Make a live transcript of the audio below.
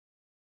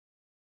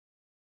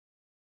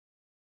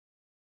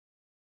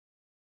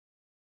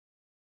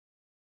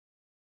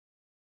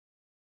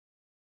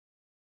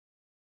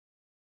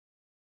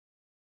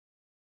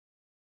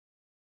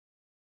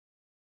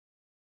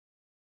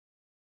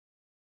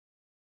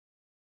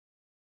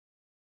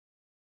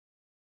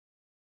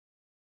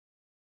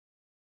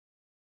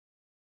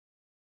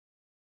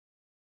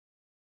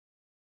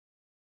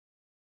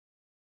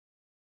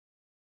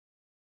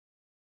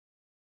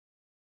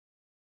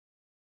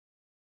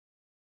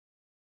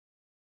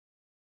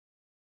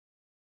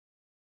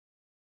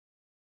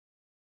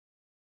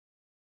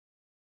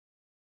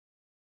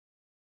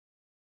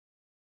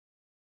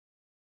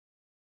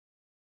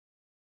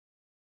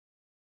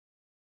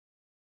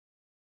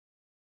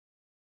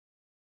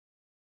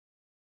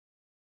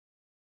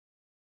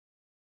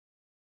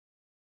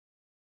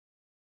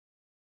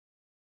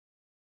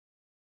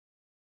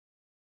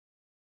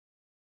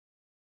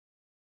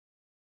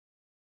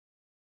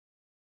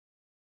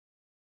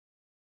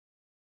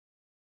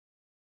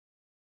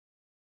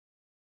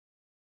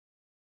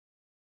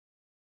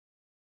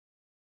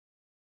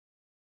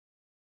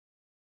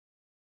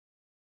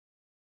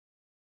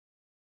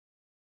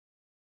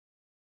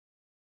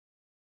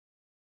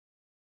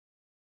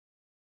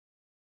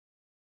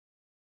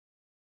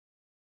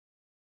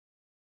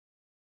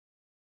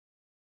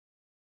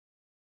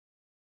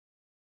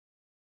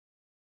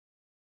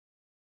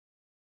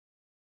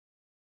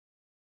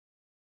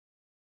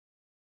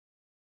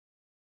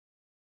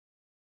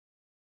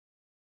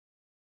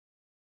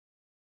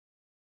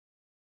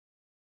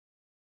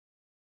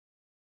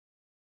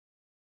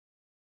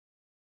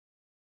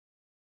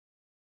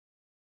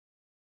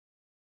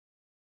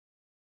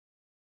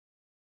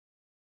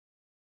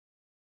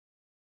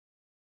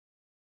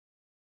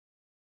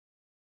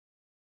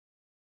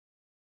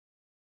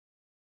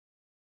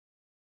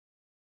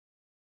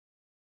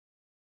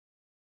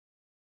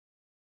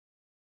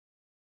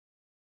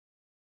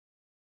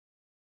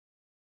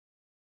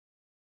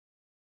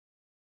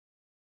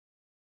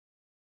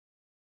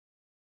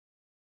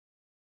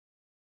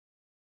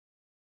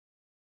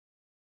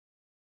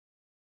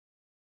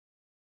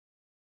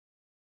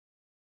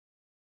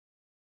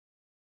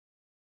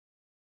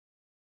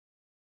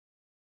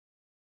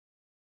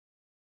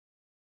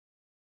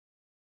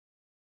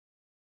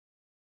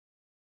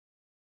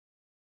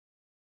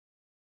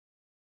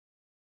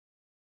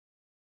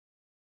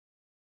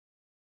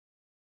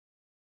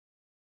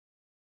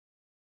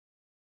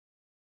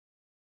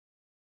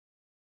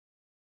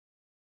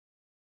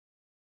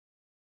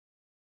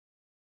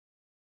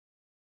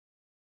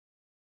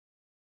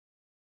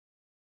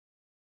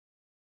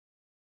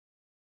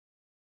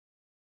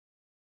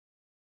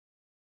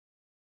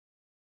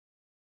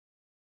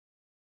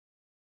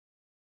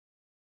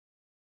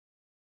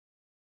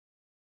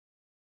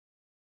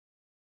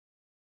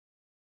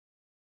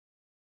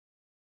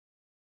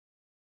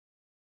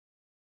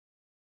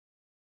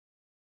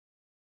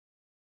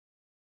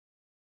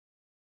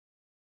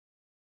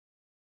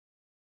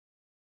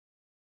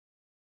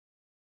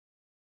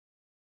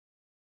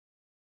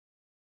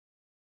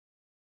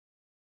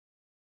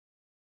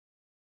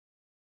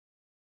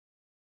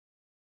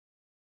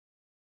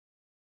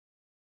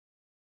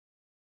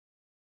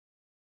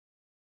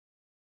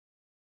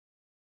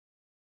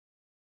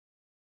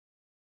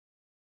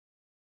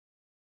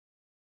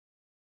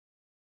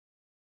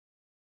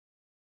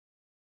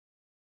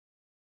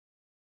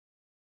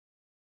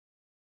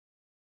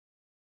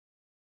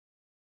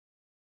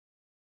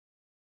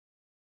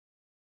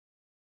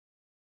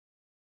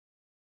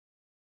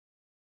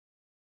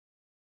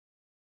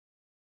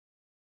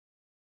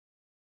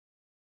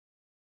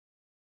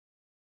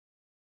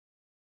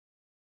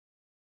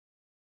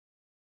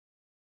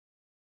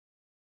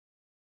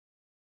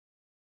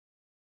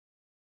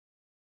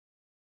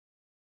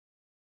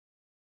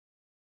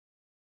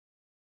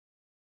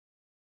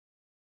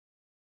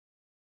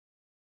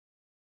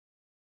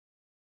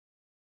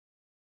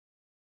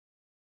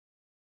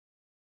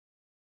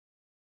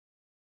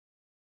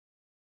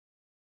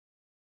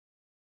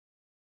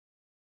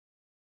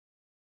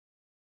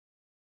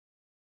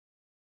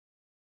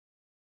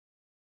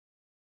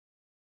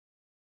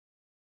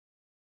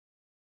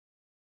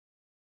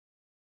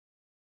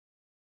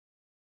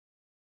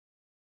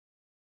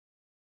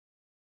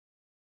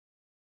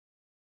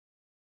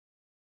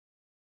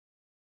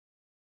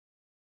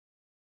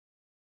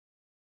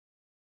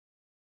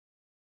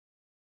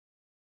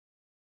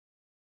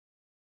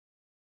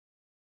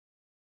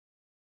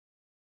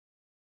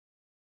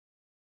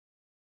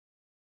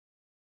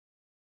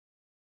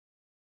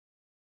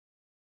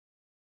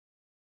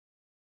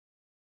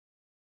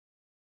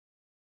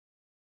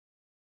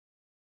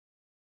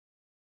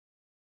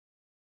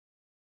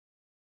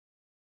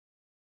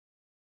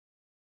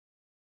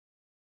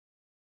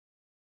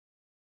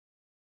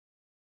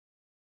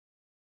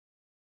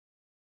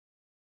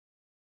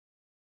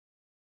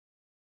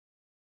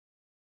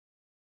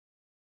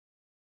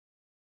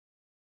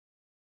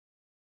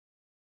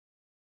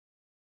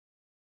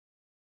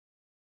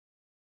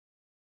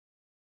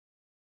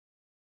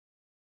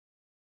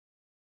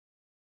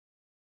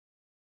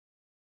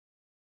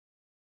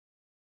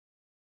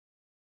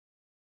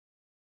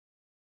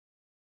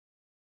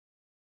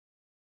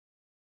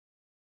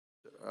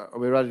Are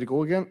we ready to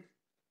go again?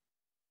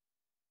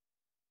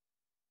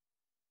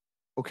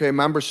 Okay,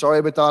 members, sorry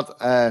about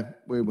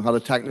that. We had a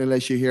technical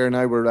issue here.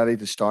 Now we're ready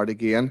to start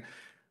again.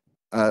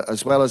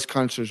 As well as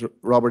Councillors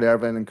Robert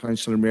Irvine and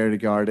Councillor Mary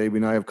Gardy, we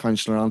now have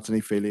Councillor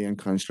Anthony Feely and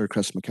Councillor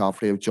Chris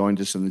McCaffrey have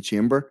joined us in the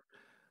chamber.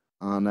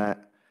 And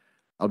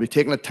I'll be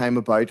taking a time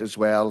about as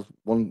well,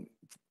 one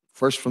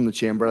first from the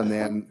chamber and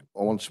then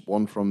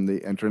one from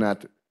the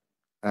internet.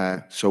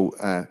 So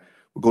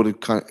we'll go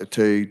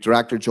to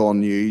Director John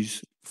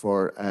News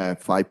for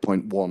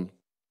 5.1.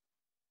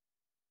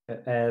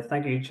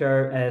 Thank you,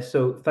 Chair.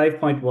 So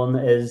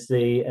 5.1 is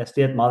the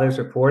Estate Matters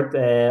report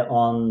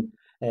on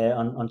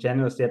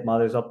general estate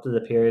matters up to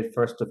the period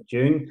 1st of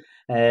June.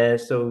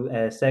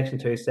 Section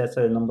 2 sets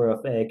out a number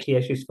of key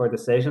issues for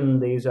decision.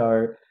 These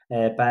are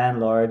by and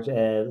large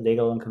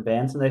legal and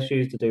conveyancing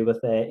issues to do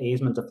with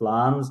easement of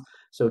lands.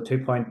 So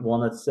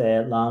 2.1, it's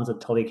lands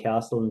at Tully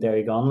Castle and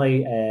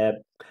Derrygonley,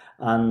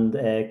 and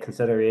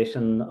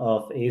consideration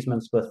of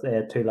easements with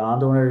two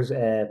landowners.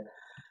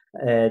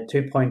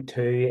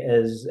 2.2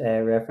 is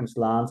reference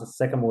lands at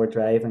Sycamore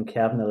Drive and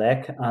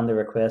Cavanagh and the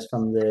request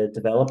from the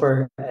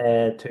developer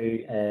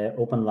to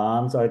open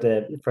lands or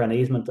for an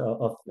easement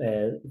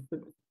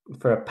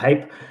for a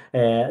pipe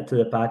to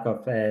the back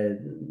of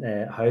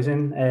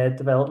housing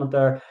development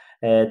there.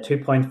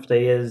 2.3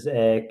 is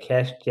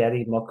Kesh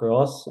Jetty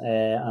Muckross,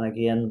 and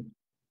again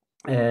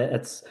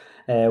it's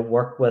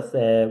work with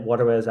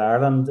Waterways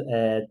Ireland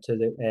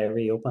to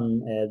reopen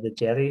the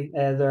jetty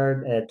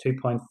there.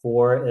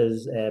 2.4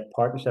 is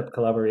partnership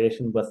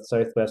collaboration with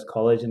Southwest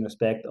College in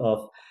respect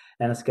of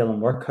Enniskillen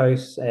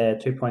Workhouse.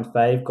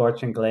 2.5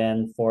 Gorchin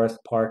Glen Forest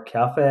Park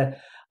Cafe,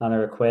 and a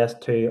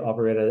request to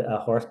operate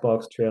a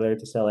horsebox trailer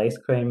to sell ice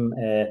cream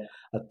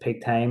at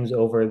peak times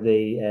over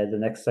the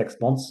next 6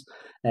 months,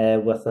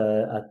 with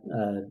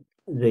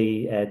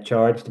the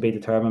charge to be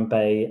determined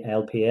by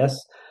LPS.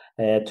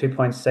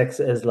 2.6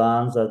 is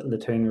lands at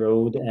Latoon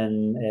Road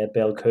in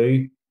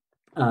Belcoo,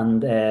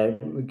 and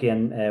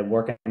again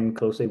working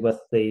closely with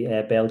the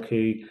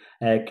Belcoo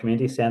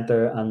Community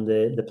Centre and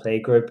the play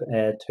group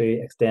to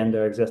extend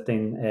their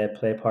existing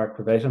play park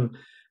provision.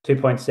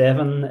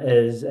 2.7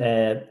 is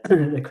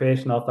the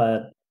creation of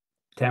a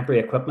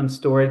temporary equipment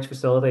storage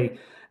facility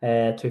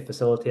to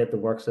facilitate the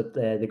works at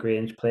the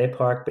Grange Play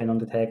Park being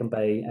undertaken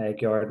by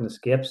Garden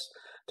Escapes.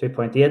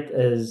 2.8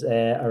 is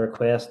a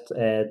request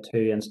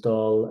to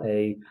install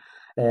a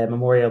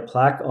memorial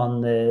plaque on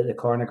the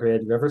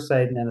Cornagrade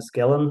Riverside in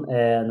Enniskillen,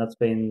 and that's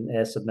been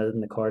submitted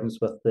in accordance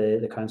with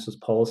the Council's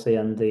policy,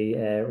 and the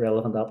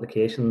relevant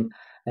application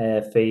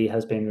fee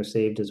has been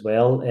received as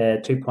well.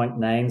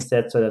 2.9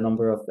 sets out a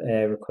number of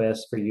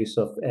requests for use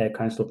of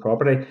council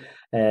property,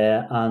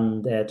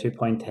 and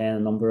 2.10 a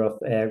number of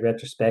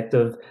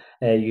retrospective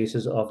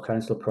uses of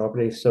council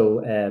property.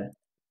 So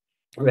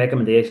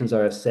recommendations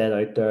are set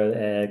out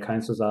there.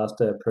 Council's asked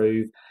to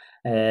approve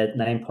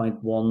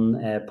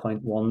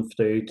 9.1.1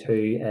 through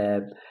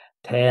to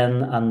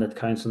 10, and the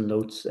council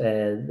notes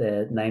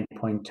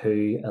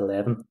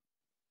 9.2.11.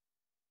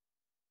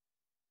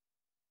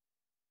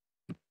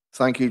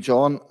 Thank you,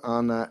 John.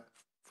 And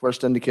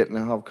first indicating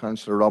I have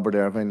Councillor Robert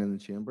Irvine in the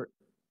chamber.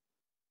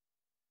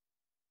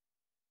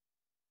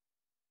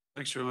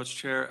 Thanks very much,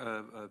 Chair.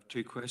 I have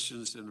two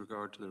questions in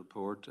regard to the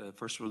report.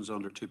 First one's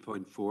under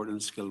 2.4 in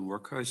Enniskillen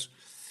Workhouse.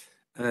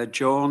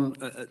 John,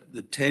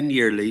 the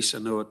 10-year lease, I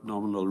know at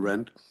nominal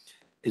rent,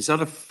 is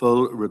that a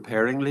full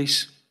repairing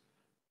lease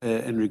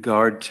in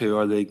regard to,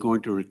 are they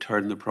going to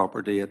return the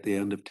property at the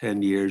end of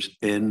 10 years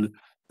in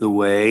the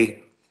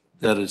way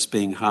that it's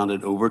being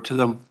handed over to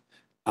them?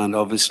 And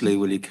obviously,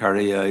 will you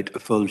carry out a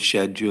full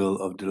schedule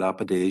of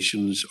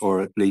dilapidations,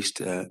 or at least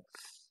a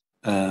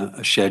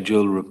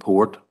schedule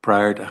report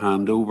prior to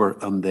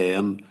handover, and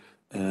then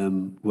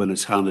when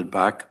it's handed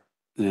back,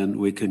 then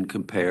we can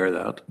compare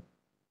that.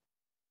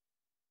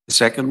 The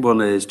second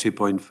one is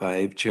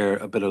 2.5, Chair,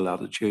 a bit of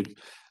latitude.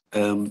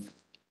 We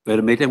had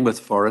a meeting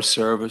with Forest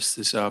Service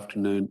this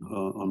afternoon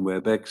on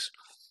WebEx.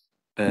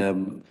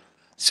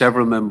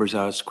 Several members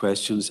asked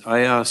questions. I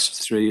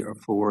asked 3 or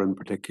 4 in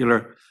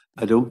particular.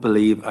 I don't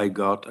believe I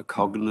got a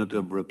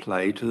cognitive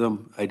reply to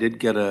them. I did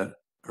get a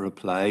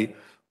reply,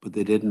 but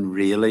they didn't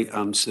really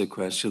answer the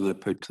question I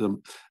put to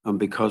them. And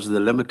because of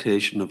the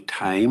limitation of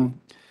time,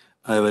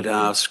 I would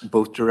ask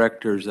both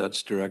directors,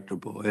 that's Director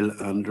Boyle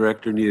and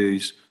Director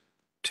News,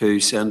 to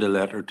send a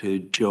letter to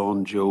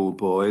John Joe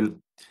Boyle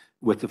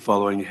with the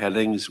following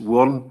headings.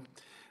 1,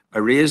 I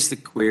raised the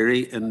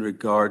query in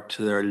regard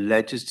to their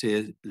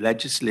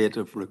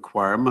legislative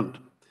requirement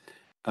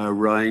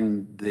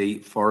around the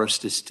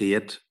forest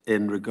estate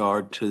in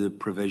regard to the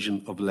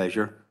provision of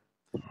leisure.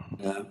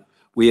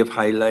 We have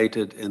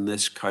highlighted in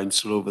this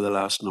council over the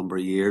last number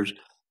of years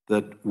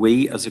that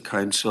we as a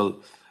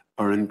council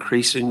are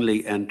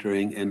increasingly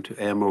entering into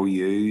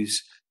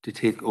MOUs to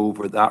take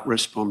over that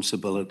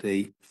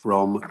responsibility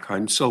from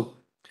council.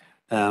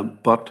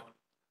 But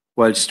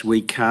whilst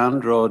we can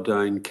draw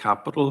down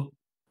capital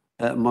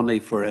money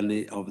for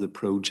any of the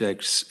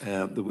projects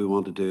that we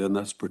want to do, and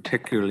that's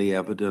particularly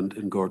evident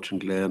in Gorchin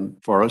Glen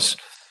Forest,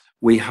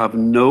 We have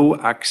no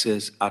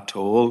access at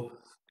all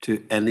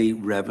to any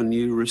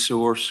revenue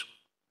resource.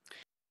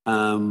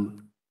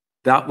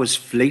 That was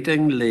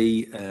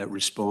fleetingly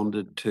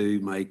responded to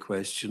my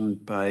question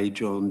by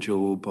John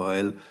Joe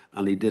Boyle,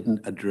 and he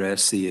didn't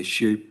address the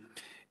issue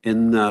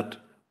in that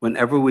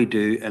whenever we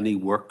do any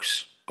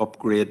works,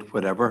 upgrade,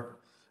 whatever,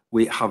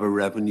 we have a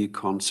revenue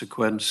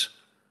consequence,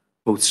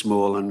 both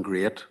small and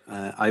great.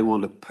 I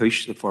want to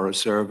push the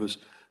Forest Service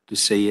to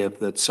see if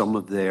that some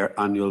of their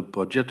annual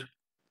budget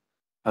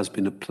has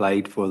been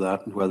applied for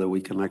that and whether we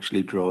can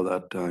actually draw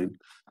that down.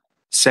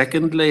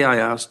 Secondly, I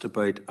asked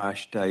about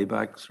ash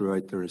dieback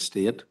throughout their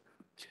estate.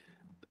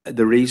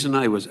 The reason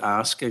I was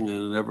asking,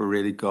 and I never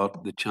really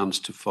got the chance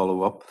to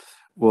follow up,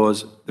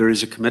 was there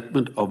is a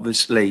commitment,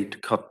 obviously, to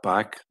cut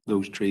back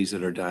those trees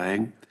that are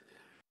dying.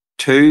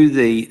 To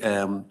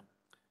the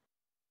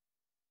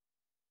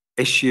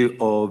issue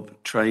of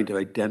trying to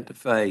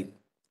identify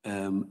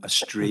a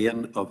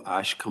strain of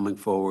ash coming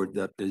forward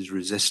that is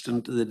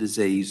resistant to the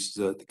disease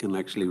so that they can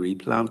actually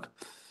replant.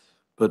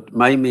 But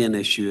my main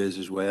issue is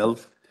as well,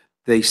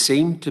 they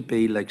seem to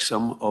be like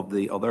some of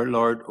the other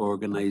large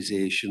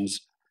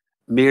organisations,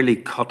 merely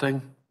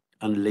cutting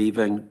and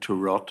leaving to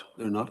rot.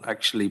 They're not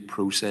actually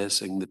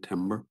processing the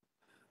timber.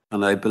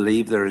 And I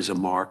believe there is a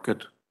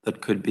market that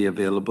could be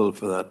available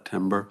for that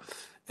timber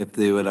if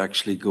they would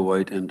actually go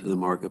out into the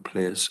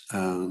marketplace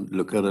and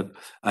look at it.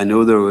 I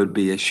know there would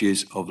be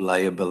issues of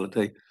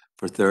liability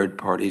for third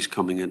parties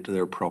coming into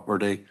their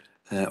property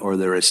or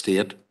their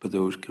estate, but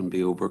those can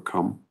be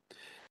overcome.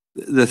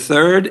 The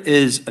third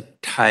is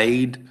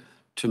tied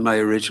to my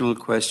original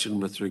question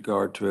with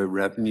regard to a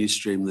revenue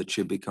stream that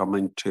should be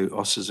coming to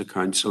us as a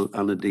council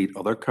and indeed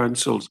other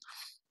councils.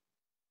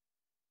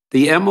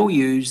 The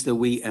MOUs that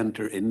we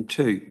enter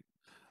into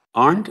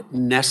aren't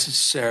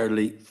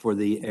necessarily for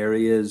the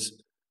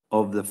areas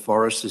of the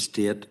forest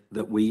estate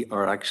that we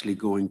are actually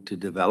going to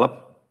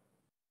develop.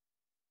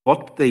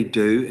 What they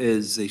do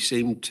is they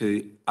seem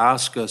to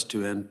ask us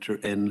to enter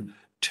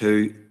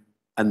into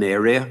an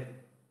area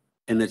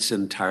in its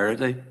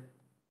entirety,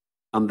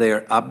 and they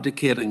are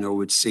abdicating, or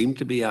would seem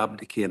to be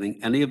abdicating,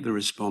 any of the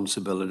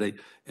responsibility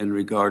in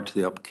regard to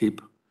the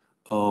upkeep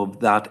of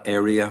that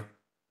area,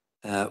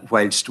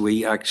 whilst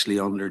we actually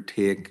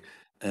undertake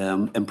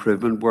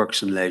improvement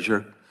works and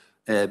leisure,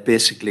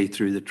 basically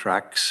through the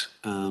tracks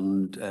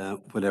and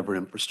whatever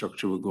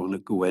infrastructure we're going to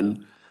go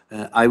in.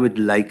 I would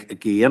like,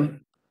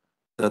 again,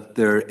 that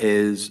there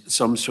is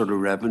some sort of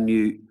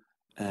revenue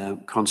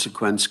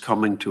consequence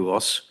coming to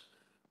us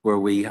where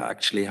we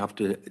actually have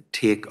to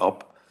take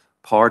up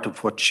part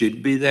of what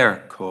should be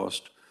their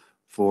cost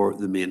for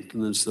the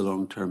maintenance, the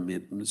long-term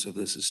maintenance of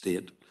this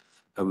estate.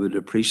 I would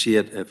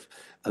appreciate if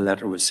a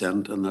letter was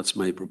sent, and that's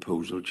my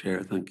proposal,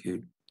 Chair. Thank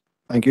you.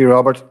 Thank you,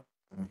 Robert.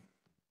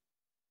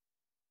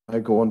 I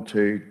go on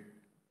to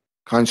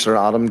Councillor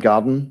Adam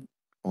Gadden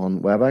on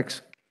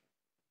WebEx.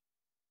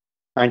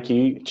 Thank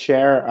you,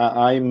 Chair.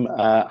 I'm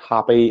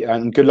happy,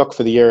 and good luck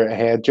for the year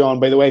ahead, John,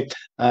 by the way.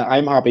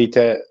 I'm happy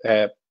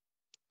to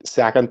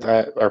second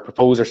or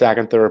propose or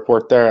second the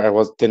report there.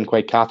 Didn't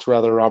quite catch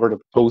whether Robert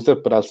proposed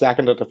it, but I'll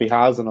second it if he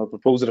has, and I'll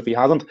propose it if he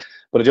hasn't.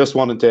 But I just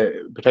wanted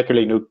to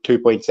particularly note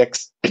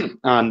 2.6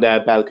 and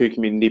Belcoo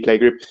Community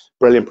Playgroup.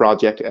 Brilliant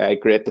project.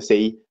 Great to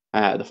see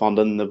the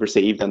funding they've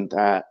received, and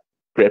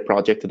great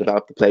project to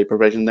develop the play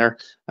provision there.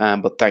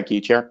 But thank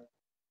you, Chair.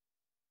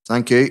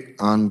 Thank you,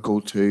 and go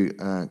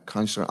to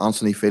Councillor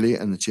Anthony Feely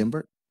in the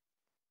chamber.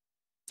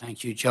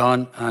 Thank you,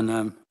 John, and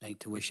I'd like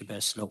to wish you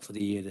best luck for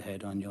the year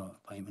ahead on your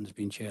appointment as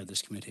being chair of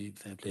this committee.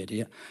 Fair play to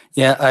you.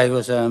 Yeah, I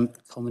was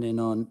coming in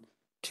on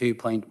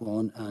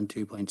 2.1 and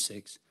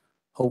 2.6.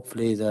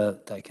 Hopefully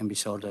that can be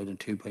sorted out in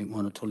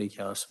 2.1 at Tully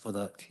Castle for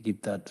that, to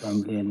keep that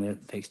lane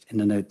fixed in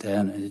and out there,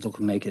 and it's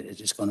looking like it's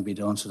just going to be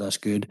done, so that's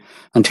good.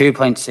 And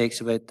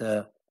 2.6 about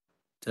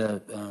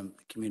the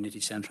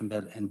community centre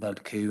in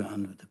Belcoo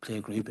and the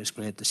play group, it's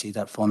great to see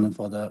that funding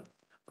for the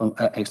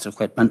extra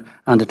equipment,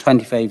 and the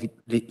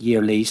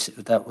 25-year lease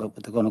that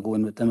they're going to go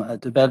in with them.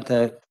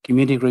 The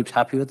community group's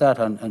happy with that,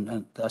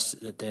 and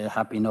they're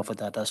happy enough with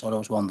that. That's what I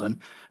was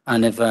wondering.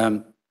 And if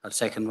I'll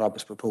second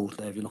Robert's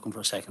proposal, if you're looking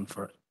for a second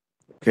for it.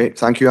 Okay,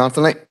 thank you,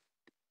 Anthony.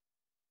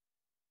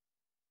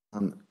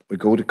 And we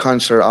go to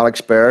Councillor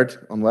Alex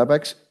Baird on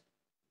WebEx.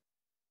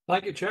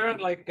 Thank you, Chair.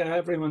 Like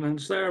everyone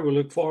else there, we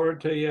look forward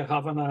to you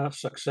having a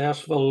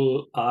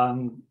successful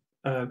and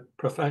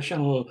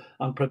professional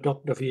and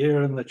productive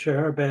year in the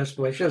Chair. Best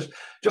wishes.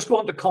 Just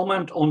want to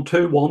comment on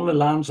 2.1, the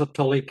lands at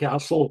Tully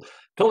Castle.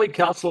 Tully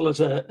Castle is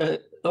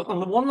on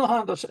the one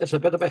hand, it's a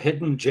bit of a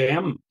hidden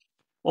gem.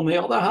 On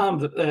the other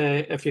hand,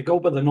 if you go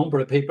by the number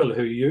of people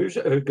who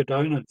go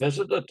down and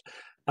visit it,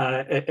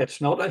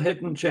 it's not a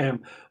hidden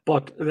gem.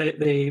 But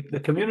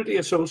the community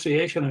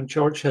association in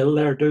Churchill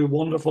there do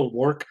wonderful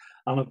work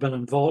and have been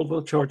involved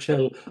with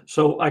Churchill.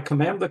 So I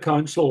commend the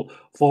council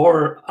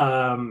for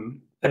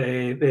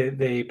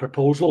the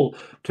proposal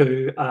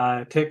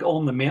to take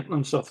on the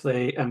maintenance of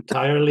the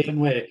entire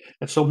laneway.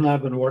 It's something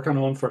I've been working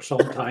on for some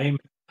time,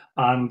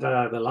 and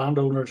the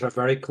landowners are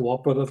very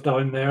cooperative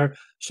down there.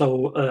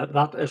 So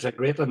that is a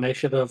great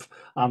initiative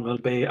and will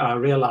be a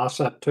real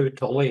asset to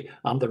Tully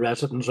and the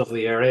residents of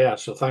the area.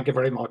 So thank you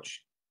very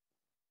much.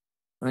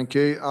 Thank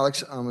you,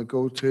 Alex. And we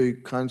go to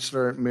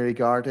Councillor Mary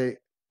Gardaí.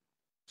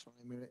 Sorry,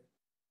 Mary,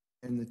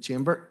 in the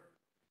chamber.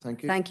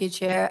 Thank you. Thank you,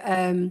 Chair.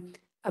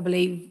 I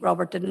believe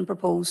Robert didn't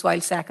propose, so I'll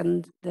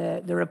second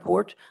the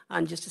report.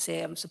 And just to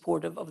say, I'm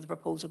supportive of the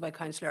proposal by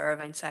Councillor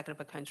Irvine, seconded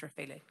by Councillor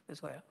Feely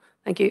as well.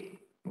 Thank you.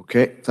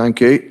 Okay,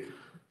 thank you.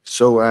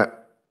 So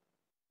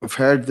we've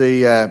heard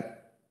the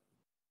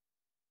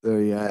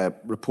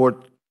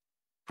report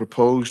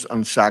proposed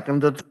and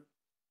seconded.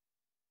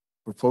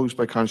 Proposed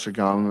by Councillor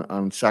Gannon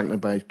and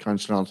seconded by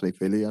Councillor Anthony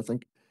Feely, I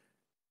think.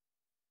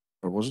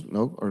 Or was it?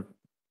 No? Or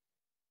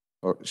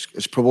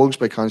it's proposed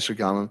by Councillor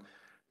Gannon.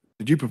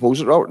 Did you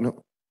propose it, Robert?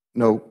 No.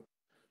 No.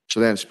 So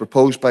then it's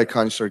proposed by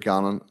Councillor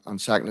Gannon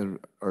and seconded,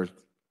 or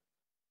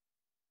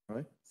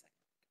right?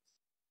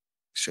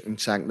 And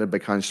seconded by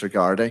Councillor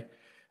Gardaí.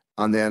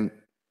 And then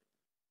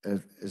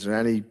is there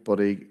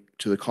anybody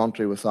to the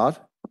contrary with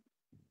that?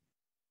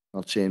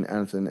 Not seeing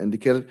anything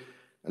indicated.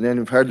 And then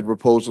we've heard the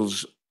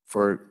proposals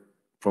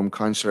from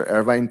Councillor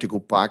Irvine to go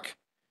back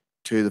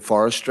to the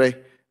forestry,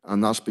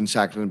 and that's been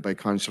seconded by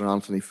Councillor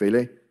Anthony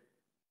Feely.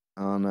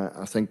 And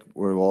I think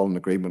we're all in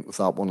agreement with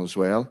that one as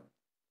well.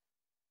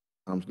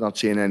 I'm not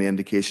seeing any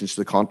indications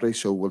to the contrary,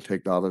 so we'll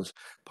take that as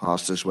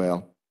passed as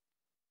well.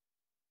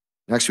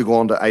 Next, we go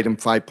on to item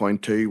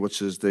 5.2,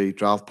 which is the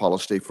draft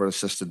policy for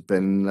assisted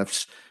bin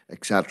lifts,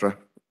 etc.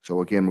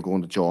 So again, we're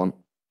going to John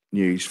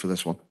News for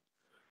this one.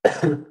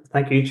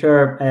 Thank you,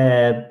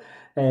 Chair.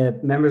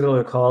 Members will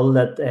recall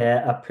that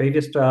a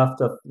previous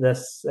draft of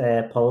this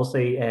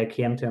policy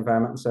came to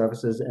Environment and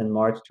Services in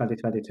March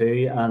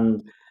 2022,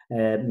 and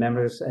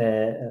members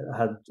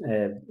had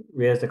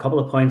raised a couple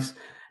of points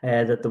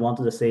that they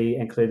wanted to see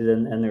included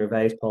in the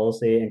revised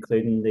policy,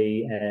 including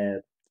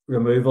the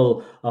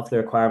removal of the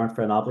requirement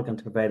for an applicant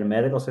to provide a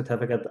medical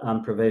certificate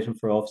and provision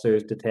for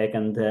officers to take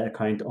into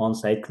account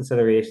on-site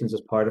considerations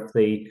as part of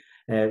the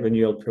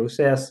renewal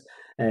process.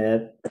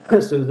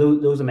 So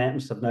those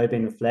amendments have now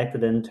been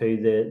reflected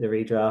into the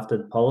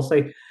redrafted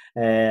policy,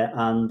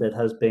 and it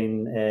has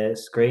been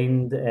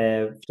screened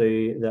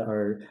through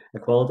our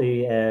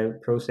equality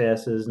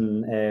processes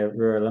and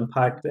rural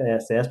impact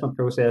assessment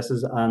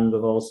processes, and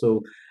we've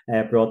also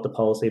brought the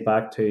policy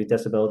back to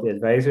Disability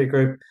Advisory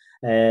Group.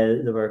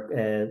 There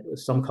were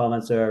some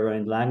comments there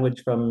around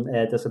language from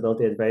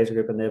Disability Advisory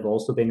Group, and they've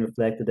also been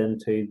reflected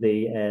into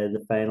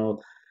the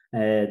final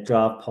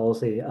draft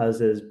policy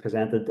as is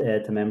presented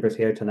to members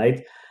here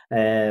tonight.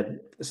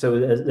 So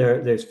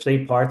there's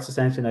three parts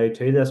essentially now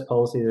to this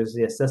policy. There's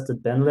the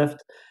assisted bin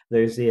lift,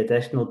 there's the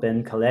additional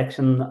bin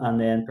collection,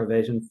 and then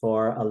provision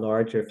for a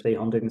larger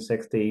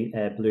 360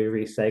 blue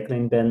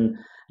recycling bin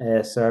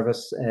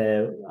service.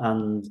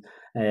 And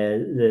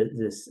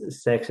the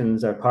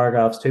sections or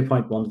paragraphs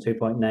 2.1 to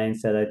 2.9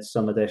 set out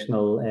some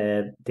additional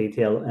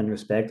detail in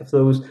respect of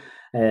those.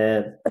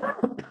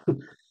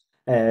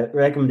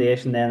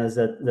 Recommendation then is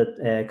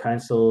that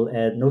Council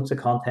notes the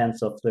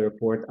contents of the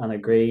report and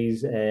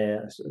agrees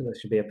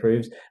should be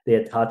approved the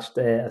attached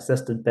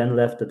assisted bin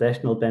lift,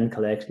 additional bin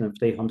collection and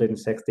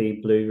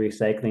 360 blue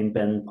recycling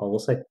bin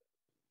policy.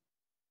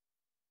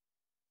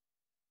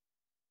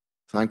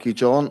 Thank you,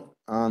 John.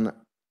 And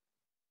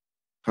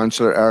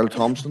Councillor Earl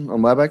Thompson on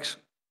WebEx.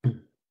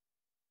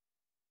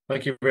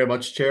 Thank you very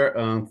much, Chair,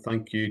 and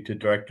thank you to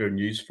Director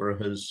News for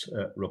his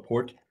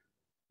report.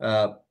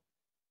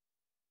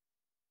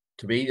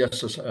 To me,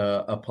 this is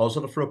a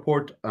positive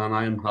report, and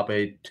I am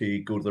happy to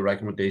go to the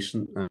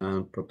recommendation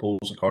and propose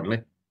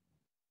accordingly.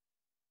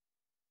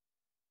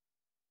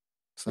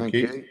 Thank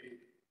you.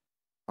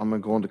 I'm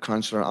going to go on to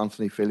Councillor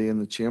Anthony Feely in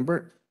the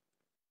chamber.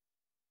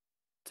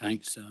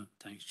 Thanks,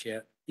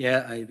 Chair.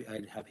 Yeah,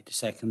 I'd happy to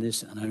second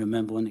this, and I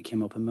remember when it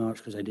came up in March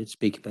because I did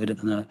speak about it,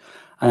 and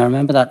I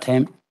remember that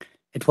time.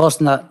 It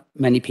wasn't that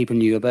many people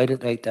knew about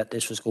it, like that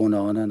this was going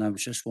on, and I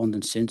was just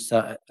wondering since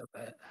that,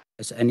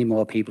 has any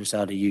more people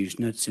started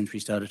using it since we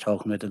started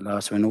talking about it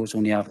last year? I know it's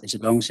only after, is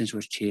it long since it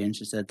was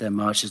changed? Is that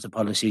March, has the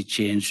policy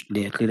changed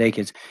lately? Like,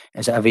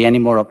 have we any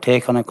more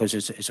uptake on it? Because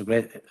it's a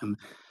great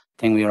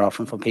thing we are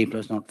offering for people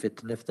who's not fit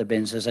to lift the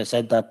bins. As I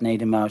said that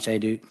night in March, I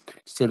do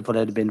still put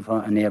out a bin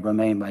for a neighbour of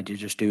mine. I do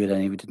just do it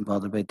anyway, didn't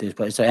bother about this.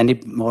 But is there any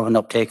more of an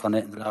uptake on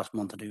it in the last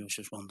month or two? I was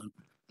just wondering.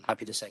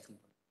 Happy to second.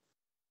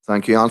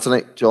 Thank you,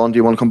 Anthony. John, do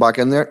you want to come back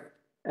in there?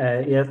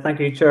 Yeah, thank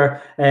you,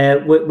 Chair.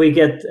 We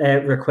get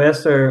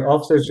requests, or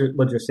officers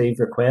would receive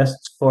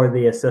requests for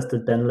the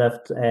assisted bin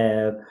lift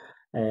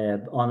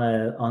on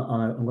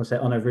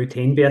a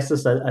routine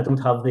basis. I don't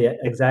have the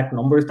exact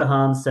numbers to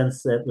hand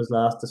since it was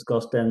last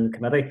discussed in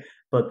committee,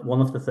 but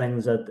one of the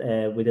things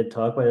that we did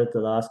talk about at the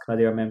last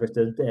committee, our members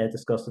did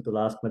discuss at the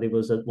last committee,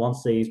 was that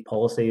once these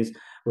policies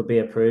would be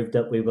approved,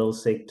 that we will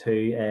seek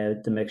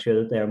to make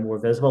sure that they are more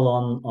visible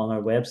on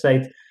our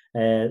website.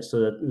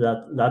 so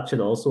that should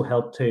also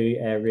help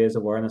to raise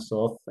awareness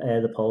of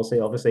the policy.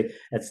 Obviously,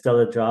 it's still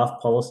a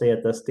draft policy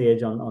at this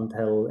stage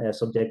until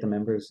subject to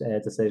members'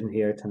 decision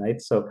here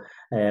tonight. So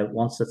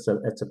once if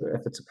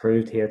it's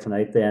approved here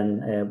tonight,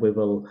 then we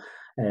will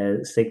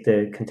seek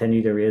to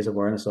continue to raise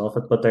awareness of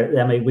it. But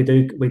I mean, we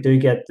do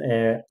get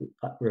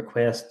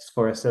requests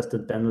for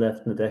assisted bin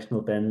lift and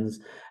additional bins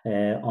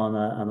on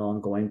an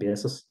ongoing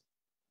basis.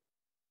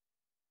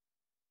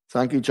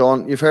 Thank you,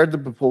 John. You've heard the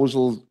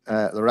proposal,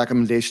 the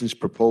recommendations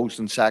proposed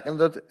and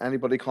seconded.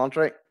 Anybody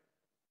contrary?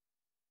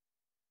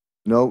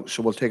 No,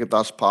 so we'll take it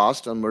that's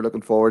passed, and we're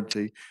looking forward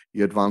to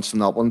you advancing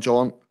that one,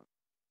 John.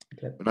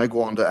 Okay. When I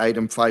go on to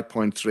item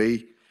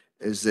 5.3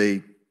 is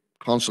the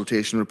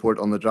consultation report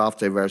on the draft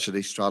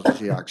diversity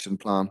strategy action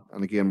plan.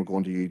 And again, we're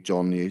going to you,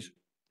 John News.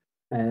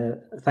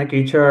 Thank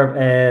you,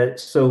 Chair.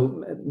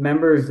 So,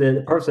 members,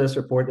 the purpose of this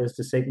report is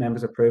to seek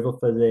members' approval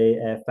for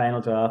the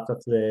final draft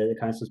of the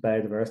Council's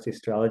biodiversity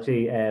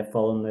strategy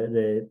following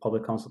the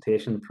public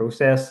consultation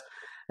process.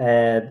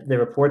 The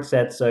report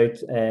sets out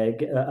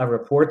a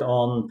report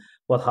on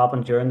what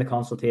happened during the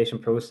consultation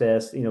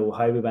process,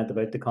 how we went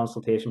about the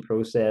consultation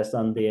process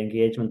and the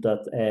engagement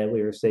that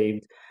we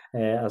received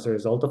as a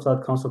result of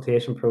that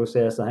consultation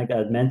process. I think I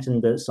had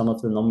mentioned that some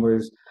of the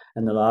numbers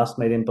in the last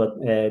meeting, but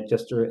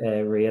just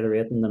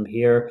reiterating them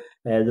here,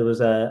 there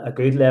was a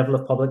good level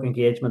of public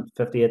engagement,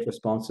 58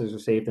 responses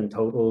received in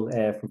total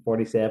from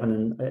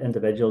 47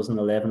 individuals and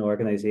 11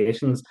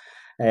 organisations.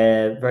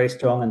 Very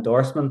strong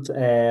endorsement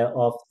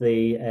of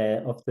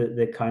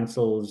the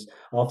council's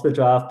of the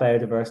draft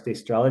biodiversity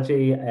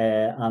strategy,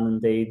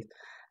 and indeed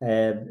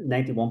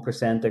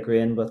 91%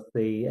 agreeing with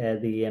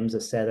the aims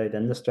as set out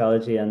in the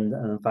strategy, and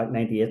in fact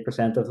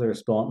 98% of the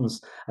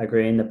respondents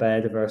agreeing that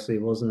biodiversity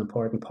was an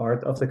important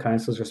part of the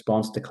council's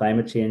response to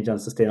climate change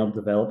and sustainable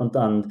development,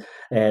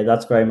 and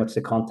that's very much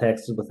the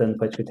context within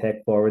which we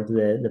take forward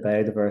the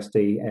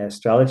biodiversity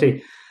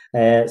strategy.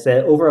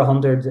 So over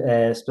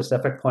 100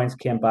 specific points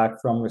came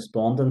back from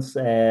respondents,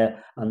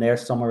 and they're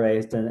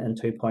summarised in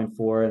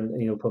 2.4.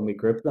 And when we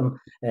group them,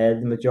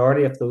 the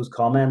majority of those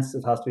comments,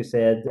 it has to be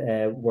said,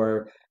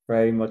 were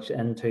very much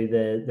into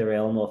the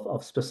realm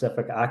of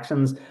specific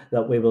actions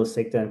that we will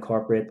seek to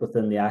incorporate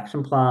within the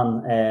action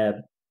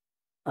plan.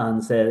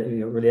 And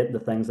relating to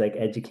things like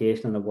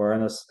education and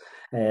awareness,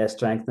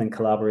 strengthening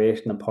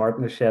collaboration and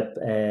partnership,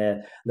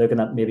 looking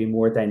at maybe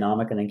more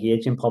dynamic and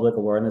engaging public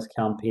awareness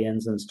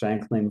campaigns and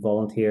strengthening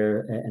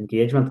volunteer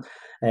engagement.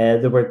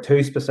 There were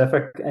two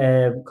specific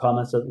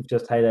comments that we've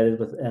just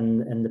highlighted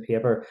in the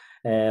paper.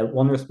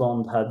 One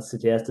respondent had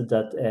suggested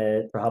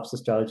that perhaps the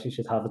strategy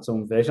should have its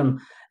own vision.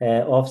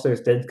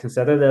 Officers did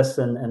consider this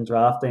in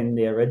drafting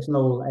the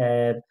original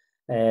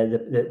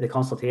the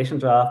consultation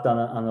draft,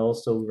 and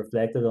also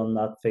reflected on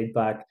that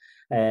feedback.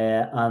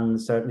 And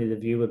certainly the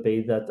view would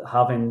be that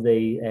having the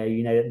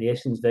United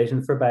Nations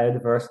vision for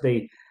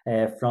biodiversity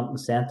front and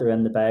centre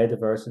in the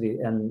biodiversity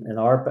in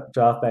our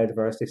draft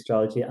biodiversity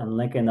strategy, and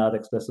linking that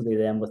explicitly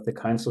then with the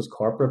Council's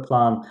corporate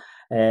plan,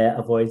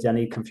 avoids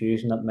any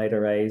confusion that might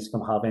arise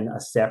from having a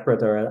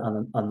separate or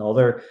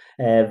another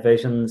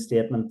vision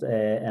statement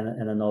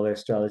in another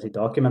strategy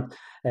document.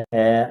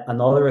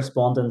 Another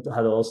respondent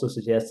had also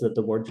suggested that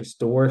the word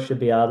restore should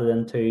be added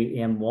into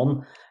aim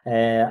 1,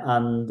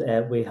 and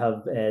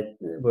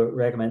we're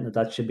recommending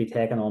that should be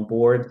taken on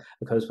board,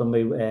 because when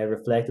we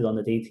reflected on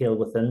the detail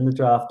within the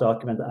draft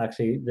document,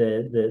 actually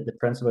the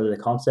principle, the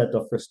concept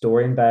of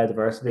restoring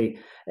biodiversity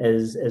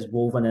is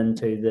woven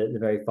into the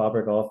very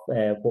fabric of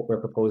what we're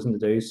proposing to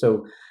do.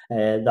 So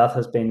that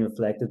has been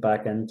reflected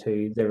back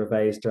into the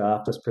revised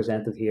draft as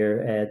presented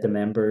here to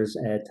members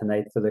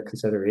tonight for their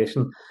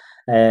consideration.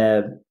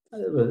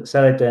 We'll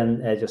set out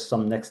then just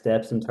some next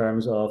steps in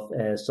terms of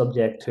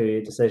subject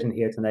to decision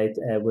here tonight.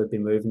 We'll be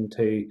moving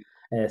to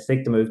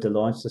seek to move to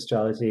launch the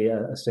strategy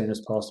as soon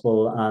as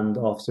possible, and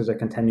officers are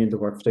continuing to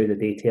work through the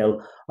detail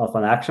of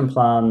an action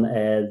plan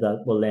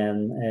that will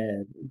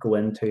then go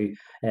into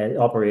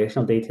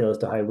operational details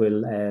to how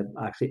we'll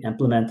actually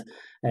implement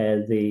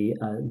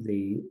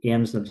the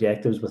aims and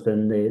objectives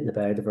within the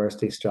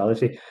biodiversity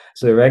strategy.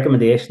 So the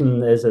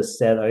recommendation is as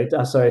set out.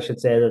 I should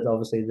say that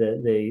obviously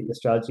the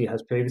strategy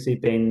has previously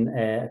been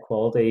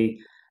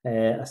equality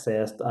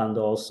assessed and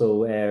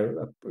also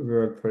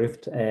rural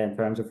proofed in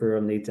terms of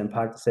rural needs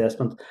impact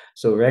assessment.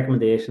 So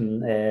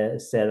recommendation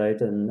set out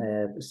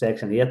in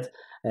section 8,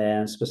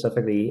 and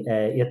specifically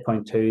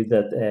 8.2,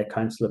 that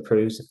Council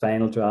approves the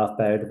final draft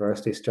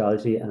biodiversity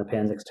strategy and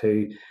Appendix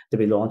 2 to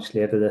be launched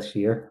later this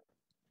year.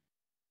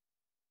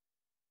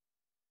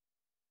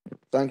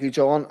 Thank you,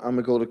 John. And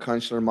we go to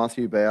Councillor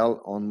Matthew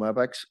Bell on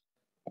WebEx.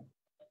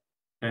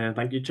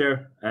 Thank you,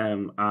 Chair,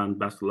 and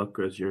best of luck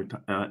as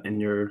in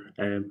your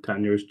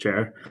tenure as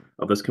Chair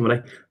of this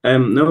committee.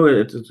 No,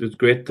 it's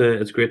great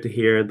to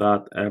hear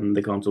that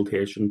the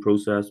consultation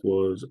process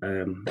was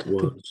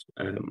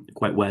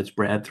quite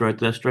widespread throughout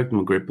the district. I'm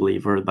a great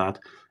believer that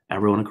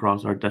everyone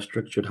across our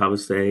district should have a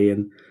say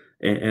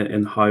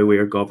in how we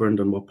are governed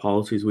and what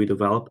policies we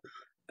develop.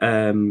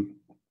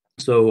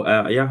 So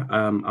yeah,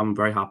 I'm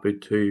very happy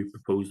to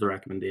propose the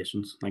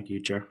recommendations. Thank you,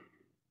 Chair.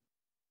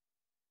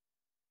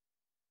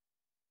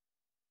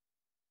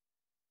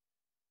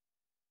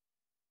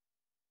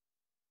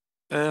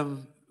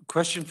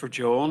 Question for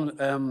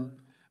John.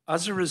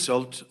 As a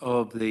result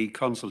of the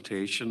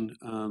consultation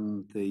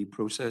and the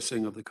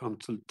processing of the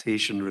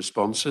consultation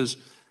responses,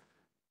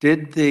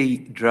 did the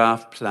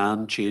draft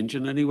plan change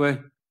in any way?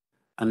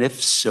 And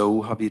if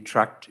so, have you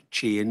tracked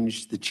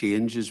the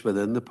changes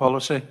within the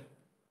policy?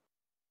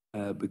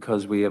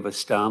 Because we have a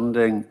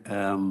standing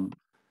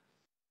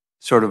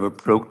sort of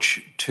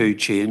approach to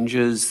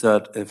changes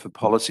that if a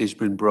policy has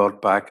been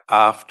brought back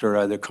after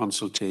either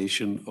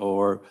consultation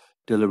or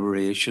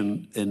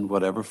deliberation in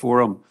whatever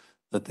forum,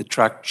 that the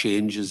track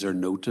changes are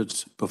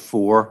noted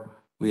before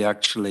we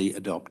actually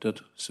adopt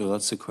it. So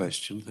that's the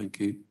question. Thank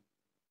you.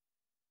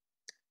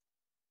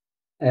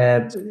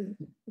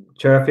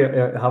 Chair, if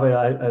you're happy,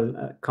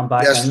 I'll come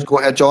back. Yes, go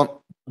ahead, John.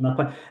 On that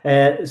point.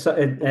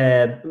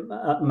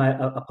 My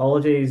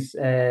apologies,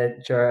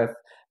 Chair,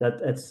 that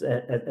it's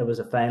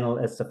the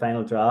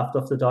final draft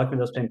of the document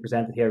that's been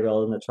presented here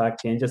rather than the track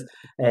changes.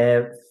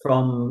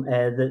 From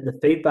the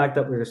feedback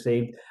that we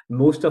received,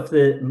 most of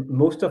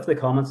the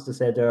comments that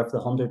said there of the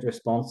 100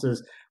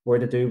 responses were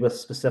to do with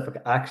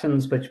specific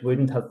actions which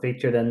wouldn't have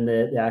featured in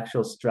the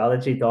actual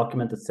strategy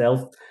document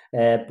itself,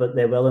 but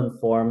they will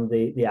inform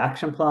the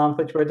action plan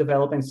which we're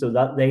developing, so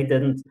that they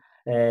didn't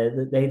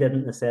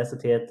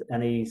necessitate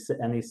any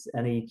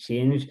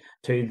change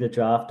to the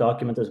draft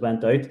document as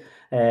went out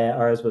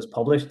or as was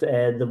published.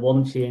 The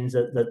one change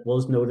that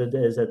was noted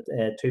is at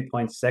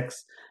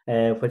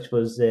 2.6, which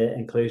was the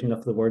inclusion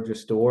of the word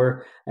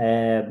restore,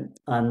 and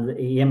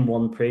aim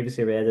 1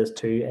 previously read as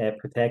to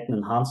protect and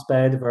enhance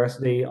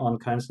biodiversity on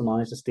council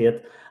managed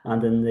estate,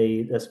 and in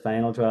this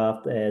final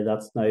draft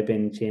that's now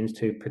been changed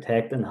to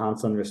protect,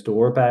 enhance and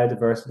restore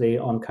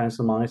biodiversity on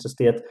council managed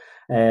estate.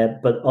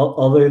 But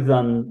other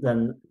than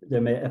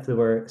if there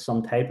were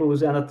some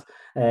typos in it,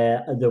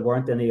 there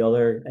weren't any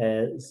other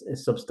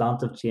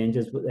substantive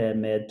changes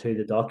made to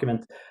the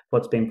document.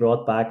 What's been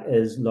brought back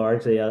is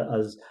largely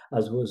as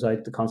was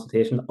out the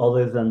consultation,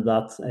 other than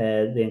that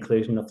the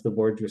inclusion of the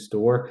word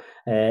restore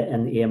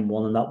in the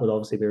AM1, and that would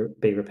obviously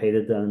be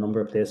repeated in a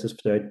number of places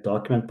throughout the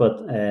document.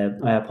 But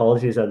my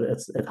apologies that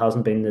it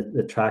hasn't been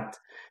the tracked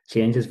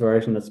changes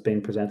version that's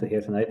been presented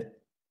here tonight.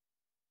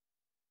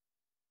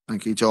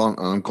 Thank you, John.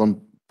 And I'm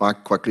going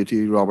back quickly to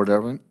you, Robert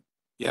Irvine.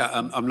 Yeah,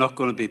 I'm not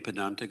going to be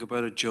pedantic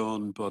about it,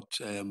 John, but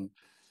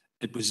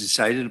it was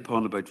decided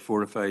upon about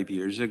 4 or 5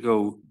 years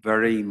ago,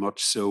 very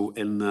much so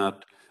in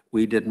that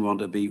we didn't want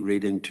to be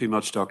reading too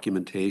much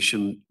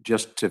documentation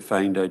just to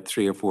find out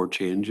 3 or 4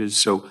 changes.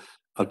 So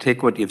I'll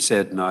take what you've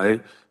said now,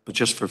 but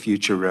just for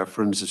future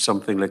reference, if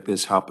something like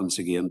this happens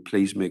again,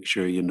 please make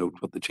sure you note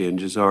what the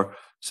changes are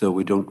so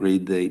we don't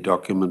read the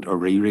document or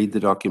reread the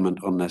document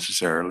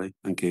unnecessarily.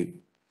 Thank you.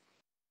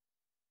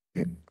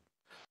 Okay.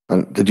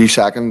 And did you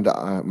second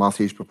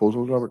Matthew's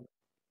proposal, Robert?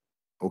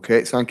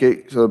 Okay, thank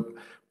you. So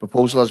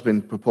proposal has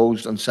been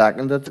proposed and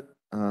seconded,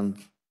 and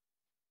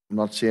I'm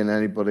not seeing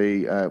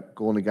anybody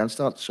going against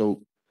that.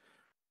 So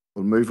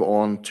we'll move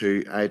on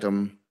to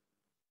item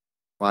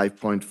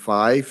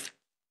 5.5,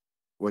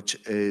 which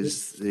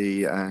is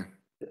the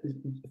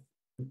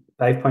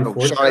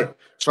 5.4.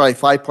 Sorry,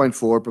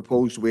 5.4,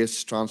 proposed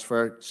waste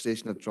transfer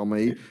station at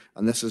Drumee,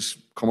 and this is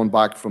coming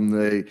back from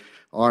the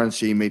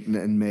RNC meeting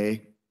in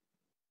May.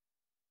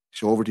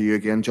 So over to you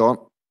again, John.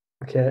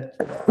 Okay.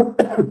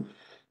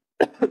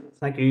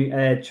 Thank you,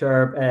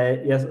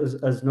 Chair. Yes,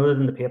 as noted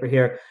in the paper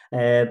here,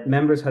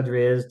 members had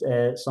raised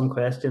some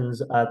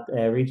questions at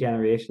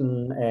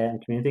Regeneration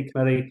and Community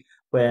Committee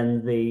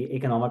when the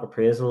economic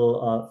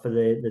appraisal for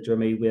the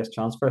Drumee Waste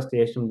Transfer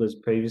Station was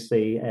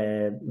previously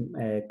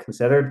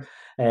considered.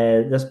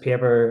 This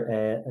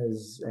paper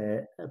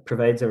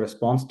provides a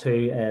response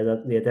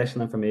to the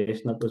additional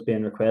information that was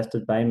being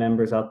requested by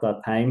members at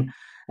that time.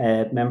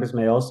 Members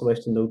may also wish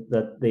to note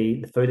that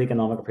the full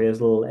economic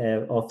appraisal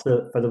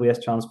for the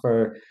waste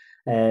transfer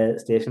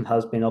station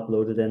has been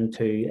uploaded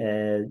into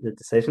the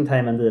decision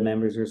time into the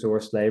members'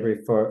 resource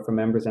library for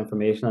members'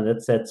 information, and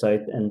it sets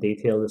out in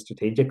detail the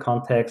strategic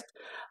context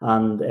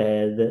and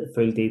the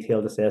full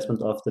detailed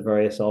assessment of the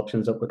various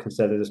options that were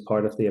considered as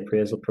part of the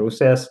appraisal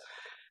process.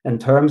 In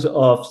terms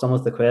of some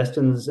of the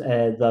questions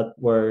that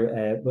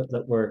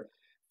were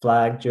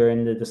flagged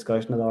during the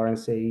discussion at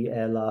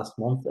RNC last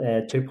month,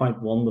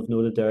 2.1 we've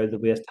noted there the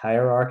waste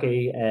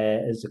hierarchy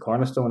is the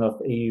cornerstone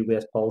of EU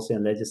waste policy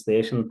and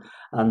legislation,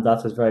 and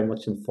that has very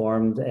much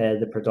informed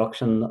the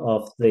production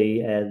of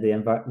the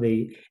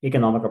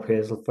economic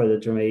appraisal for the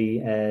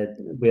Drumee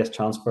waste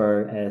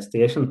transfer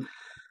station.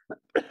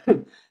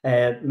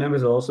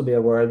 Members will also be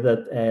aware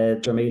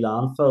that Drumee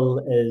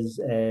landfill is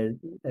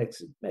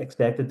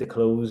expected to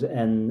close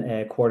in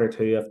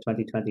Q2 of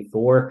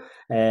 2024,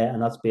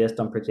 and that's based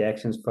on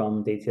projections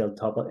from detailed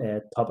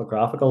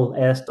topographical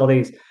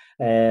studies.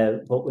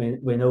 But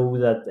we know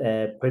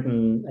that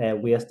putting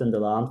waste in the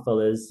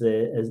landfill is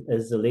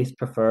the least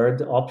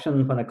preferred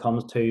option when it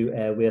comes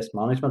to waste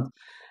management.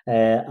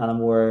 and a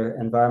more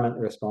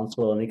environmentally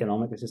responsible and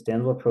economically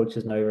sustainable approach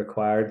is now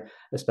required,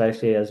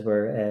 especially as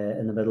we're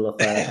in the middle of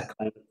a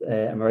climate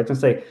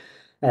emergency.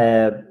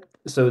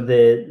 So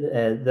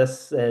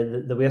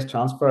the waste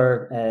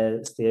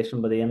transfer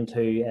station would aim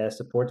to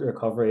support the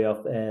recovery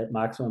of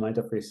maximum amount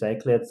of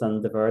recyclates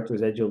and divert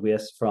residual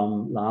waste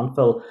from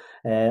landfill.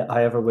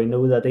 However, we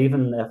know that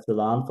even if the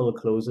landfill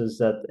closes,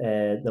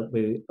 that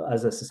we,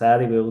 as a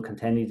society, we will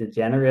continue to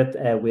generate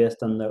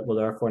waste, and that will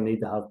therefore need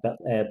to have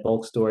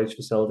bulk storage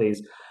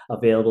facilities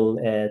available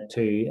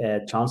to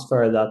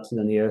transfer that to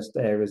the nearest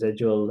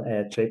residual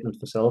treatment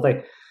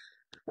facility.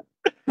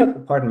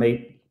 Pardon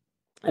me.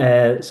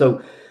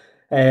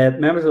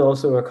 Members will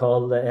also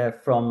recall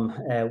from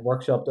a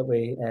workshop that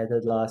we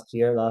did last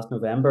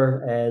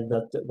November,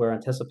 that we're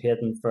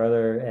anticipating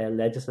further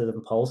legislative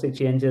and policy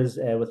changes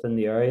within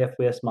the area of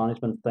waste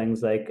management,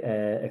 things like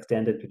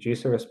extended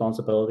producer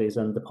responsibilities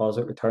and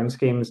deposit return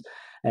schemes,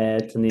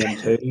 to name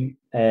two.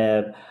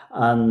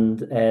 And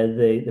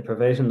the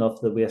provision of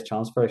the waste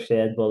transfer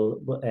shed will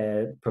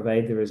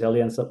provide the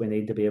resilience that we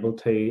need to be able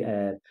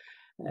to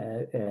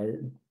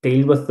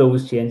deal with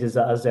those changes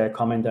as they're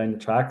coming down the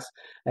tracks.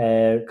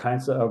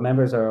 Council or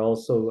members are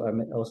also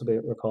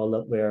recall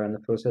that we are in the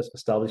process of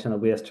establishing a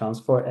waste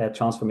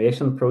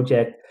transformation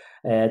project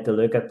to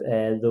look at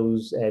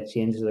those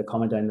changes that are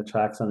coming down the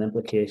tracks and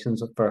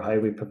implications for how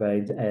we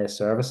provide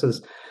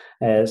services.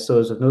 So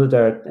as I've noted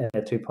there,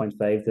 2.5,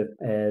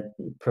 the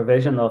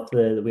provision of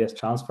the waste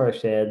transfer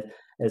shed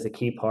is a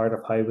key part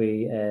of how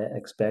we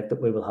expect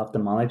that we will have to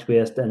manage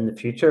waste in the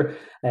future.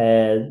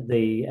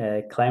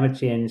 The climate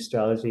change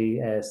strategy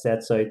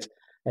sets out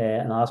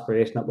an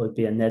aspiration that would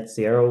be a net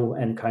zero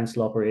in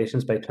council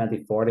operations by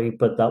 2040,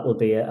 but that will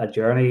be a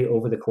journey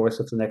over the course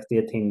of the next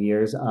 18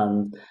 years,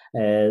 and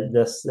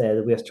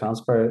the waste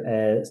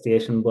transfer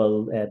station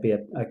will be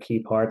a key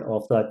part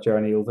of that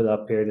journey over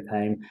that period of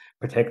time,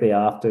 particularly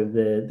after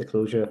the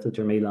closure of the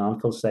Jeremy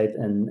landfill site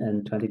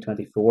in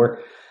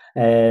 2024.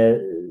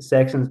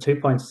 Sections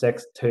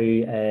 2.6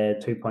 to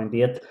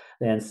 2.8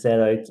 then set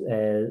out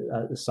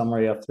a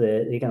summary of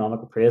the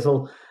economic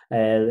appraisal.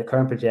 The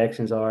current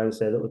projections are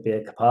that it would be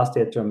a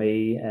capacity at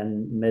Jeremy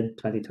in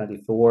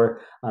mid-2024,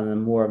 and a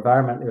more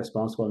environmentally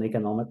responsible and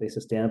economically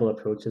sustainable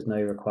approach is now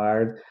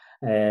required.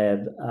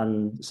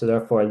 And so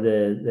therefore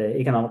the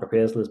economic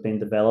appraisal has been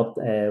developed,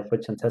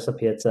 which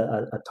anticipates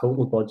a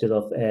total budget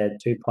of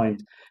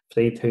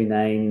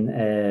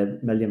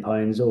 £2.329 million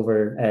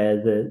over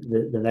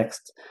the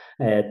next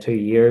 2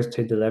 years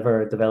to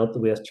develop the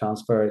waste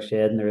transfer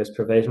shed, and there is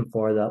provision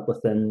for that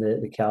within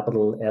the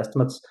capital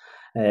estimates.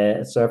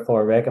 It's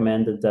therefore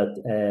recommended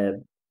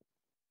that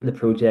the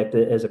project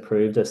is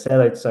approved as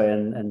set out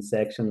in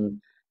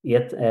section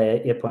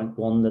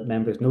 8.1, that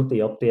members note the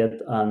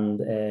update, and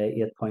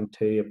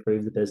 8.2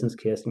 approve the business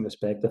case in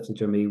respect of the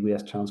Jeremy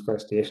waste transfer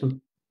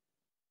station.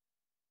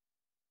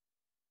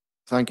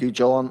 Thank you,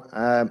 John.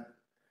 I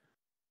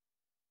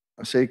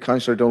see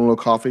Councillor Donald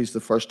O'Coffey is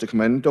the first to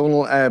come in.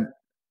 Donald,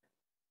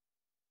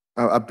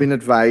 I've been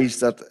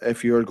advised that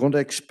if you're going to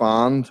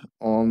expand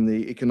on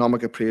the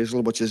economic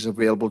appraisal, which is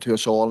available to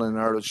us all in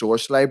our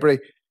resource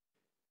library,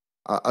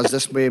 as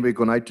this may be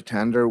going out to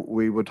tender,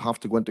 we would have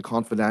to go into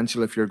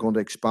confidential if you're going to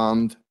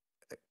expand,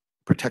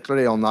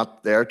 particularly on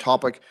their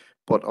topic,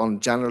 but on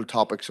general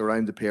topics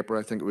around the paper.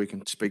 I think we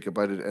can speak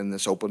about it in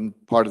this open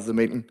part of the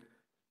meeting.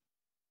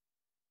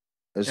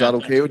 Is that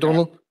okay,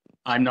 Donald?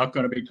 I'm not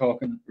going to be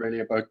talking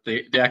really about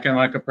the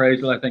economic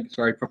appraisal. I think it's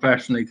very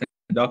professionally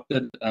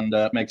conducted and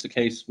makes a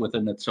case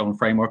within its own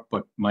framework,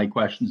 but my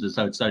questions is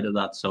outside of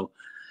that. So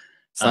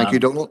thank you,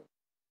 Donald.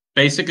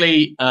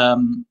 Basically,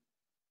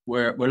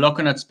 we're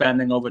looking at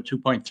spending over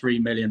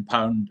 £2.3 million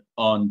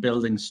on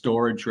building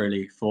storage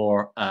really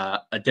for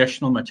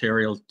additional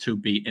material to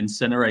be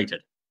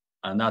incinerated,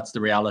 and that's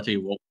the reality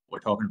of what we're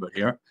talking about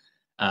here,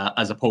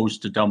 as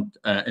opposed to dumped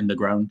in the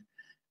ground.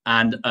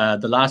 And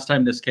the last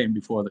time this came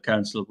before the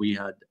council, we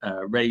had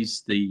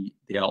raised the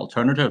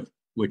alternative,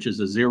 which is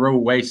a zero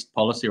waste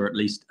policy, or at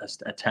least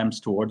attempts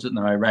towards it.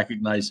 Now, I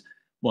recognize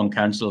one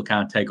council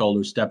can't take all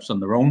those steps on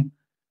their own,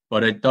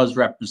 but it does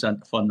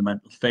represent a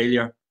fundamental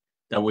failure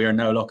that we are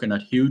now looking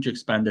at huge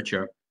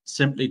expenditure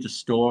simply to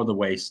store the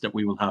waste that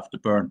we will have to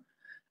burn.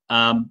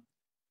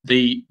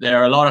 There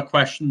are a lot of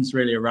questions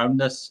really around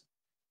this.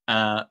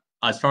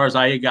 As far as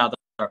I gather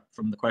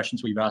from the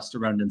questions we've asked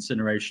around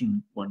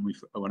incineration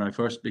when I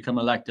first became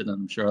elected,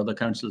 and I'm sure other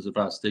councillors have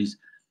asked these,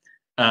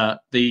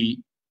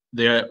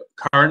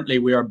 currently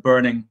we are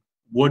burning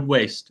wood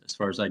waste. As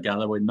far as I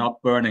gather, we're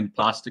not burning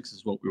plastics,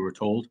 is what we were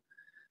told.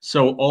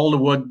 So all the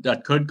wood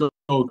that could go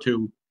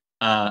to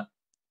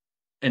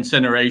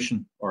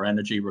incineration or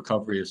energy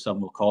recovery, as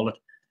some will call it,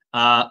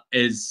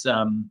 is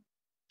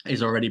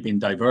already been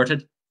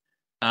diverted.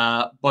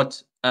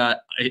 But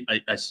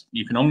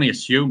you can only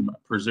assume,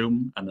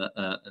 presume,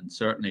 and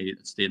certainly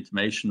it's the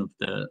information of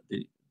the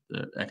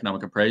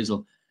economic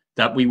appraisal,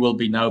 that we will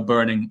be now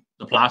burning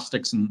the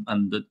plastics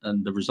and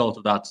the result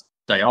of that,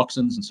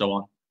 dioxins and so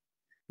on.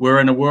 We're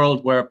in a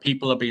world where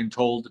people are being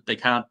told that they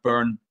can't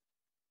burn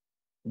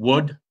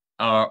wood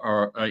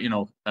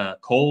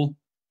coal,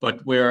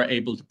 but we're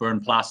able to burn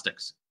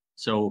plastics.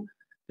 So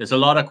there's a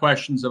lot of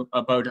questions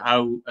about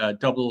how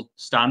double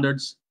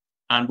standards,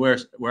 and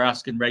we're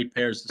asking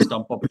ratepayers to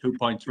stump up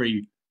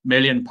 £2.3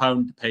 million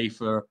to pay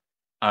for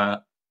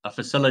a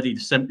facility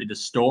simply to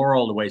store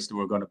all the waste that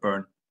we're going to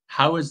burn.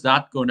 How is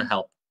that going to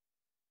help?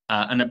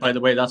 And by the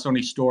way, that's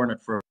only storing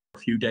it for a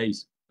few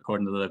days,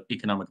 according to the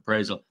economic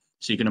appraisal.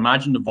 So you can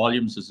imagine the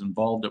volumes that's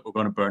involved that we're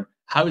going to burn.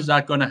 How is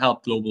that going to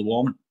help global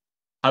warming?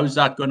 How is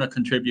that going to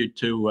contribute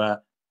to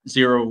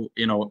zero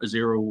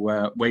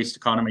waste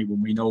economy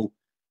when we know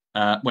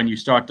when you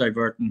start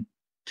diverting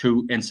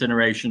to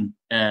incineration,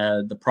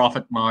 the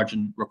profit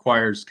margin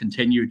requires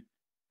continued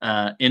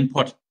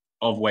input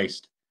of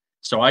waste.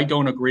 So I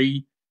don't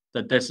agree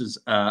that this is,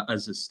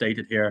 as is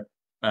stated here,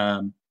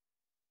 an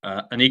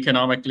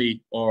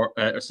economically or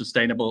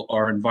sustainable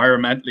or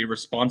environmentally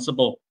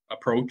responsible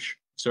approach.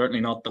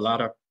 Certainly not the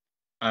latter.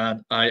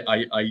 And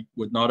I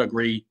would not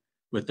agree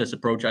with this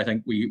approach. I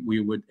think we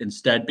would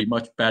instead be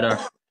much better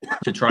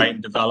to try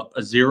and develop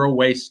a zero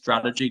waste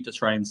strategy to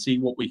try and see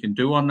what we can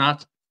do on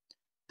that.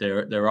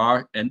 There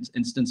are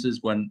instances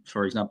when,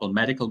 for example,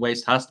 medical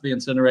waste has to be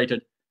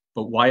incinerated,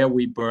 but why are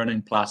we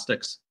burning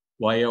plastics?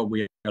 Why are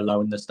we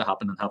allowing this to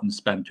happen and having to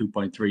spend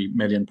 £2.3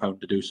 million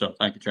to do so?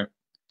 Thank you, Chair.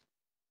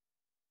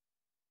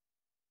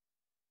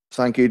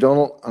 Thank you,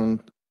 Donald.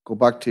 And go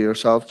back to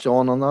yourself,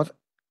 John, on that.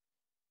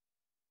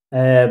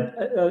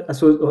 I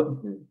suppose,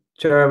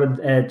 Chair, I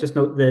would just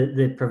note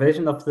the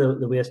provision of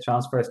the waste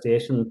transfer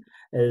station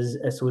is,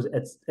 I suppose,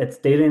 it's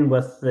dealing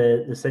with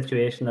the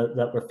situation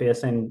that we're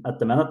facing at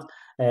the minute.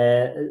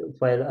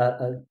 While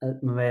I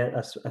may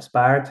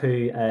aspire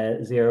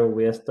to zero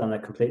waste and a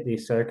completely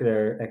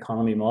circular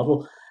economy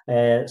model,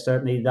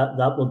 certainly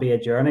that will be a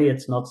journey.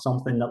 It's not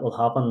something that will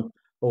happen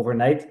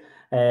overnight.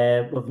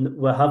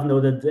 We have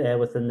noted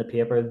within the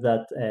paper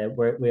that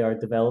we are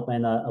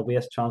developing a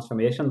waste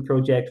transformation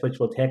project, which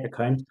will take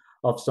account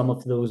of some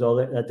of those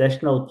other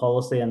additional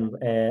policy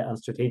and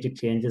strategic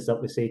changes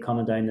that we see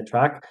coming down the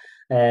track.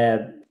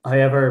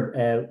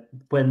 However,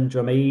 when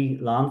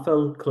Dromee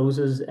landfill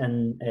closes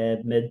in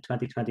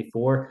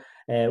mid-2024,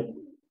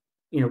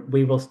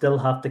 we will still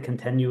have to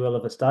continue. We'll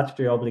have a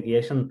statutory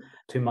obligation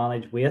to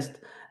manage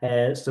waste.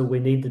 So we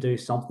need to do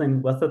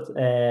something with it.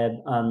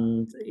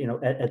 And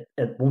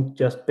it won't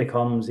just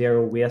become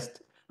zero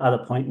waste at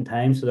a point in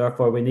time. So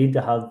therefore, we need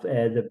to have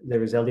the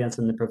resilience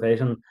and the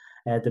provision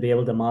to be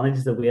able to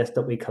manage the waste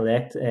that we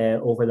collect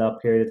over that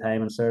period of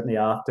time, and certainly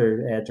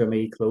after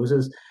Dromee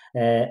closes.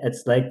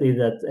 It's likely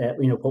that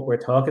what we're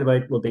talking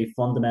about will be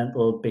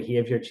fundamental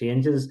behaviour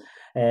changes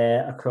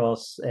right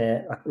across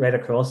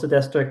the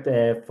district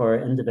for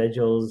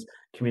individuals,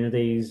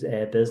 communities,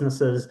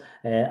 businesses,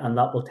 and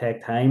that will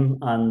take time.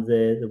 And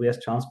the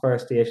waste transfer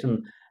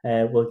station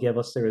will give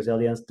us the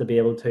resilience to be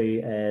able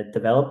to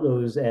develop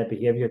those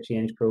behaviour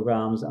change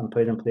programmes and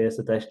put in place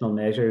additional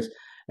measures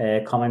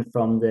coming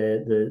from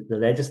the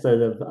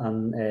legislative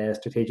and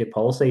strategic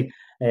policy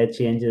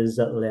changes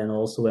that will then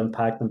also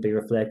impact and be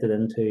reflected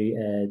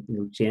into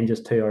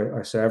changes to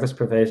our service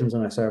provisions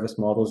and our service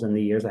models in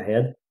the years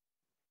ahead.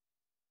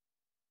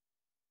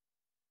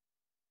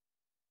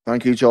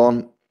 Thank you,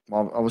 John.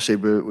 Obviously,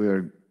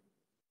 we're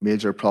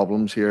major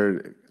problems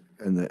here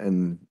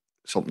in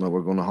something that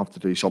we're going to have to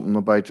do something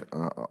about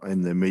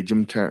in the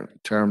medium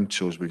term,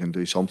 so as we can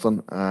do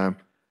something.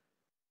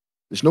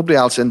 There's nobody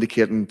else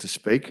indicating to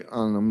speak,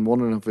 and I'm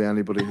wondering if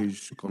anybody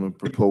who's going to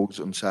propose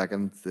and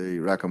second the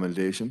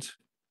recommendations.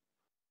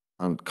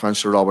 And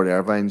Councillor Robert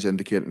Irvine's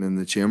indicating in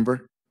the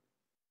chamber.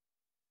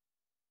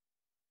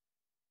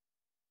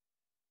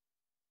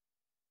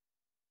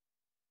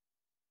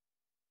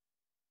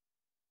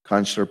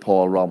 Councillor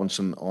Paul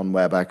Robinson on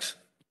WebEx.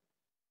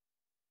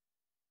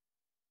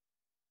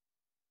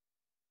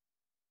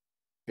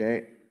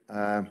 Okay.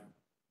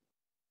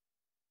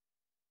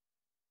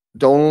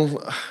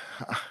 Donald,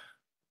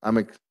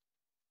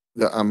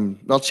 I'm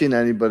not seeing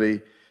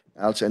anybody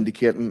else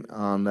indicating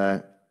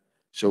on.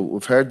 So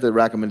we've heard the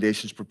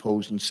recommendations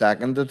proposed and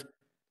seconded.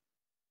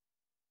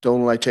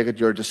 Donald, I take it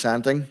you're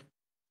dissenting?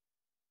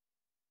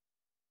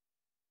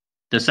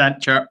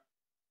 Dissent, Chair.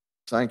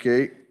 Thank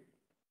you.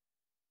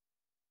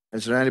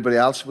 Is there anybody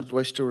else would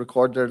wish to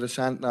record their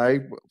dissent now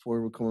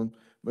before we can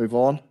move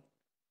on?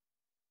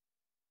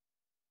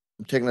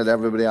 I'm taking it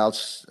everybody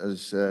else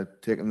is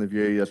taking the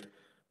view that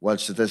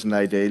whilst it isn't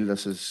ideal,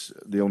 this is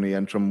the only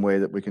interim way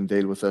that we can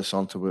deal with this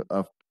until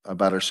a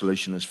better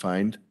solution is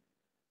found.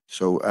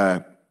 So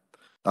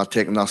that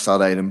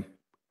item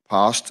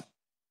passed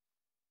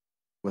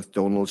with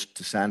Donald's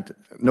dissent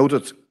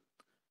noted.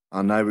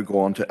 And now we go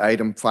on to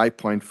item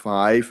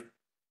 5.5,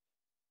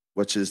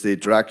 which is the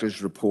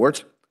Director's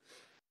Report.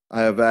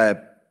 I have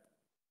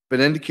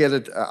been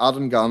indicated,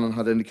 Adam Gannon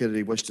had indicated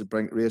he wished to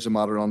raise a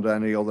matter under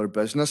any other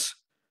business.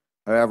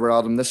 However,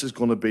 Adam, this is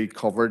going to be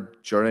covered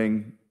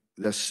during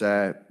this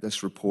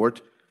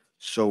report,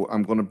 so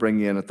I'm going to bring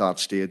you in at that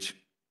stage.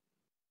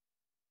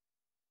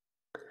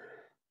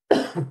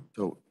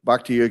 So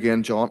back to you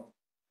again, John.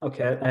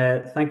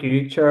 Okay, thank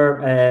you,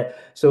 Chair.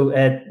 So,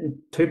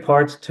 two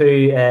parts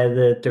to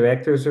the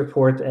Director's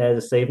report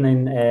this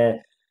evening.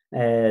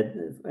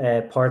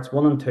 Parts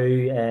 1 and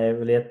 2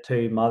 relate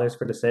to matters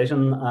for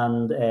decision,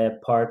 and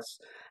parts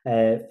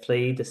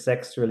 3 to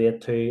 6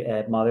 relate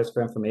to matters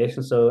for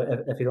information. So,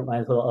 if you don't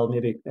mind, I'll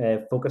maybe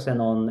focus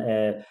in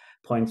on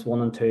points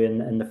 1 and 2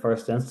 in the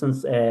first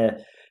instance. Don,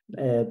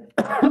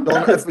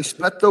 if we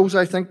split those,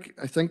 I think,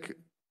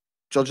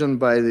 judging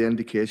by the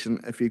indication,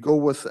 if you go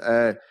with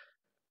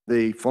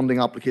the funding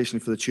application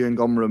for the chewing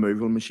gum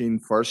removal machine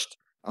first,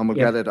 and we'll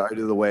Yep. get it out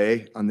of the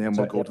way, and then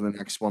we'll Sorry, go yep. to the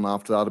next one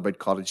after that about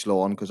cottage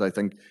lawn, because I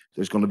think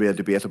there's going to be a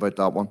debate about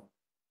that one.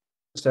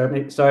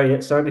 Certainly,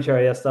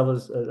 Chair. Yes, that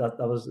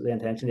was the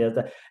intention. Yes,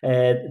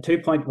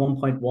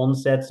 2.1.1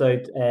 sets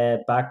out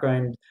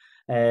background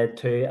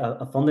to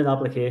a funding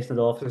application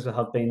that officers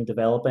have been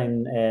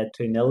developing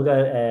to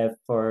NILGA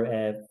for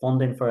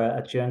funding for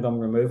a chewing gum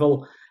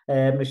removal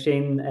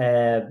machine.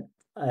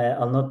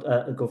 I'll not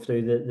go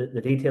through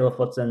the detail of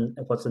what's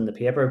in the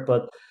paper,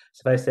 but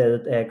suffice to say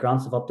that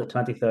grants of up to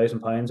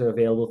 £20,000 are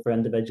available for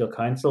individual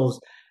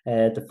councils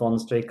to fund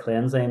street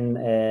cleansing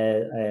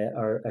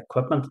or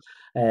equipment,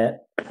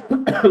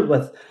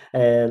 with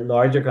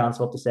larger grants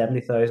of up to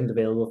 70,000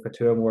 available for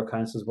 2 or more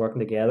councils working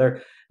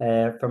together.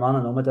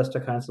 Fermanagh and Omagh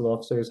District Council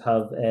officers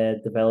have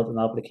developed an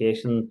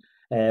application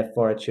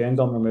for a chewing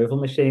gum removal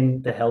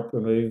machine to help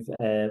remove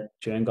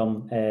chewing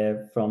gum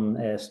from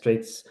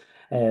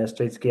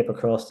streetscape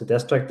across the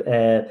district.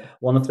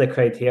 One of the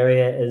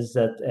criteria is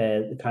that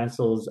the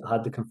councils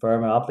had to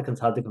confirm, or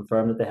applicants had to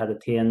confirm, that they had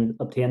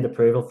obtained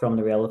approval from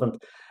the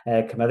relevant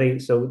committee.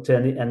 So to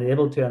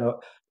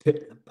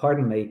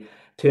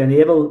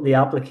enable the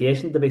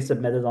application to be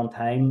submitted on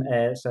time,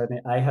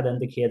 certainly I had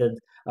indicated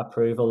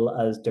approval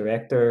as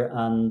director,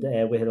 and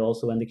we had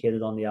also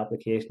indicated on the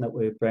application that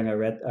we would bring a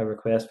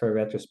request for a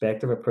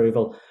retrospective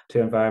approval to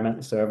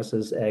Environmental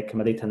Services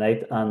Committee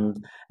tonight,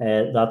 and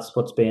that's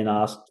what's being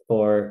asked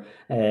for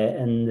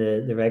in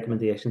the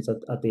recommendations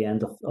at the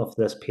end of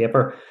this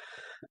paper.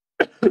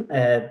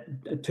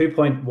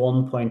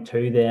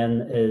 2.1.2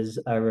 then is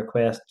a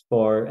request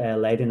for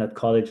lighting at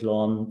Cottage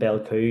Lawn,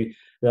 Belcoo,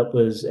 that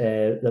was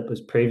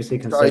previously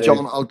considered. Sorry,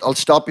 John, I'll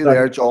stop you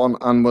there, John,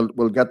 and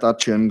we'll get that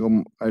chewing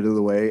gum out of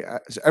the way.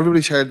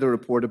 Everybody's heard the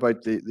report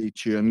about the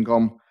chewing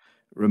gum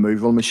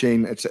removal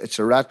machine. It's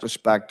a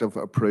retrospective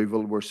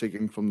approval we're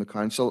seeking from the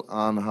council,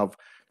 and have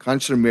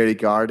Councillor Mary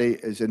Gardy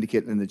is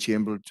indicating in the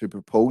chamber to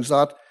propose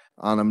that,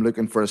 and I'm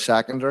looking for a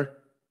seconder.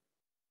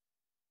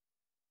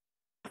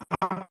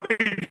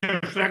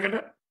 Second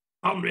it.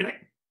 Alan Rainey.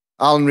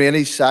 Alan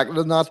Rainey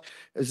seconding that.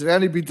 Is there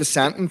anybody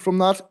dissenting from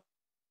that?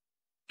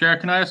 Chair,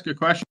 can I ask a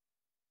question?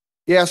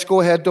 Yes,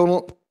 go ahead,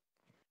 Donald.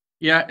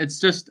 Yeah, it's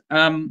just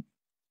can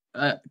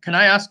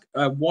I ask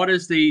what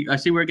is the? I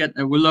see we're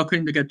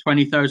looking to get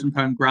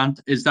 £20,000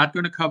 grant. Is that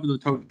going to cover the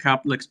total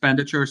capital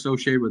expenditure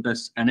associated with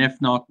this? And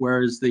if not,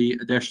 where is the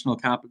additional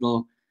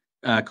capital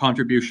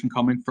contribution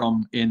coming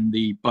from in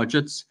the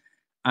budgets?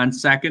 And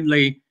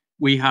secondly,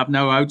 we have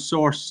now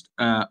outsourced,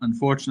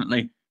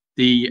 unfortunately,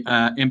 the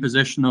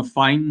imposition of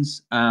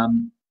fines.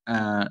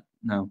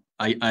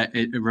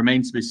 It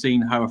remains to be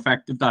seen how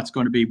effective that's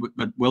going to be.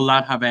 But will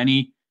that have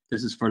any?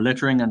 This is for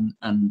littering and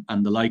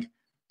the like.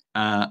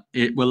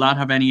 Will that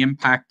have any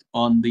impact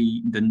on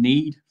the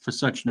need for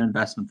such an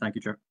investment? Thank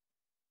you, Chair.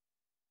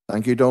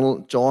 Thank you,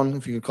 Donald. John,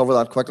 if you could cover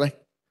that quickly.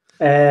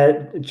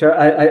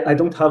 Chair, I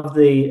don't have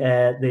the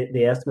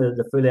estimate,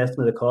 the full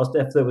estimate of the cost.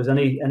 If there was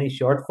any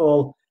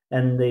shortfall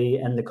in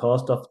the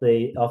cost of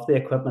the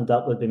equipment,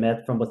 that would be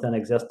met from within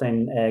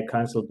existing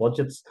council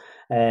budgets.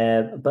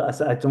 But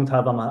I don't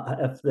have them.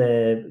 If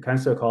the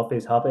Councillor Coffey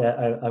is happy,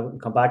 I will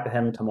come back to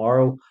him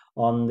tomorrow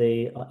on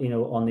the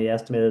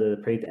estimate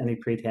of any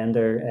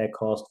pre-tender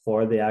cost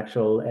for the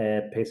actual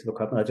piece of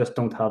equipment. I just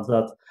don't have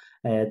that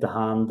to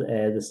hand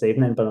this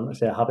evening, but I'm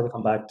happy to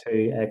come back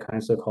to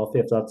Councillor Coffey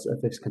if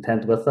he's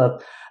content with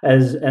that.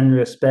 As in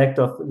respect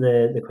of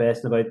the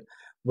question about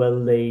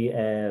will the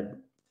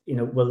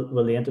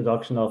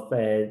introduction of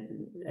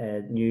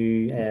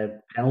new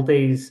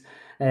penalties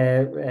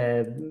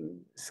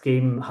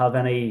scheme have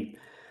any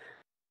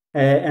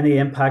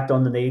impact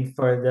on the need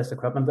for this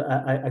equipment?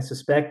 I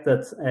suspect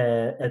that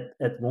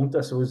it won't.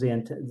 I suppose the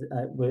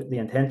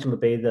intention would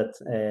be that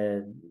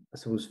I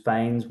suppose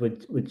fines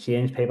would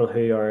change people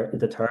who are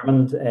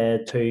determined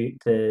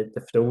to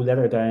throw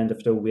litter down, to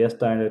throw waste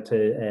down, or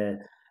to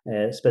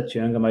spit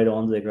chewing gum out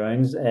onto the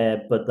grounds,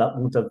 but that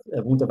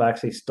won't have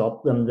actually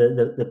stopped them.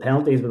 The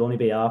penalties would only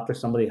be after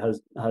somebody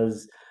has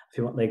if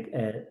you want,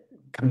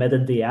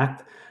 committed the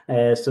act.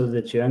 So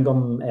the chewing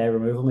gum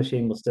removal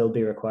machine will still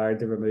be required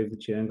to remove the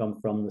chewing gum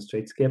from the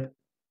streetscape.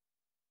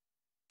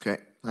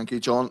 Okay, thank you,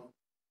 John.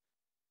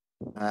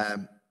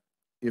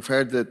 You've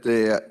heard that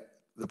the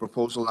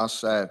proposal,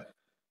 that's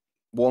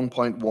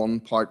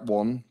 1.1 Part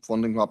 1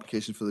 funding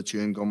application for the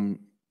chewing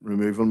gum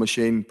removal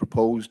machine,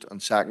 proposed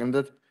and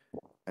seconded.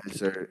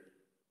 Is there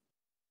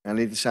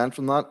any dissent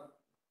from that?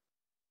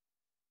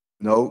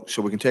 No,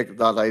 so we can take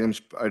that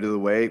items out of the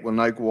way. We'll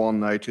now go on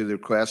now to the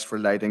request for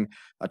lighting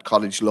at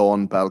Cottage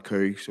Lawn,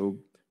 Belcoo. So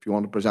if you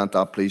want to present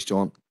that, please,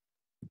 John.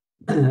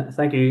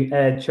 Thank you,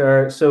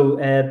 Chair. So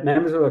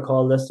members will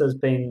recall this has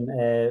been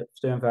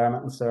to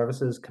Environment and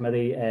Services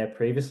Committee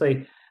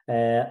previously,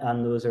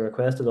 and there was a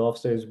request that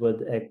officers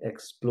would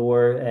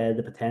explore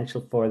the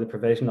potential for the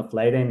provision of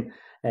lighting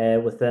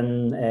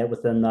within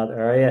that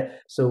area.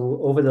 So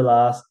over the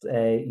last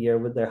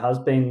year, there has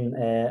been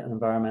an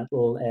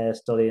environmental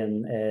study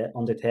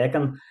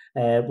undertaken.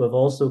 We've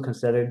also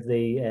considered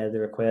the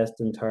request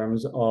in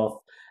terms of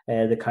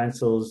the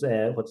council's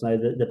what's now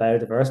the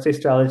biodiversity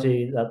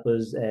strategy that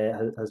was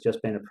has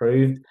just been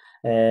approved.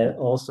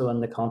 Also in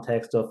the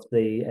context of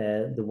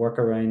the work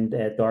around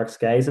Dark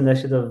Skies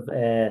initiative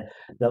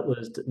that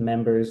was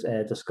members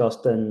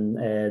discussed in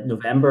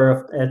November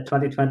of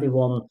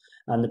 2021,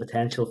 and the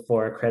potential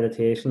for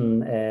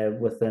accreditation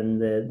within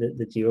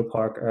the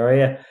geopark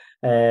area.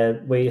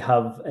 We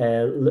have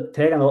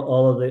taken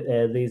all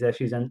of these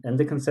issues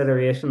into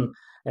consideration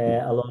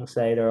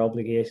alongside our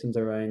obligations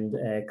around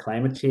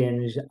climate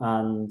change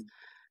and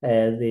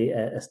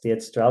the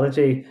estate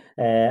strategy,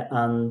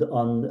 and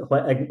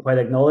while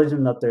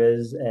acknowledging that there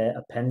is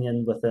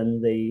opinion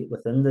within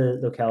the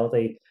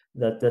locality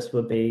that this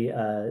would be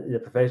the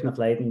provision of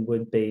lighting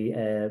would be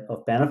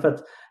of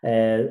benefit.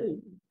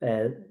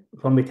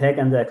 When we take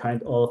into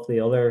account all of the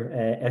other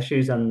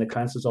issues and the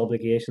council's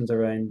obligations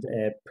around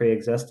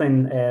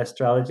pre-existing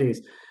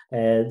strategies,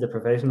 the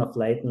provision of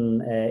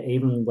lighting,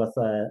 even with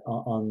a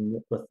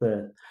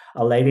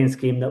lighting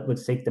scheme that would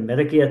seek to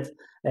mitigate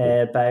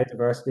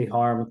biodiversity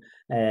harm,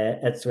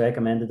 it's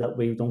recommended that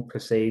we don't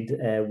proceed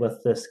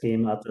with this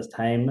scheme at this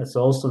time. It's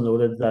also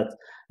noted that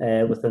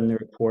within the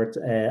report,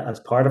 as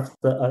part of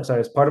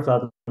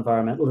that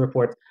environmental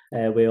report,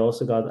 we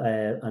also got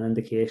an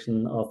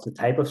indication of the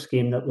type of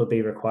scheme that would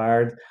be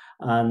required.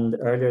 And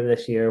earlier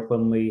this year,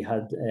 when we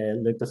had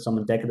looked at some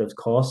indicative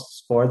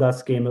costs for that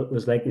scheme, it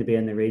was likely to be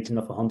in the region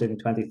of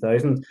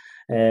 120,000,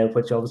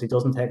 which obviously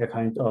doesn't take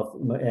account of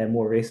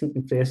more recent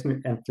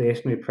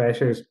inflationary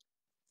pressures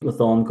with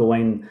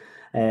ongoing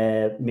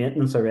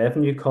maintenance or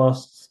revenue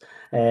costs.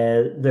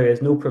 There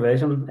is no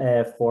provision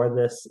for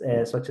this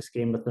such a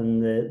scheme within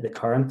the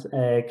current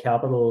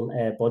capital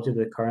budget,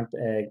 the current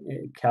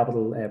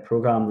capital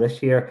programme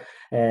this year,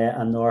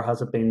 and nor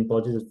has it been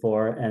budgeted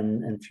for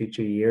in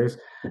future years.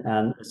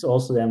 And it's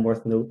also then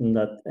worth noting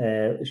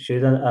that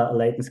should a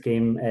lighting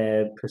scheme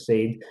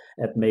proceed,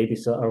 it may be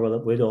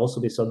it would also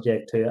be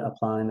subject to a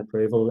planning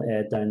approval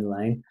down the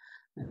line.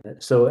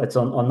 So it's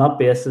on that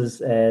basis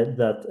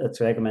that it's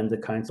recommended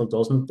the council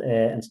doesn't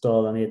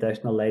install any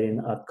additional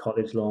lighting at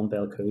Cottage Lawn,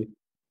 Belcoo.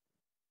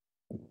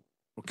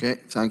 Okay,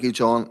 thank you,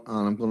 John.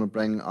 And I'm going to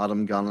bring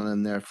Adam Gannon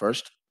in there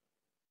first.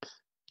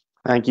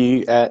 Thank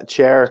you,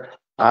 Chair.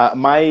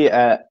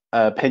 My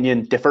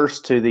opinion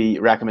differs to the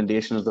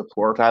recommendation of the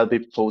report. I'll be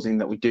proposing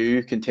that we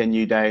do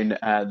continue down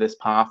this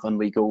path and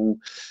we go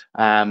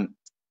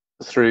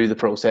through the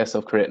process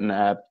of creating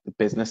a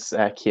business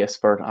case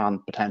for it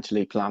and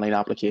potentially planning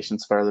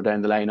applications further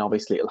down the line.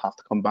 Obviously, it'll have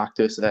to come back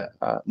to us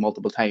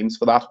multiple times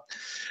for that.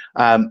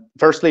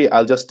 Firstly,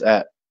 I'll just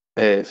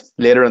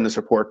later in this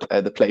report,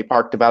 the play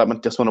park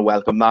development, just want to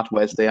welcome that.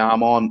 Wednesday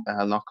I'm on,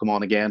 I'll not come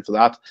on again for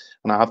that.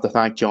 And I have to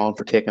thank John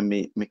for taking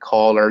me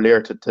call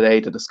earlier today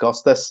to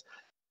discuss this.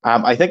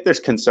 I think there's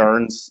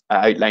concerns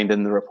outlined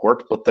in the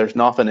report, but there's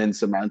nothing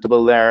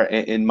insurmountable there,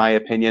 in my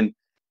opinion.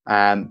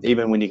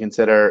 Even when you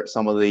consider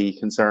some of the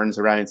concerns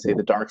around, say,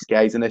 the Dark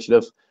Skies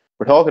initiative,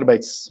 we're talking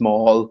about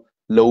small,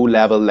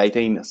 low-level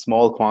lighting, a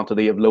small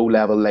quantity of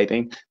low-level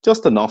lighting,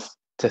 just enough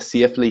to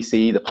safely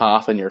see the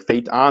path in your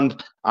feet.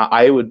 And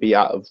I would be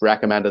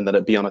recommending that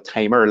it be on a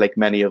timer, like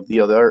many of the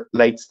other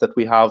lights that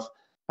we have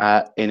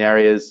in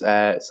areas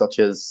such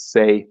as,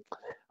 say,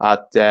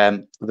 at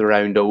the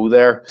Round O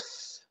there.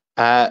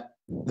 The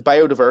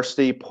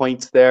biodiversity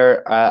points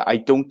there, I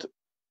don't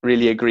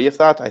really agree with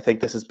that. I think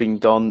this has been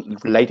done,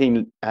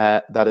 lighting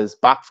that is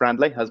bat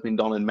friendly has been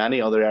done in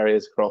many other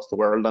areas across the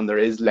world, and there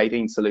is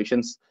lighting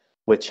solutions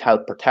which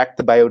help protect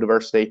the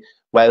biodiversity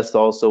whilst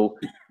also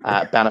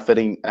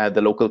benefiting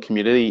the local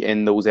community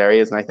in those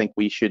areas, and I think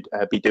we should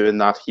be doing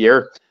that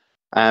here.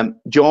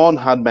 John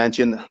had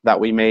mentioned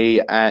that we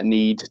may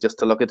need just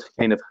to look at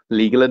kind of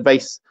legal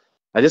advice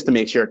just to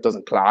make sure it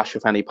doesn't clash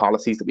with any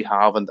policies that we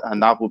have,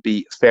 and that would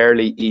be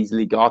fairly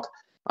easily got.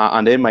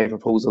 And in my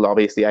proposal,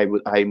 obviously,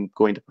 I'm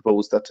going to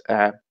propose that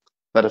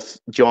that if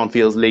John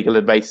feels legal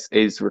advice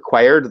is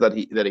required, that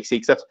he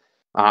seeks it,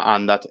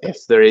 and that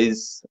if there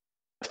is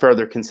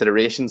further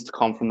considerations to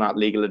come from that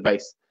legal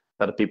advice,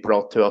 that it be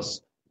brought to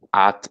us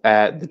at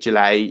the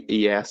July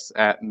ES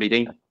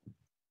meeting.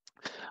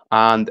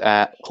 And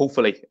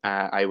hopefully,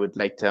 I would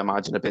like to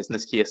imagine a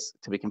business case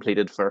to be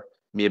completed for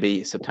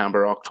maybe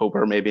September,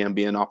 October. Maybe I'm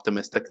being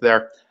optimistic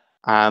there.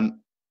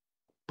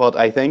 But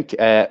I think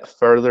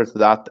further to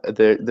that,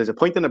 there's a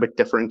point in about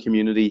different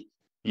community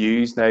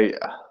views. Now,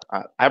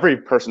 every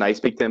person I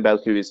speak to in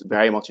Belcoo is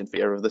very much in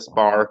favour of this,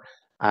 bar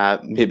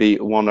maybe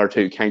one or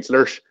two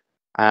councillors.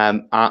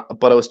 But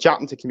I was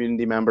chatting to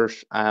community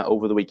members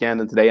over the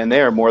weekend and today, and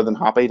they are more than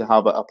happy to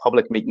have a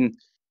public meeting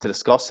to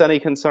discuss any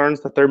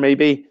concerns that there may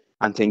be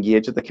and to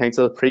engage with the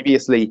council.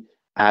 Previously,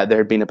 there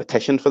had been a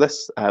petition for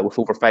this with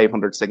over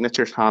 500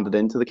 signatures handed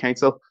into the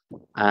council,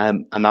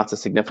 and that's a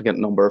significant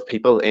number of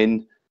people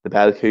in the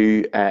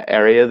Belcoo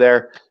area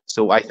there.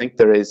 So I think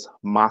there is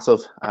massive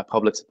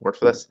public support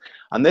for this.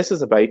 And this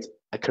is about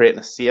creating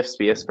a safe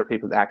space for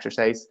people to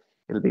exercise.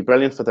 It'll be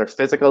brilliant for their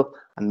physical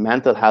and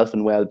mental health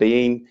and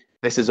well-being.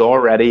 This is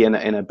already in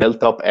a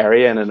built-up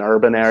area, in an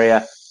urban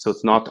area, so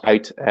it's not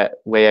out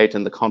way out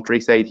in the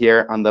countryside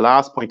here. And the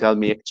last point I'll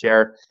make,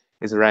 Chair,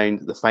 is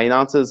around the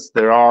finances.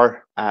 There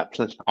are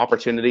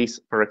opportunities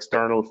for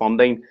external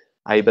funding.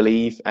 I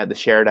believe the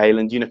shared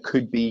island unit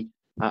could be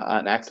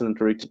an excellent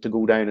route to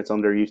go down. It's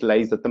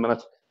underutilised at the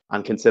minute,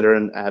 and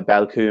considering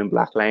Belcoo and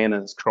Blacklion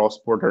and its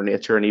cross-border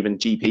nature, and even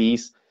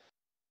GPs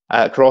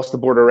across the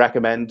border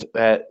recommend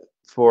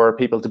for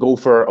people to go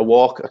for a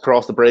walk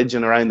across the bridge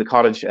and around the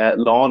cottage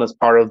lawn as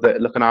part of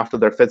looking after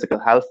their physical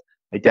health.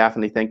 I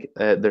definitely think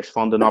there's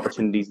funding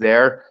opportunities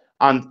there.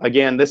 And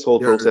again, this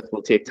whole process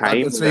will take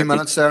time. 3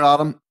 minutes there,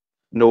 Adam.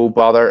 No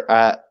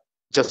bother.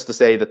 Just to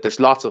say that there's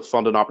lots of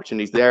funding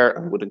opportunities there,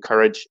 and would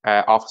encourage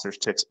officers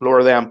to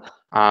explore them.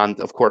 And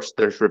of course,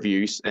 there's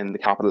reviews in the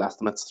capital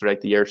estimates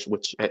throughout the years,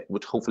 which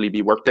would hopefully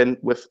be worked in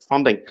with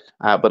funding.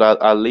 But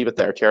I'll leave it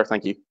there, Chair.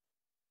 Thank you.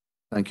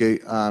 Thank you.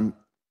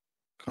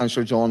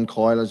 Councillor John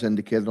Coyle has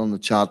indicated on the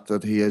chat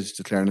that he is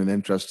declaring an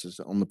interest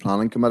on the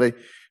planning committee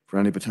for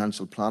any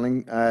potential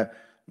planning. I'm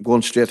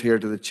going straight here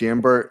to the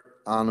chamber,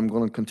 and I'm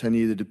going to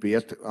continue the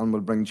debate, and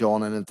we'll bring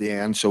John in at the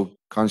end. So,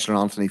 Councillor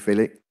Anthony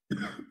Feely.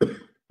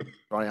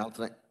 Sorry,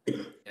 Anthony.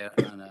 Yeah,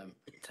 and I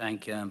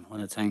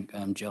want to thank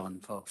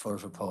John for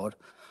his report.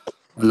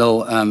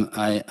 Although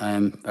I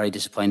am very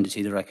disappointed to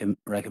see the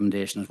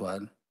recommendation as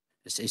well.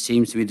 It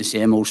seems to be the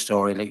same old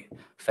story, like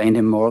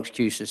finding more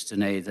excuses to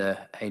deny the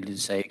highly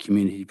desired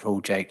community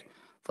project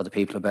for the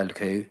people of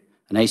Belcoo.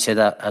 And I say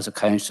that as a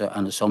councillor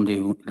and as somebody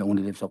who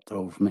only lives up the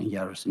road from me in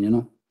Garrison, you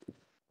know.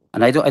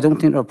 And I don't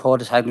think the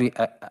report has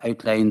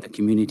outlined the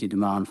community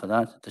demand for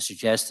that. To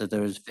suggest that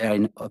there is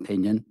varying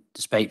opinion,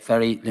 despite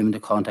very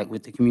limited contact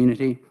with the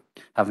community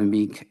having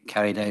been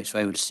carried out. So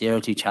I would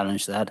seriously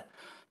challenge that.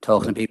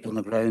 Talking to people on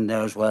the ground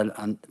there as well,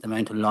 and the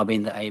amount of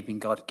lobbying that I've been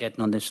getting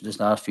on this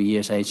last few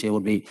years, I'd say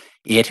would be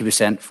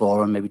 80%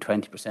 for and maybe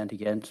 20%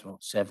 against, or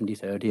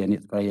 70-30, and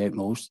at the very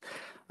outmost.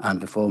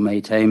 And before my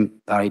time,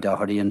 Barry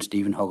Doherty and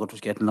Stephen Huggett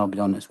was getting lobbied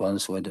on as well.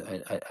 So I'd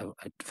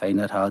find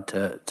that hard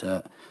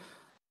to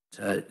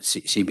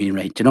see being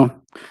right, you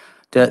know.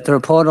 The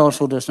report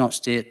also does not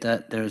state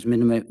that there is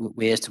minimum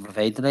ways to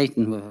provide the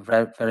lighting with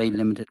a very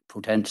limited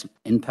potential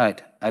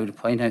impact. I would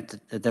point out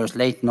that there's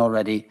lighting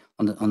already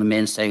on the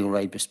main cycle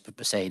right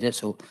beside it.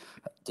 So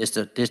this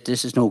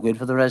is no good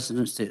for the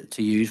residents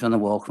to use when they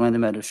walk around the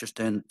meadows, just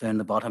down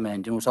the bottom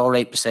end. You know, it's all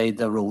right beside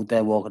the road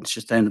they're walking. It's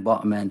just down the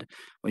bottom end,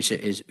 which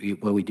is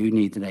where we do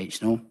need the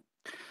lights, you know.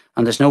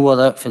 And there's no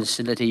other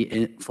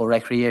facility for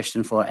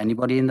recreation for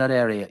anybody in that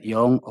area,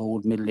 young,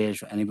 old,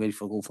 middle-aged, anybody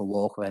for go for a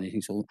walk or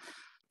anything. So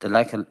the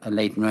lack of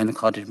lighting around the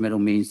cottage meadow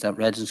means that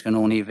residents can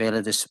only avail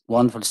of this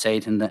wonderful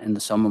site in the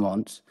summer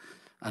months,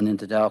 and in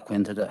the dark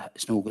winter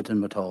it's no good to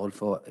them at all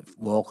for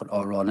walking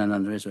or running,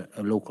 and there is a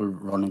local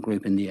running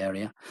group in the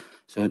area.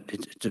 So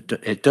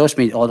it does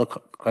meet all the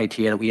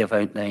criteria we have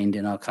outlined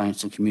in our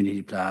council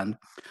community plan,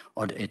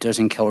 or it does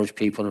encourage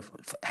people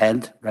for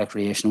health,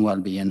 recreation,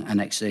 well-being and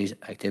exercise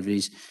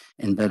activities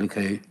in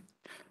Belcoo.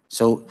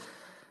 So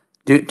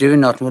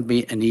doing nothing would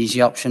be an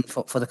easy option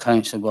for the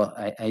council, but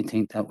I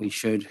think that we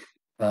should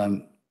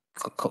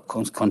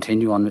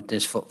continue on with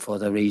this for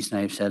the reason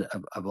I've said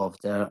above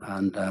there.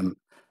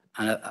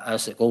 And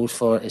as it goes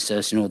for, it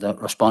says, you know, the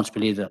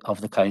responsibility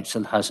of the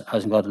council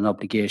hasn't got an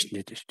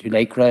obligation to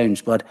light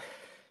grounds, but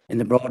in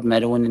the Broad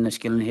Meadow and in the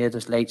Skillen here,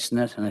 there's lights in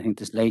it, and I think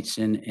there's lights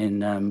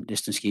in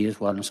Distant Ski as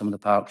well, and some of the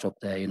parks up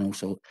there, you know.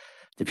 So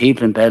the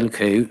people in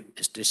Belcoo,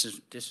 this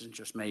is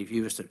just my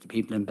view, is that the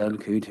people in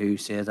Belcoo who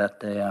say that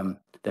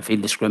they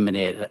feel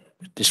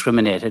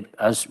discriminated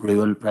as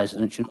rural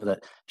residents, you know,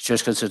 that it's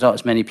just because there's not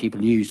as many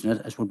people using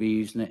it as would be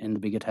using it in the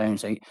bigger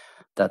towns, like,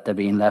 that they're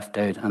being left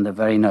out, and they're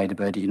very annoyed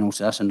about it, you know.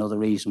 So that's another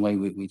reason why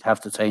we'd have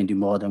to try and do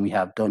more than we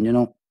have done, you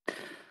know.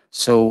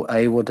 So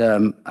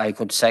I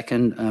could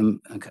second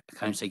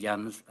Councillor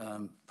Gannon's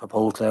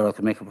proposal, or I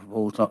could make a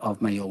proposal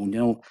of my own, you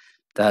know,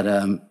 that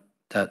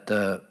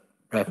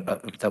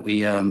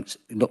we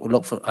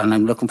look for, and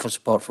I'm looking for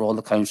support for all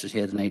the councillors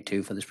here tonight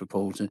too for this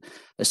proposal,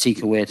 to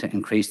seek a way to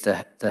increase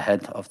the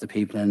health of the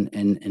people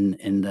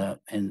in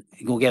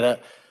go get a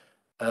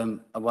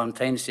what I'm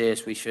trying to say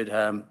is we should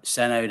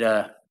send out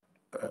a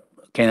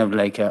kind of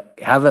like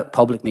have a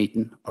public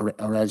meeting, or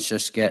else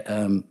just get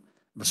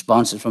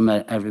responses from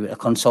everywhere, a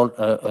consult,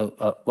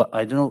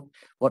 I don't know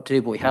what to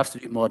do, but we have to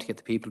do more to get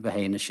the people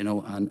behind us, you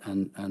know.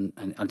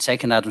 And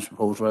second Adam's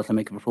proposal, I'll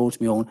make a proposal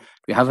of my own.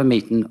 We have a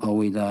meeting, or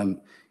we'll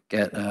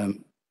get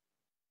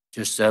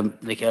just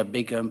like a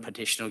big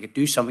petition, or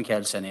do something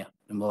else in here.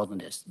 more than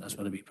this. That's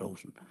what I'd be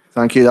proposing.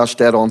 Thank you. That's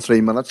dead on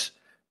 3 minutes.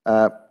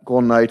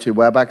 Going now to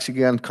WebEx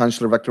again,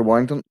 Councillor Victor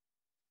Warrington.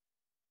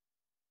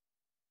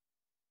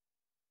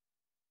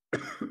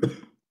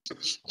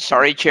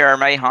 Sorry, Chair,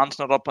 my hand's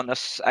not up on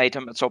this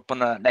item. It's up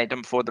on an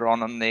item further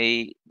on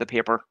the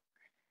paper.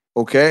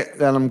 Okay,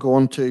 then I'm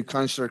going to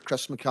Councillor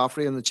Chris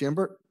McCaffrey in the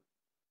chamber.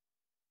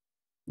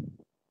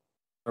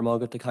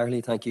 Margaret de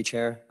Carley, thank you,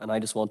 Chair. And I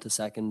just want to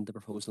second the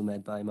proposal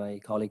made by my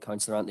colleague,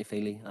 Councillor Anthony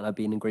Feely, and I've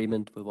been in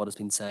agreement with what has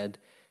been said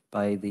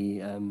by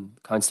the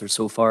councillors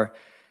so far.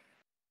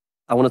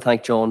 I want to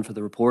thank John for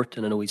the report,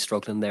 and I know he's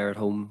struggling there at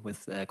home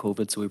with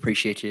COVID, so we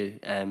appreciate you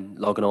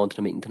logging on to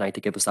the meeting tonight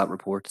to give us that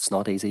report. It's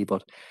not easy,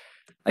 but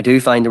I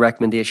do find the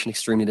recommendation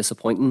extremely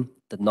disappointing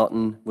that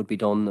nothing would be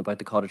done about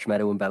the Cottage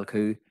Meadow in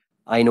Belcoo.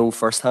 I know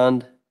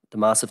firsthand the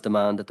massive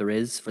demand that there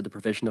is for the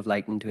provision of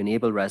lighting to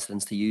enable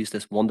residents to use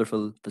this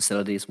wonderful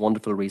facility, this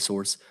wonderful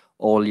resource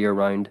all year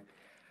round.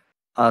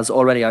 As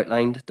already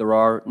outlined, there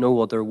are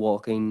no other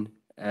walking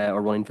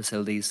or running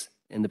facilities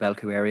in the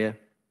Belcoo area.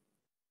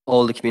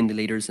 All the community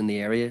leaders in the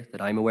area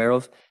that I'm aware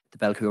of, the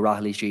Belcoo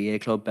O'Rahilly's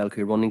GAA Club,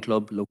 Belcoo Running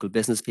Club, local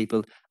business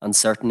people, and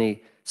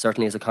certainly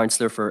as a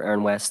councillor for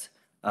Erne West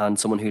and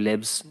someone who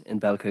lives in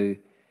Belcoo,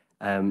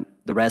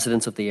 the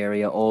residents of the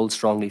area all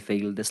strongly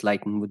feel this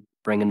lighting would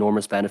bring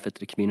enormous benefit to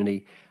the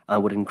community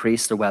and would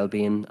increase their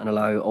well-being and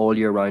allow all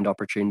year-round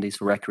opportunities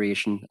for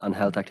recreation and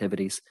health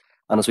activities.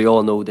 And as we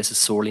all know, this is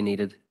sorely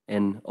needed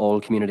in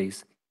all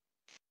communities.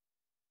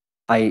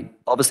 I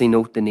obviously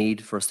note the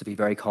need for us to be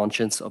very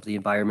conscious of the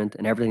environment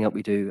and everything that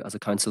we do as a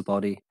council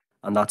body,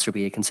 and that should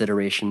be a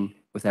consideration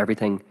with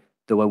everything.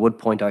 Though I would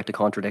point out the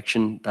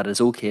contradiction that it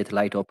is okay to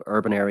light up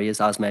urban areas,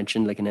 as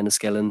mentioned, like in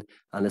Enniskillen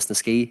and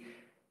Lisnaskea,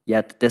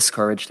 yet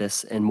discourage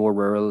this in more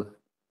rural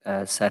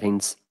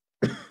settings.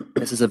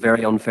 This is a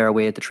very unfair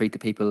way to treat the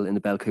people in the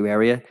Belcoo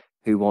area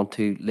who want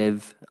to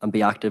live and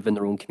be active in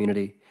their own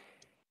community.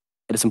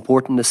 It is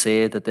important to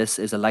say that this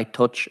is a light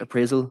touch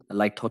appraisal, a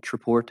light touch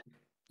report,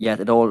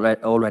 yet it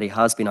already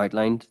has been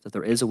outlined that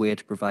there is a way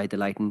to provide the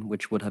lighting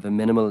which would have a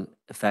minimal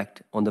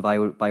effect on the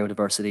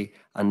biodiversity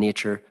and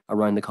nature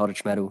around the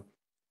Cottage Meadow.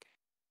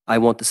 I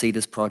want to see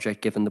this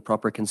project given the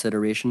proper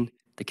consideration.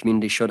 The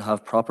community should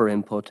have proper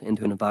input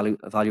into an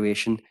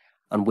evaluation,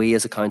 and we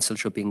as a council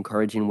should be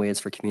encouraging ways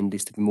for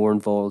communities to be more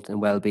involved in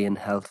wellbeing,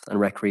 health and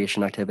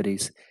recreation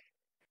activities.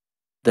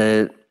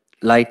 The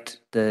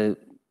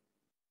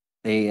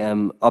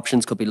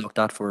options could be looked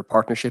at for a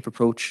partnership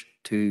approach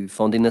to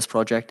funding this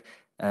project.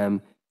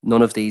 None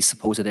of these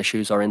supposed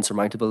issues are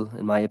insurmountable,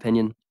 in my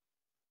opinion.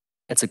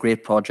 It's a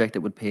great project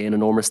that would pay an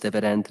enormous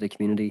dividend to the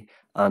community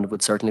and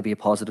would certainly be a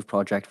positive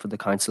project for the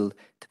council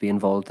to be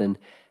involved in.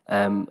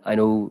 I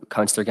know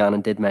Councillor Gannon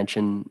did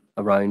mention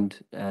around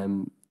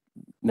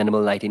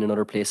minimal lighting in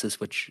other places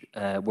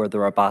where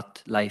there are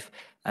bat life.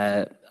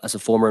 As a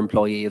former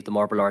employee of the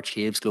Marble Arch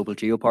Caves Global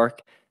Geopark,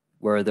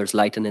 where there's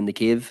lighting in the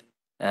cave,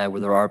 where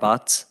there are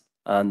bats,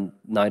 and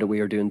now that we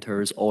are doing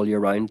tours all year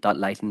round, that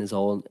lighting is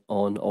on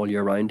all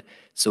year round.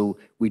 So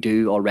we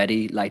do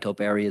already light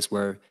up areas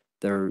where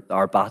there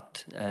are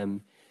bat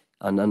and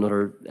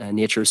other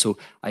nature. So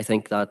I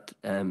think that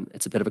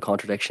it's a bit of a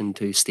contradiction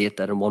to state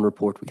that in one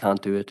report we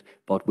can't do it,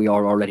 but we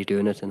are already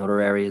doing it in other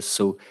areas.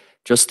 So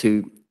just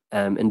to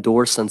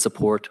endorse and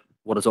support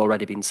what has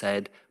already been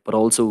said, but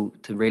also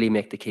to really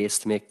make the case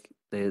to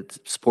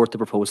support the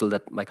proposal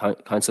that my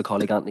council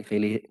colleague Anthony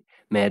Feely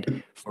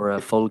made for a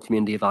full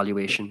community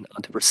evaluation,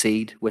 and to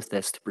proceed with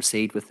this, to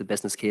proceed with the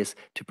business case,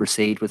 to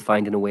proceed with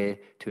finding a way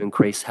to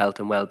increase health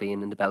and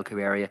well-being in the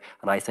Belcoo area.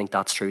 And I think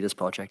that's through this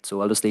project.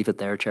 So I'll just leave it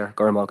there, Chair.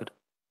 Gora Margaret.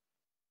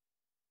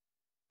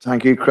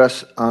 Thank you,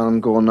 Chris. I'm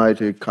going now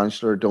to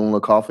Councillor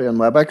Donald Coffey on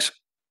WebEx.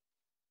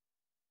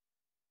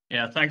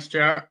 Yeah, thanks,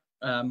 Chair.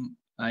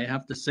 I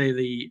have to say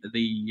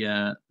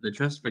the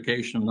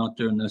justification of not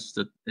doing this,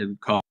 that it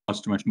would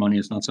cost too much money,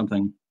 is not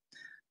something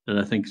that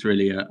I think is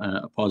really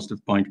a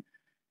positive point.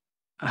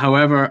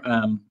 However,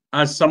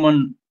 as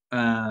someone,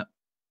 I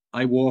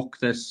walk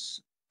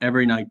this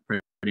every night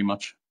pretty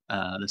much.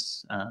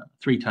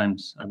 3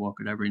 times I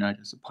walk it every night.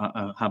 It's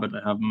a habit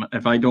I have.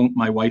 If I don't,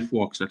 my wife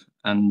walks it.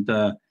 And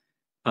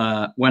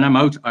when I'm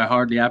out, I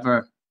hardly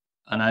ever,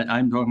 and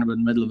I'm talking about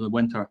the middle of the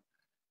winter,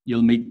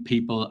 you'll meet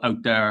people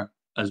out there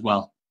as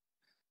well.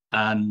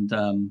 And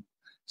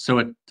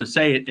so to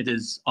say it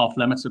is off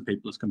limits of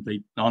people is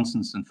complete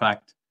nonsense. In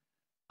fact,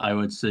 I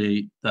would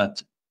say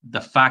that the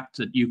fact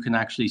that you can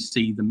actually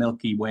see the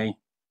Milky Way,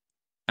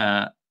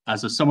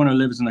 as someone who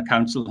lives in a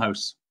council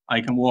house,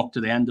 I can walk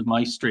to the end of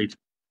my street,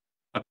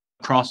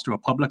 across to a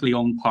publicly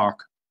owned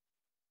park,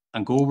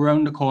 and go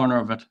around the corner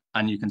of it,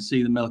 and you can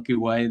see the Milky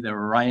Way, the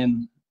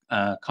Orion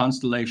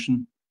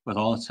constellation, with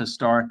all its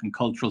historic and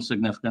cultural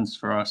significance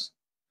for us.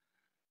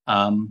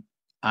 And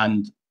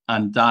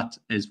that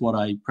is what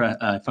I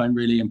find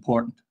really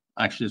important.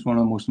 Actually, it's one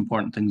of the most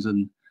important things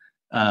in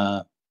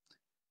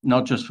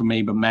not just for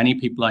me, but many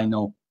people I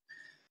know.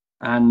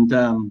 And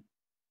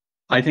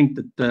I think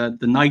that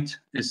the night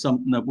is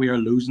something that we are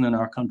losing in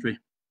our country.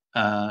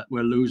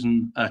 We're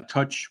losing a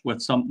touch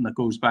with something that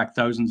goes back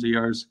thousands of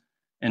years.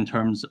 in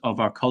terms of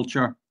our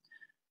culture,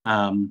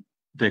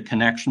 the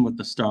connection with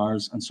the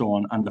stars and so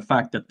on, and the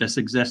fact that this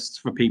exists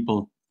for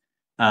people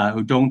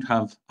who don't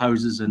have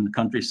houses in the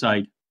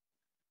countryside,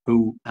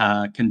 who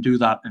can do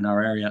that in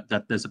our area,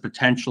 that there's a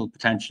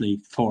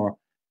potentially for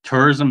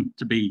tourism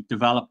to be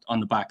developed on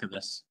the back of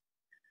this.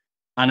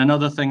 And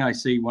another thing I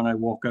see when I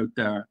walk out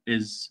there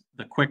is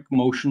the quick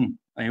motion,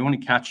 I only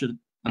catch it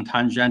and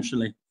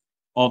tangentially,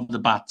 of the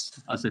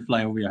bats as they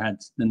fly over your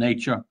heads, the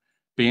nature,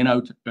 being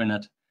out in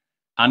it.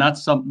 And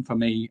that's something for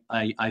me,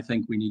 I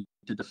think we need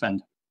to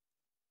defend.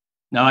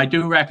 Now, I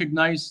do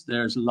recognize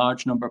there's a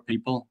large number of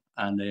people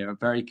and they are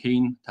very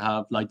keen to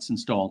have lights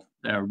installed.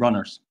 They're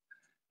runners.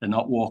 They're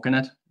not walking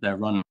it, they're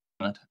running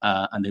it,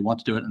 and they want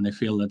to do it, and they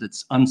feel that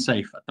it's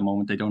unsafe at the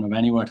moment. They don't have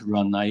anywhere to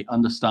run. I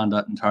understand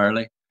that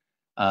entirely.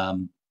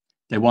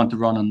 They want to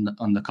run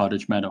on the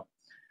cottage meadow.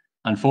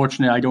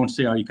 Unfortunately, I don't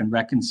see how you can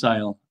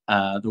reconcile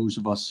those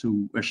of us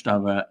who wish to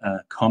have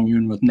a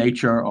commune with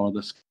nature or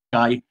the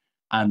sky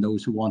and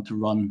those who want to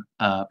run,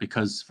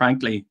 because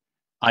frankly,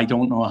 I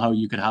don't know how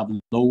you could have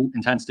low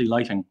intensity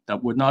lighting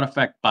that would not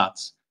affect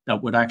bats,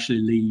 that would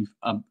actually leave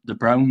the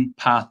brown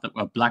path,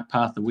 black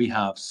path that we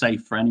have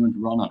safe for anyone to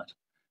run on it,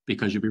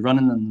 because you'll be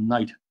running in the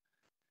night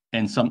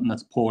in something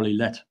that's poorly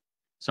lit.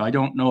 So I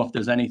don't know if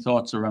there's any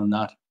thoughts around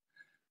that.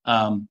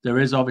 There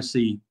is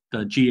obviously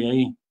the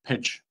GA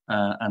pitch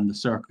and the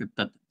circuit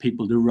that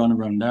people do run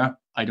around there.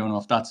 I don't know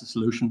if that's a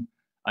solution.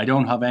 I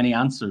don't have any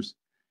answers,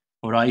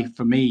 but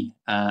for me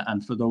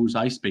and for those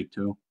I speak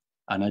to,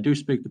 and I do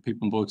speak to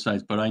people on both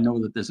sides, but I know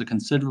that there's a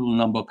considerable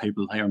number of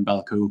people here in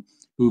Belcoo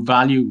who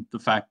value the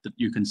fact that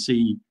you can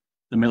see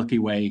the Milky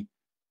Way,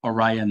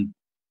 Orion,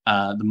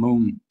 the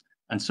moon,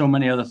 and so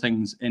many other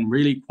things in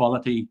really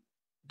quality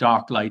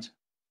dark light.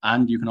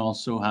 And you can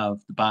also have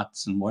the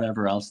bats and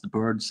whatever else, the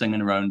birds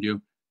singing around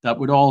you. That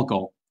would all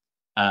go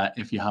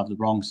if you have the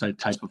wrong side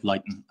type of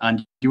lighting.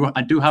 And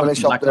I do have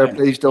Finish up there,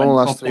 please. Don't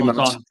last 3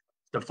 minutes.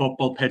 The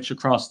football pitch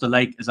across the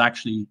lake is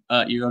actually,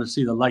 you're going to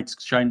see the lights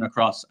shining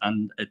across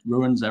and it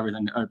ruins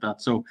everything out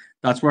that. So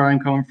that's where I'm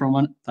coming from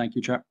on it. Thank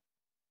you, Chair.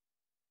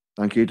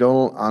 Thank you,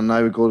 Donald. And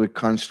now we go to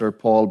Councillor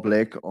Paul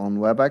Blake on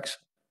WebEx.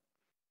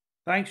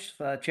 Thanks,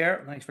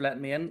 Chair. Thanks for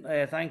letting me in.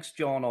 Thanks,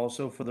 John,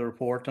 also for the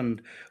report,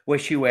 and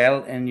wish you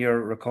well in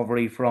your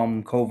recovery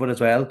from COVID as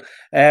well.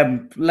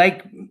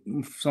 Like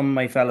some of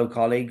my fellow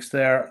colleagues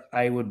there,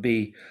 I would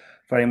be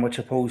very much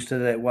opposed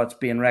to what's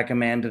being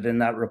recommended in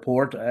that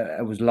report.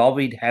 I was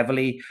lobbied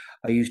heavily.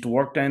 I used to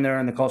work down there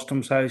in the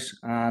Customs House,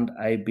 and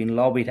I've been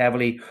lobbied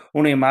heavily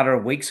only a matter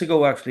of weeks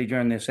ago, actually,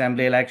 during the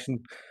Assembly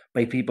election,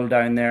 by people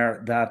down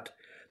there that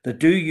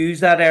do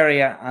use that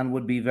area and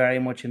would be very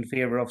much in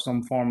favour of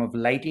some form of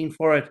lighting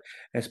for it,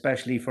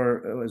 especially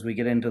for as we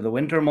get into the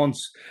winter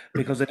months,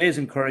 because it is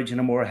encouraging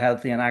a more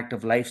healthy and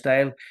active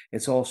lifestyle.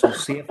 It's also a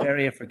safe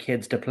area for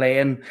kids to play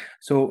in.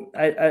 So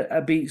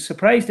I'd be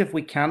surprised if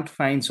we can't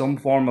find some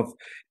form of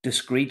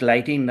discreet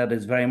lighting that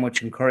is very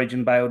much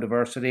encouraging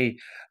biodiversity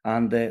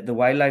and the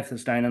wildlife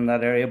that's down in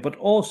that area, but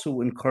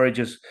also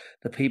encourages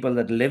the people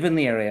that live in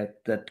the area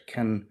that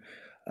can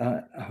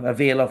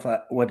avail of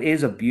what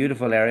is a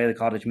beautiful area, the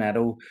Cottage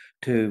Meadow,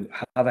 to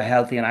have a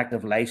healthy and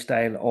active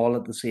lifestyle all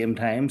at the same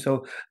time.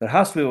 So there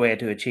has to be a way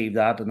to achieve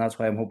that, and that's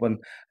why I'm hoping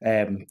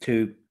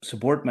to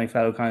support my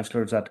fellow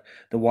councillors that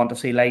they want to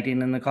see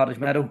lighting in the Cottage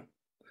Meadow.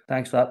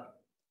 Thanks for that.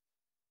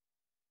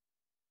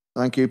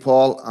 Thank you,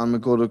 Paul. And we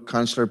go to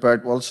Councillor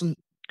Bert Wilson.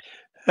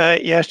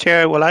 Yes,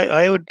 Chair. Well,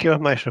 I would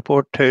give my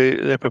support to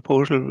the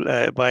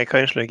proposal by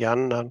Councillor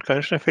Gannon and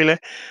Councillor Feely.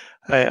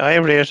 I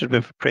have raised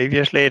it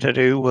previously to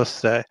do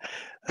with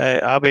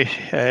Abbey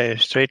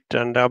Street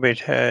and Abbey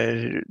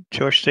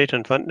Church Street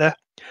in Fintona.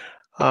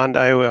 And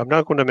I'm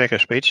not going to make a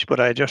speech, but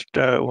I just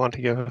want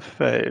to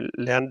give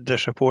lend the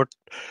support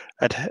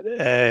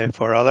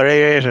for other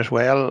areas as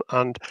well.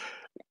 And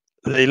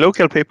the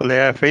local people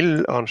there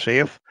feel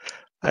unsafe.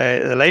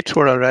 The lights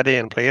were already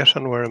in place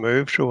and were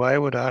removed, so I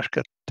would ask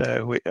that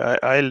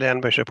I'll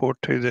lend my support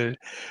to the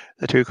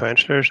two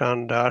councillors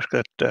and ask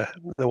that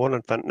the one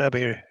in Fintona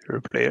be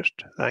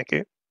replaced. Thank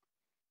you.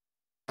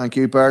 Thank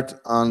you, Bert.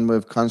 And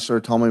with Councillor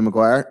Tommy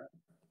Maguire.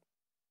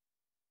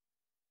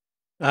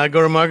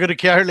 Guramaga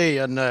Carley,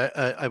 and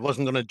I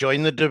wasn't going to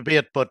join the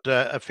debate, but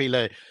I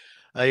feel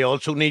I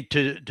also need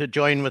to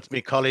join with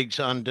my colleagues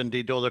and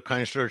indeed other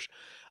councillors.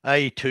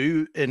 I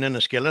too, in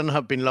Enniskillen,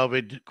 have been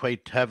lobbied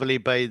quite heavily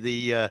by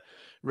the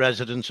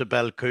residents of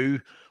Belcoo,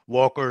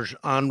 walkers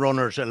and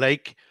runners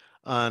alike.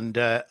 And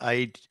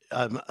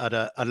I'm at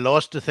a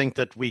loss to think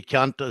that we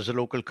can't, as a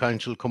local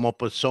council, come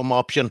up with some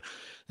option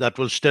that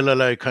will still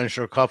allow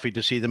Councillor Coffey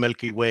to see the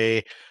Milky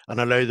Way and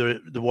allow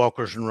the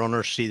walkers and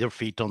runners see their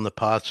feet on the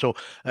path. So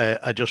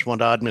I just want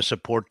to add my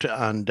support,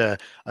 and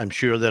I'm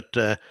sure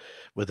that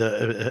with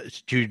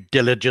due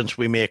diligence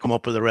we may come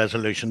up with a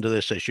resolution to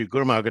this issue.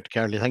 Guramaga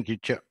Carley, thank you,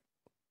 Chair.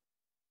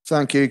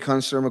 Thank you,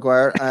 Councillor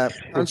Maguire.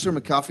 Councillor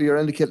McCaffrey, you're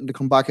indicating to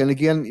come back in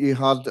again. You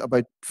had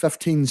about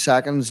 15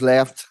 seconds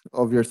left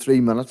of your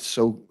 3 minutes,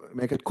 so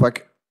make it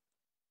quick.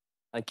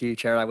 Thank you,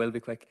 Chair. I will be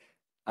quick.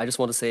 I just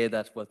want to say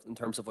that in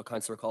terms of what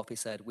Councillor Coffey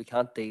said, we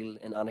can't deal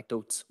in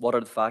anecdotes. What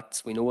are the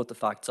facts? We know what the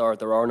facts are.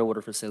 There are no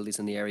other facilities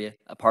in the area,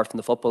 apart from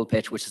the football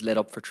pitch, which is lit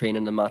up for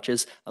training and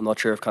matches. I'm not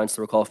sure if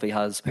Councillor Coffey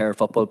has a pair of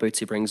football boots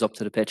he brings up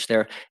to the pitch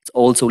there. It's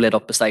also lit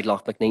up beside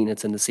Loch McNean.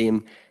 It's in the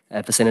same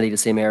vicinity, the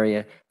same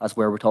area as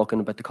where we're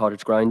talking about the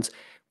cottage grounds.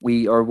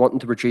 We are wanting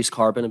to reduce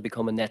carbon and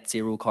become a net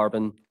zero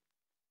carbon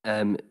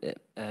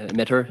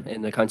emitter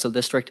in the council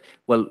district.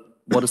 Well,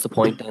 what is the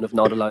point then of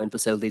not allowing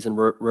facilities in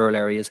rural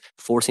areas,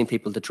 forcing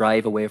people to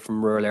drive away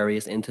from rural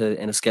areas into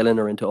Enniskillen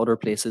or into other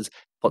places,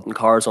 putting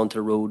cars onto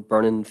the road,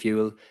 burning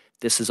fuel?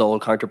 This is all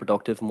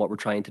counterproductive in what we're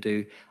trying to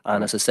do.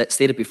 And as I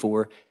stated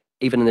before,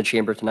 even in the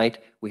chamber tonight,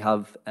 we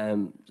have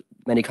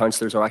many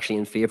councillors are actually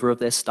in favour of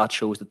this. That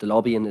shows that the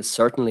lobbying is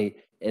certainly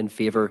in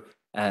favour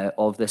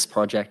of this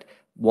project.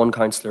 One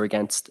councillor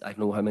against. I don't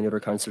know how many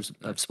other councillors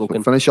have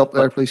spoken. Finish up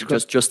there, please,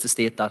 Chris. Just to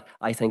state that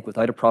I think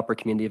without a proper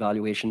community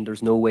evaluation,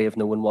 there's no way of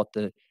knowing what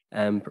the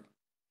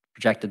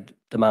projected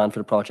demand for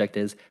the project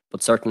is.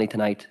 But certainly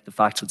tonight, the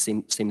facts would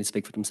seem to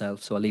speak for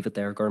themselves. So I'll leave it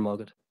there.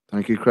 Gurmagad.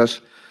 Thank you,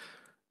 Chris.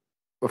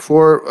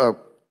 Before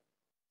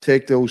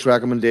take those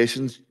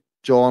recommendations,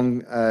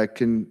 John,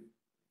 do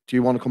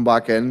you want to come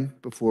back in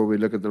before we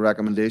look at the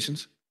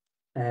recommendations?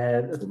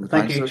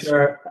 Thank you,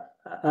 Chair.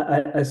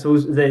 I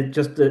suppose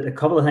just a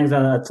couple of things,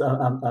 and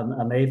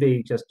I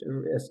maybe just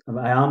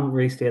I am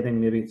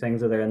restating maybe things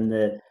that are in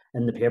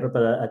the paper,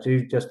 but I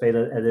do just feel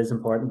that it is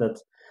important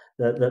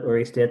that we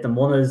restate them.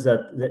 One is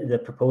that the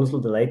proposal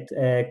to light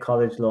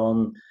Cottage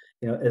Lawn,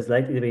 is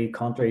likely to be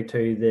contrary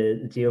to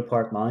the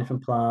Geopark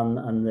Management Plan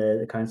and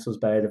the Council's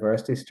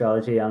biodiversity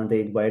strategy, and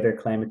indeed wider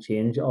climate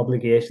change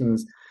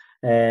obligations.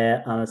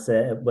 And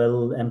it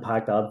will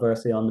impact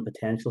adversely on the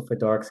potential for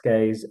dark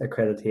skies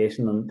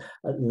accreditation, and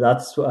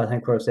that's I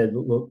think where I said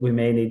we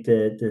may need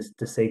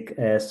to seek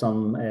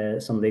some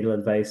legal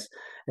advice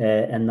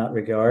in that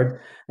regard.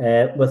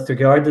 With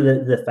regard to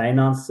the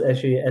finance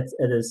issue,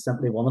 it is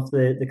simply one of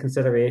the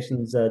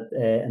considerations that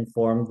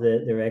informed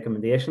the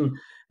recommendation.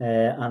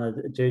 And I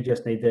do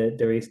just need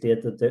to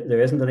restate that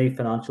there isn't any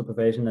financial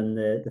provision in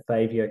the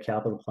 5-year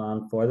capital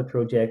plan for the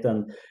project,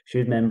 and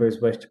should members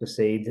wish to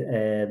proceed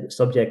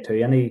subject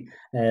to any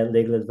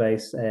legal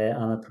advice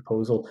on a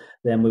proposal,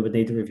 then we would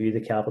need to review the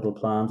capital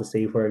plan to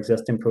see where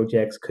existing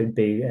projects could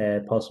be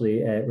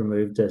possibly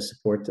removed to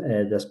support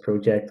this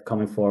project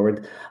coming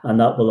forward, and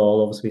that will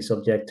all obviously be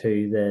subject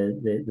to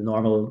the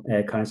normal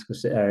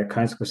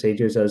council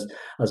procedures as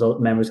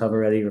members have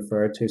already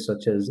referred to,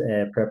 such as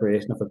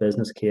preparation of a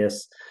business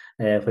case,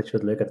 which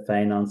would look at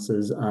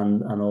finances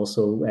and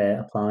also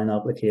a planning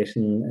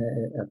application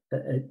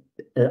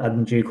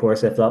in due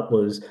course if that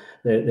was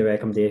the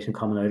recommendation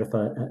coming out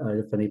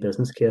of any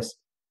business case.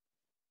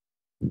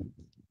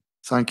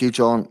 Thank you,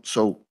 John.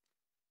 So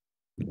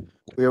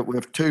we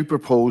have two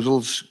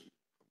proposals.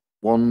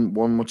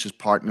 One which is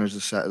partners.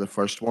 The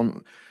first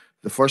one.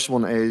 The first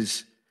one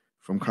is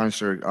from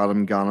Councillor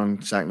Adam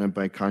Gannon, seconded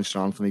by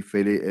Councillor Anthony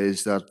Feely,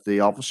 is that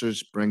the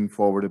officers bring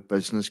forward a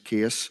business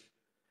case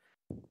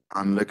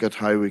and look at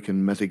how we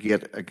can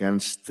mitigate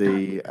against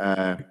the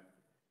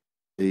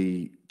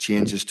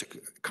changes to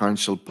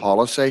council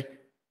policy,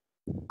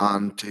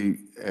 and to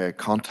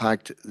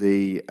contact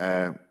the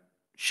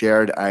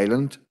shared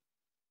island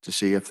to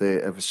see if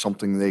it's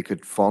something they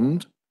could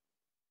fund.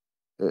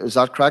 Is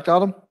that correct,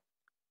 Adam?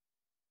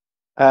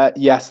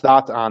 Yes,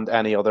 that and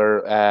any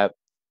other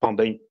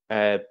funding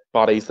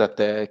bodies that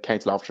the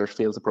council officers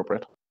feels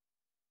appropriate.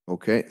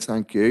 Okay,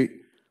 thank you.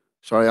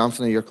 Sorry,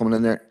 Anthony, you're coming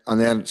in there. And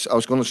then I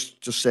was going to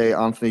just say,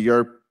 Anthony,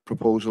 your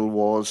proposal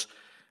was,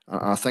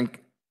 I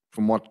think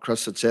from what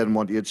Chris had said and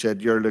what you had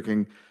said, you're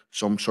looking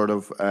some sort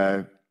of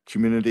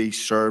community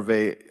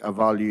survey,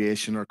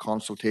 evaluation or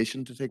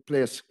consultation to take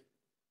place.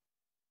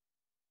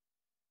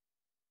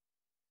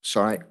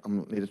 Sorry, I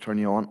need to turn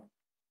you on.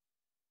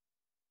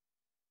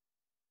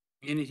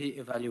 Community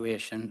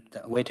evaluation,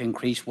 the way to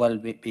increase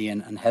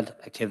well-being and health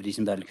activities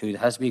in Ballycoo,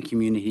 there has to be a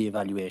community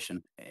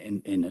evaluation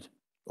in it.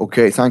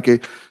 Okay, thank you.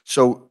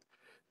 So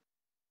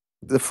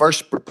the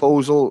first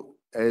proposal,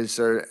 is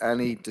there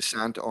any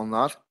dissent on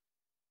that?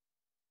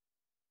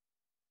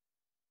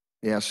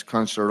 Yes,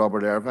 Councillor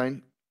Robert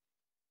Irvine.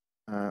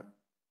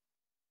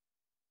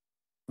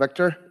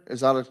 Victor,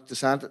 is that a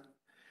dissent?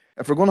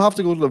 If we're going to have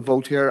to go to the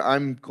vote here,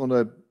 I'm going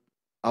to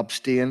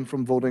abstain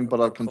from voting,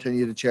 but I'll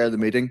continue to chair the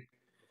meeting.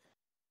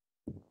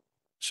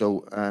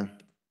 So,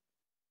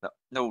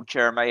 no,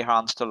 Chair, my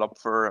hand's still up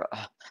for.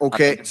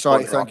 Okay,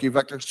 sorry, thank you,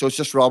 Victor. So it's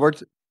just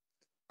Robert,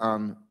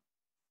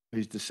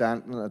 who's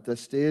dissenting at this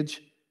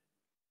stage,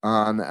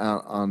 and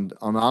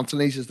on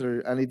Anthony's, is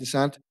there any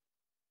dissent?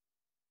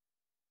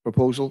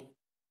 Proposal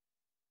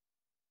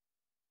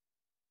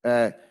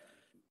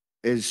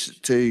is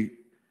to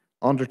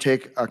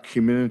undertake a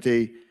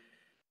community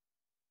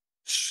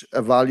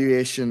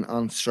evaluation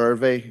and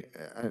survey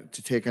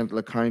to take into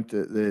account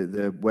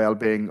the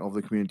well-being of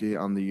the community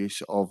and the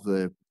use of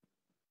the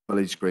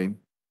village green.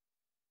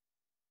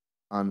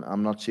 And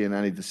I'm not seeing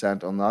any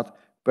dissent on that.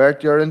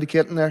 Bert, you're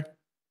indicating there?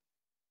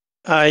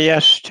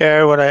 Yes,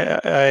 Chair. What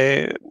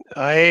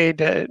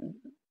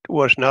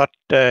was not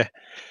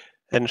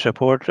in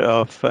support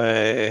of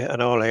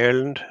an All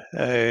Ireland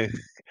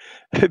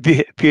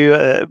view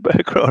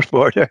cross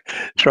border.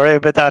 Sorry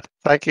about that.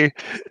 Thank you.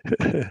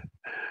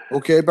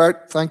 Okay,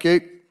 Bert, thank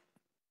you.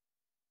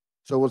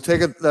 So we'll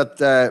take it that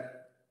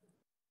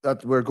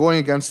that we're going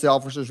against the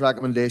officers'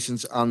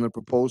 recommendations and the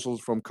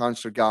proposals from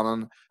Councillor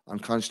Gannon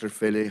and Councillor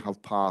Feely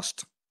have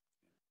passed.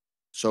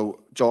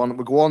 So, John,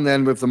 we'll go on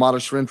then with the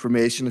matters for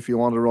information if you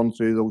want to run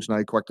through those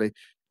now quickly.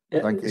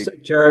 Thank you.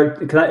 Chair,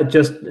 can I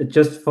just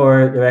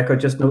for the record,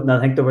 just note, and I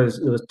think there was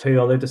 2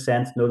 other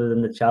dissents noted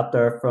in the chat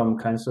there from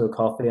Councillor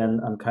Coffey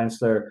and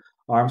Councillor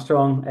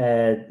Armstrong,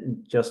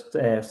 just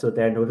so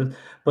they're noted.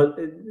 But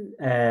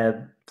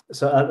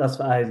so that's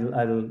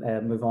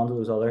I'll move on to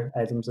those other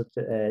items that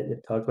you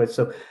talked about.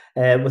 So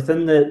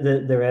within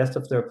the rest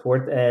of the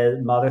report,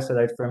 matters set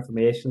out for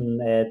information.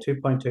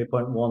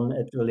 2.2.1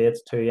 it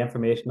relates to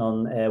information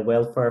on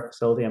welfare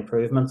facility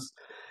improvements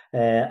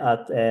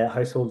at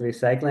household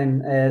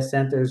recycling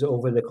centres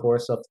over the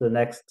course of the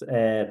next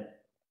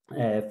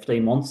 3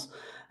 months,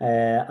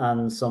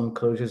 and some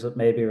closures that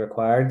may be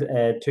required.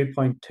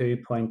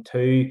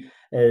 2.2.2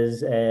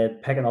 is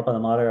picking up on a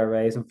matter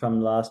arising from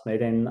the last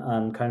meeting,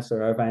 and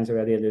Councillor Irvine's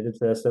already alluded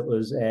to this. It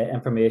was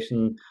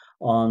information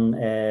on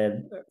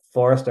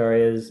forest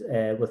areas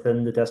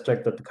within the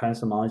district that the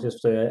council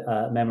manages through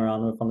a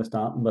memorandum of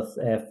understanding with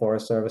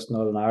Forest Service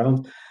Northern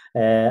Ireland.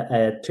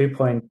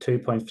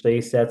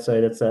 2.2.3 sets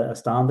out it's a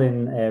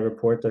standing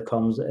report that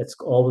comes, it's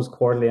always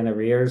quarterly in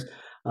arrears,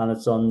 and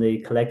it's on the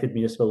collected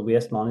municipal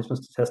waste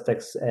management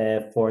statistics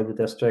for the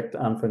district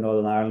and for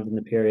Northern Ireland in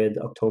the period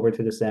October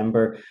to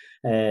December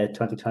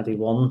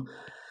 2021.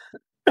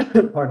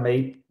 Pardon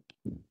me.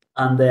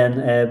 And then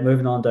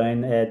moving on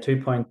down,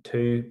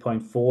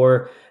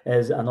 2.2.4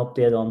 is an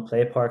update on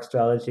play park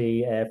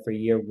strategy for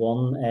year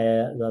 1.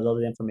 A lot of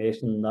the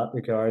information in that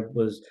regard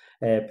was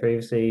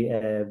previously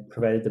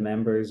provided to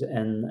members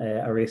in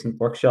a recent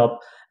workshop,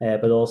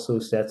 but also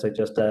sets out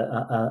just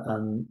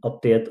an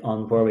update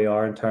on where we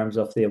are in terms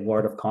of the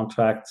award of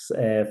contracts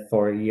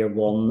for year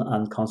 1,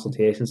 and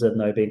consultations that have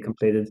now been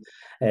completed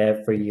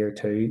for year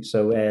 2.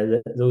 So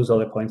those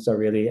other points are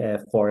really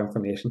for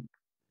information.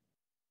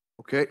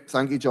 Okay,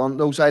 thank you, John.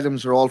 Those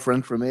items are all for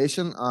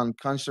information. And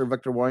Councillor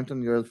Victor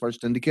Warrington, you're the first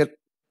to indicate.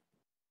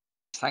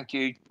 Thank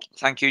you,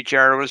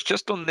 Chair. It was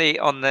just on the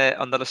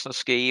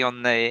Lisnaskea,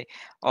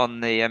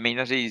 on the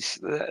amenities,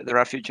 the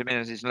refuge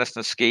amenities in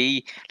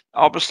Lisnaskea.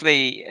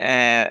 Obviously,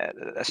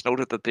 it's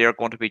noted that they are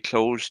going to be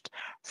closed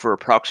for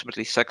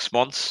approximately 6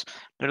 months.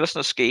 Now,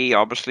 Lisnaskea,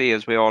 obviously,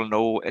 as we all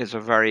know, is a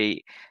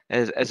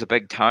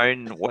big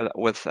town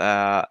with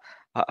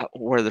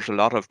where there's a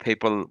lot of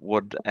people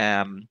would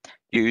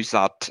use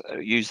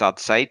that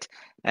site.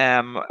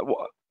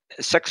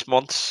 6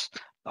 months,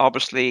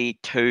 obviously,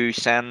 to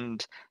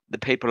send the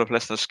people of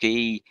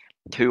Lisnaskea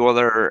to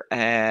other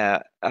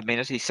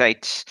amenity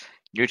sites,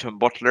 Newton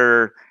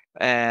Butler,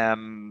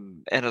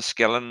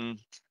 Enniskillen,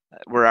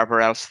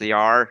 wherever else they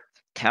are,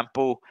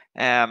 Tempo.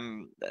 I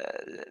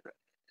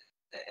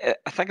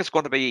think it's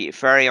going to be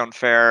very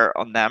unfair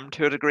on them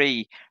to a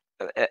degree.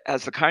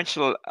 As the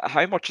council,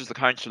 how much has the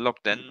council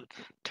looked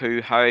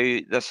into how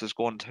this is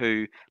going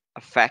to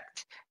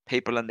affect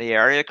people in the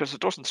area? Because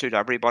it doesn't suit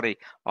everybody,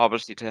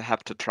 obviously, to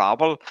have to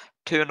travel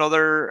to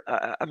another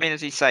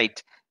amenity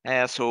site.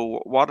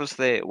 So what is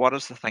the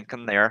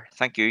thinking there?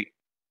 Thank you.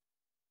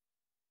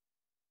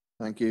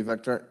 Thank you,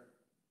 Victor.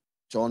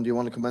 John, do you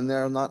want to come in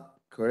there on that?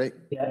 Correct.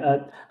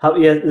 Yeah,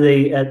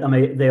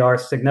 they are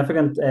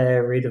significant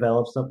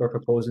redevelops that we're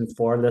proposing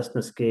for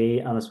Lisnaskea,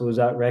 and I suppose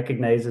that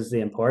recognises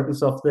the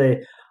importance of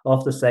the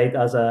site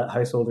as a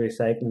household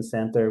recycling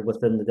centre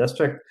within the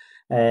district.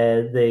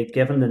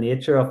 Given the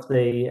nature of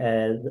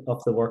the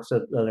works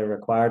that are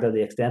required, or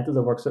the extent of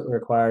the works that are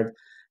required,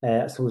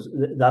 so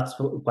that's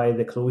why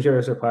the closure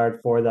is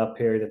required for that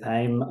period of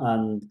time,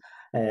 and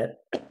a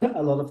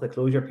lot of the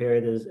closure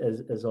period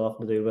is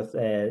often to do with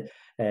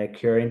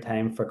curing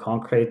time for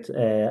concrete,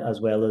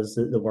 as well as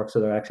the works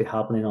that are actually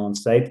happening on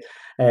site.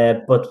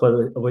 But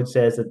what I would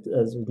say is that,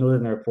 as we've noted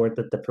in the report,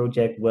 that the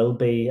project will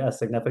be a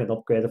significant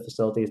upgrade of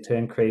facilities to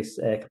increase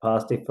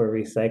capacity for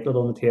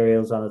recyclable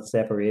materials and its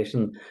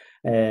separation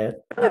in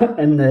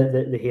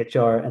the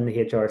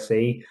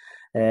HRC.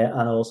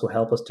 And also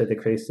help us to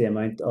decrease the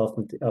amount of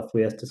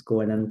waste that's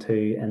going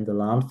into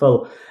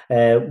landfill.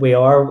 We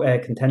are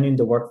continuing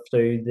to work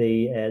through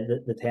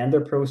the tender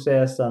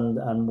process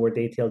and more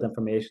detailed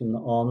information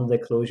on the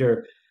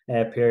closure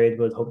period.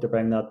 We'll hope to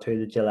bring that to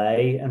the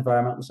July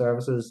Environment and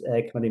Services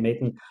Committee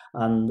meeting,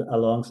 and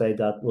alongside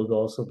that we'll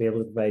also be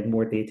able to provide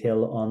more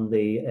detail on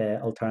the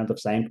alternative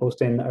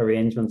signposting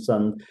arrangements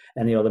and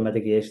any other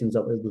mitigations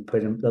that will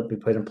be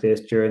put in place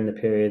during the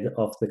period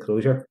of the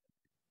closure.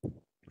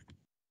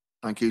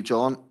 Thank you,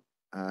 John.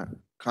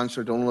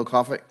 Councillor Donald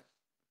O'Coffey.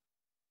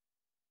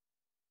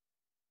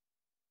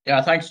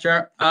 Yeah, thanks,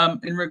 Chair.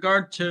 In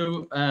regard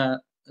to, I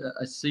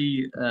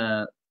see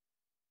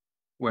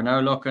we're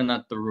now looking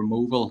at the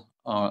removal,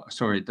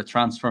 the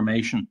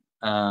transformation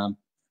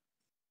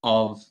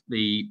of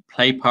the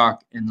play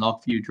park in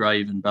Lockview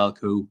Drive in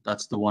Belcoo.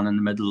 That's the one in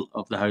the middle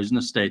of the housing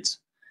estates.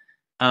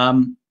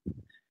 I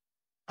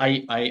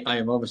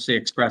have obviously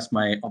expressed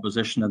my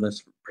opposition to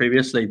this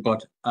previously,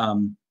 but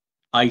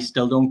I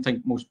still don't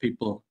think most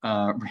people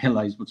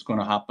realize what's going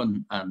to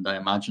happen, and I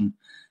imagine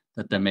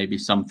that there may be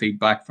some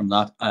feedback from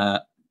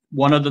that.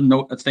 One of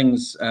the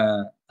things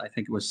I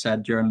think it was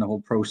said during the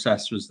whole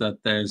process was that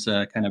there's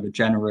a kind of a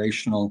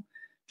generational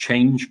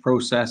change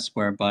process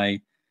whereby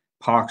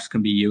parks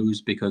can be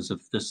used because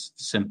of this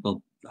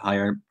simple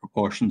higher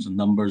proportions and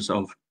numbers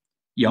of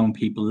young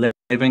people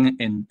living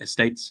in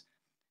estates,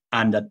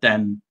 and that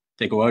then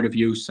they go out of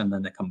use and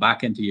then they come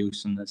back into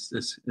use in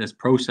this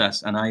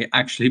process. And I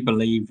actually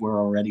believe we're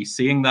already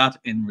seeing that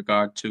in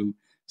regard to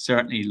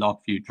certainly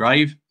Lockview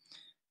Drive.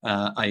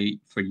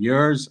 For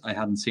years, I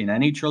hadn't seen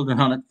any children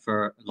on it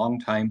for a long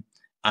time.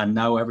 And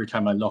now every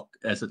time I look,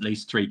 there's at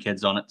least 3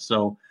 kids on it.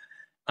 So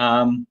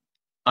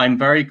I'm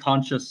very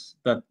conscious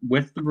that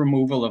with the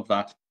removal of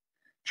that,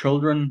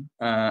 children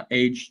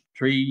aged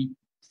 3,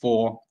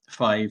 4,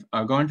 5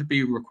 are going to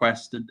be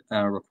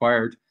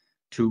required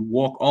to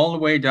walk all the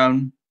way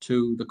down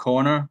to the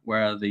corner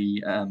where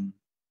the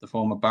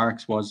former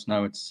barracks was.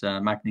 Now it's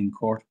Macneen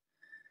Court,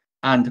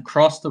 and to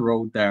cross the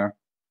road there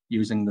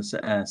using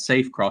the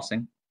safe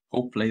crossing.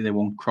 Hopefully they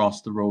won't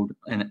cross the road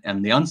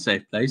in the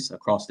unsafe place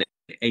across the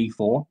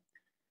A4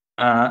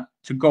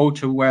 to go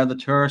to where the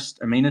tourist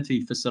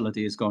amenity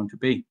facility is going to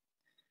be.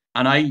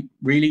 And I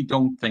really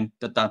don't think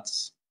that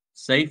that's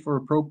safe or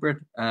appropriate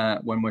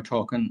when we're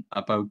talking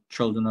about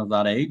children of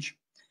that age.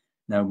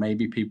 Now,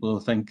 maybe people will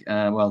think,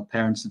 well,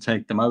 parents will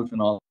take them out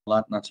and all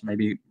that, and that's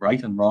maybe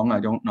right and wrong, I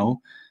don't know.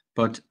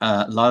 But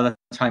a lot of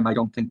the time, I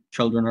don't think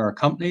children are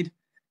accompanied,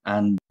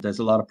 and there's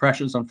a lot of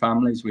pressures on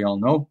families, we all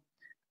know.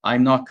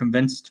 I'm not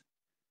convinced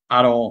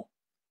at all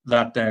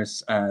that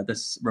there's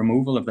this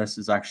removal of this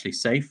is actually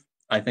safe.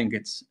 I think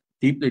it's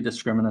deeply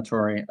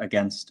discriminatory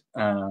against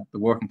the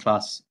working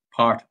class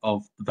part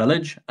of the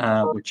village,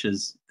 which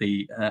is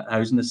the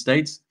housing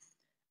estates.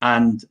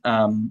 And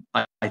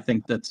I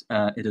think that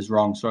it is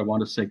wrong. So I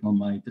want to signal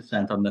my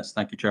dissent on this.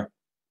 Thank you, Chair.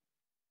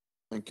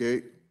 Thank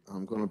you.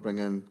 I'm going to bring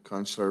in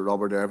Councillor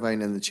Robert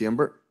Irvine in the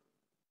chamber.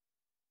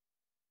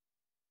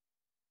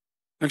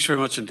 Thanks very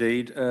much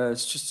indeed.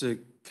 It's just to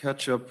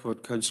catch up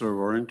what Councillor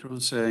Warrington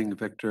was saying,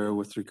 Victor,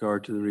 with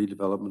regard to the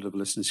redevelopment of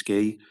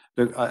Lisnaskea.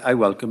 Look, I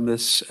welcome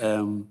this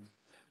to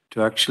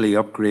actually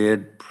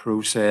upgrade,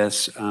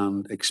 process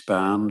and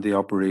expand the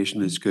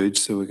operation is good,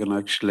 so we can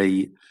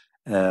actually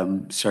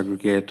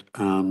segregate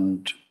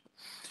and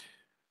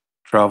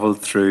travel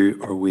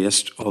through our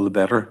waste, all the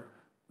better.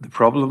 The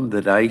problem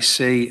that I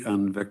see,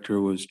 and Victor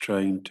was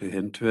trying to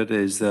hint to it,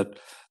 is that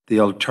the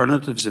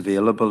alternatives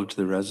available to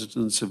the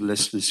residents of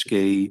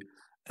Lisnaskea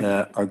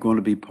are going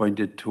to be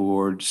pointed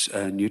towards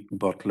Newton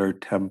Butler,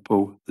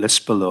 Tempo,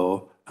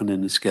 Lisbellaw and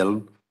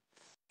Enniskillen.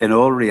 In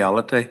all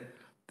reality,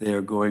 they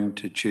are going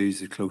to choose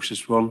the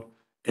closest one.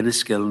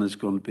 Enniskillen is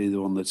going to be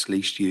the one that's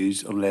least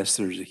used unless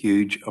there's a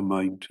huge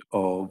amount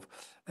of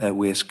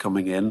waste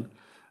coming in.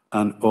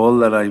 And all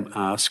that I'm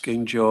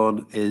asking,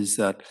 John, is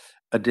that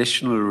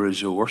additional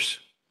resource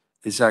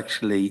is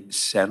actually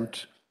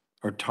sent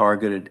or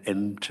targeted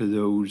into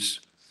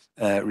those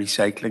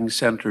recycling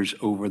centres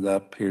over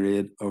that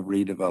period of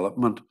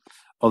redevelopment.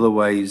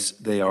 Otherwise,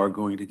 they are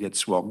going to get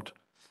swamped,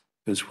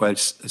 because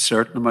whilst a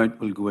certain amount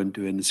will go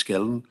into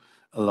Enniskillen,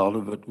 a lot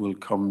of it will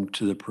come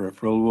to the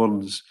peripheral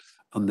ones,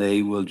 and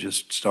they will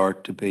just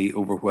start to be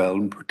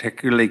overwhelmed,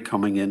 particularly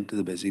coming into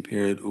the busy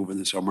period over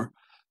the summer.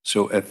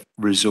 So if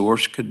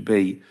resource could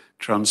be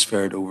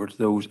transferred over to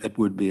those, it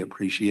would be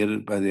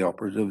appreciated by the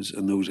operatives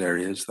in those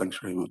areas. Thanks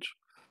very much.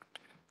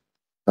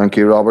 Thank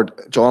you,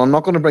 Robert. John, I'm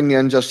not going to bring you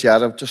in just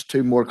yet. I've just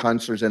 2 more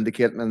councillors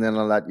indicating, and then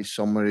I'll let you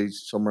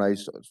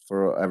summarise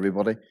for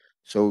everybody.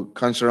 So,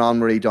 Councillor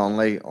Anne-Marie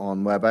Donnelly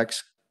on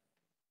WebEx.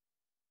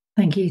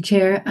 Thank you,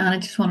 Chair. And I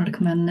just wanted to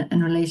come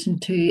in relation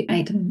to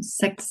item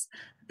 6,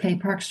 Play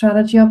Park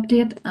Strategy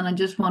Update. And I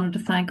just wanted to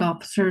thank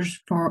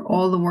officers for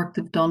all the work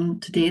they've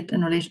done to date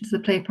in relation to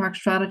the Play Park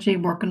Strategy,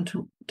 working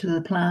to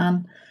the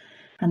plan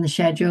and the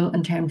schedule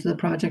in terms of the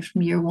projects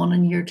from year 1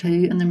 and year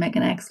 2. And they're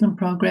making excellent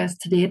progress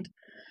to date.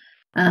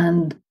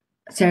 And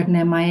certainly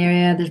in my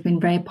area, there's been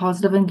very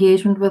positive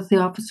engagement with the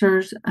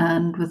officers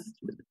and with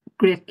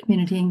great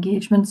community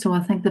engagement. So I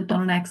think they've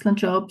done an excellent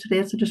job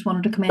today. So just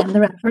wanted to commend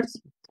their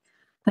efforts.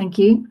 Thank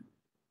you.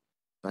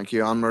 Thank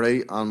you,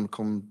 Anne-Marie. And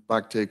come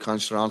back to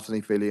Councillor Anthony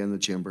Feely in the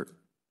chamber.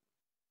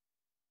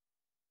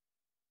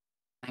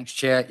 Thanks,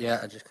 Chair. Yeah,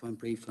 I just come in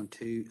brief on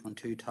two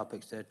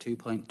topics there.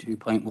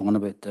 2.2.1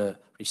 about the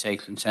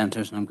recycling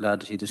centres, and I'm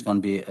glad to see there's going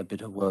to be a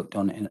bit of work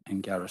done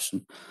in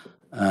Garrison,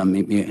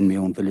 in my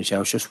own village. I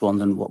was just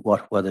wondering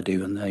what they're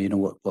doing there. You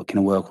know, what kind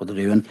of work they're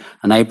doing.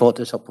 And I brought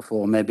this up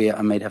before. Maybe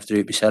I might have to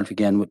do it myself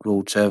again with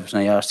road service.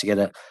 And I asked to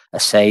get a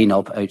sign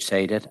up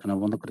outside it, and I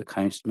wonder could the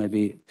council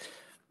maybe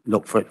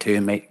look for it too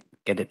and make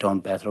get it done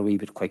better a wee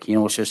bit quick. You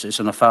know, it's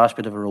on a fast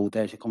bit of a road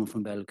there. You're coming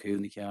from Belcoo,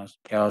 and the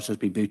cars has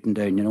been booting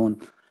down. You know,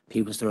 and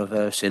people's the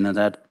reverse in and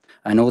that.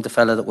 I know the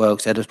fella that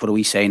works there just put a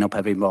wee sign up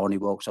every morning,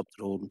 he walks up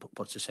the road and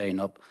puts a sign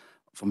up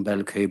from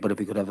Belcoo, but if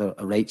we could have a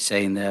rate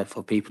sign there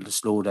for people to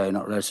slow down,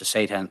 or else the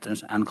site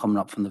entrance and coming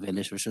up from the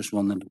village, was just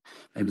one that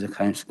maybe the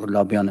council could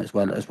lobby on as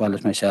well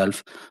as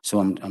myself. So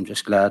I'm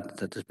just glad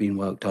that there's been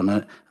work done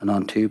on it. And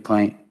on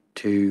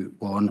 2.21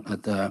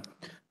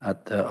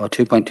 or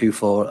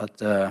 2.24 at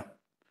the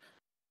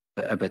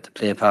about the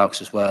play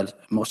parks as well,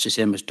 much the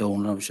same as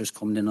Dolan. I was just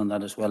coming in on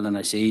that as well, and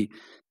I see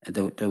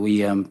the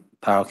wee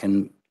park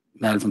in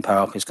Melvin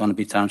Park is going to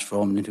be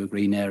transformed into a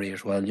green area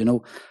as well, you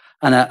know.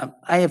 And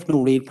I have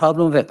no real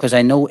problem with it, because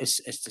I know it's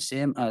the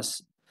same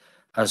as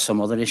some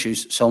other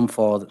issues, some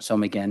for,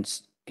 some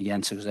against,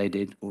 because I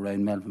did go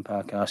around Melvin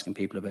Park asking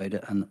people about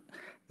it, and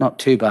not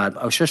too bad.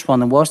 But I was just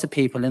wondering, was the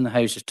people in the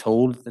houses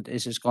told that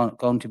this is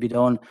going to be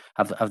done?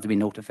 Have they been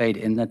notified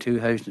in the two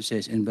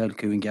houses in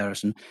Belcoo and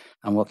Garrison?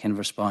 And what kind of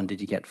response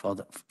did you get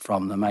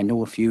from them? I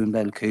know a few in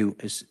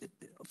Belcoo is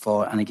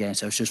for and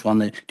against. I was just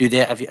wondering,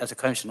 have you, as a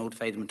council,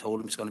 notified them and told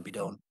them it's going to be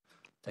done?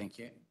 Thank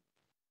you.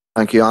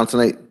 Thank you,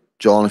 Anthony.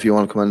 John, if you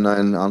want to come in now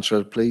and answer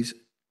it, please.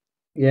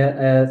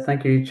 Yeah,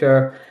 thank you,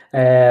 Chair.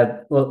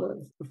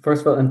 Well,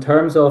 first of all, in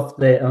terms of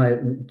I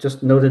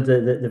just noted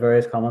the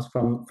various comments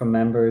from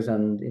members,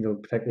 and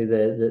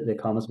particularly the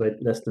comments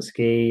about Liston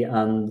Ski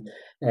and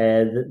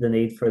the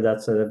need for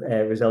that sort of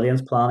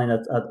resilience planning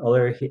at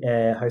other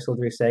household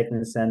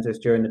recycling centres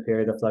during the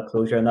period of that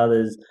closure, and that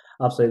is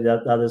absolutely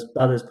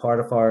that is part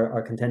of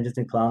our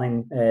contingency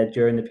planning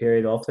during the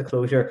period of the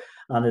closure,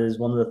 and it is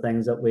one of the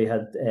things that we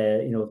had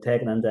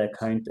taken into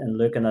account in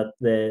looking at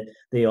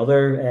the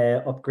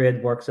other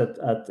upgrade works at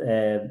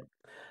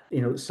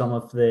some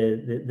of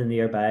the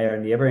nearby or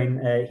neighbouring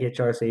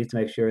HRCs, to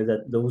make sure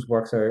that those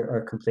works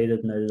are completed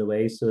and out of the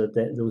way, so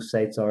that those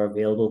sites are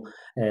available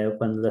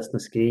when Liston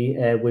Ski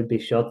would be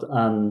shut.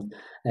 And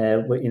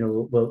we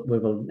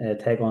will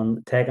take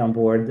on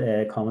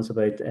board comments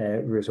about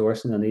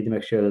resourcing, and need to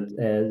make sure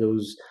that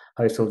those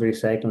household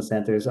recycling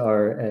centres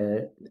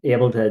are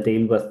able to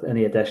deal with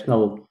any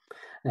additional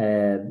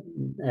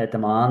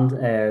demand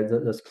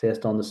that's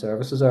placed on the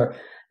services. Or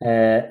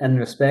in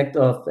respect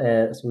of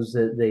I suppose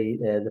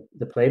the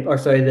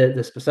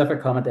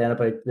specific comment then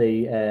about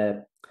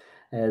the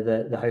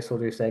household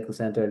recycle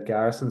centre at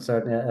Garrison,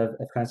 certainly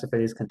if Councillor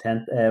Feely is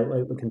content,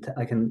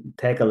 I can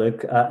take a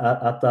look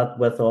at that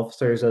with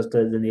officers as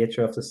to the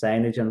nature of the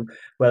signage, and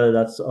whether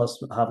that's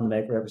us having to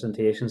make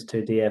representations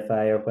to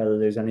DFI, or whether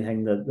there's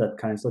anything that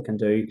council can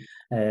do.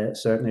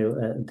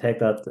 Certainly take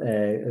that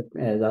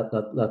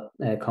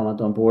comment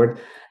on board.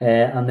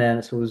 And then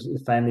I suppose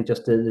finally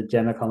just the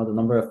general comment. A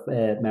number of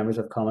members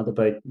have commented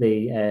about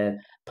the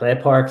play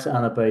parks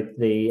and about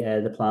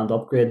the planned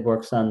upgrade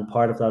works, and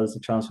part of that is the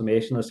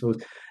transformation. I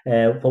suppose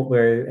what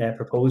we're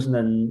proposing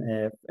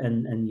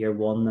in year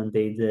one,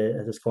 indeed,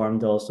 it has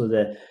formed also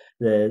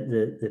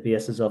the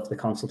basis of the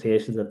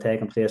consultations that have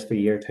taken place for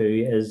year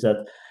two, is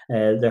that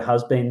there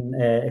has been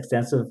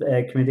extensive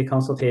community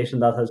consultation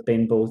that has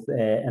been both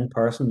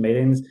in-person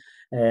meetings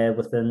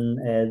within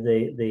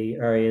the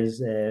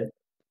areas.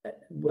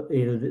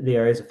 The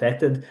areas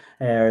affected,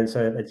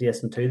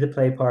 adjacent to the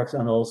play parks,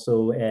 and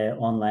also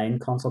online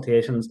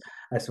consultations.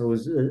 I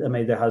suppose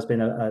there has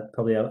been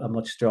probably a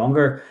much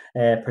stronger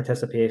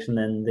participation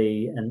in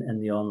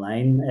the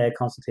online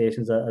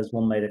consultations, as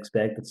one might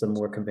expect. It's a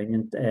more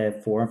convenient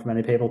forum for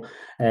many people.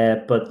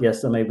 But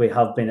yes, we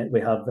have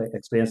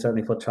explained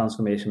certainly what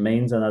transformation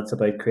means, and that's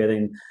about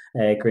creating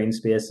green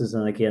spaces.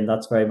 And again,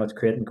 that's very much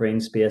creating green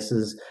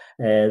spaces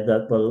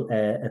that will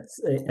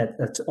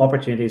it's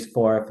opportunities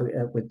for.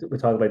 We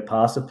talk about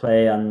passive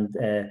play, and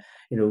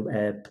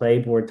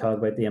Playboard talk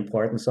about the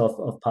importance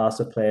of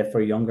passive play for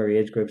younger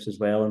age groups as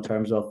well, in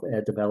terms of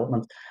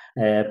development.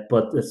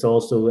 But it's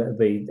also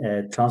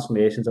the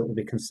transformations that will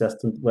be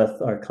consistent with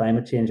our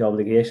climate change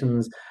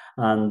obligations,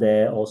 and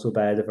also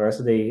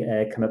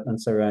biodiversity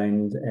commitments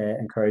around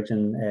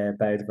encouraging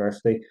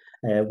biodiversity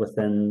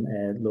within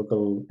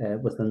local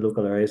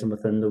areas and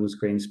within those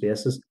green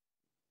spaces.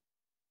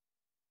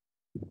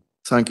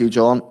 Thank you,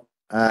 John.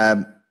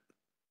 I'm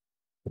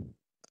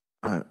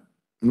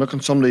looking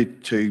for somebody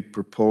to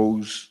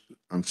propose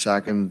and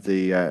second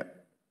the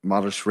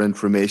matters for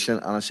information,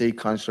 and I see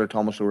Councillor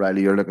Thomas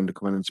O'Reilly, you're looking to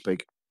come in and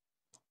speak.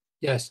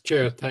 Yes,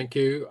 Chair, thank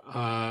you.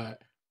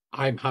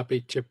 I'm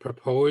happy to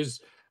propose,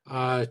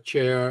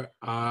 Chair,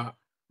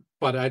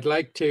 but I'd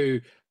like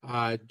to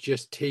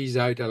just tease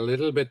out a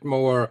little bit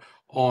more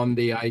on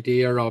the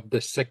idea of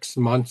the 6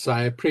 months.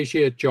 I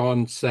appreciate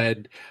John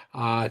said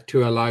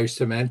to allow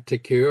cement to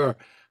cure.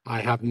 I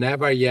have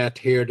never yet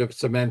heard of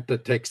cement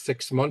that takes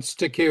 6 months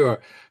to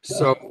cure.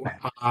 So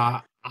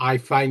I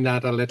find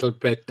that a little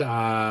bit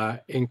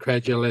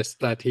incredulous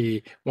that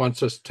he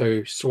wants us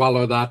to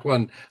swallow that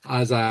one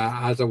as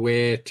a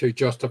way to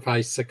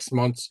justify 6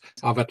 months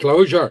of a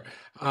closure.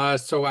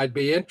 So I'd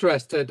be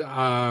interested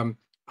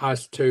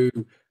as to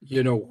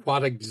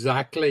what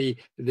exactly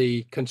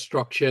the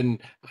construction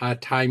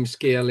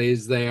timescale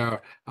is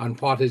there, and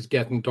what is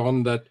getting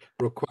done that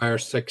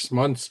requires 6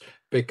 months.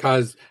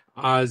 Because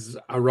as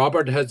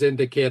Robert has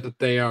indicated,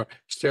 they are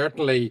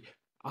certainly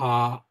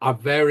a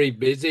very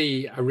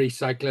busy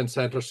recycling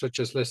centre such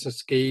as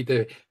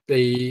Lisnaskea.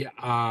 The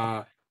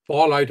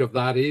fallout of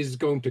that is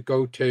going to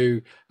go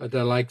to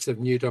the likes of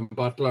Newton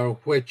Butler,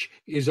 which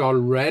is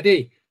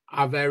already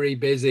a very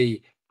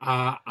busy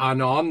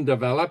and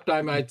undeveloped,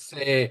 I might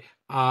say,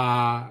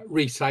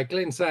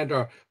 recycling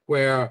centre,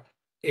 where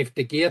if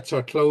the gates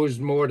are closed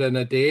more than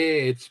a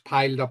day, it's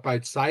piled up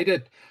outside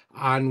it.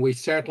 And we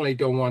certainly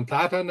don't want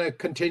that on a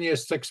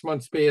continuous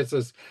 6-month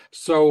basis.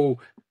 So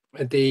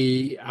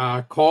the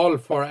call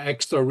for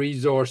extra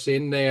resource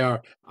in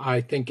there,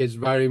 I think, is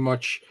very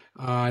much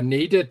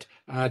needed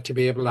to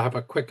be able to have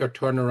a quicker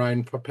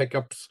turnaround for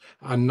pickups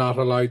and not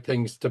allow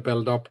things to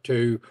build up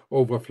to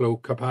overflow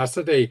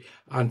capacity.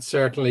 And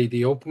certainly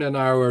the opening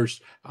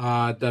hours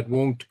that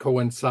won't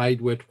coincide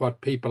with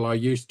what people are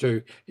used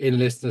to in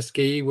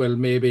Lisnaskea will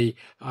maybe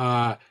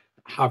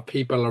have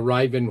people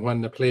arriving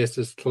when the place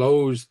is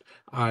closed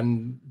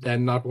and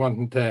then not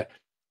wanting to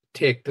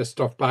take the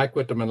stuff back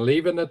with them and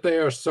leaving it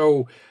there.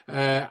 So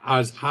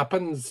as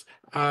happens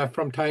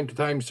from time to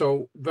time.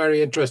 So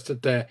very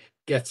interested to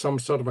get some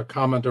sort of a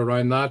comment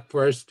around that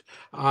first.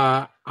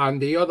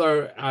 And the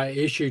other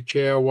issue,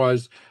 Chair,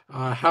 was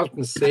health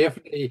and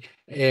safety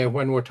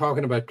when we're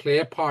talking about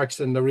play parks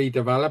and the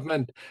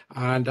redevelopment.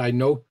 And I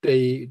note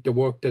the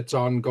work that's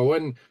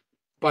ongoing.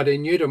 But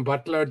in Newton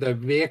Butler, the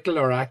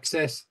vehicular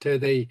access to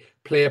the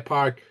play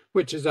park,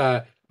 which is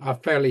a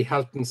fairly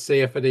health and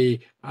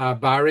safety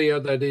barrier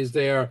that is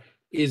there,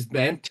 is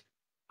bent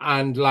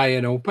and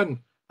lying open.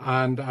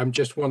 And I'm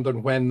just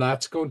wondering when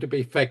that's going to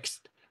be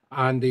fixed.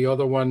 And the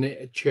other one,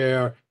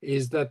 Chair,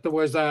 is that there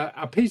was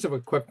a piece of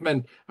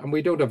equipment, and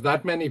we don't have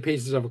that many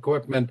pieces of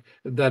equipment,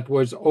 that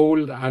was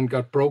old and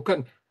got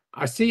broken.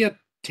 I see it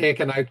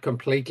taken out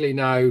completely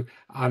now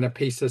and a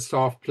piece of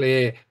soft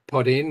play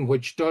put in,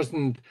 which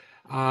doesn't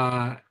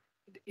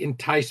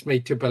entice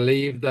me to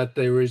believe that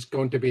there is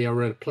going to be a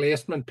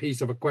replacement piece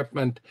of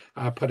equipment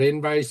put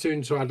in very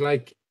soon. So I'd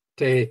like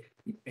to,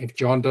 if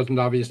John doesn't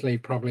obviously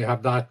probably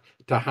have that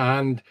to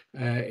hand,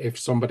 if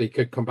somebody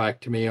could come back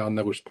to me on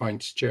those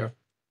points, Chair.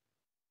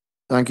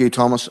 Thank you,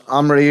 Thomas.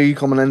 Anne-Marie, are you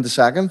coming in the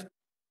second?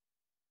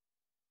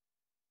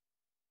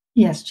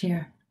 Yes,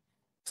 Chair.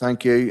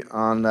 Thank you.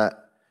 And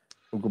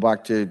we'll go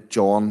back to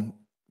John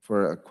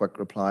for a quick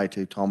reply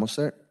to Thomas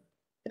there.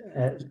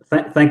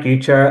 Thank you,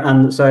 Chair.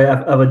 And sorry,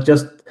 I would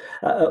just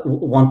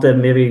want to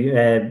maybe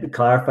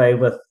clarify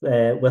with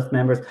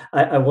members.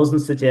 I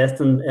wasn't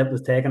suggesting it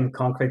was taking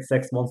concrete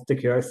 6 months to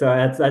cure. So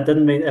I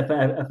didn't mean,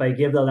 if I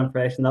gave that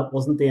impression, that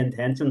wasn't the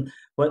intention.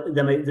 But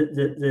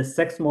the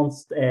 6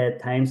 months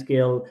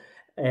timescale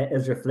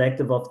is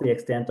reflective of the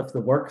extent of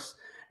the works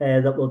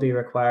that will be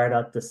required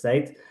at the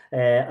site.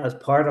 As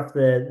part of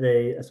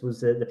I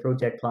suppose the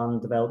project plan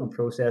development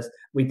process,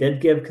 we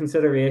did give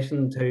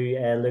consideration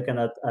to looking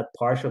at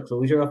partial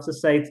closure of the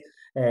site.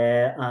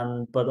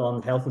 But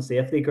on health and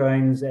safety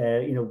grounds,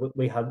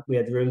 we had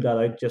ruled that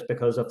out just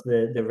because of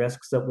the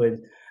risks that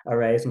would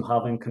arise from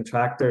having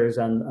contractors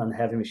and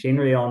heavy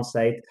machinery on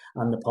site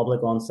and the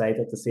public on site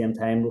at the same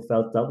time. We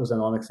felt that was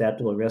an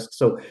unacceptable risk.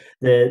 So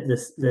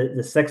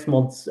the 6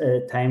 months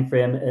time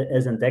frame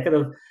is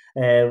indicative.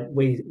 As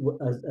we've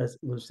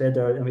said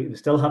there, we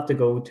still have to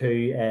go to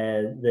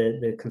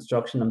the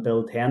construction and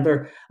build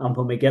tender, and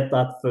when we get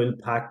that full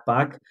pack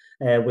back,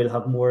 we'll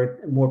have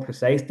more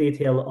precise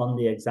detail on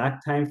the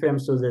exact time frame.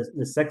 So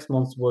the 6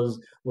 months was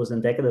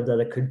indicative that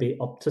it could be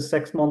up to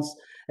 6 months,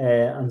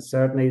 and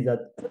certainly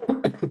that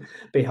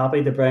be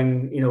happy to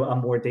bring a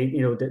more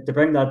to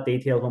bring that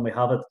detail when we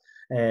have it.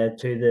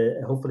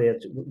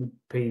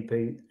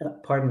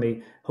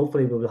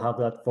 Hopefully we will have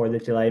that for the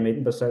July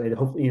meeting, but certainly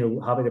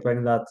happy to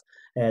bring that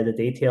the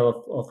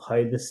detail of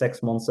how the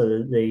 6 months of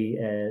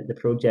the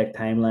project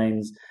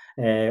timelines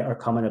are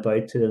coming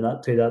about to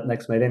that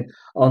next meeting.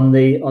 On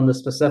the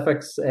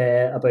specifics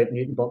about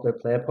Newton Butler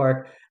Play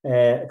Park,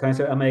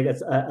 Councillor, I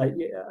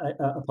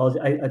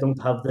apologize, I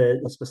don't have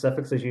the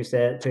specifics as you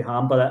said to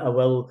hand, but I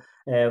will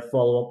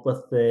follow up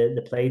with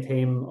the play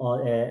team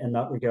in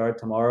that regard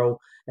tomorrow,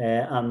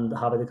 and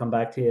happy to come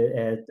back to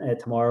you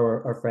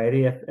tomorrow or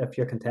Friday if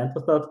you're content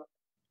with that.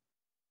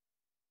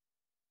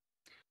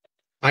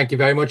 Thank you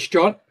very much,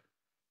 John.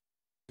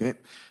 Okay,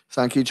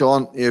 thank you,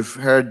 John. You've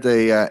heard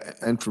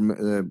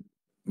the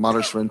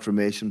matters for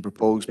information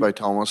proposed by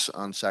Thomas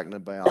and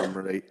seconded by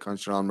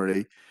Councillor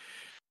Anne-Marie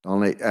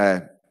Donnelly.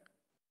 I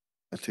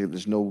think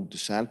there's no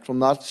dissent from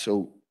that,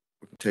 so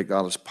we can take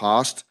that as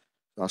passed.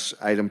 That's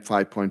item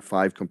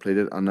 5.5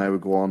 completed, and now we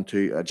go on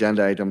to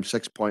agenda item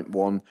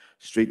 6.1,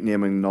 street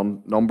naming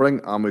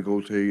numbering, and we go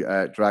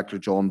to Director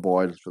John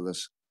Boyle for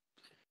this.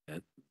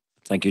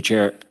 Thank you,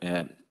 Chair.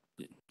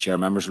 Chair,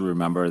 members will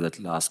remember that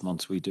last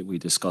month we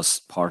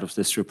discussed part of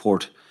this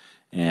report,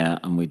 and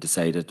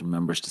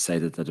members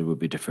decided that it would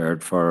be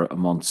deferred for a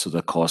month, so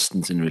the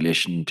costings in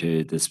relation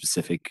to the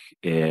specific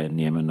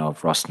naming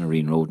of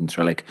Rossnareen Road and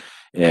Trillick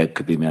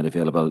could be made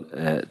available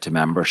to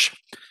members.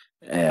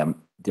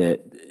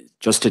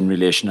 just in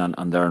relation,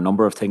 and there are a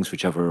number of things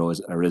which have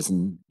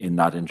arisen in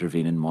that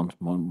intervening month,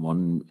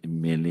 one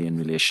mainly in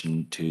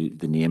relation to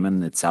the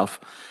naming itself.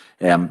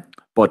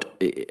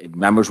 But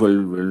members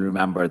will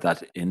remember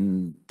that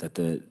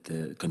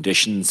the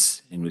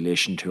conditions in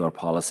relation to our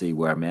policy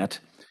were met,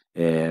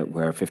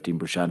 where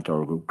 15%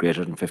 or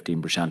greater than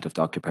 15% of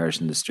the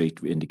occupiers in the street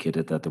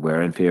indicated that they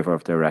were in favour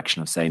of the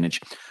erection of signage.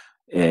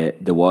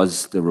 There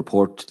was the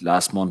report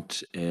last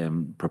month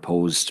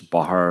proposed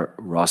Bahar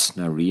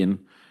Rosna Rian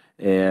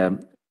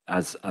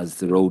as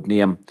the road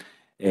name.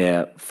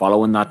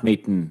 Following that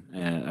meeting,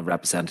 a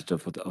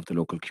representative of the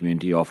local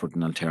community offered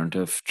an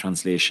alternative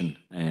translation,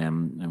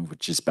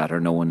 which is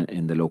better known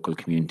in the local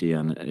community,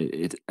 and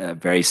a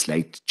very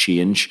slight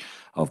change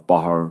of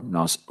Bahar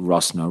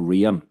Rosna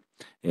Rian.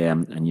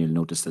 And you'll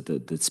notice that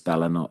the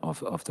spelling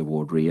of the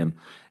word Rian.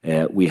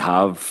 We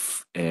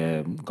have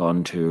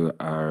gone to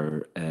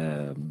our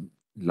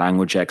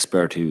language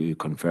expert who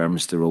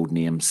confirms the road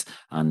names,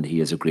 and he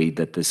has agreed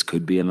that this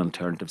could be an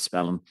alternative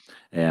spelling.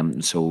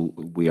 So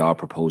we are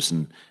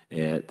proposing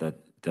that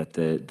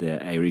the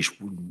Irish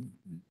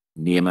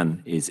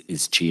naming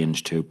is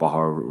changed to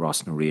Bahar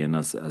Rosna Rian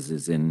as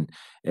is in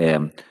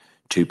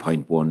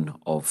 2.1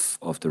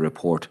 of the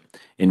report.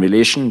 In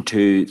relation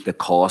to the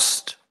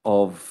cost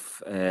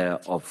of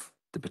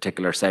the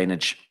particular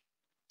signage,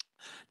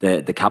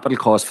 the capital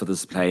cost for the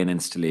supply and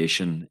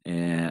installation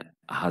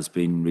has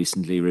been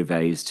recently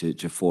revised to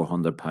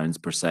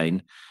 £400 per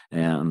sign,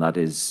 and that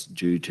is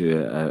due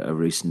to a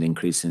recent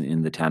increase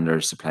in the tender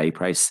supply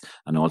price,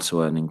 and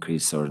also an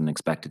increase or an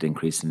expected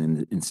increase in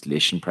the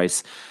installation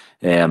price.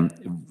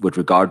 With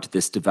regard to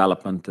this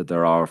development,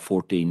 there are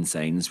 14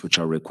 signs which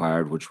are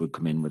required, which would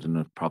come in with an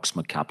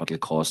approximate capital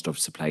cost of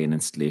supply and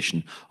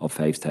installation of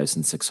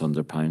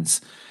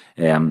 £5,600.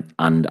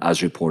 And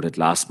as reported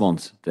last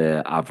month,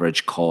 the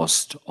average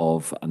cost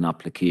of an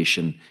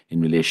application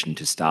in relation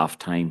to staff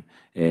time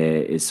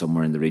is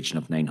somewhere in the region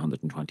of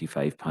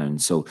 £925.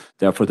 So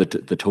therefore,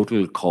 the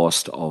total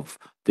cost of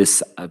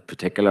this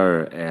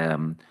particular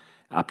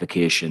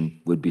application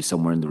would be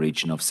somewhere in the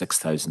region of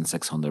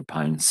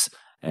 £6,600.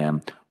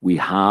 We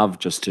have,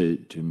 just to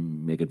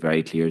make it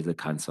very clear to the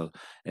council,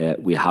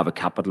 we have a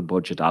capital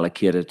budget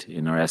allocated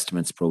in our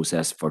estimates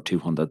process for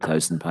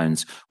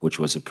 £200,000, which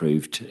was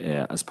approved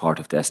as part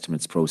of the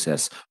estimates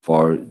process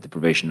for the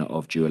provision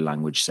of dual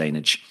language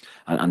signage.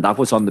 And that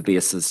was on the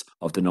basis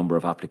of the number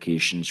of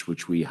applications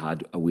which we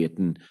had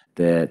awaiting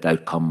the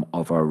outcome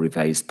of our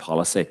revised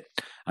policy.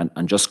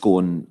 And just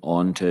going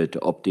on to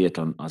update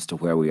on as to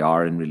where we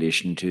are in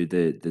relation to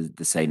the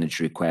signage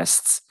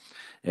requests.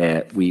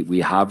 We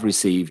have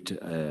received,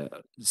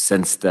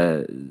 since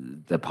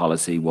the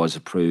policy was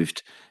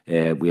approved,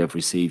 we have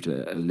received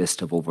a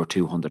list of over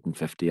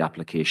 250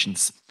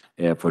 applications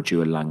for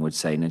dual language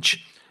signage.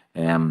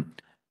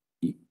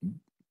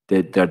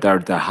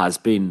 There has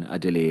been a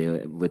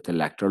delay with the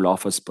electoral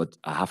office, but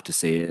I have to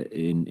say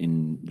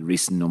in the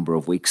recent number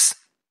of weeks,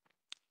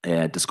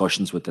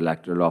 discussions with the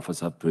electoral office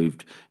have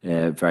proved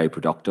very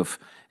productive,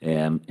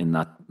 in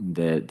that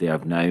they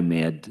have now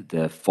made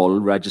the full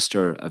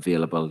register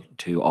available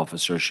to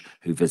officers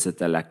who visit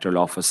the electoral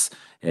office,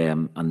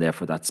 and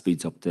therefore that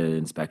speeds up the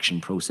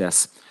inspection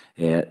process.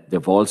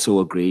 They've also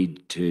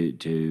agreed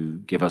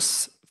to give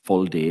us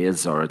full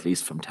days, or at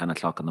least from 10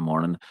 o'clock in the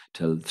morning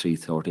till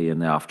 3:30 in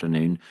the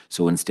afternoon.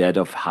 So instead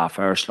of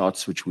half-hour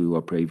slots, which we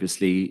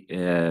previously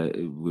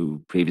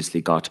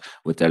got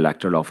with the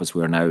electoral office,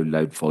 we are now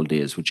allowed full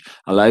days, which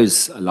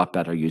allows a lot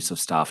better use of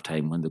staff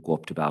time when they go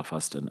up to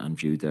Belfast and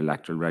view the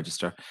electoral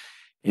register.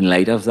 In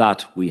light of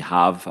that, we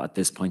have at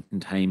this point in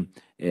time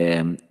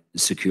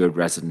secured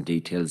resident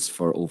details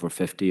for over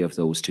 50 of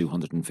those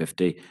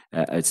 250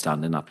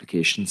 outstanding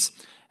applications.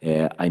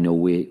 I know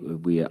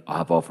we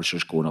have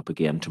officers going up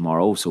again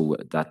tomorrow, so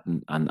that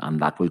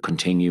and that will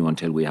continue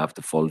until we have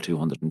the full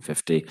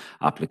 250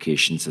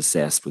 applications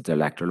assessed with the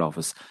electoral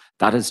office.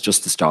 That is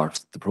just the start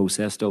of the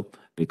process, though,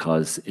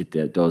 because it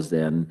does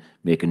then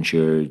making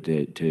sure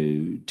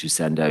to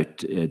send out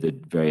the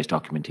various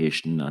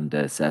documentation and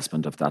the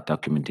assessment of that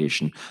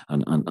documentation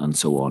and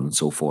so on and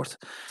so forth.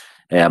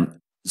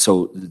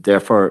 So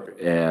therefore,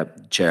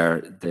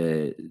 Chair,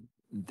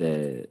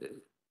 the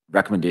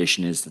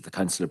recommendation is that the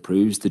council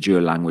approves the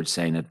dual language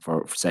signage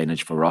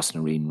for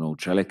Rosna Rian Road,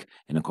 Trillick,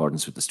 in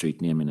accordance with the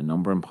street naming and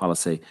numbering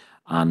policy,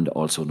 and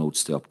also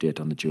notes the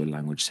update on the dual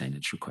language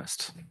signage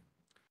request.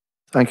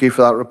 Thank you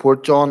for that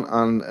report, John.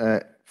 And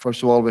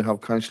first of all, we have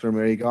Councillor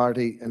Mary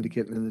Gardaí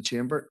indicating in the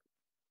chamber.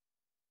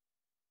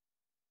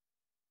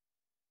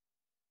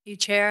 Thank you,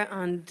 Chair,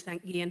 and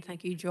thank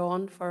you,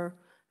 John, for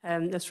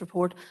this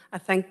report. I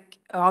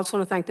also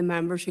want to thank the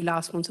members who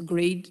last month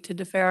agreed to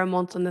defer a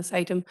month on this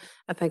item.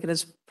 I think it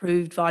has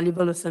proved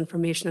valuable, this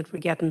information that we're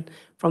getting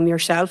from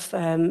yourself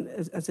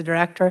as a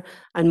director,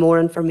 and more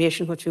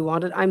information which we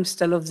wanted. I'm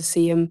still of the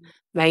same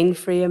mind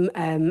frame,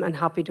 and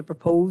happy to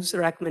propose the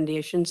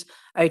recommendations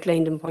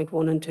outlined in point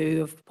 1 and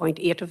 2 of point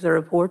 8 of the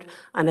report,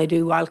 and I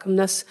do welcome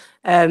this.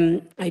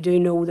 I do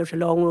know there's a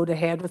long road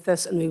ahead with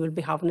this, and we will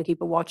be having to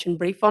keep a watching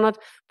brief on it,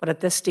 but at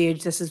this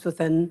stage this is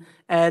within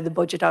the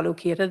budget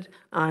allocated,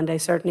 and I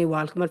certainly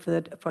welcome it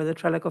for the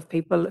Trillick of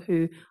people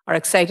who are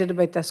excited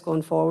about this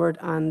going forward.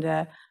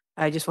 And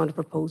I just want to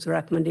propose the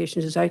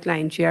recommendations as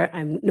outlined, Chair.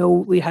 I know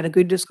we had a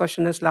good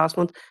discussion this last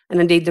month, and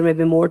indeed there may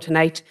be more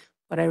tonight,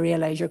 but I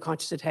realise you're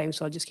conscious of time,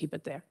 so I'll just keep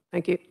it there.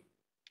 Thank you.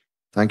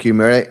 Thank you,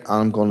 Mary.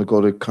 I'm going to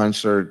go to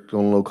Councillor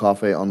Donal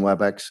O'Coffey on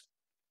WebEx.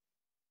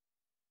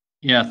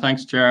 Yeah,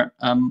 thanks, Chair.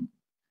 I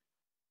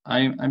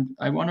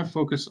want to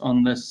focus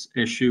on this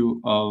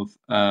issue of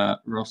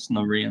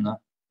Rosnarina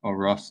or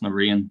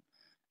Rosnarine.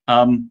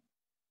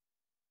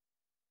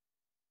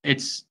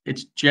 It's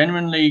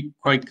genuinely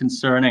quite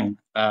concerning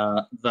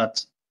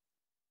that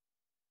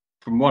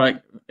from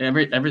what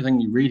everything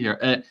you read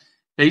here,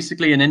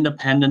 basically an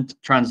independent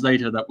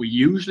translator that we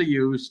usually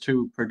use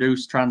to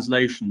produce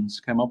translations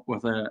came up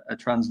with a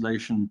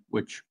translation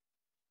which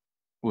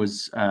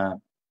was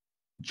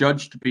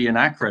judged to be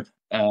inaccurate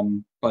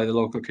by the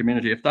local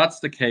community. If that's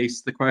the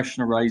case, the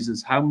question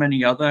arises, how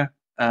many other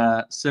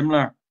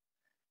similar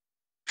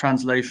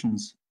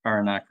translations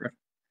are inaccurate?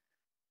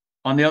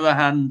 On the other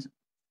hand,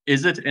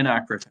 is it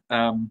inaccurate?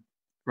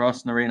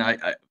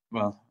 Rosnarine,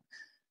 well,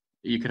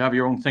 you could have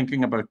your own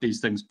thinking about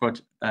these things,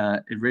 but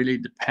it really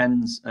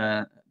depends.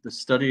 The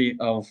study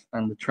of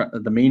and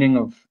the meaning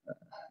of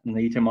and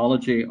the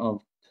etymology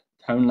of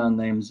townland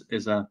names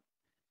is a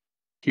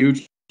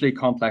hugely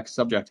complex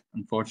subject.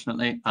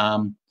 Unfortunately,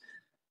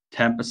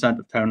 10%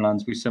 of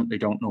townlands we simply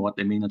don't know what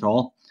they mean at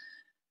all.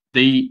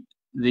 This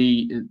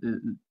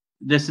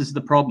is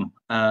the problem,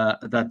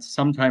 that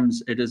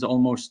sometimes it is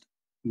almost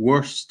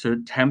worse to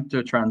attempt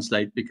to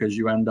translate because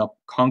you end up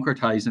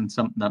concretizing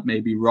something that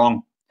may be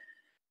wrong.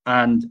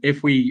 And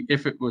if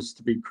it was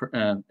to be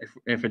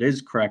if it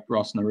is correct,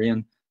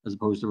 Rosnarine as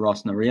opposed to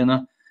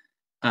Rosnarina,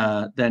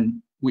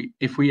 then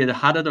if we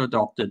had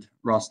adopted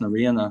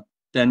Rosnarina,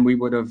 then we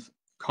would have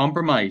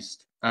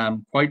compromised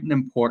quite an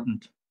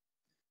important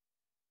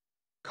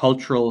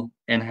cultural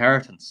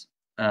inheritance.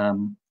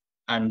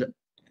 And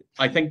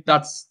I think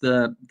that's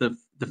the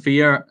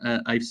fear.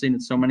 I've seen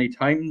it so many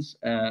times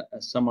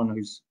as someone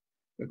who's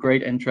a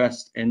great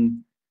interest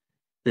in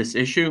this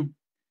issue,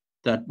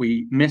 that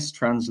we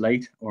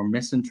mistranslate or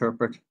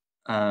misinterpret,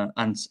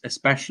 and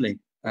especially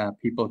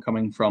people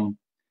coming from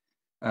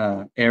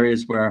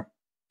areas where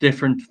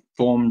different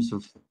forms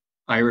of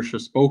Irish are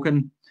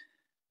spoken,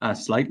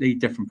 slightly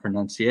different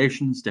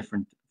pronunciations,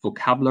 different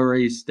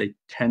vocabularies, they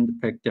tend to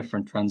pick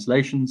different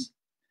translations.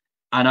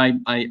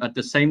 And I at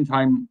the same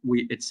time,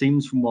 it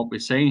seems from what we're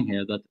saying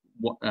here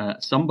that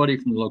somebody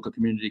from the local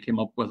community came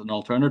up with an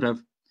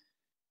alternative,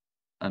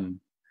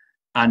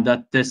 and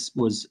that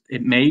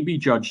it may be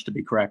judged to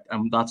be correct,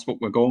 and that's what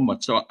we're going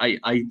with. So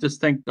I just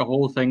think the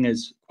whole thing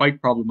is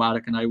quite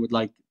problematic, and I would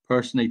like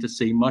personally to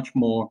see much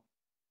more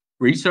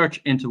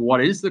research into what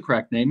is the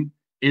correct name.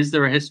 Is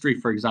there a history,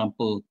 for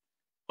example,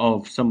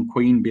 of some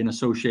queen being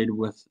associated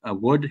with a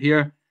wood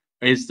here?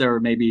 Is there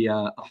maybe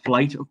a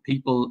flight of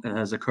people that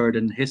has occurred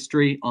in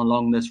history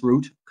along this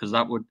route? Because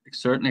that would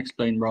certainly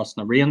explain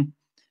Rosnarine.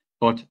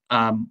 But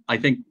I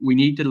think we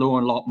need to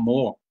learn a lot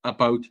more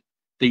about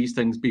these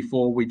things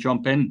before we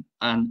jump in,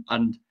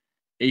 and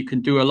it can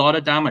do a lot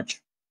of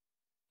damage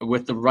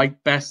with the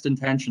best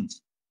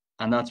intentions,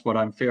 and that's what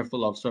I'm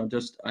fearful of. So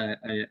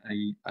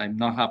I'm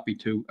not happy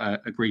to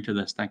agree to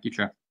this. Thank you,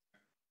 Chair.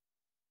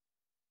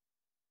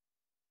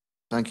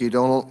 Thank you,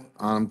 Donal.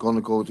 I'm going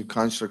to go to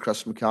Councillor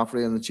Chris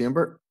McCaffrey in the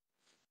chamber.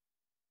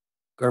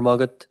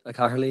 Gurmagat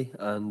Caherly,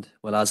 and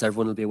well, as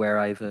everyone will be aware,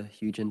 I have a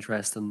huge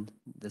interest in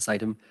this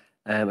item.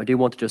 I do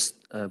want to just,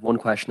 one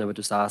question I would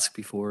just ask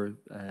before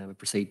we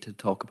proceed to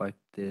talk about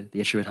the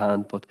issue at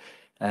hand, but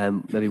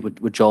maybe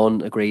would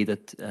John agree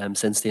that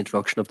since the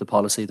introduction of the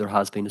policy, there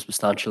has been a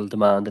substantial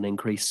demand and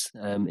increase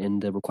in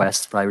the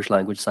requests for Irish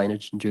language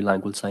signage and dual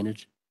language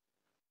signage?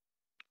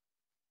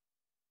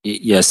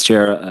 Yes,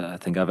 Chair. I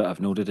think I've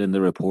noted in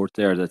the report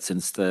there that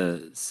since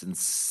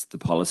the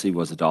policy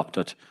was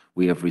adopted,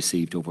 we have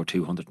received over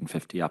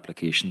 250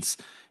 applications.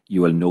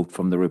 You will note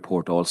from the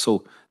report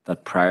also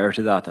that prior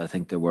to that, I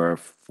think there were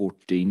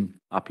 14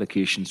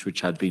 applications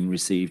which had been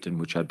received and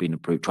which had been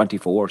approved.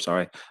 24,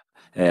 sorry,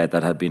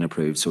 that had been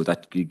approved. So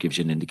that gives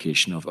you an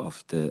indication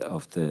of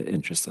the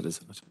interest that is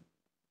in it.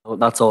 Well,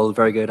 that's all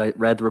very good. I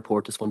read the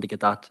report. Just wanted to get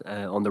that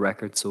on the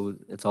record. So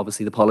it's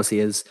obviously the policy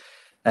is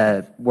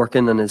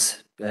working, and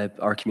is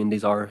our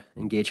communities are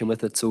engaging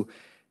with it. So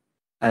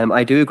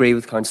I do agree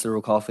with Councillor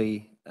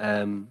O'Coffey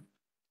in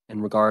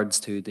regards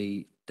to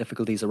the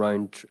difficulties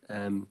around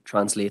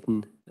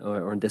translating,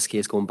 or in this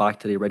case going back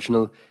to the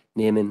original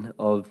naming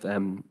of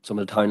some of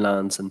the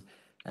townlands and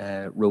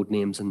road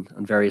names and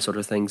various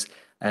other things.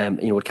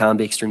 It can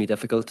be extremely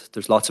difficult.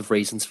 There's lots of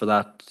reasons for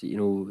that.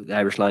 The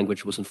Irish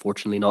language was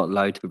unfortunately not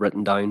allowed to be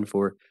written down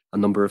for a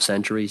number of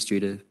centuries due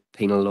to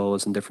penal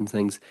laws and different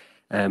things.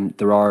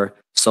 There are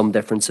some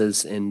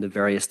differences in the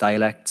various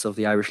dialects of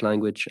the Irish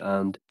language,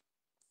 and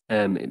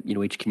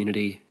each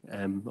community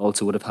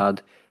also would have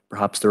had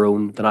perhaps their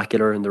own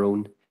vernacular and their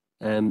own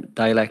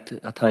dialect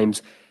at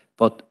times.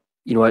 But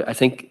I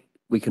think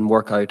we can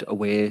work out a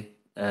way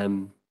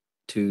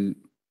to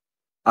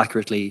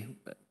accurately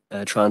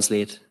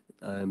translate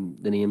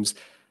the names.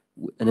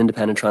 An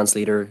independent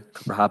translator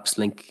could perhaps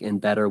link in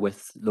better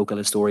with local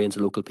historians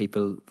and local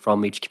people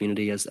from each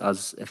community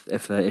as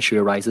if an issue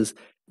arises.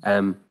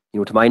 To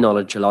my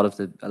knowledge, a lot of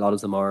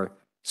them are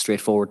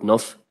straightforward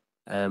enough.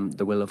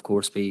 There will, of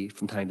course, be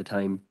from time to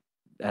time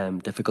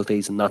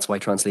difficulties, and that's why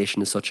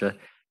translation is such a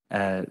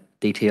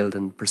detailed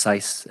and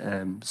precise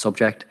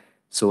subject.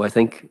 So I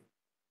think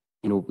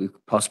we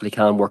possibly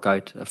can work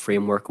out a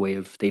framework way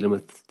of dealing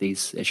with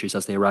these issues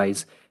as they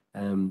arise.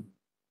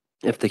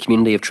 If the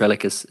community of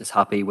Trillick is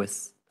happy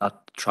with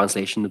that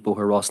translation of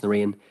Boher Ross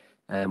Nareen,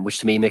 which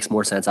to me makes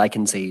more sense. I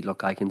can see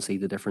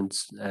the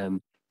difference.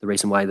 The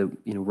reason why the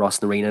Ross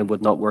Narina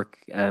would not work,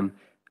 I'm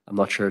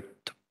not sure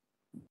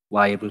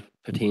why it would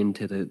pertain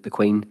to the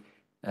Queen.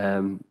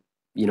 Ross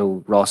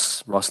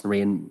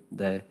Nareen,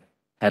 the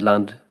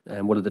headland,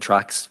 one of the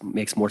tracks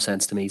makes more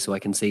sense to me. So I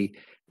can see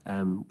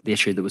the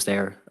issue that was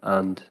there,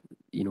 and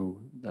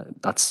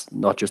that's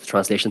not just a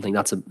translation thing.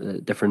 That's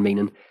a different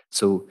meaning.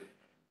 So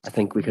I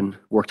think we can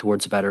work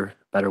towards a better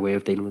way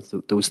of dealing with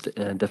those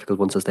difficult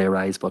ones as they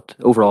arise. But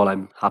overall,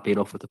 I'm happy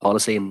enough with the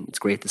policy, and it's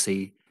great to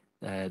see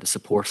the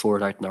support for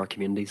it out in our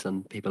communities,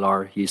 and people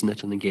are using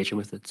it and engaging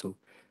with it. So,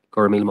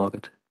 Gora Míle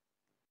Mágat.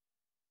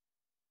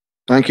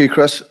 Thank you,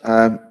 Chris.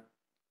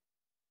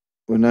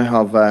 We now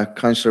have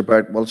Councillor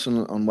Bert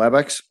Wilson on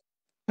WebEx.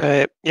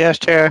 Yes,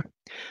 Chair.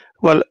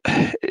 Well,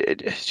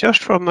 it's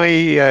just from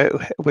my,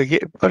 we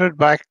put it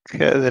back,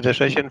 the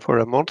decision for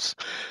a month,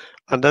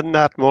 and in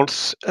that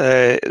month,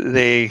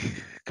 the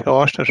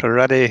cost has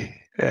already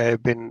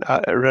been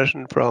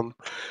risen from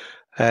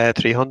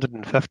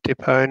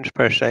 £350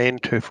 per sign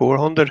to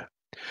 400.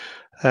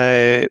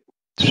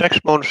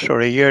 6 months or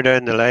a year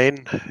down the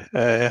line,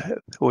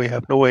 we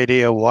have no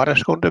idea what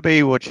it's going to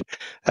be, which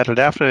it'll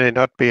definitely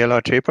not be a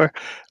lot cheaper.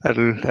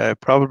 It'll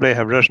probably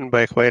have risen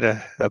by quite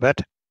a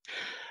bit.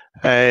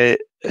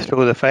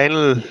 So the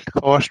final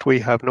cost, we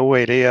have no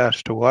idea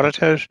as to what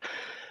it is.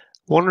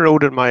 One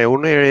road in my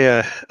own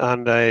area,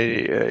 and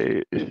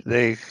the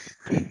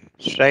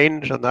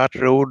signs on that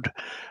road,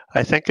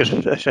 I think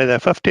it's either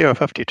 50 or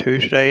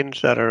 52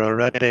 signs that are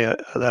already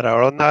that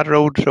are on that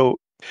road. So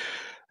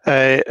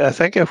I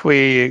think if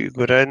we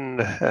go down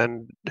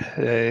and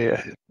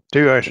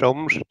do our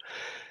sums,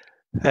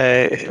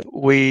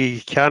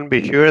 we can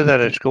be sure that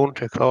it's going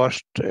to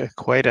cost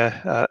quite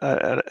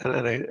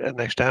an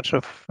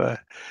extensive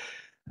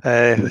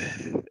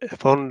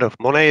fund of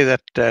money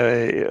that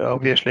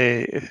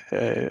obviously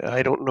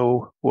I don't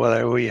know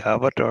whether we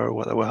have it or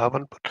whether we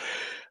haven't, but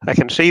I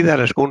can see that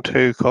it's going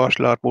to cost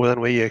a lot more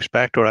than we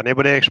expect, or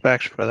anybody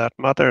expects for that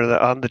matter,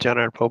 and the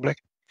general public.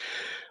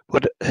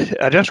 But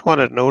I just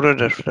wanted noted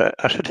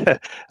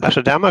as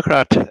a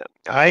Democrat,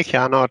 I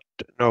cannot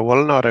nor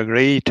will not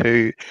agree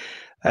to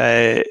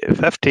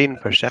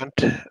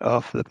 15%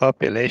 of the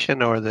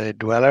population or the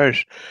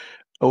dwellers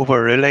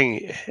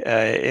overruling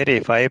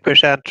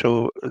 85%.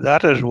 So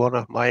that is one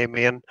of my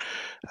main.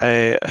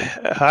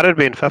 Had it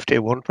been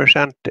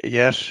 51%,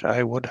 yes,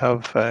 I would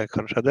have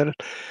considered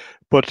it.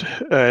 But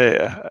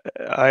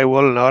I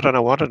will not, and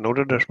I want to note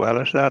it as well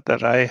as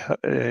that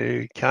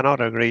I cannot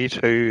agree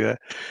to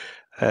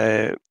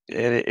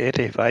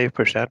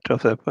 85%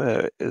 of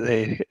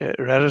the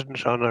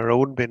residents on a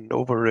road being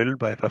overruled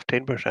by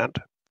 15%.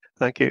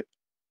 Thank you.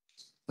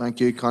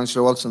 Thank you,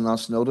 Councillor Wilson.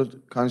 That's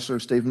noted. Councillor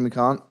Stephen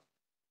McCann.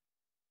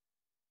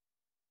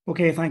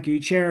 Okay, thank you,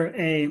 Chair.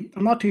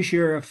 I'm not too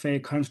sure if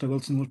Councillor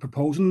Wilson was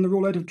proposing the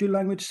rollout of dual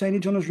language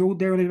signage on his road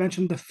there, and he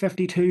mentioned the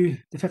 52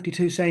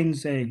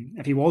 signs.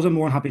 If he was, I'm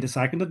more than happy to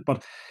second it.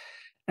 But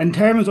in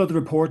terms of the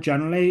report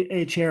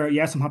generally, Chair,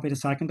 yes, I'm happy to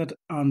second it,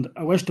 and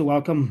I wish to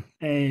welcome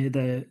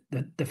the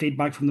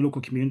feedback from the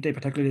local community,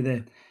 particularly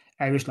the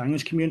Irish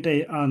language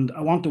community, and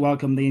I want to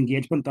welcome the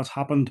engagement that's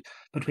happened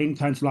between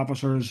council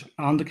officers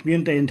and the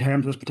community in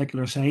terms of this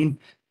particular sign.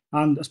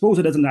 And I suppose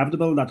it is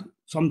inevitable that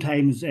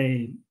sometimes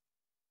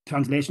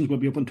translations will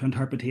be open to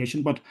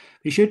interpretation, but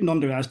we shouldn't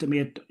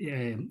underestimate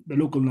the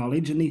local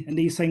knowledge in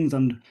these things,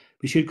 and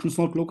we should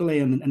consult locally.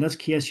 And in this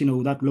case,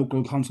 that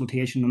local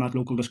consultation and that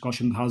local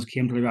discussion has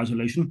came to a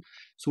resolution.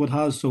 So it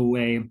has. So,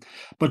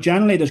 but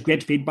generally, there's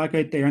great feedback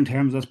out there in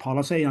terms of this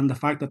policy, and the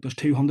fact that there's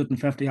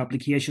 250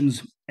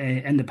 applications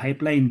in the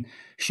pipeline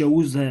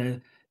shows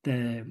the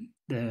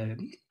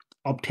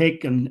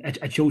uptake, and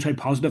it shows how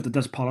positive that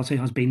this policy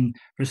has been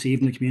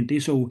received in the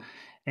community. So,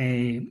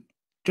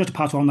 just to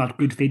pass on that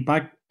good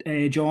feedback,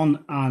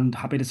 John, and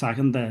happy to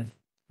second the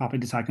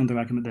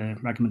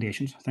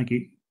recommendations. Thank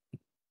you.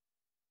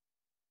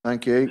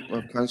 Thank you.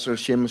 Well, Councillor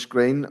Seamus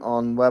Green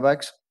on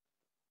WebEx.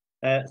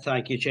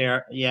 Thank you,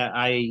 Chair. Yeah,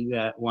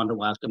 I want to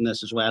welcome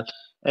this as well.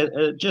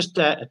 Just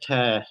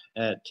to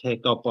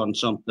take up on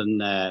something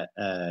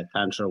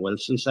Councillor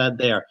Wilson said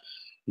there,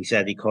 he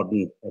said he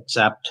couldn't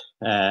accept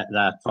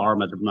that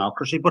form of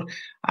democracy. But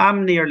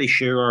I'm nearly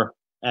sure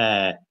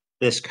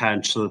this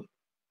council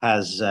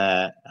has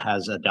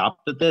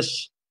adopted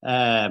this.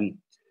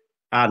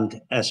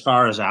 And as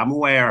far as I'm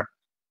aware,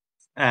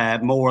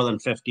 more than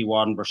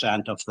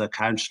 51% of the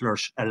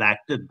councillors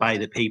elected by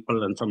the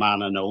people in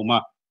Fermanagh and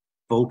Omagh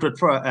voted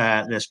for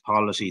this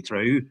policy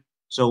through.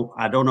 So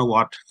I don't know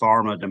what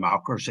form of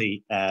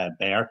democracy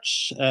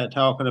Bert's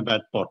talking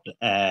about, but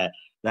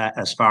that,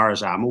 as far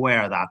as I'm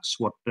aware, that's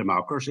what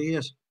democracy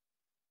is.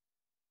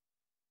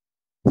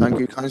 Thank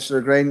you,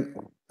 Councillor Green.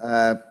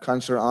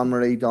 Councillor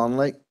Anne-Marie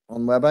Donnelly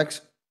on WebEx.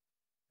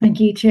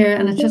 Thank you, Chair.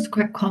 And it's just a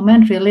quick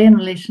comment really in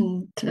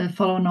relation to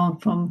following on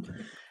from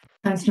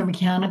Councillor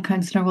McCann and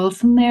Councillor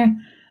Wilson there.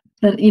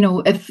 That, you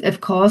know, if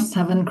costs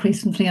have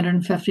increased from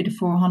 £350 to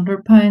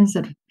 £400,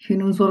 that who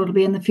knows what it'll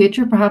be in the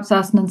future. Perhaps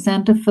that's an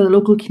incentive for the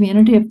local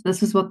community, if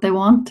this is what they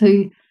want,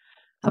 to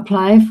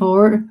apply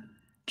for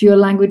dual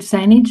language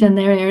signage in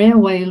their area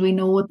while we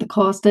know what the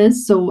cost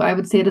is. So I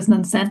would say it is an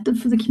incentive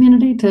for the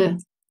community to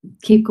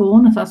keep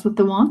going if that's what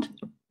they want.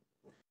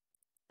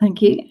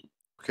 Thank you.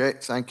 Okay,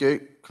 thank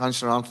you.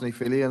 Councillor Anthony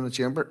Feely in the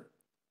chamber.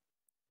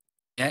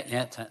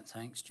 Yeah,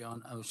 thanks,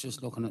 John. I was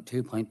just looking at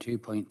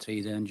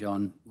 2.2.3 then,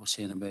 John was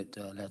saying about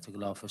the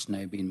electrical office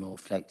now being more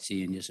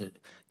flexi, and you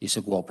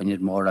said go up and you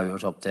had more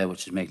hours up there,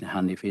 which is making it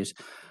handy for you.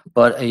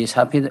 But are you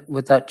happy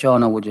with that,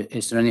 John, or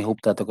is there any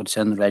hope that they could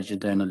send the register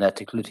down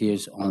electrical to you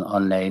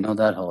online or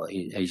that, or are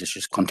you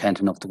just content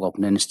enough to go up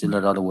and then it's still a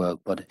lot of work,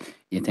 but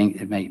you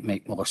think it might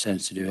make more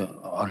sense to do it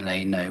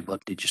online now,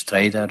 but did you just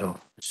try that, or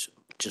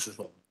just as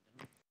well?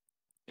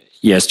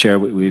 Yes, Chair,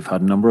 we've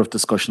had a number of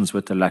discussions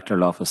with the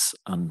electoral office,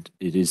 and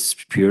it is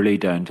purely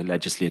down to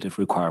legislative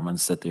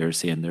requirements that they're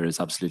saying there is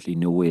absolutely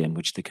no way in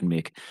which they can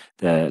make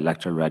the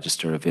electoral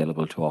register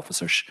available to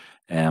officers.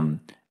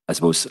 I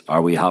suppose,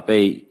 are we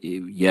happy?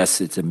 Yes,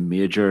 it's a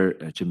major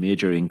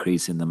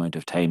increase in the amount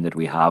of time that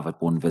we have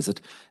at one visit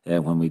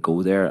when we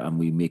go there, and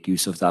we make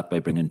use of that by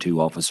bringing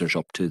 2 officers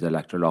up to the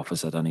electoral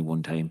office at any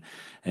one time.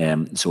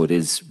 So it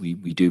is, we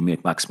do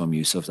make maximum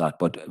use of that,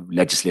 but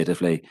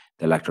legislatively,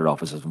 the electoral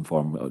office has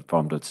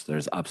informed us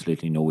there's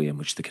absolutely no way in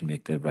which they can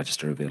make the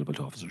register available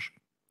to officers.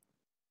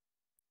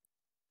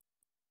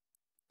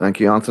 Thank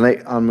you, Anthony.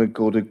 And we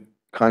go to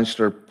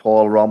Councillor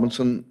Paul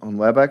Robinson on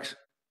WebEx.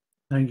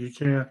 Thank you,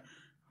 Chair.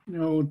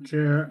 No,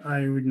 Chair,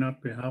 I would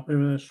not be happy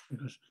with this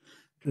because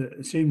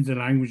it seems the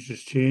language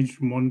has changed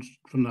from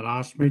the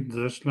last meeting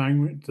to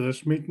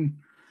this meeting,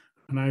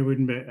 and I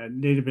wouldn't be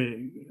need to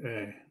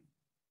be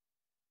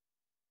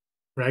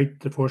right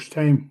the first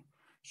time.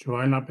 So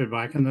I'll not be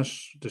backing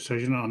this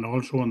decision, and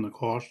also on the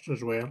cost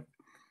as well.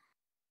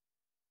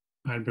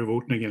 I'll be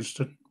voting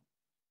against it.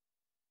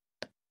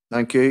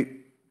 Thank you.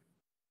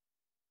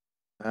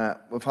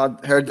 We've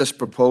heard this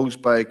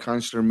proposed by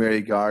Councillor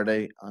Mary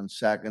Gardy and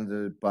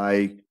seconded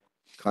by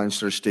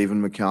Councillor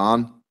Stephen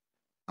McCann,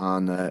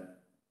 and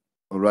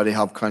already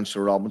have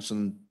Councillor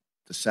Robinson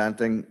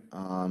dissenting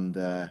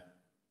and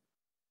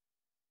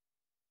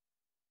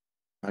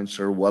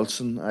Councillor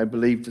Wilson, I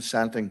believe,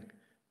 dissenting.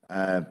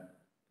 Is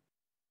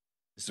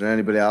there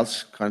anybody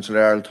else? Councillor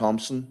Errol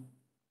Thompson?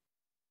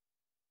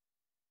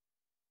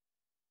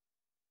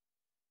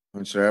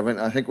 Councillor Irvine?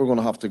 I think we're going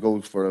to have to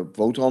go for a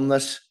vote on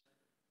this.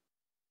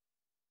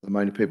 The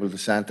amount of people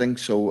dissenting.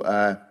 So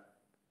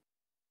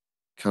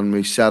can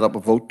we set up a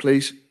vote,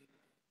 please?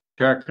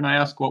 Chair, can I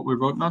ask what we're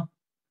voting on?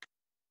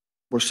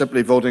 We're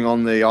simply voting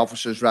on the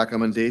officers'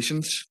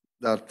 recommendations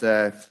that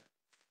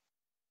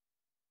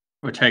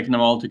We're taking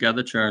them all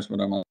together, Chair, is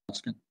what I'm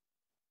asking.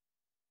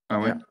 Are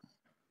we? Yeah.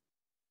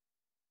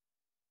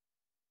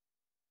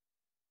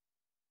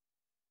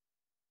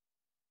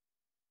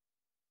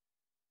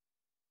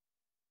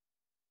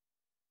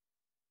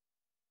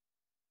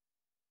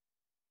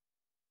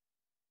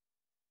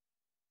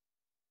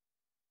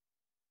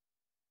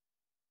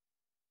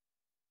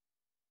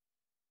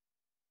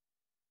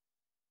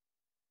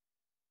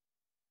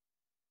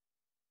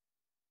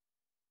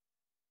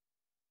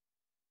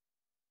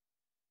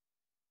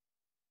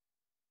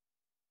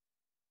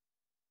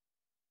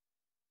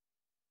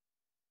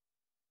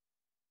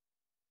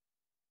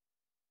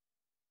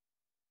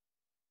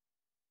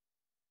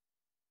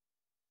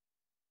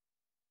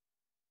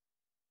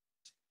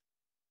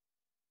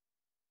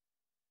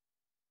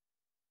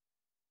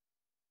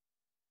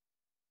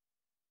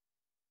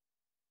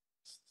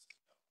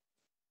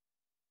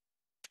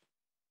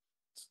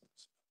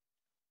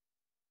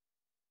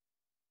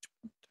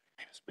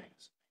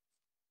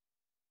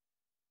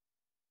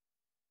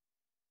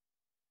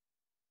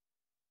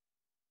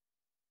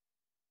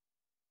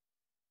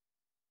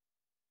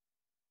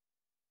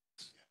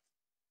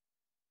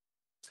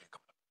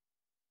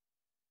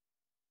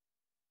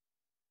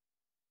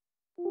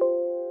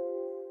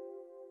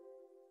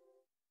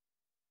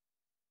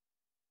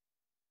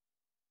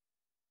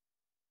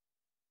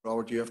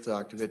 Robert, you have to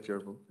activate your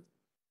vote.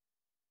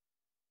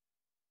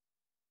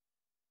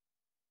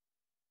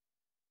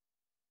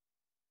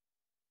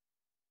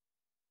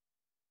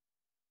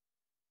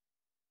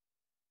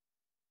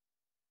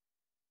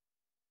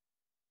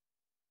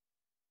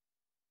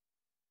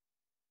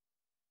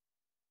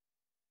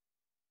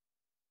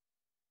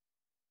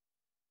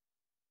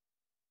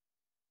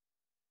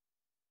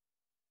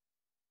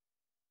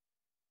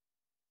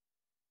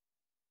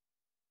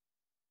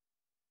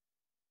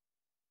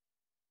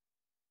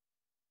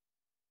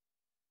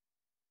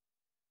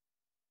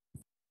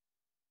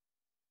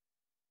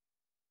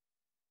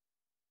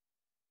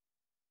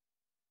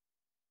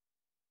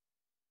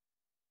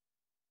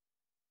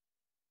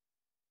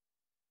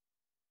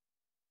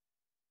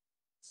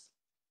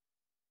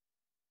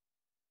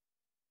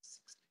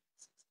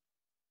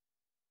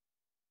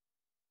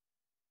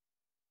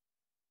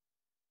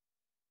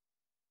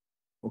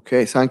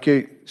 Okay, thank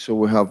you. So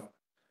we have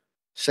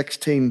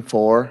 16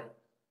 for,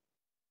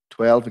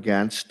 12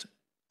 against,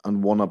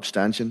 and 1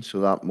 abstention. So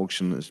that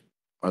motion is,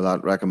 or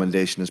that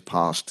recommendation is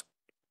passed.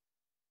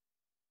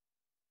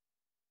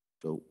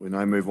 So we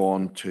now move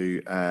on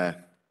to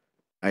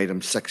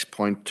item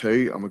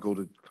 6.2, and we go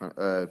to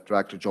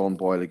Director John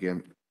Boyle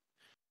again.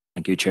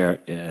 Thank you,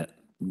 Chair.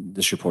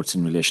 This report's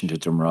in relation to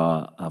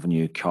Drumragh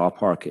Avenue car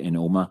park in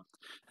Omagh.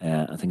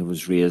 I think it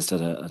was raised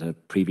at a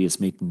previous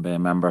meeting by a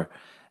member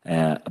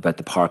about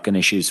the parking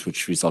issues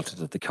which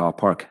resulted at the car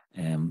park.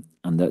 And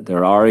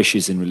there are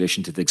issues in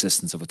relation to the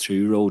existence of a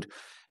through road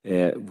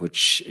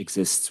which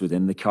exists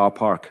within the car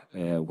park,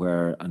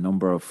 where a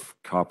number of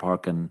car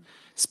parking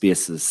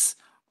spaces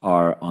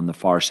are on the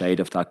far side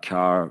of that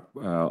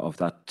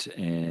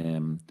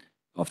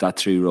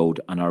through road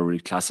and are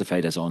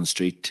reclassified as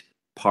on-street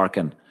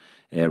parking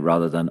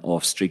rather than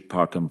off-street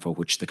parking, for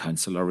which the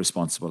council are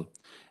responsible.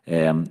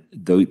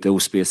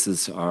 Those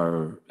spaces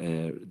are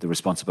the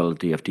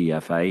responsibility of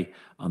DFI,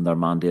 and they're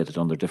mandated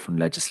under different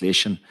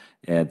legislation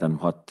than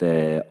what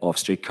the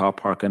off-street car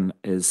parking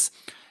is.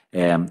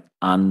 And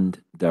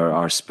there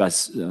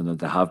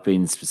have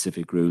been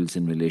specific rules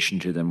in relation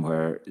to them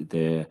where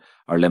they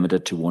are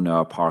limited to 1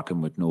 hour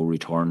parking with no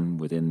return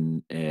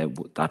within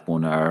that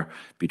 1 hour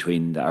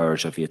between the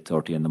hours of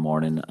 8:30 in the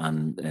morning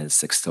and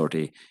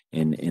 6:30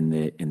 in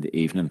the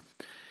evening.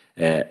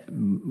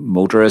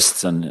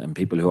 Motorists and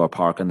people who are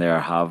parking there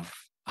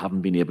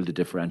haven't been able to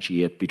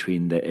differentiate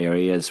between the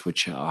areas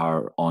which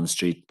are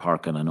on-street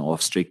parking and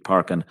off-street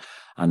parking,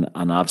 and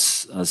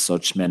as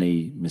such,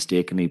 many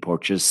mistakenly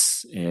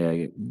purchase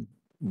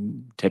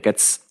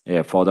tickets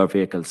for their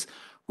vehicles,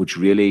 which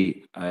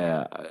really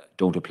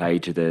don't apply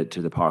to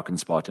the parking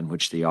spot in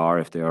which they are,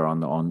 if they are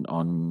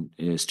on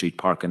street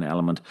parking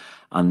element.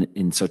 And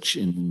in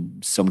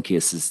some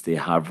cases, they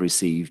have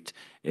received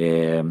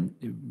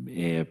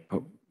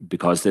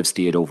because they've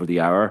stayed over the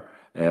hour,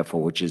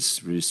 for which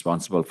is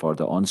responsible for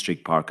the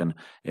on-street parking,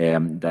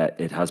 that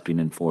it has been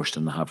enforced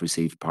and they have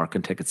received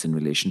parking tickets in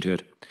relation to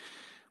it.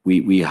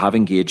 We have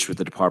engaged with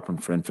the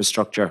Department for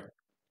Infrastructure,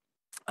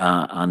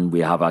 and we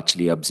have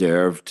actually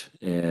observed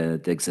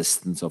the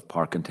existence of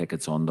parking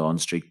tickets on the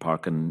on-street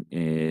parking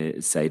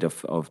side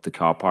of the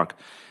car park.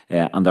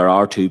 And there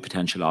are 2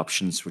 potential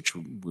options which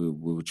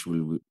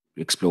we'll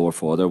explore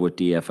further with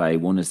DFI.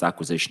 One is the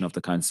acquisition of the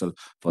council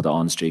for the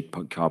on-street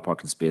car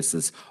parking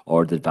spaces,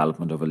 or the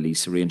development of a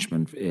lease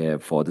arrangement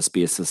for the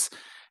spaces.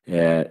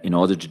 In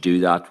order to do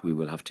that, we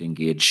will have to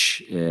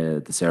engage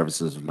the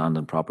services of Land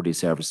and Property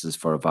Services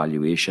for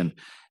evaluation,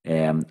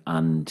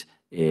 and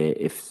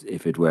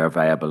if it were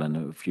viable in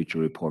a future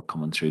report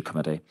coming through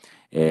committee,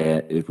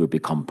 it would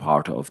become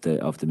part of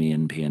the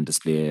main pay and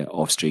display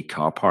off-street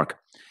car park.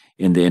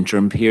 In the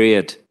interim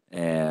period,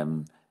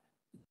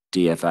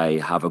 DFI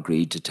have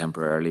agreed to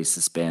temporarily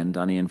suspend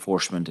any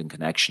enforcement in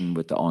connection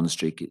with the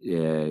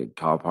on-street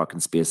car parking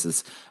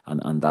spaces,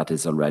 and that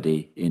is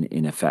already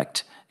in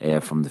effect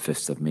from the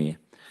 5th of May.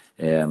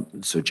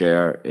 So,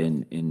 Chair,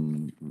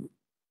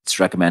 it's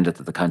recommended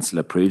that the council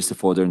approves the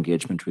further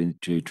engagement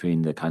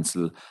between the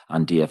council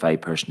and DFI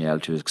personnel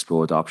to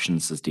explore the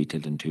options as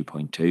detailed in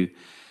 2.2.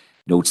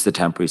 Notes the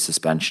temporary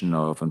suspension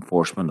of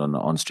enforcement on the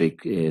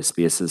on-street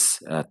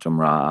spaces at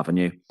Drumragh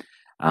Avenue,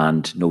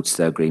 and notes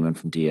the agreement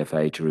from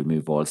DFI to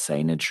remove all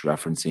signage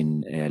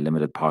referencing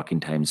limited parking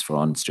times for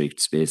on-street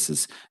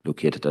spaces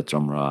located at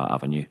Drumragh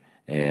Avenue,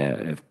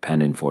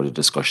 pending further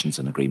discussions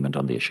and agreement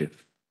on the issue.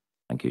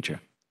 Thank you,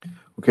 Chair.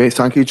 Okay,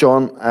 thank you,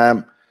 John.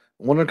 I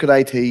wonder, could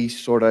IT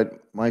sort out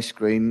my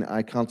screen?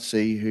 I can't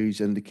see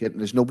who's indicating.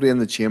 There's nobody in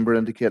the chamber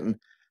indicating,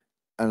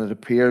 and it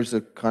appears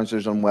that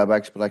councillors on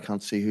WebEx, but I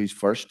can't see who's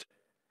first.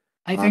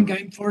 I think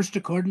I'm first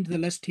according to the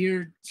list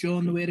here,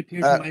 John, the way it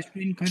appears on my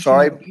screen.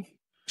 Sorry,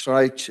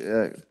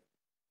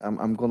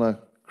 I'm going to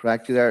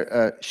correct you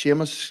there.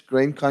 Seamus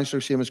Green,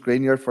 Councillor Seamus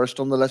Green, you're first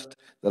on the list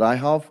that I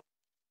have.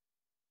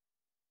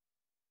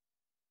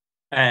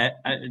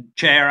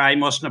 Chair, I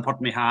mustn't have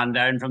put my hand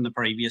down from the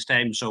previous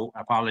time, so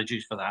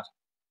apologies for that.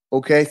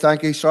 Okay,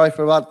 thank you. Sorry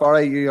for that,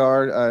 Barry. You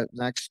are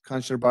next,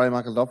 Councillor Barry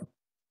McElduff.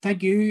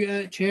 Thank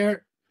you,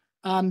 Chair.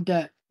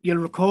 And you'll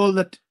recall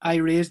that I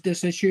raised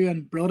this issue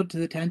and brought it to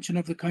the attention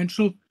of the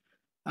council,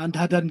 and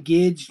had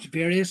engaged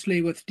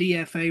variously with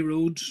DFI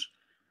Roads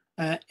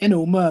in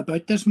Omagh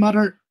about this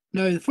matter.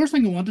 Now, the first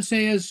thing I want to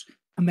say is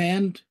I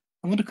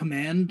want to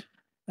commend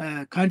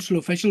council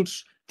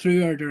officials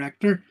through our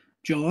director,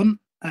 John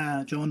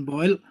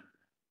Boyle,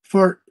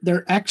 for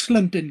their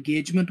excellent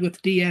engagement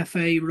with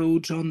DFI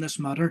Roads on this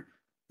matter.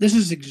 This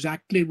is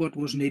exactly what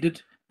was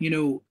needed.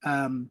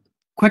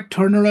 Quick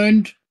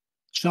turnaround,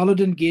 solid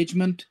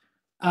engagement,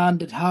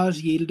 and it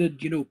has yielded,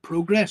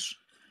 progress.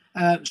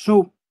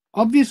 So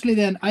obviously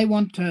then I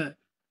want to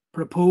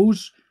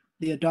propose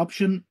the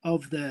adoption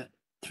of the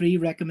 3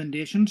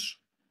 recommendations,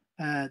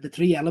 the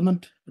 3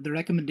 element of the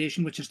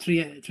recommendation, which is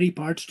three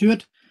parts to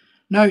it.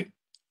 Now,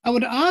 I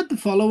would add the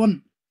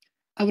following.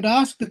 I would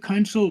ask the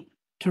council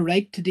to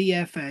write to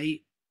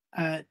DFI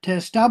to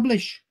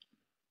establish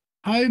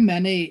how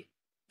many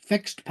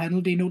fixed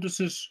penalty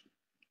notices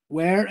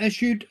were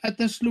issued at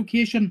this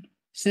location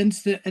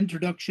since the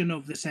introduction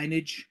of the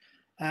signage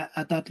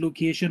at that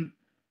location?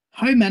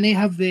 How many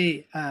have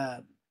they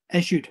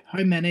issued?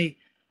 How many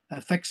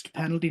fixed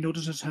penalty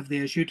notices have they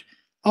issued?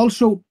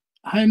 Also,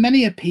 how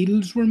many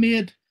appeals were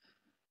made,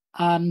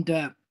 and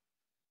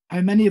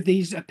how many of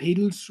these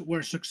appeals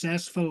were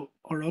successful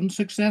or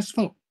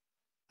unsuccessful?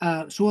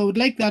 So I would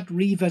like that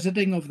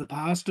revisiting of the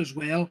past as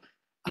well,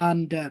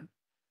 and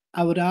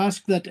I would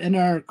ask that in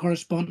our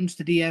correspondence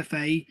to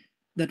DFI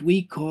that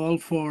we call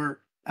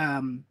for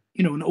an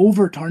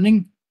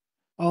overturning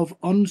of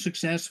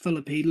unsuccessful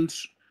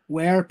appeals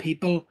where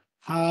people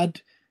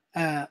had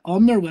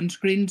on their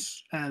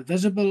windscreens,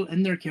 visible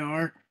in their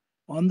car,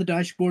 on the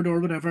dashboard or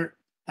whatever,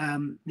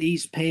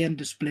 these pay and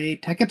display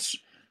tickets.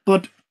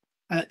 But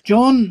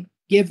John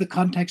gave the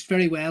context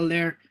very well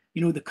there,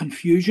 the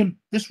confusion.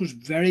 This was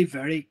very,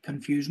 very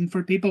confusing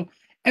for people.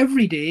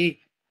 Every day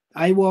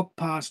I walk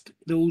past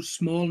those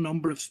small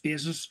number of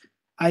spaces,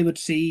 I would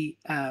see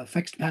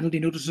fixed penalty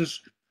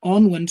notices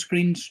on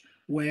windscreens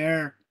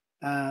where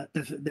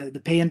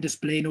the pay and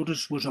display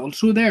notice was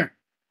also there.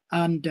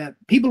 And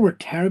people were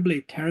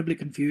terribly, terribly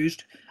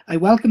confused. I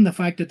welcome the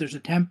fact that there's a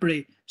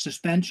temporary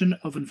suspension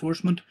of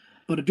enforcement,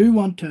 but I do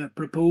want to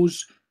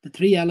propose the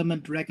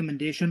 3-element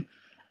recommendation,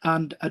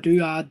 and I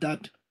do add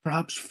that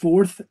perhaps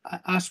 4th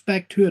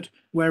aspect to it,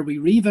 where we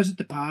revisit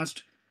the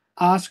past,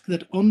 ask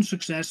that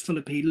unsuccessful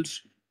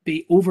appeals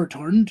be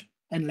overturned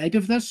in light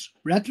of this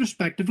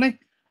retrospectively,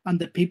 and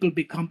that people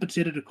be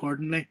compensated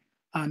accordingly.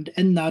 And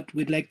in that,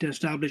 we'd like to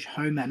establish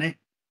how many.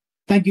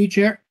 Thank you,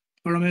 Chair.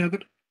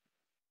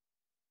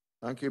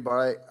 Thank you,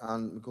 Barry.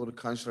 And we go to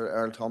Councillor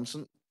Earl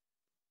Thompson.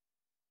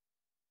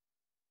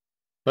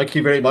 Thank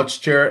you very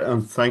much, Chair,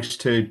 and thanks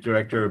to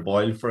Director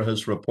Boyle for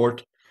his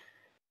report.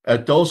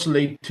 It does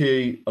lead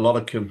to a lot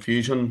of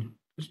confusion,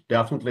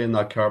 definitely in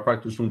that car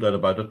park, there's no doubt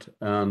about it.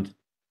 And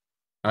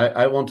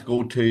I want to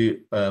go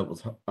to,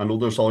 I know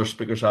there's other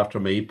speakers after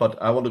me,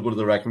 but I want to go to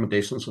the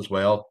recommendations as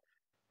well.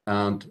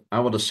 And I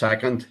want to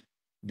second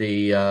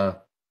the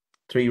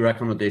 3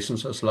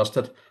 recommendations as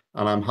listed.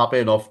 And I'm happy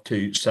enough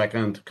to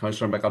second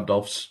Councillor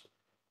McAduff's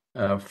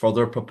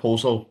further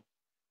proposal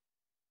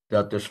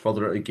that there's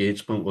further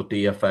engagement with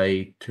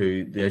DFI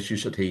to the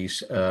issues that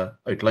he's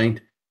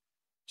outlined.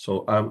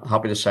 So I'm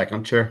happy to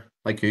second, Chair.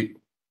 Thank you.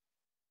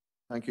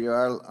 Thank you,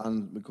 Earl.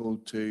 And we go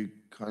to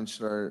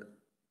Councillor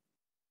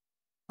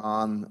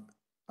Anne,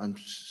 and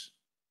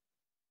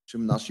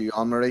assuming that's you,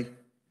 Anne-Marie.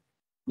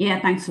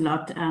 Yeah, thanks a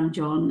lot,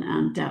 John,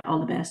 and all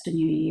the best in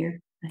your year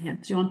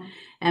ahead, John.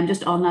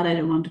 Just on that, I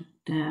don't want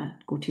to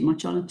go too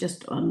much on it,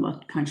 just on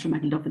what Councillor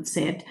McAduff had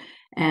said,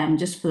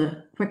 just for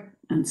the quick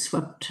and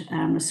swift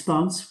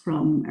response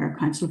from our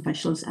council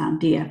officials and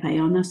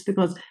DFI on this,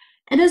 because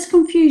it is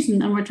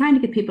confusing, and we're trying to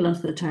get people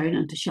into the town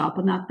and to shop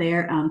on that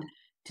there, and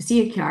to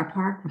see a car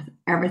park with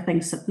everything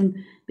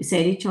sitting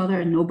beside each other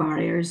and no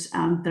barriers,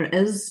 and there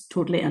is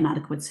totally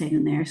inadequate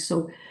sign there.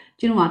 So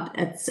do you know what?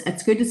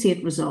 It's good to see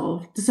it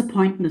resolved.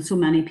 Disappointing that so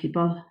many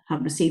people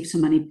have received so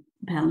many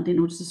penalty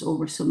notices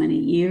over so many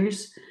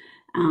years,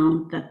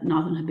 and that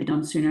nothing had been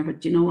done sooner.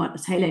 But you know what?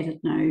 It's highlighted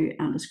now,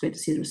 and it's great to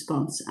see the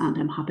response. And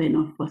I'm happy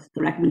enough with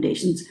the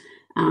recommendations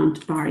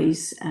and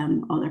Barry's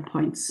other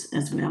points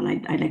as well.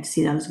 I'd like to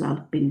see that as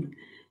well being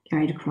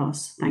carried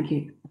across. Thank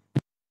you.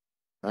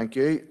 Thank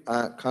you.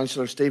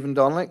 Councillor Stephen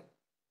Donnelly.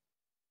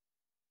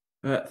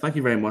 Thank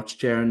you very much,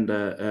 Chair,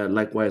 and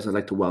likewise I'd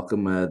like to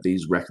welcome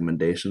these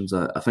recommendations.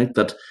 I think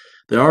that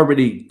there are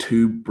really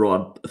 2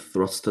 broad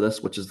thrusts to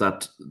this, which is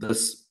that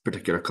this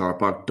particular car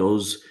park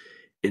does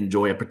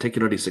enjoy a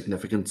particularly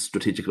significant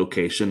strategic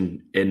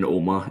location in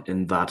Omagh,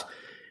 in that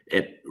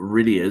it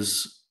really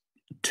is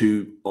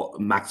to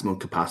maximum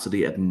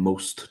capacity at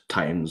most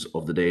times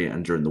of the day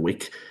and during the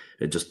week,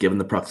 just given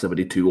the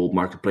proximity to Old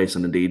Marketplace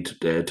and indeed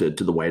to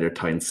the wider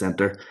town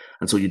centre.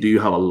 And so you do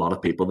have a lot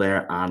of people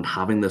there, and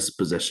having this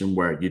position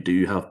where you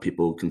do have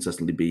people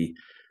consistently be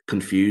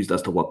confused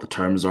as to what the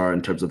terms are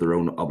in terms of their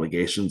own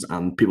obligations,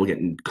 and people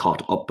getting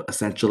caught up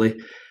essentially.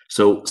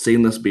 So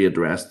seeing this be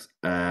addressed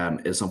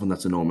is something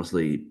that's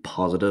enormously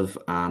positive,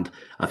 and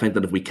I think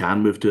that if we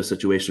can move to a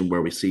situation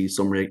where we see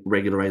some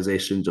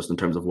regularization just in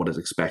terms of what is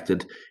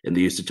expected in the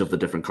usage of the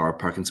different car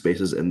parking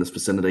spaces in this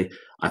vicinity,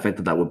 I think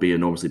that that would be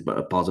enormously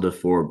positive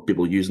for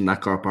people using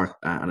that car park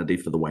and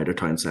indeed for the wider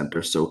town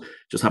centre. So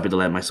just happy to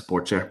lend my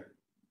support, Chair.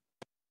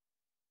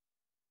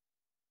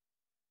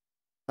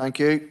 Thank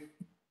you.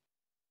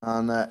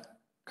 And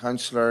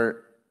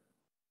Councillor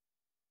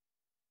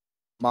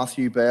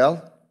Matthew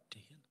Bell.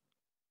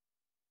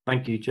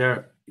 Thank you,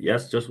 Chair.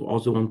 Yes, just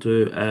also want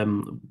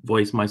to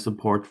voice my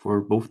support for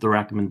both the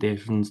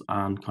recommendations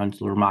and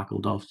Councillor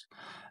McAduff's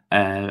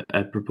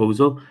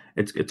proposal.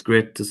 It's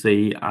great to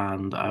see,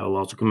 and I will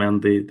also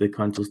commend the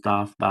council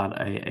staff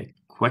that a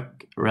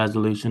quick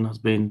resolution has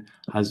been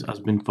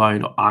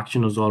found,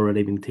 action has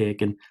already been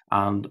taken,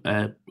 and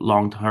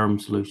long-term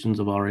solutions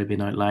have already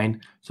been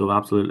outlined. So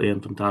absolutely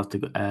and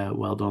fantastic.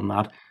 Well done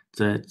that.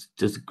 It's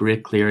just a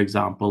great, clear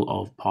example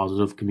of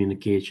positive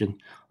communication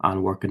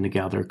and working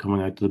together,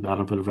 coming out to the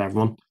benefit of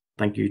everyone.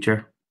 Thank you,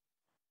 Chair.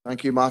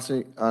 Thank you,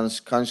 Matthew. And it's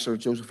Councillor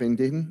Josephine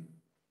Deaton.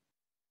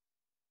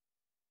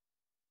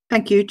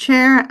 Thank you,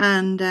 Chair,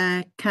 and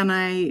can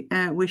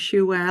I wish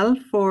you well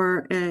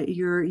for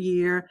your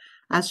year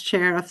as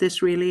Chair of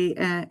this really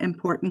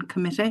important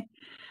committee.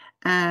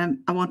 I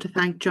want to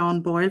thank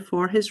John Boyle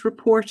for his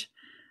report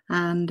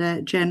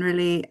and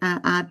generally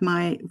add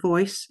my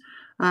voice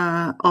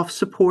of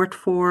support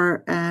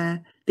for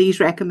these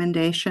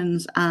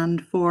recommendations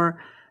and for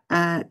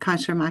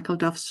Councillor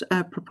McElduff's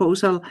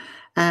proposal.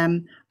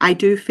 I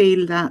do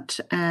feel that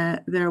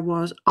there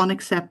was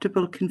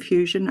unacceptable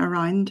confusion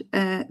around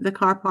the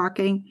car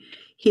parking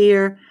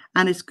here,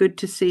 and it's good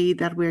to see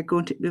that we're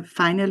going to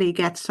finally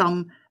get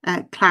some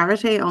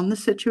clarity on the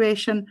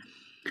situation.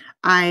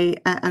 I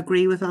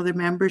agree with other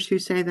members who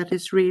say that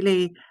it's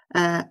really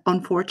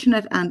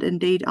unfortunate and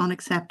indeed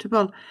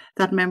unacceptable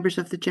that members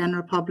of the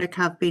general public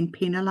have been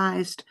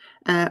penalised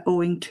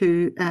owing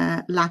to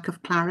lack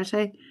of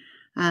clarity.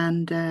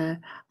 And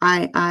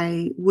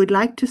I would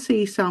like to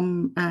see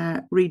some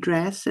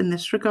redress in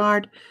this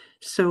regard.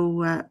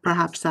 So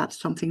perhaps that's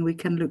something we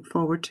can look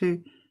forward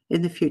to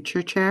in the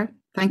future, Chair.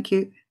 Thank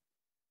you.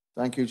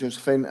 Thank you,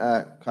 Josephine.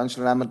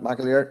 Councillor Emmett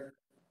McAleer.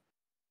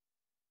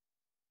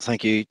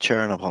 Thank you,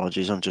 Chair, and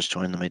apologies, I'm just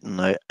joining the meeting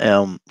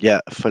now. Yeah,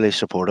 fully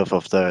supportive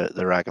of the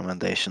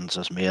recommendations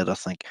as made. I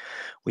think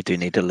we do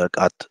need to look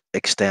at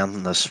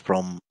extending this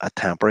from a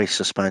temporary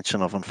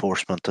suspension of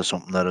enforcement to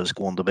something that is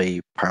going to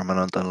be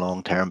permanent and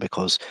long term,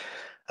 because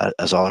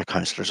as other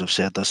councillors have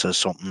said, this is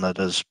something that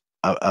is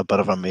a bit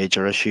of a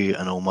major issue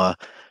in Omagh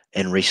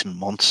in recent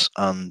months.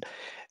 And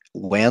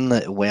when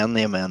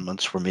the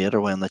amendments were made, or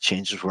when the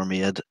changes were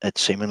made, it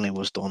seemingly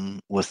was done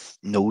with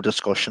no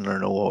discussion or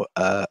no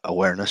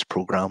awareness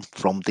programme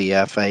from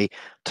DFA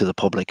to the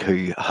public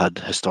who had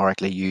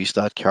historically used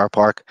that car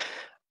park.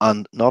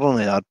 And not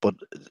only that, but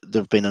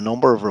there have been a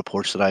number of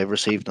reports that I've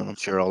received, and I'm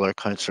sure other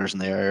councillors in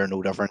the area are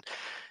no different,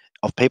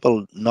 of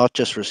people not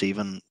just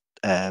receiving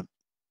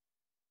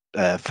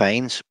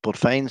fines, but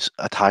fines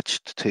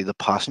attached to the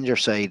passenger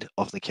side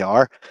of the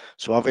car.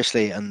 So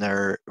obviously, in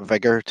their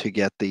vigour to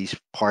get these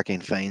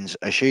parking fines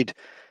issued,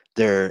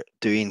 they're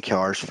doing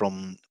cars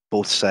from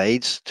both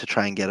sides to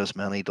try and get as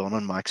many done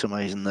and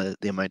maximising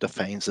the amount of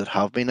fines that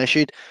have been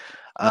issued.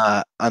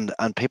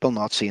 And people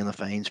not seeing the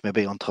fines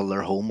maybe until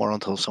they're home, or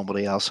until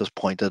somebody else has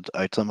pointed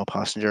out to them, a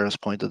passenger has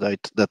pointed out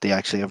that they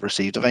actually have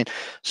received a fine.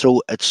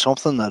 So it's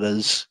something that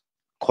is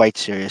quite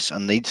serious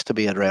and needs to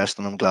be addressed,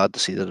 and I'm glad to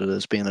see that it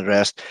is being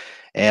addressed.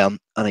 And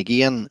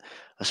again,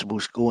 I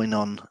suppose going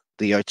on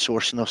the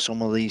outsourcing of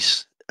some of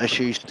these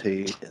issues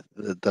to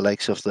the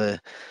likes of the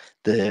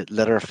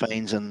litter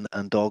fines and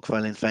dog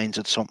filing fines,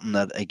 it's something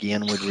that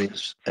again would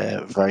raise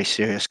very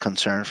serious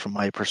concern from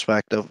my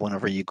perspective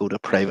whenever you go to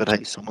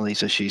privatise some of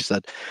these issues,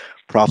 that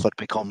profit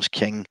becomes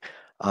king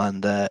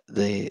and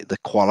the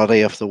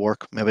quality of the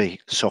work maybe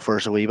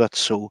suffers a wee bit.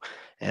 So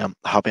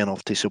happy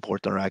enough to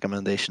support the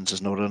recommendations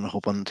as noted, and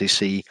hoping to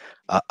see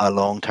a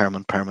long-term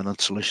and permanent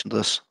solution to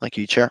this. Thank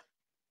you, Chair.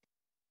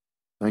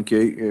 Thank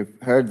you.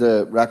 You've heard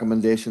the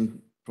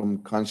recommendation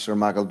from Councillor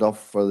McElduff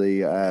for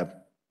the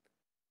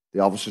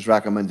officer's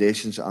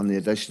recommendations and the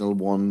additional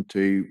one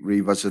to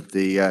revisit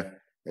the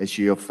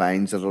issue of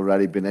fines that have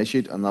already been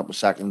issued, and that was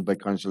seconded by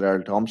Councillor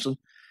Earl Thompson.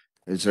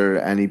 Is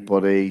there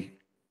anybody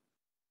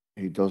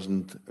who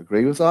doesn't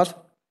agree with that?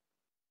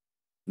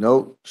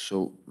 No,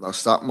 so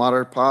that's that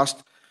matter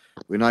passed.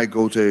 We now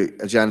go to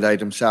agenda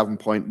item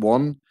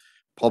 7.1,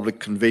 public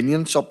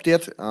convenience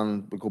update,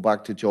 and we'll go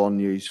back to John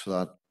News for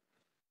that.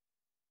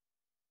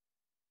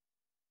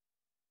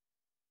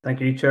 Thank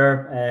you,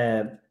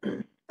 Chair.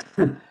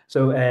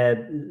 So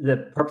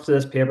the purpose of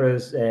this paper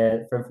is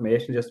for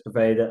information, just to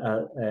provide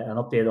an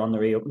update on the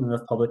reopening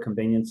of public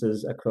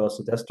conveniences across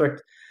the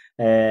district.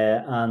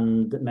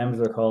 And members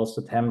will recall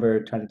September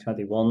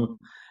 2021,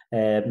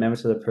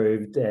 members had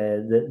approved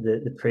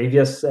the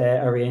previous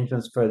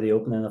arrangements for the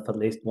opening of at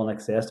least one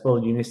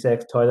accessible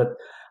unisex toilet.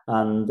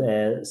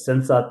 And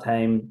since that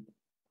time,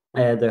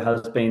 there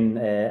has been,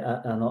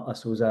 I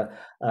suppose, a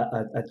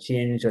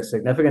change, or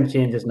significant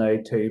changes now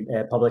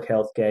to public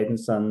health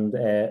guidance and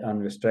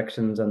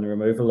restrictions, and the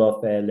removal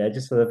of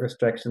legislative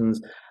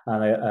restrictions,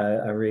 and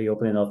a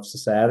reopening of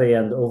society.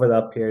 And over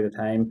that period of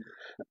time,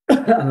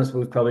 and I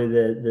suppose probably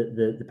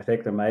the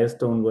particular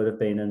milestone would have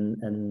been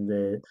in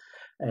the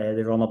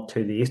run up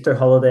to the Easter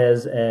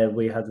holidays.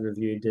 We had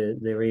reviewed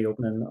the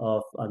reopening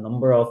of a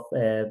number of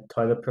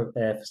toilet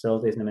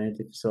facilities and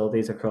amenity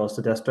facilities across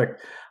the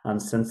district,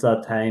 and since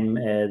that time,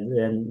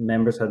 then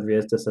members had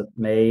raised this at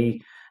May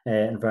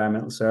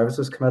Environmental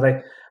Services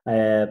Committee,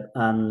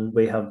 and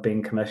we have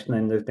been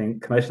there's been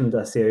commissioned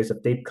a series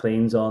of deep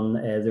cleans on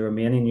the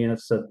remaining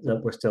units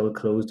that were still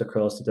closed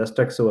across the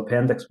district. So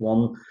Appendix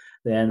 1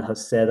 then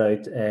has set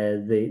out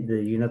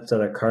the units that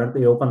are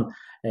currently open.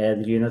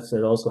 The units,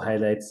 that also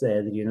highlights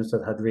the units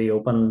that had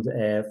reopened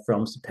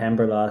from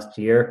September last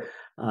year,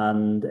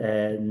 and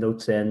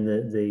notes in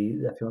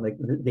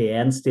the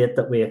end state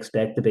that we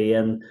expect to be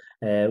in,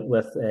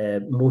 with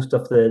most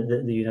of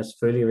the units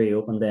fully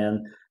reopened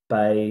then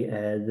by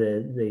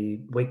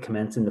the week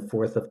commencing the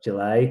 4th of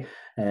July.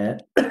 I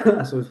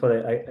suppose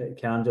what I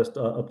can just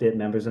update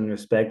members in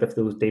respect of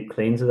those deep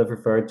cleans that I've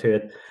referred to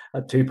it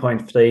at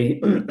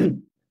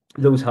 2.3.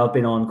 Those have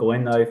been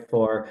ongoing now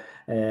for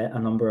a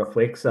number of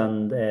weeks,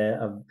 and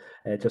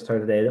I've just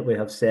heard today that we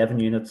have 7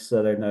 units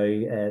that are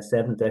now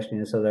 7 additional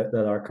units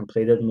that are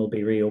completed and will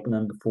be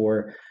reopening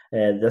before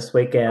this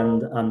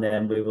weekend, and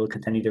then we will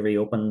continue to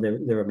reopen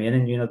the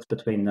remaining units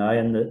between now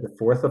and the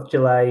 4th of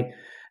July.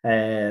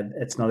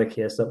 It's not a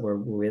case that we're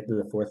waiting to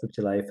the 4th of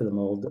July for them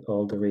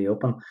all to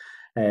reopen.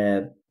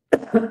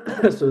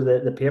 So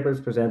the papers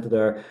presented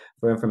are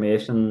for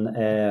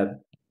information.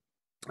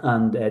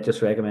 And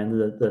just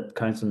recommended that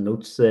council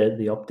notes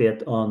the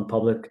update on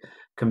public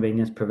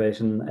convenience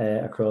provision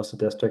across the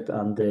district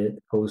and the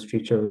proposed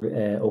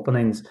future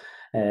openings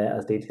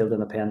as detailed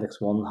in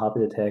Appendix 1. Happy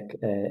to take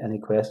any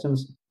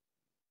questions.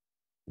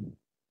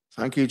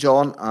 Thank you,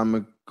 John. I'm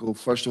going to go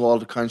first of all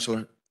to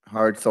Councillor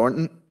Howard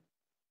Thornton.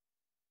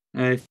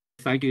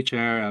 Thank you,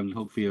 Chair, and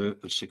hopefully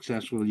a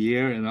successful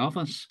year in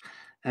office.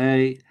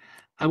 I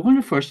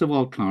want to first of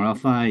all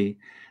clarify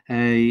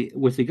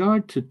with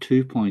regard to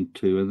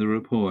 2.2 in the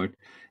report,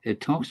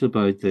 it talks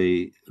about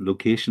the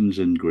locations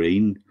in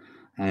green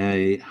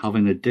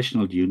having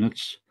additional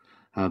units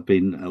have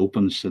been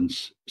open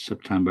since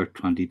September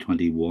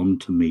 2021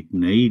 to meet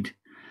need.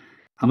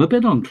 I'm a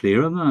bit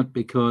unclear on that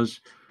because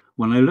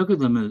when I look at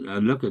them, I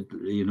look at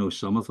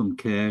some of them,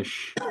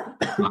 Kesh,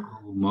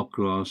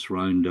 Muckross,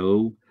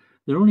 Roundow.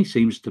 There only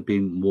seems to be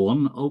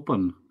 1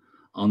 open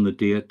on the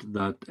date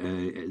that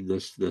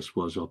this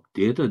was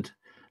updated.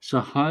 So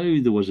how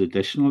there was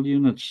additional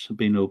units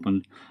being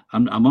opened,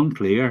 I'm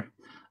unclear.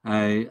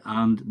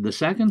 And the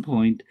second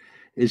point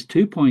is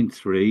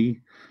 2.3.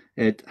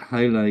 It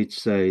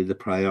highlights the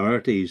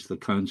priorities the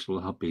council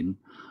have been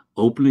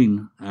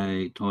opening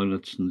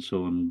toilets and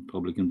so on,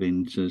 public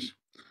conveniences.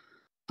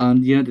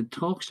 And yet it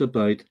talks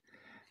about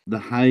the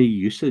high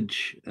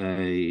usage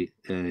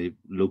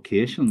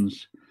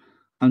locations.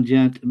 And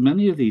yet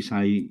many of these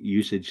high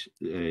usage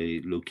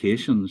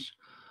locations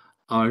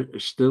are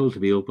still to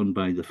be opened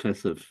by the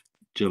 5th of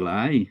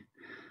July.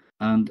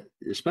 And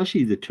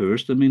especially the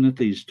tourist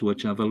amenities, to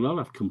which I have a lot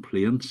of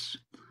complaints.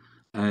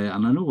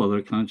 And I know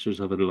other councillors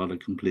have had a lot of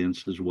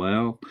complaints as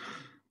well.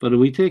 But if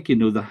we take,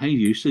 the high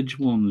usage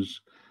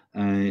ones,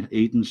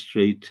 Eaton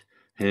Street,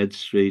 Head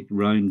Street,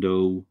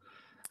 Roundow,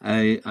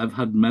 I've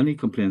had many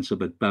complaints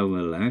about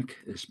Ballinalek,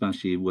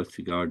 especially with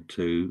regard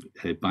to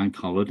bank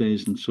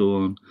holidays and so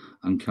on,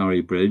 and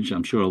Carry Bridge.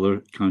 I'm sure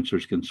other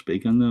councillors can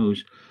speak on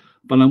those.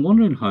 But I'm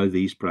wondering how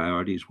these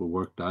priorities were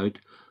worked out,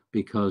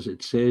 because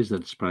it says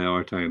that it's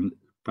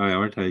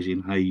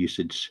prioritising high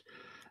usage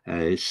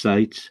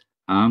sites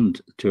and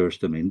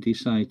tourist amenity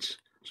sites.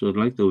 So I'd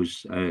like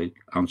those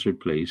answered,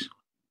 please.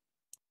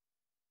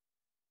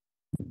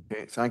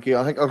 Okay, thank you.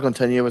 I think I'll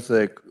continue with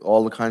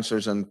all the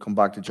councillors and come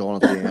back to John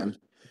at the end.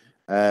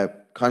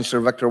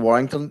 Councillor Victor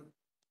Warrington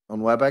on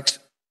WebEx.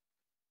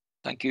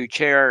 Thank you,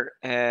 Chair.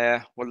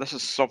 Well, this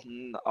is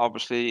something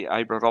obviously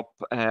I brought up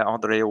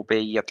under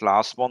AOB at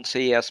last month's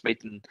AS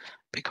meeting,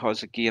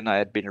 because again I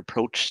had been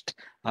approached,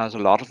 as a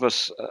lot of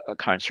us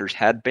councillors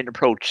had been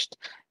approached,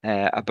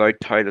 about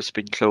toilets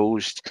being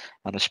closed,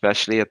 and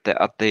especially at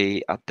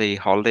the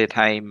holiday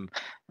time,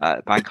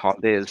 bank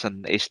holidays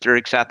and Easter,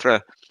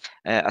 etc.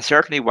 I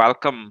certainly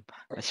welcome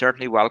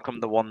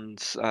the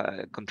ones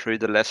going through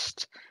the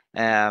list.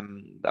 I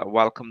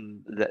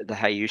welcome the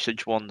high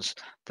usage ones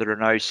that are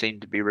now seen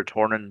to be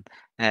returning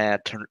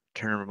to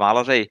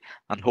normality,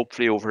 and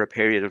hopefully over a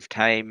period of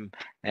time,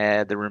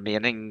 the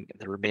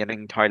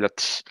remaining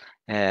toilets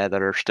that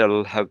are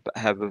still have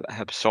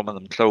some of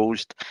them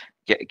closed,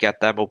 get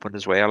them open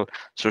as well.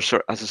 So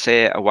as I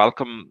say, I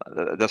welcome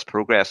this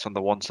progress on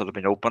the ones that have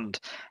been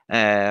opened,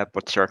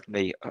 but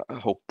certainly I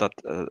hope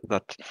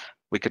that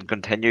we can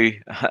continue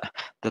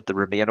that they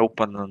remain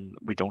open and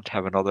we don't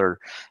have another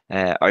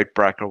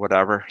outbreak or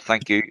whatever.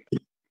 Thank you.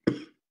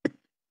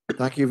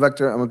 Thank you,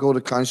 Victor. I'm going to go to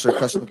Councillor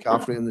Chris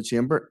McCaffrey in the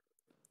chamber.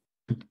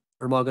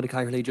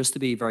 Just to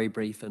be very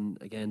brief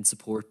and again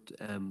support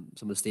some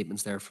of the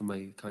statements there from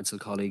my council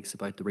colleagues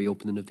about the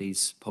reopening of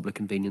these public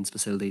convenience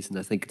facilities, and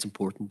I think it's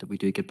important that we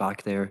do get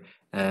back there.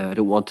 I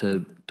don't want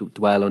to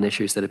dwell on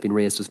issues that have been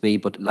raised with me,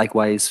 but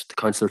likewise to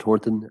Councillor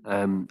Thornton,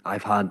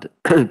 I've had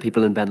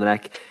people in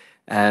Ballinalek.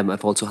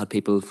 I've also had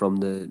people from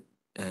the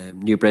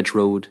New Bridge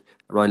Road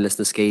around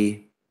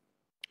Lisnaskea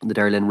and the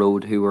Derlin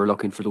Road who are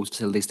looking for those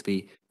facilities to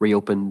be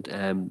reopened.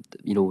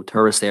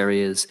 Tourist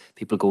areas,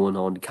 people going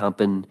on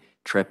camping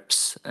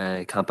trips,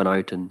 camping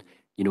out, and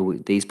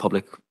these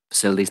public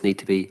facilities need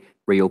to be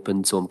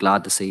reopened. So I'm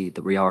glad to see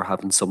that we are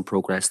having some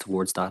progress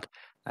towards that.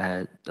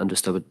 And I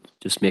would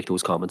just make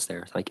those comments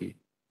there. Thank you.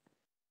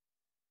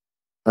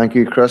 Thank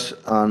you, Chris.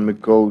 And we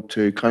go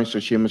to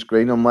Councillor Seamus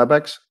Green on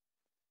WebEx.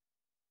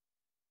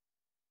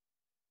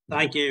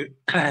 Thank you,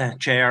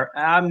 Chair.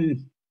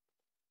 I'm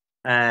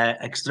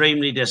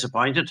extremely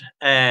disappointed.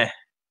 I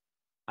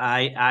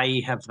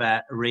have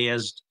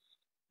raised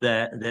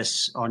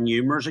this on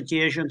numerous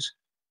occasions,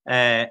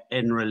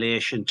 in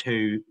relation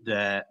to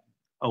the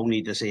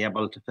only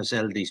disabled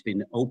facilities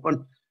being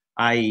open.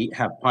 I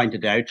have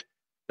pointed out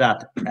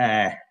that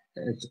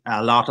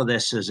a lot of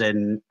this is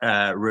in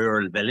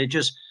rural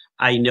villages.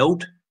 I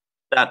note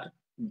that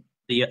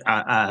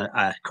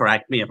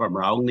correct me if I'm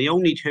wrong, the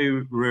only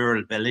two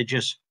rural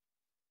villages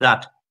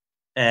that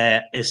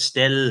is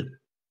still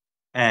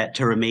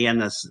to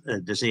remain as a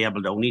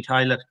disabled only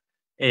toilet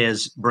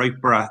is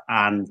Brookborough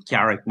and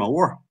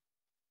Carrickmore.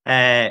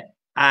 I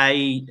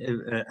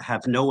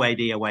have no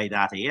idea why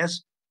that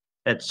is.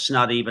 It's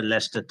not even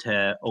listed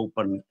to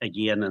open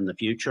again in the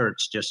future.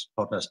 It's just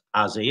put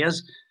as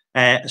is.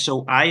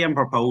 So I am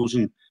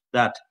proposing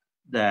that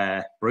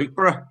the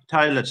Brookborough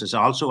toilets is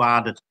also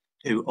added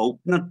to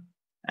opening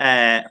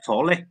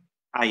fully.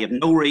 I have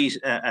no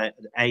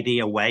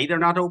idea why they're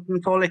not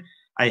open fully.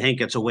 I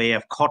think it's a way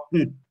of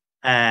cutting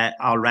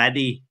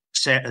already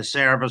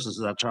services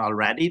that are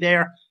already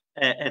there.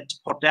 It's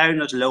put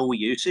down as low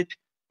usage.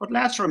 But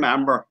let's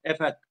remember, if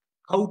a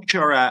coach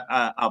or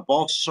a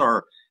bus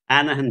or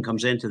anything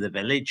comes into the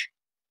village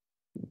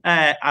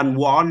and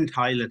one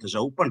toilet is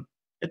open,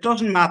 it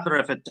doesn't matter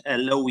if it's a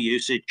low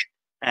usage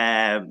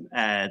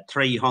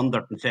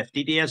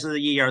 350 days of the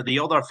year, the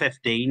other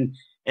 15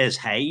 is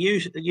high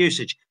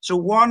usage. So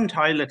one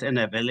toilet in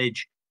a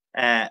village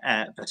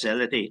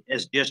facility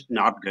is just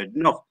not good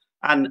enough.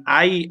 And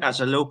I, as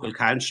a local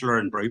councillor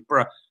in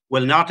Brookborough,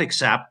 will not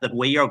accept that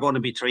we are going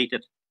to be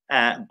treated,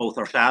 both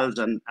ourselves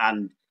and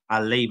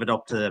I'll leave it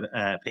up to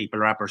the people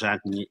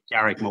representing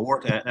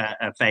Carrickmore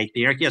to fight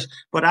their case.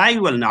 But I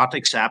will not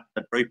accept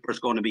that Brookborough is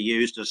going to be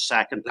used as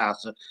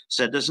second-class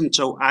citizen.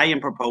 So I am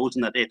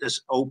proposing that it is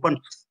open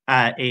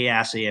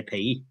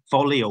ASAP,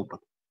 fully open.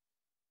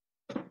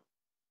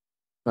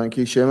 Thank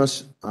you,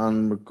 Seamus.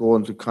 And we're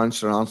going to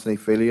Councillor Anthony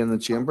Feely in the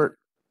chamber.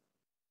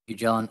 Thank you,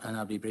 John, and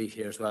I'll be brief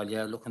here as well.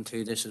 Yeah, looking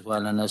through this as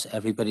well, and as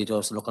everybody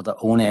does look at their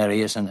own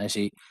areas, and I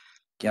see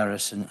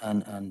Garrison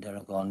and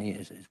Derragoni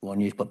is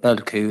one use, but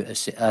Belcoo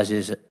is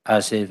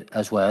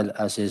as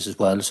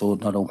well, so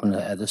not open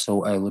to others.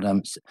 So I would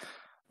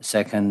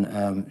second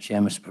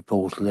Seamus'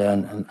 proposal there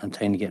and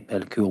trying to get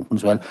Belcoo open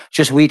as well.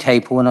 Just a wee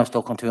typo when I was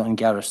talking to it on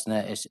Garrison,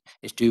 it's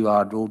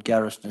Dooard Road,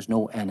 Garrison. There's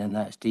no N in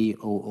that. It's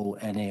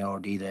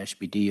Doonard. There should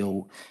be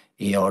Doard.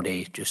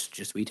 Just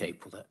a wee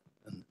typo there.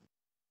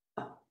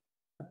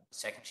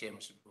 Second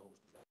Seamus'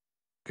 proposal.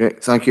 Okay,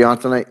 thank you,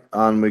 Anthony.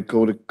 And we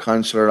go to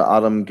Councillor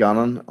Adam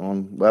Gannon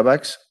on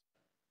WebEx.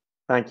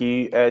 Thank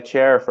you,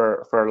 Chair.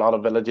 For a lot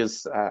of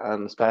villages,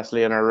 and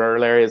especially in our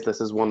rural areas,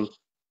 this is one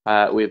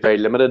we have very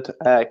limited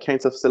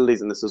council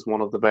facilities, and this is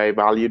one of the very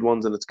valued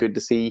ones. And it's good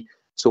to see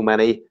so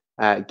many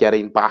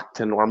getting back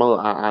to normal.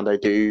 And I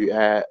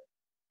do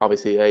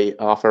obviously I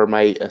offer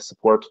my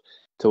support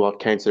to what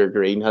Councillor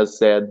Green has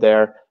said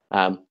there.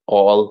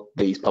 All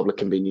these public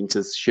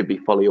conveniences should be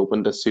fully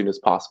opened as soon as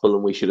possible,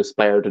 and we should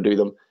aspire to do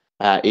them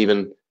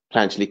even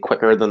potentially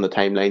quicker than the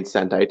timeline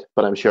sent out.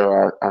 But I'm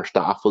sure our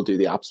staff will do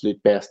the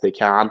absolute best they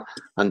can.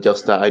 And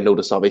just I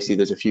notice obviously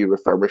there's a few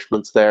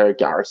refurbishments there,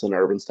 Garrison,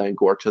 Irvinstown,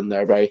 Gorton.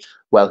 They're very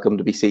welcome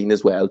to be seen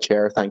as well,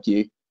 Chair. Thank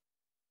you.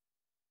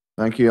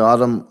 Thank you,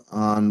 Adam.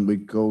 And we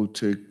go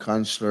to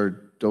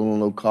Councillor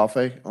Donald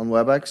O'Coffey on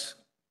WebEx.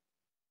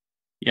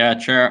 Yeah,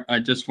 Chair, I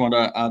just want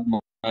to add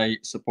my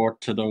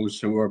support to those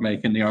who are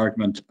making the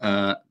argument,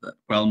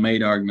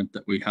 well-made argument,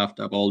 that we have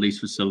to have all these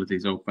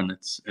facilities open.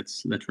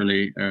 It's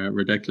literally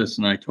ridiculous,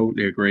 and I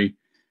totally agree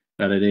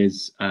that it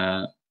is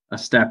a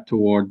step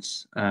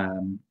towards, I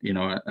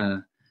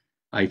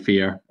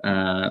fear,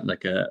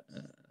 like a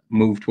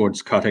move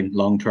towards cutting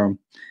long term,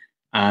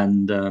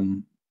 and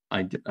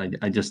I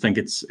just think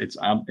it's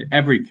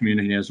every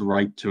community has a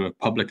right to a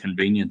public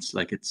convenience.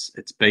 Like it's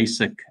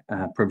basic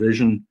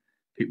provision.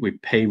 We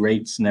pay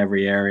rates in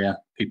every area.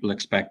 People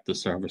expect the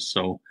service,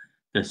 so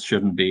this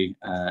shouldn't be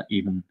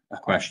even a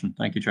question.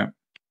 Thank you, Chair.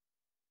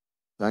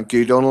 Thank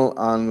you, Donald.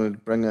 And we'll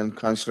bring in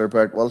Councillor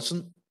Bert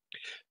Wilson.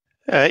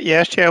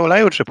 Yes, Chair. Well,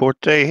 I would support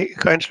the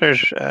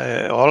councillors,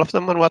 all of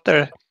them, on what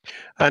they're,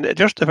 and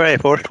just the very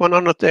first one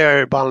on it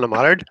there,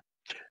 Ballinamallard.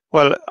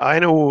 Well, I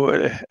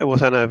know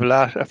within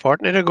a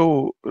fortnight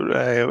ago,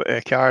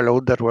 a car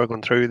load that we're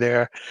going through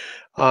there,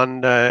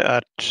 and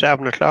at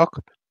 7 o'clock.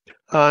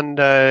 And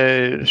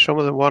some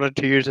of them wanted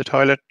to use the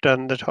toilet,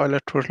 and the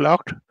toilet was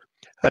locked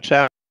at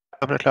 7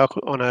 o'clock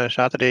on a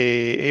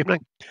Saturday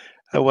evening,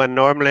 when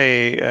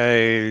normally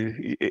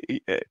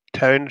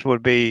towns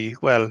would be,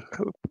 well,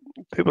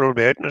 people would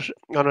be out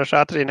on a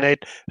Saturday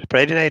night,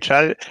 Friday night,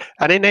 Saturday,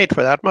 any night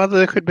for that matter,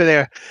 they could be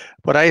there.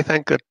 But I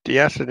think that,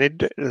 yes, they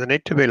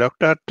need to be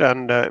looked at,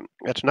 and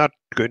it's not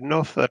good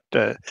enough that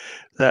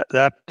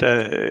that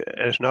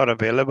is not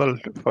available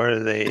for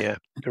the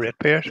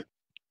ratepayers.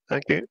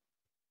 Thank you.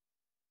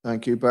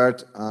 Thank you,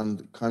 Bert.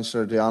 And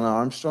Councillor Diana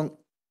Armstrong.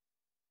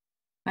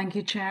 Thank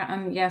you, Chair.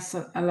 And yes,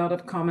 a lot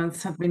of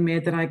comments have been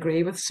made that I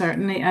agree with,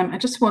 certainly. I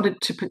just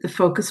wanted to put the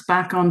focus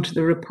back onto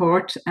the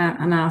report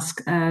and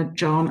ask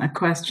John a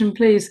question,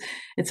 please.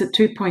 It's at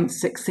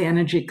 2.6, the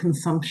energy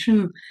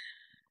consumption.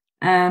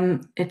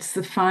 It's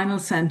the final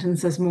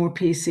sentence: as more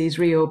PCs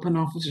reopen,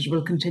 officers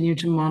will continue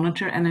to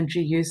monitor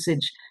energy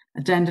usage,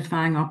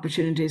 identifying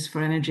opportunities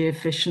for energy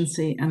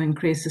efficiency and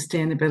increased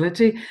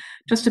sustainability.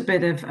 Just a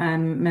bit of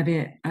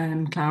maybe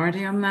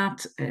clarity on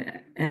that.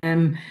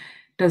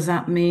 Does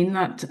that mean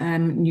that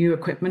new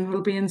equipment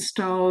will be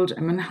installed?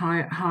 I mean,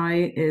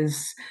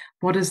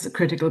 what is the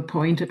critical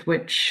point at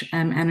which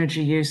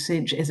energy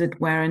usage? Is it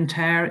wear and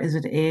tear? Is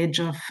it age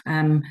of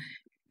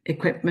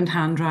equipment,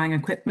 hand drying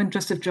equipment?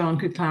 Just if John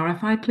could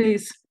clarify,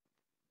 please.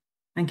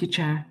 Thank you,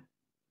 Chair.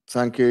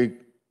 Thank you,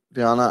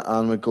 Diana.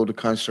 And we go to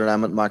Councillor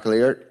Emmett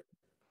McAleer.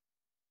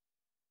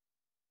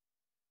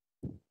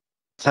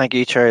 Thank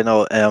you, Chair.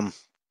 No,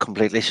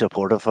 completely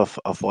supportive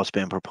of what's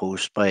being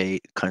proposed by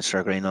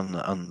Councillor Green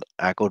and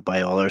echoed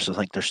by others. I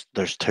think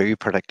there's two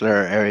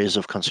particular areas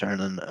of concern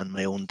in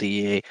my own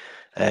DA.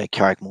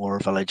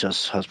 Carrickmore Village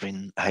has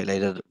been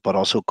highlighted, but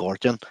also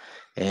Gorton,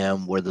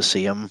 where the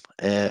same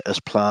is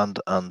planned,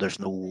 and there's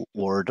no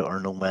word or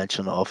no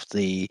mention of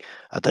the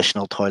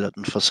additional toilet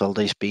and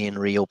facilities being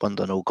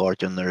reopened. I know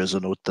Gorton, there is a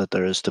note that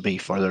there is to be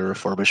further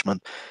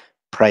refurbishment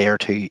prior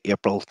to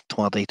April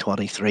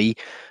 2023,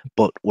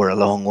 but we're a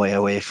long way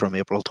away from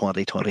April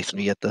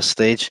 2023 at this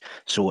stage,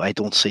 so I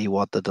don't see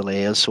what the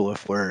delay is. So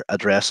if we're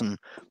addressing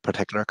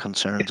particular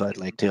concerns, I'd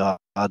like to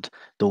add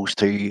those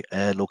two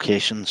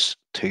locations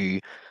to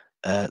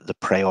the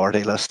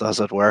priority list, as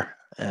it were.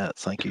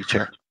 Thank you,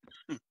 Chair.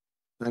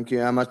 Thank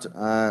you, Emmett.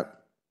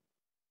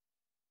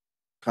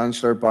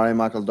 Councillor Barry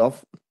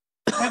McElduff.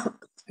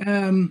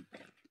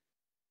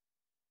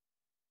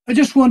 I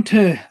just want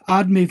to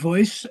add my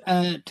voice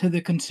to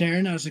the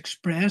concern as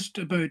expressed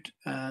about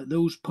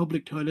those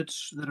public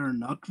toilets that are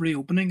not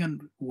reopening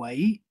and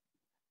why.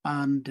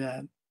 And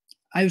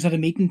I was at a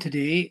meeting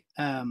today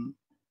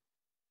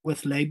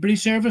with library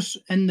service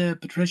in the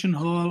Patrician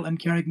Hall in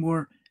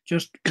Carrickmore,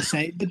 just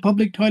beside the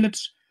public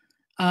toilets.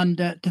 And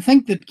to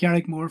think that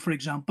Carrickmore, for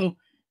example,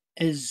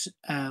 is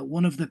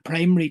one of the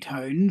primary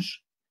towns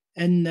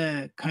in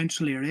the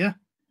council area.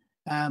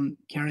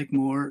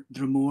 Carrickmore,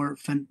 Dromore,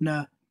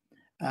 Fintona,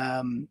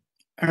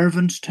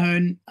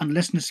 Irvinstown and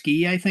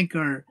Lisnaskea, I think,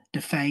 are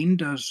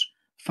defined as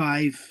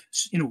 5,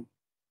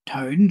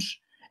 towns.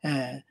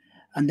 And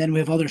then we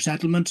have other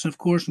settlements, of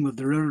course, and we have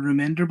the rural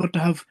remainder. But to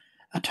have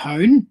a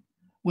town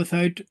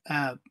without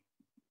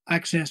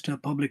access to a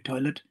public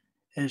toilet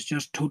is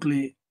just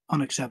totally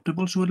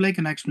unacceptable. So I'd like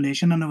an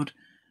explanation, and I would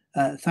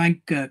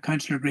thank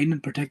Councillor Green in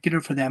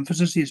particular for the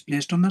emphasis he has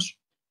placed on this.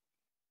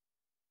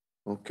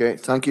 Okay,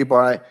 thank you,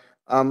 Barry.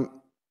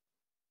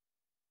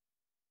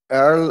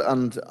 Earl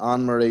and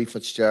Anne-Marie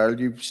Fitzgerald,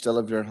 you still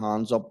have your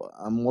hands up.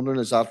 I'm wondering,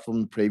 is that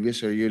from the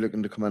previous, or are you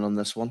looking to come in on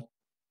this one?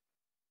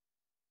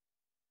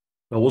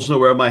 I wasn't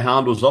aware my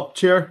hand was up,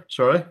 Chair.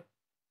 Sorry.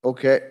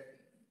 Okay,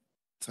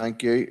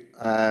 thank you.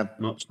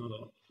 Not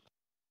so.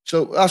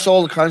 So that's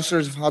all the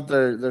councillors have had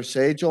their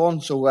say, John.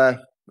 So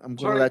I'm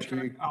going to let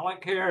you.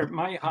 Alec here.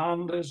 My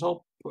hand is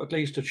up. At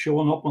least it's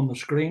showing up on the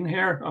screen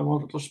here. I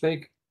wanted to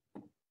speak.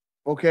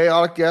 Okay,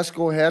 Alec. Yes,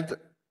 go ahead.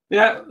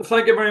 Yeah,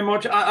 thank you very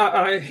much.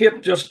 I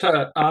hate just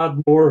to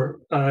add more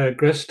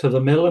grist to the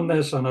mill in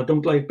this, and I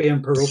don't like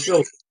being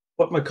parochial.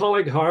 But my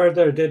colleague Howard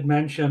there did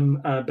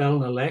mention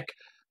Ballinalek,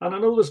 and I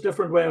know there's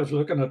different ways of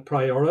looking at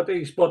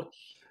priorities, but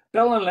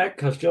Ballinalek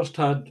has just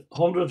had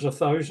hundreds of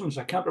thousands,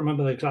 I can't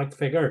remember the exact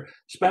figure,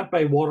 spent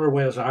by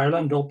Waterways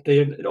Ireland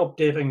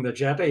updating the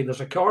jetty.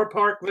 There's a car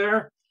park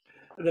there.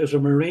 There's a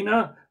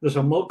marina, there's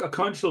a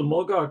council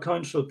mugga, a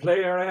council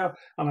play area,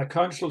 and a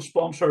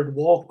council-sponsored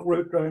walk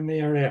route around the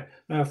area.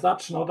 Now, if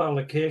that's not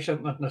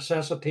allocation that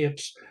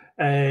necessitates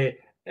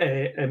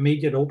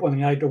immediate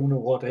opening, I don't know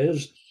what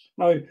is.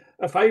 Now,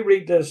 if I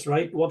read this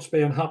right, what's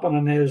been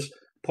happening is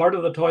part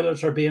of the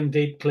toilets are being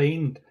deep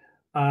cleaned,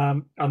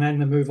 and then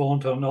they move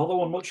on to another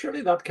one. Well,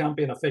 surely that can't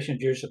be an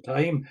efficient use of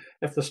time.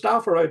 If the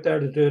staff are out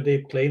there to do a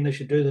deep clean, they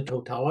should do the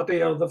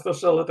totality of the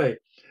facility.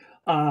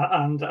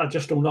 And I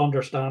just don't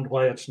understand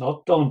why it's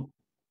not done.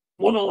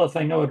 One other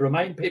thing, I would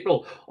remind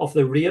people of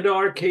the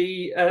radar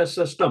key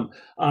system,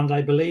 and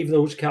I believe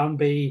those can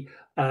be,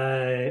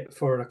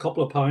 for a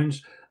couple of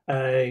pounds,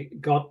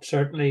 got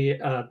certainly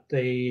at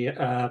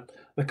the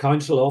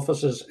council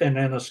offices in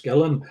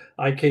Enniskillen.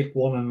 I keep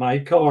one in my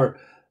car.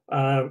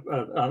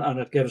 And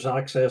it gives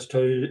access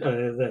to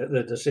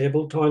the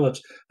disabled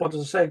toilets. But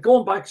as I say,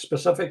 going back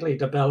specifically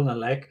to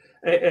Ballinalek,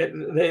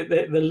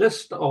 the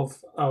list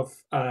of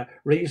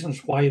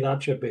reasons why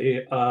that should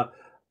be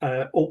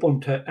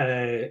open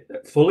to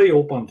fully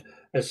opened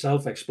is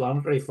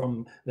self-explanatory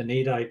from the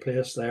need I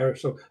place there.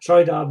 So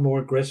sorry to add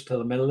more grist to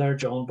the mill there,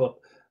 John, but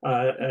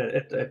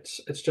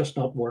it's just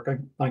not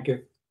working. Thank you.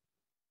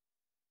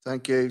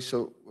 Thank you.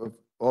 So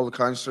all the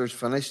councillors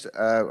finished.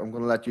 I'm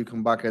going to let you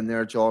come back in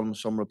there, John, with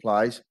some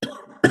replies.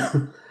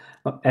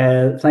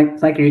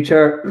 Thank you,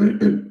 Chair.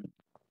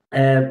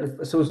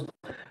 So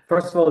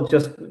first of all,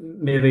 just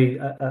maybe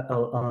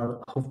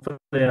hopefully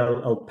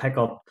I'll pick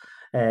up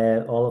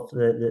all of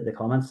the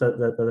comments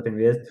that have been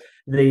raised.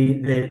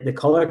 The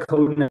colour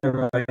coding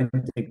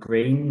around the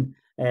green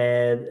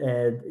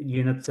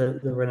units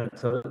that were in it.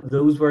 So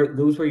those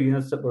were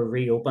units that were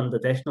reopened,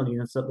 additional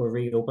units that were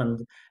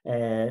reopened.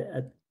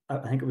 I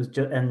think it was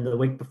just in the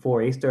week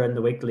before Easter and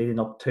the week leading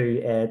up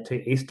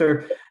to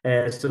Easter.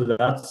 So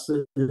that's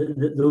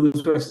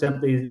those were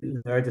simply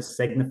there to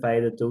signify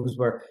that those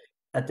were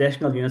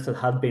additional units that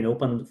had been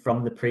opened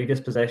from the previous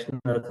position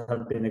that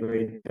had been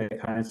agreed by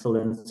council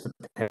in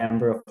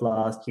September of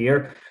last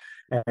year.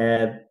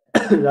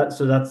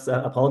 So that's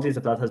apologies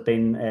if that has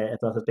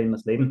been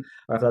misleading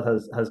or if that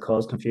has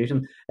caused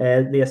confusion.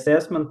 The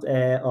assessment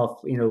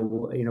of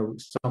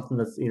something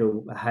that's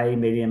high,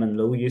 medium, and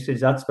low usage,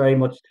 that's very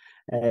much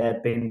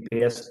been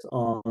based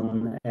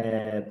on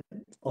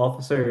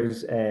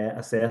officers'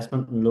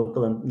 assessment and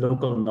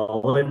local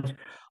knowledge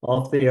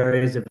of the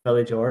areas of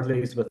village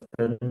orderlies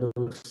within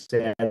those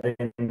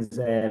settings.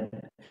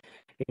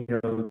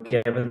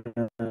 Given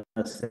an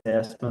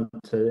assessment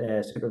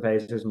to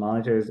supervisors,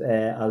 managers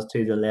as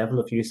to the level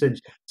of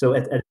usage. So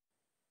it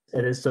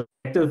is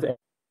subjective.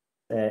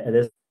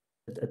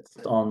 It's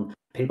on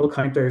people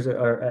counters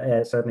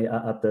are certainly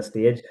at this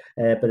stage,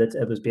 but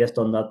it was based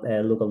on that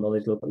local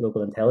knowledge,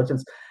 local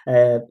intelligence.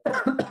 I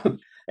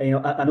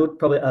know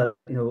probably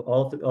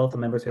all of the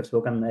members who have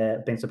spoken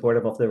been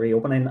supportive of the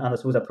reopening, and I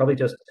suppose I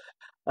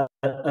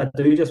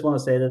do just want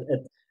to say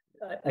that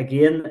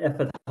again, if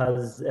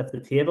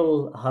the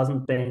table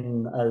hasn't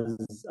been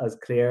as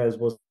clear as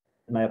was,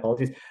 my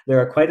apologies. There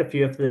are quite a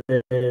few of the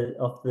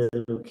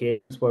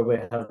locations where we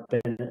have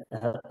been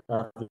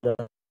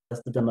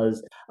listed them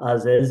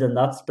as is, and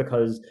that's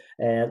because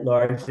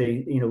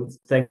largely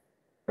things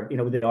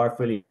they are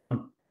fully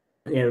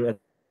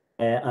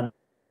and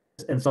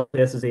in some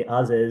places the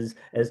as is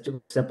just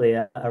simply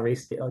a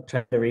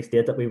trying to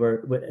restate that we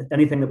were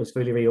anything that was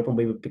fully reopened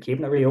we would be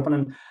keeping it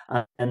reopening,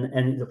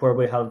 and where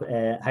we have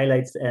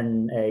highlights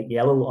in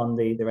yellow on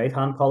the right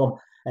hand column.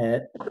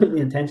 The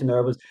intention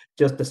there was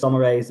just to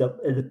summarize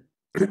that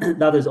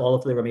that is all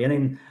of the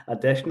remaining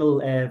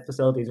additional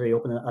facilities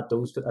reopening at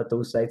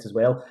those sites as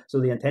well. So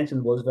the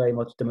intention was very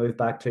much to move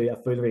back to a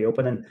full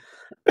reopening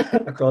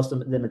across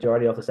the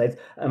majority of the sites.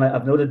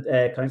 I've noted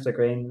Councillor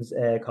Green's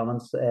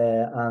comments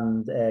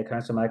and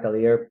Councillor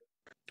McAleer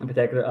in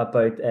particular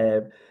about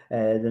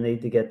the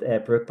need to get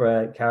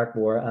Brookborough,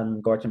 Carrickmore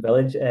and Gortin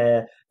Village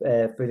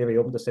fully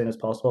reopened as soon as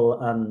possible,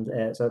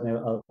 and certainly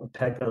I'll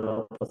pick that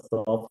up with the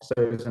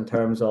officers in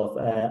terms of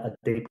a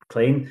deep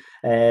clean.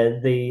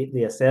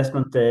 The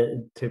assessment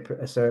to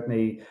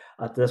certainly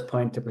at this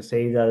point to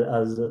proceed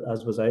as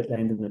was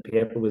outlined in the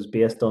paper was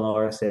based on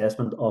our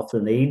assessment of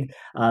the need,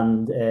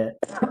 and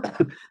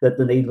that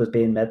the need was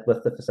being met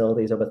with the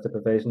facilities or with the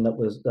provision that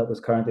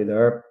was currently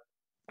there.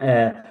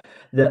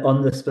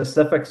 On the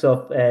specifics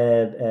of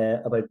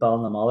about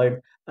Ballinamollard,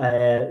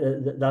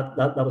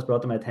 that was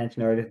brought to my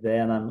attention earlier today,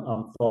 and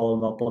I'm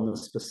following up on the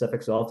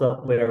specifics of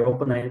that.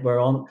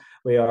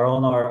 We are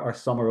on our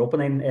summer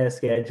opening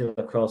schedule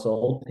across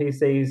all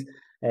PCs.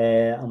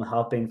 And we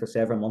have been for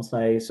several months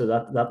now, so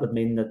that would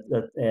mean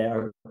that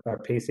our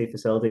PC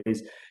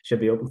facilities should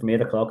be open from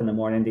 8 o'clock in the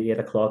morning to 8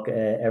 o'clock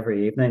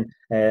every evening.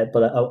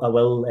 But I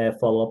will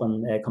follow up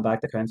and come back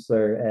to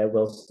Councillor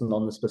Wilson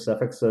on the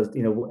specifics, as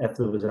if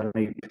there was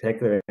any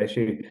particular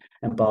issue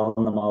in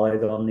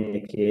Ballinamollard on the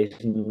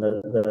occasion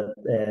that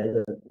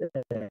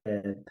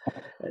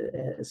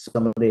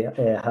somebody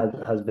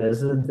has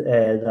visited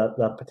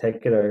that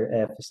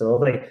particular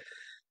facility.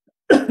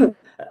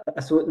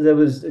 So there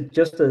was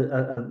just if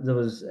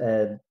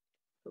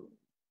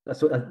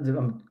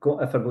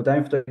I go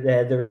down for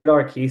the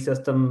radar key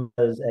system,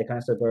 as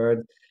Councillor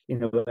Bird,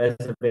 is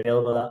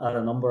available at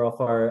a number of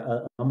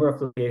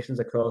locations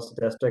across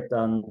the district,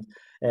 and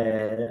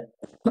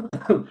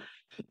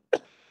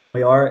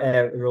we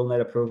are rolling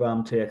out a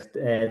programme to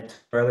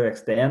further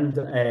extend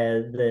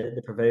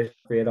the provision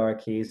of radar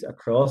keys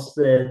across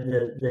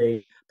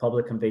the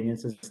public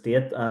convenience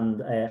estate,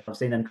 and I've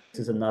seen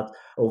increases in that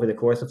over the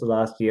course of the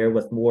last year,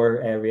 with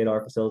more radar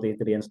facilities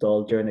to be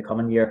installed during the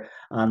coming year,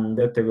 and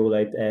look to roll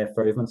out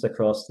improvements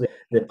across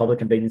the public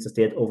convenience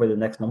estate over the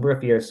next number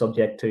of years,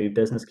 subject to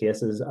business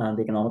cases and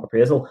economic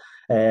appraisal.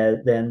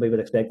 Then we would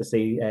expect to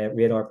see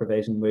radar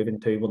provision moving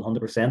to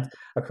 100%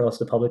 across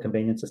the public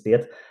convenience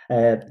estate.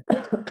 I'm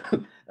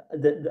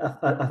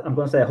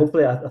going to say,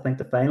 hopefully, I think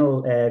the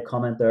final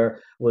comment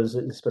there was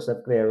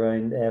specifically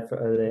around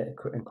the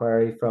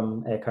inquiry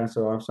from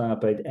Councillor Armstrong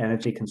about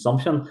energy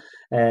consumption,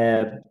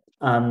 and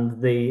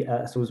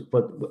I suppose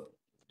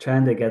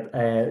trying to get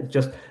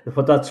just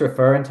what that's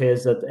referring to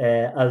is that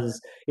as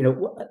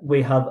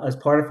we have, as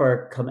part of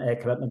our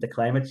commitment to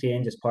climate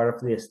change, as part of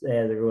the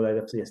rollout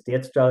of the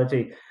estate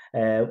strategy,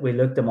 we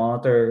look to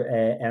monitor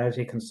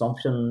energy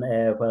consumption,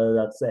 whether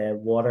that's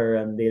water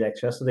and the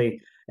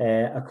electricity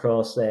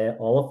across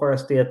all of our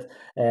estate.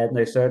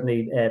 Now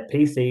certainly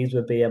PCs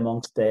would be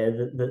amongst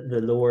the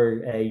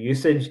lower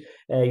usage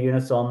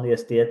units on the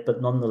estate,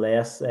 but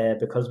nonetheless,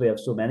 because we have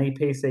so many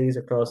PCs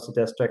across the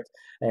district,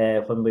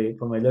 when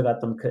we look at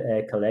them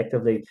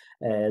collectively,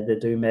 they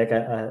do make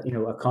a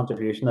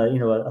contribution,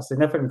 a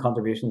significant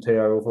contribution to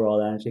our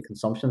overall energy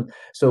consumption.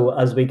 So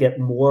as we get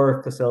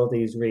more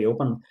facilities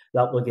reopened,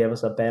 that will give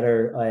us a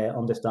better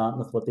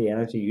understanding of what the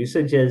energy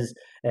usage is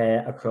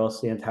across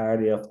the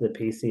entirety of the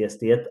PC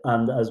estate,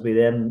 and as we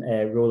then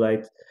roll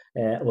out.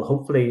 We'll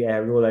hopefully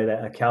roll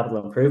out a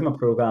capital improvement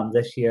program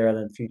this year and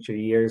in future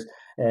years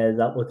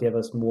that will give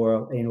us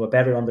more, a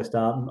better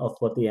understanding of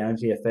what the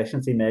energy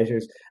efficiency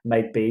measures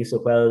might be. So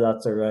whether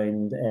that's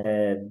around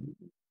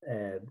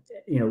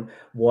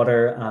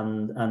water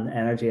and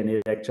energy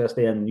and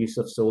electricity and use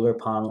of solar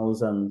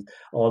panels and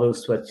auto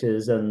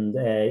switches and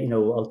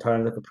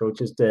alternative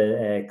approaches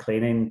to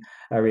cleaning,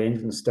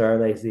 arrangement,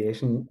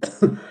 sterilization.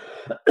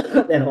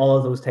 And all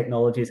of those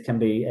technologies can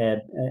be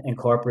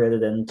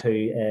incorporated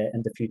into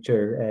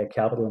future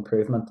capital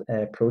improvement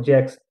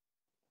projects.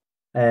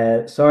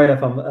 Sorry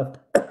if I've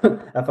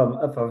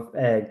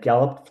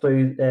galloped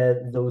through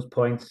those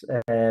points,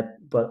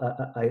 but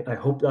I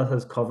hope that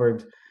has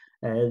covered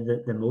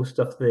the most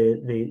of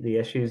the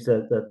issues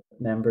that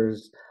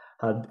members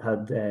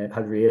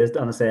had raised,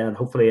 and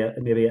hopefully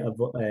maybe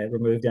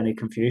removed any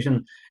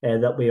confusion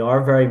that we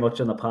are very much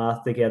on the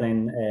path to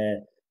getting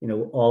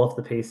all of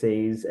the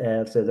PCs.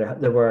 So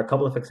there were a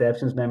couple of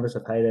exceptions. Members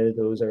have highlighted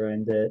those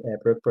around the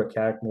Brookbrook,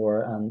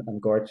 Carrickmore,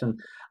 and Gortin.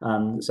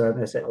 And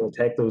certainly, we'll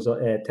take those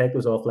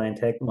offline,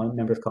 take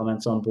members'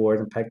 comments on board,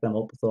 and pick them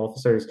up with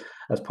officers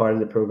as part of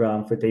the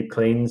programme for deep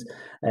cleans.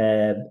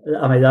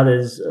 That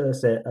is,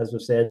 as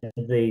we've said,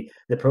 the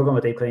programme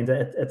of deep cleans.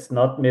 It's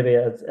not maybe.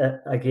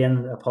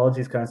 Again,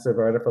 apologies, Councillor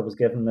Bird, if I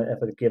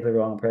gave the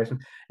wrong impression.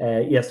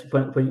 Yes,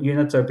 when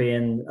units are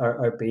being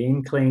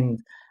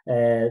cleaned.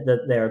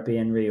 That they are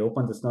being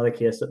reopened. It's not a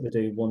case that we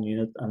do one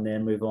unit and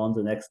then move on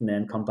to the next and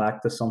then come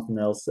back to something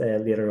else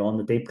later on.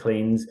 The deep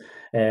cleans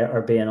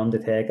are being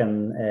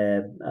undertaken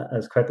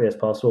as quickly as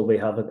possible. We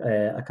have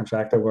a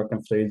contractor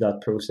working through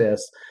that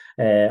process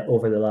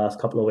over the last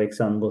couple of weeks,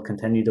 and we'll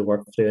continue to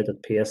work through it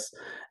at pace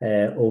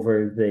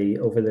over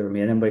the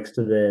remaining weeks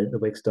to the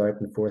week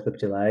starting the 4th of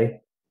July.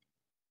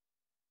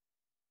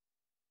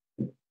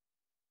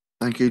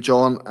 Thank you,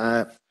 John.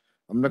 I'm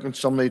looking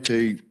somebody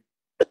to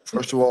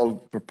first of all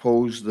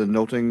propose the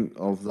noting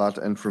of that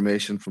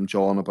information from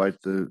John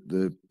about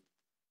the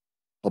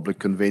public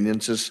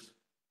conveniences.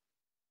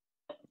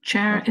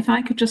 Chair, if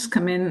I could just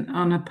come in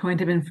on a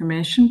point of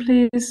information,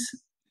 please.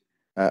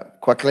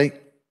 Quickly.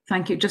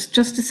 Thank you. Just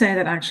to say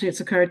that actually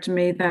it's occurred to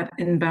me that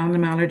in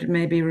Ballymallard it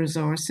may be a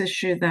resource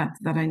issue that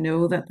I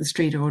know that the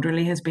street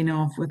orderly has been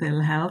off with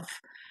ill health.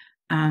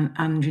 And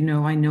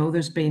I know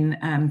there's been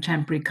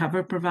temporary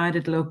cover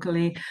provided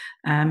locally,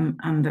 and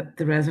that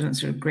the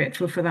residents are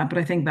grateful for that. But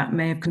I think that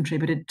may have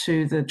contributed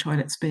to the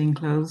toilets being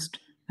closed.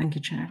 Thank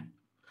you, Chair.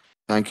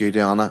 Thank you,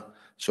 Diana.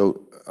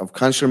 So, of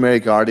Councillor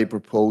Mary Gardy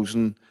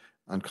proposing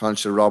and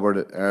Councillor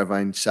Robert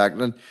Irvine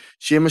seconding.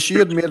 Seamus, you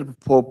had made a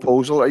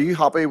proposal. Are you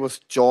happy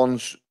with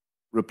John's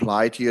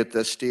reply to you at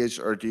this stage,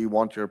 or do you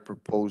want your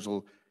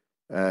proposal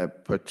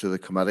put to the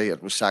committee?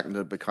 It was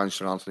seconded by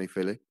Councillor Anthony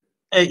Feely.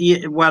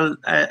 Well,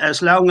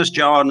 as long as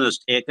John has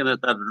taken it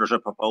that there's a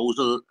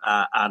proposal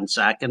and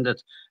seconded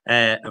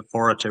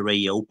for it to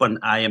reopen,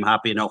 I am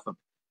happy enough.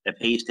 If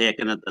he's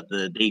taken it that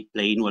the deep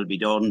clean will be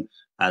done,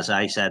 as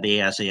I said,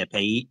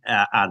 ASAP,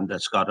 and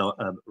it's got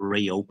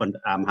reopened,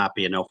 I'm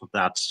happy enough if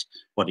that's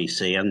what he's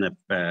saying.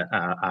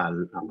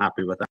 I'm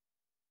happy with that.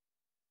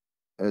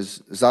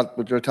 Is that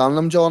what you're telling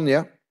them, John?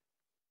 Yeah.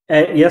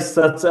 Yes,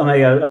 that's.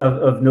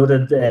 I've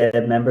noted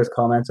members'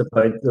 comments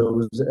about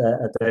those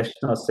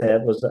additional.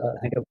 It was, I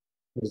think, it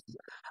was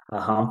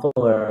a handful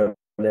or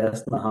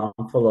less than a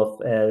handful of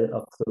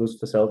those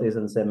facilities,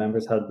 and say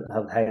members have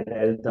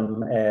highlighted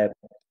them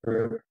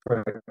for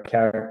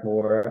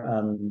Carrickmore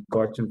and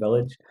Gortin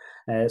Village.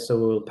 So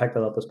we'll pick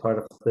that up as part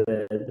of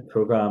the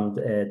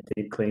programmed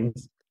deep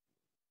cleans.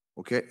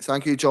 Okay,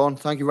 thank you, John.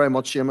 Thank you very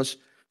much, Seamus.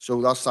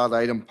 So that's that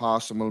item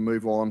passed, and we'll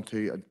move on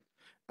to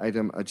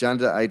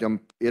agenda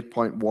item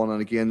 8.1,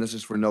 and again, this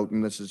is for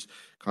noting. This is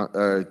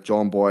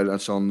John Boyle.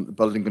 It's on the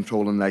Building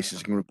Control and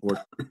Licensing Report.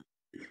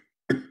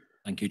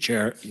 Thank you,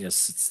 Chair.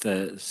 Yes, it's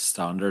the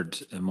standard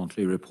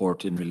monthly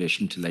report in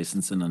relation to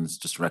licensing, and it's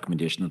just a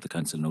recommendation that the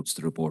Council notes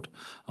the report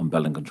on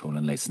building control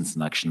and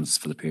licensing actions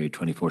for the period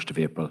 21st of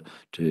April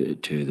to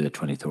the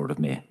 23rd of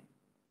May.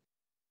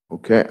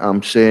 Okay,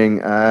 I'm seeing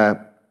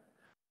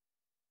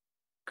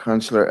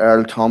Councillor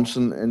Earl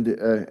Thompson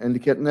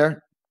indicating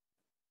there.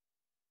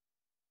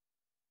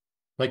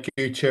 Thank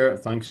you, Chair.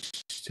 Thanks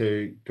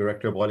to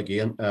Director Boyle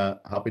again.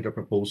 Happy to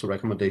propose a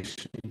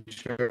recommendation,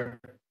 Chair.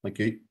 Thank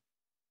you.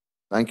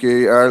 Thank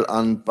you, Earl.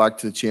 And back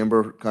to the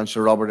Chamber,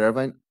 Councillor Robert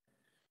Irvine.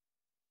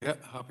 Yeah,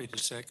 happy to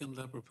second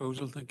that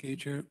proposal. Thank you,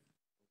 Chair.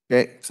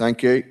 Okay,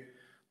 thank you.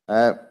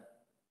 I'm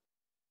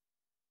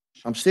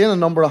seeing a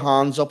number of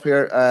hands up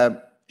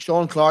here.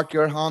 Sean Clark,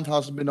 your hand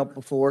hasn't been up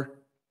before.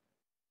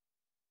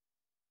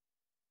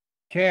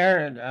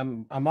 Chair,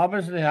 I'm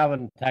obviously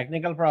having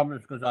technical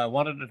problems because I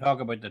wanted to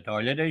talk about the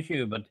toilet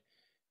issue, but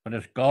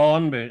it's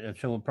gone. But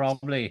so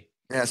probably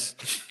Yes.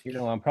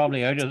 I'm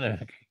probably out of the.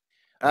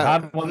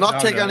 We'll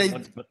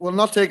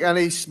not take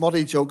any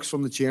smutty jokes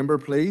from the chamber,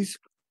 please.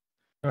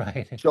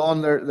 Right.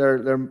 John,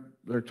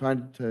 they're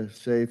trying to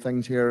say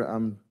things here.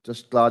 I'm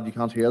just glad you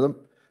can't hear them.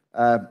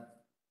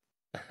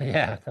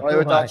 Yeah.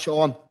 Sorry about that,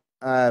 Sean.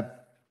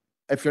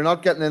 If you're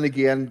not getting in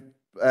again,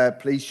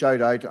 please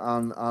shout out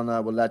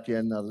and we'll let you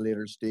in at a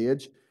later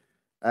stage.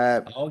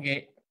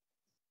 Okay.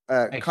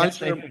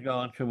 Councillor,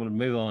 Gone, so we'll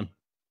move on.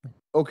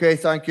 okay,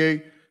 thank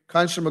you.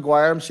 Councillor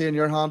Maguire, I'm seeing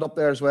your hand up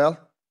there as well.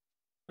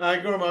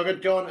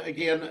 Good, John.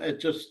 Again, I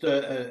just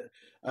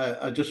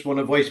want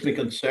to voice my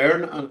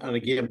concern and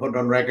again put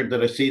on record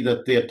that I see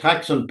that the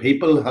attacks on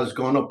people has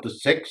gone up to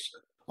 6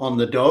 on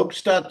the dog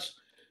stats,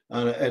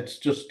 and it's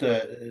just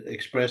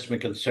expressed my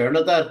concern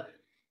at that.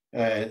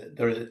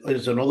 There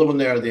is another one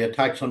there. The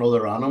attacks on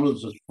other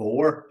animals is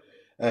 4.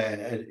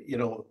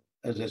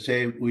 As I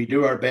say, we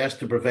do our best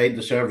to provide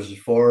the services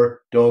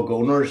for dog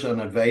owners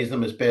and advise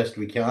them as best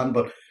we can.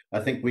 But I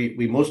think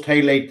we must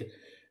highlight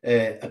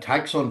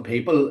attacks on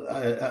people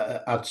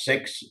at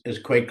 6 is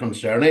quite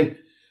concerning.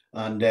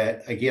 And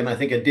again, I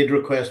think I did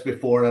request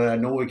before, and I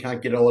know we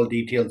can't get all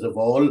details of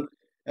all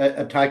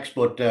attacks,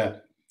 but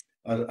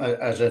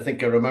as I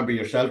think I remember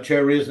yourself,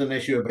 Chair, raised an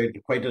issue about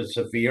quite a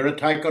severe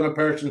attack on a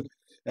person.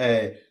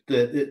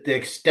 The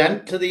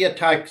extent to the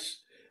attacks,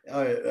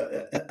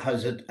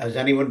 has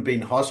anyone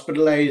been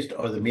hospitalized,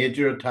 or the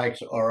major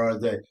attacks, or are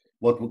the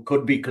what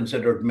could be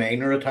considered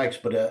minor attacks?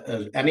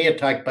 But any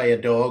attack by a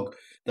dog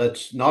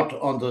that's not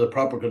under the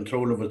proper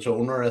control of its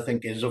owner, I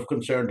think, is of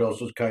concern to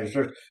us as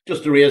councillors.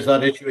 Just to raise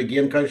that issue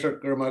again, Councillor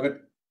Gurmagat.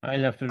 I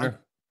left it.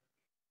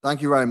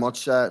 Thank you very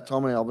much,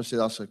 Tommy. Obviously,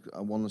 that's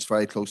a one that's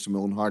very close to my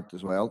own heart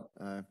as well.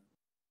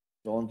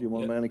 John, do you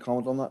want to make any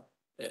comment on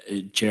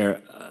that?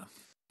 Chair,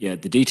 yeah,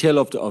 the detail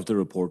of the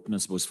report, and I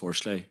suppose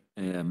firstly,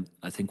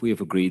 I think we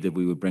have agreed that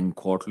we would bring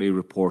quarterly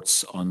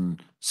reports on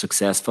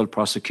successful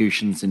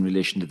prosecutions in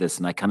relation to this,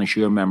 and I can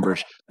assure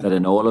members that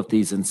in all of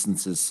these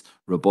instances,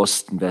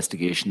 robust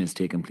investigation is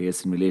taking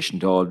place in relation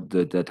to all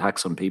the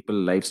attacks on people,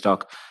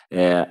 livestock,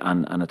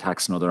 and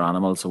attacks on other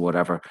animals or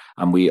whatever.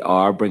 And we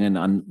are bringing,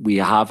 and we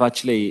have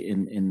actually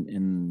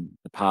in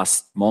the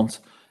past month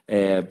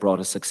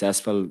brought a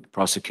successful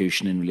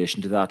prosecution in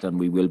relation to that, and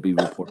we will be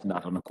reporting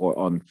that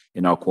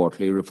in our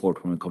quarterly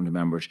report when we come to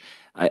members.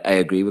 I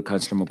agree with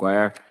Councillor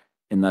Maguire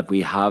in that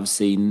we have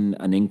seen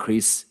an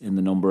increase in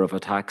the number of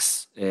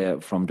attacks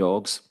from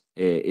dogs.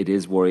 It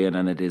is worrying,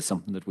 and it is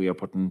something that we are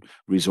putting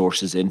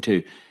resources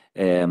into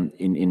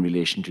in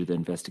relation to the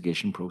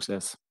investigation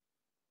process.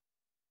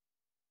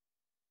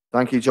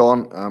 Thank you,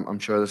 John. I'm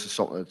sure this is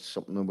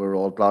something that we're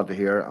all glad to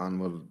hear, and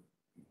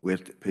we'll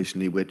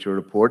patiently wait your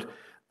report.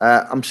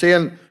 I'm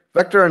seeing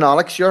Victor and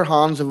Alex, your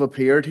hands have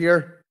appeared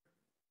here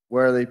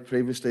where they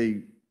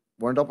previously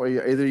weren't up. Are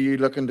either of you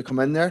looking to come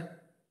in there?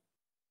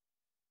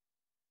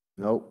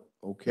 No.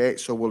 Okay,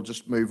 so we'll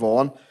just move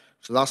on.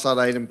 So that's that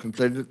item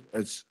completed.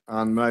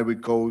 And now we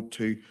go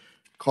to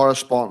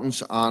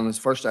correspondence, and his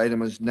first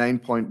item is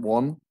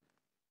 9.1,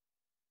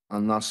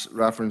 and that's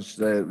reference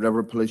the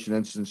river pollution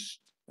incidents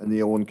in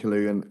the Owen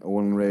Killue and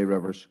Owen Ray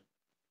rivers.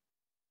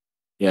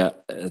 Yeah.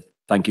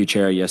 Thank you,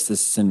 Chair. Yes,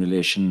 this is in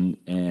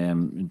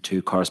relation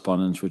to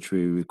correspondence which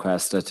we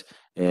requested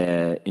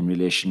in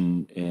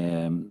relation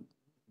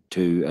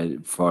to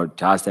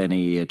ask the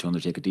NIA to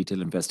undertake a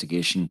detailed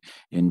investigation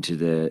into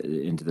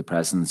the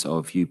presence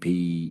of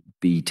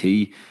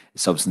UPBT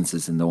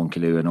substances in the Owen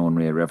Killue and Owen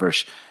Ray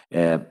rivers.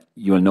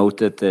 You will note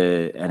that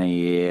the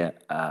NIA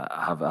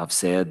have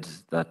said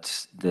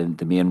that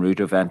the main route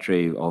of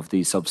entry of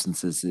these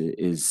substances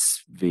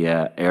is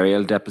via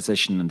aerial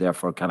deposition, and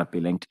therefore cannot be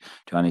linked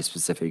to any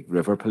specific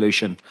river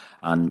pollution.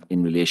 And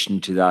in relation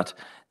to that,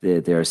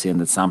 they are saying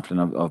that sampling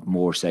of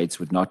more sites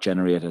would not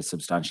generate a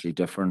substantially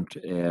different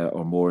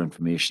or more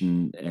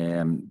information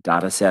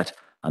data set,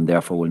 and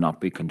therefore will not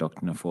be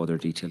conducting a further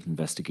detailed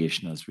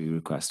investigation as we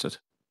requested.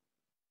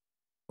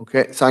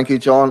 Okay, thank you,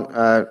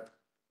 John.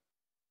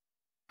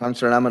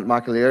 Councillor Emmett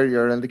McAleer,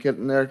 you're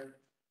indicating there.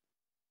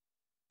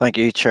 Thank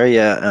you, Chair.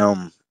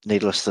 Yeah,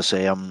 needless to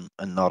say, I'm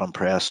not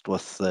impressed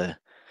with the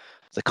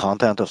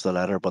content of the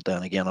letter, but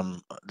then again,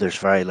 there's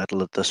very little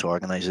that this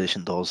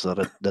organisation does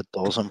that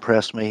does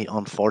impress me.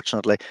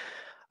 Unfortunately,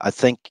 I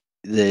think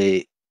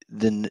the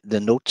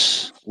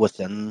notes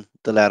within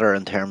the letter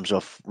in terms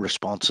of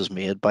responses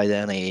made by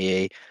the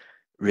NIA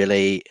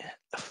really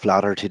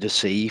flatter to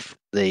deceive.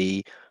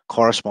 The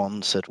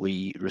correspondence that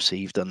we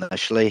received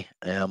initially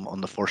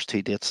on the first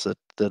 2 dates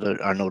that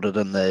are noted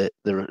in the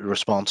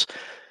response,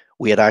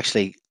 we had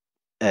actually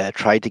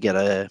tried to get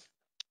a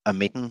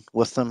meeting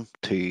with them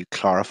to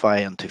clarify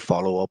and to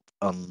follow up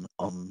on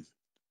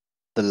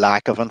the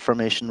lack of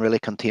information really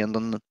contained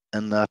in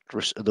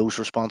those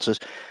responses.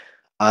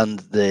 And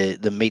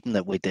the meeting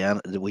that we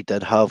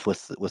did have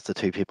with the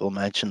 2 people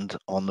mentioned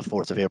on the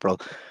 4th of April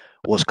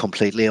was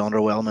completely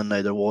underwhelming.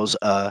 Now, there was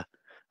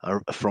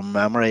from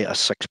memory a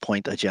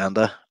 6-point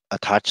agenda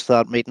attached to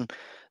that meeting,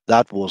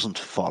 that wasn't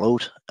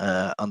followed,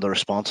 and the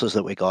responses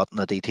that we got and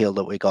the detail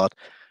that we got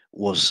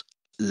was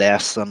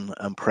less than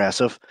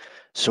impressive.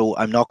 So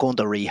I'm not going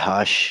to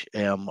rehash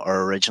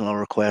our original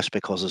request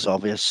because it's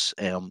obvious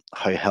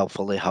how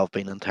helpful they have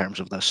been in terms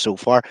of this so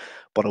far.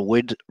 But I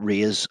would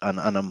raise, and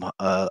I'm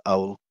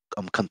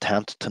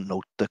content to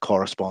note the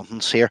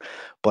correspondence here,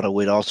 but I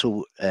would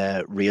also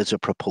raise a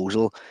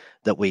proposal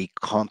that we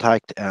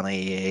contact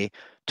NIA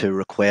to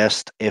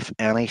request if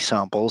any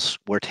samples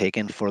were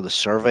taken for the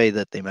survey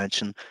that they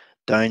mentioned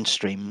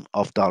downstream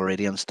of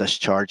Dalradian's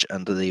discharge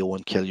into the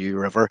Owen Killew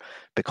River,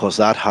 because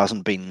that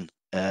hasn't been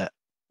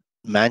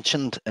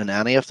mentioned in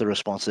any of the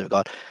response they've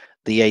got.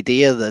 The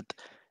idea that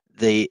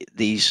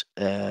these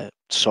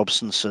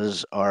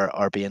substances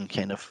are being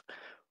kind of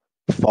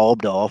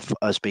fobbed off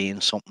as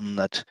being something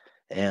that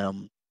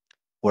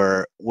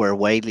were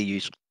widely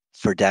used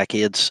for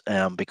decades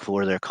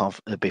before their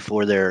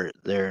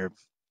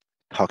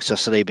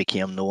toxicity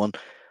became known.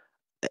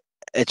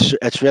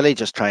 It's really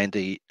just trying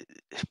to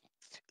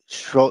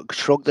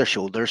shrug their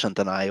shoulders and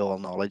deny all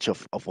knowledge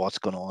of what's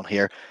going on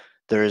here.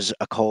 There's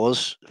a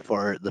cause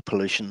for the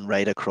pollution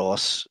right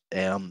across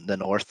the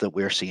north that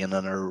we're seeing in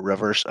our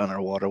rivers and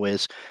our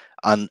waterways,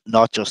 and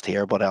not just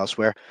here but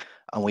elsewhere.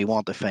 And we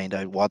want to find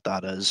out what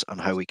that is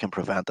and how we can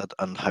prevent it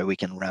and how we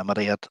can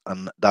remedy it.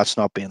 And that's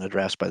not being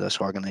addressed by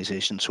this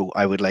organisation. So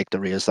I would like to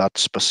raise that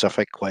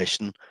specific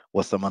question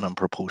with them, and I'm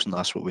proposing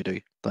that's what we do.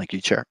 Thank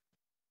you, Chair.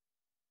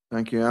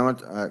 Thank you,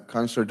 Emmett.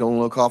 Councillor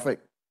Donal O'Coffey.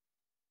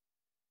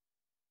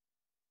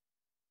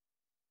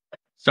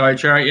 Sorry,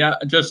 Chair. Yeah,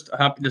 just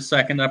happy to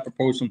second that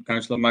proposal from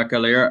Councillor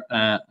McAleer.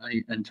 I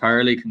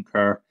entirely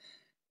concur.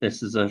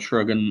 This is a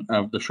shrugging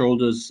of the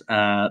shoulders.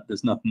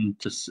 There's nothing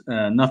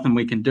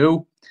we can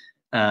do.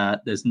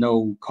 There's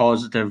no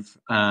causative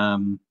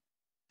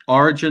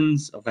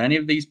origins of any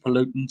of these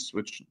pollutants,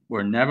 which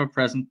were never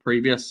present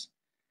previous.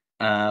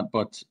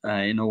 But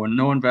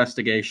no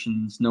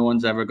investigations, no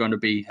one's ever going to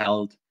be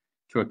held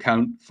to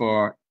account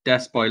for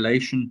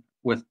despoilation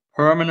with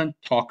permanent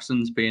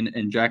toxins being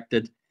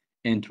injected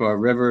into our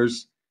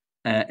rivers,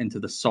 into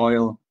the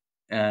soil.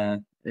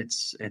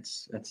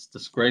 It's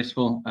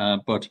disgraceful.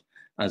 But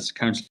as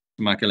Councillor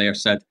McAleer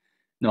said,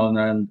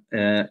 Northern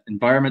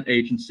Environment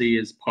Agency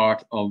is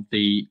part of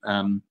the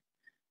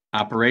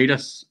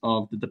apparatus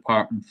of the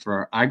Department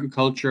for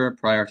Agriculture.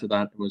 Prior to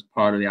that, it was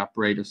part of the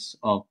apparatus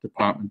of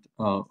Department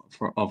of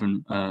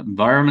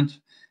Environment,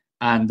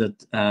 and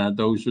that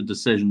those were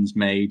decisions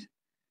made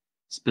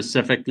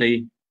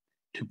specifically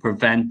to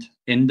prevent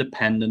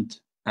independent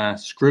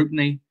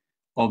scrutiny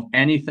of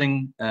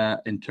anything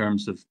in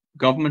terms of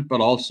government,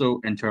 but also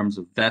in terms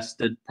of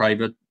vested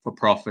private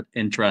for-profit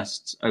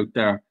interests out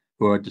there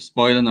who are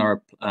despoiling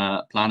our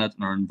planet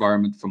and our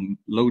environment from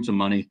loads of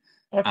money,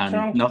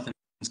 and nothing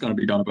is going to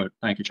be done about it.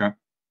 Thank you, Chair.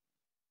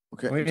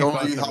 Okay, Donal,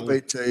 are you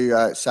happy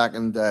to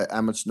second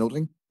Emmett's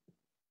noting?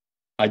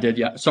 I did,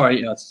 yeah.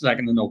 Sorry,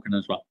 second the noting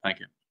as well. Thank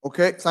you.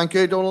 Okay, thank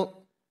you,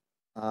 Donal.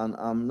 And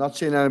I'm not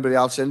seeing anybody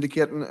else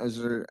indicating.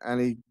 Is there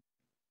anybody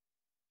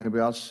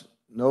else?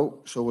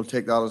 No, so we'll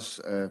take that as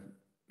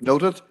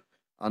noted.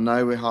 And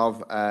now we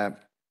have a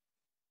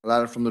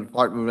letter from the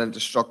Department of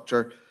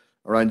Infrastructure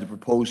around the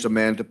proposed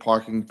amendment to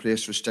parking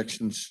place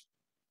restrictions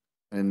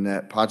in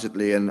Paget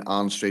Lane,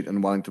 Ann Street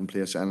and Wellington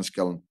Place,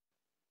 Enniskillen.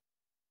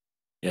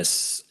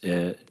 Yes,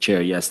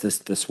 Chair, yes,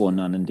 this one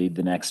and indeed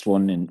the next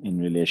one in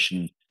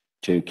relation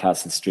to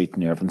Castle Street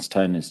in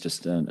Irvinstown is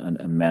just an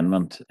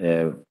amendment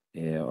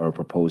or a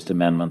proposed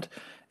amendment.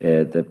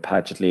 The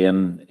Paget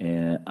Lane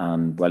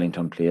and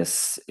Wellington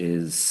Place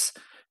is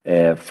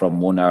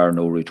from 1 hour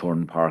no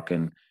return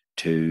parking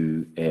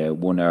to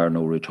 1 hour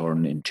no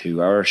return in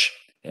 2 hours.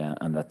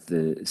 And that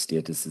the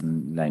status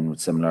in line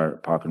with similar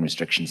parking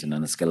restrictions in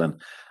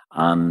Enniskillen.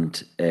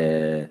 And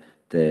the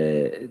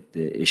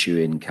issue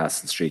in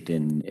Castle Street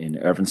in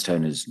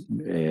Irvinstown is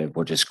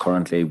what is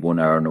currently 1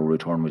 hour no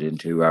return within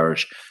 2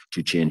 hours,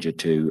 to change it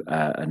to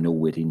a no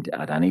waiting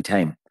at any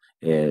time,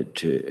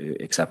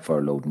 except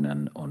for loading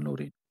and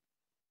unloading.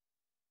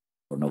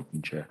 For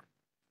noting, Chair.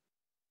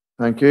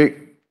 Thank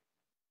you.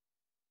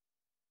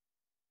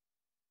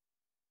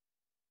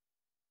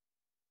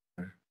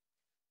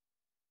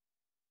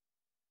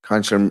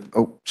 Councillor,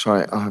 oh,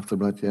 sorry, I'll have to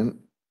let you in.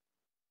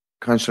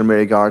 Councillor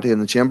Mary Garty in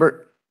the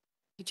chamber.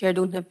 Chair, I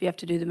don't know if you have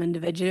to do them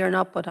individually or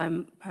not, but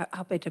I'm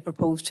happy to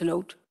propose to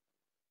note.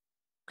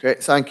 Okay,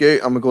 thank you.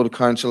 I'm going to go to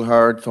Councillor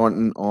Howard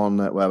Thornton on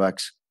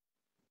WebEx.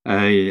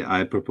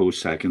 I propose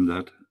second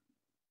that.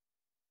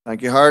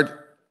 Thank you, Howard.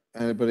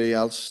 Anybody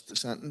else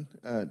dissenting?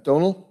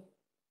 Donal?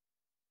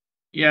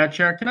 Yeah,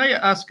 Chair, can I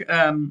ask,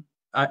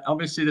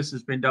 obviously this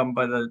has been done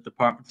by the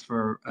Department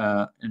for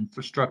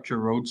Infrastructure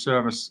Road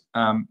Service,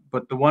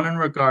 but the one in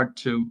regard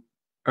to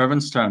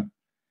Irvinstown,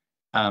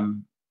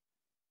 I'm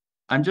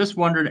just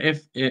wondering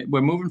if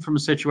we're moving from a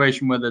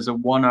situation where there's a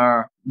 1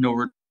 hour no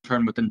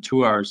return within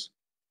 2 hours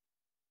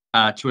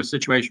to a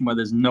situation where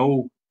there's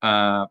no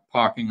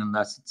parking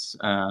unless it's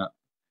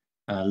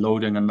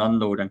loading and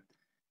unloading.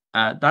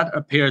 That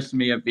appears to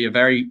me to be a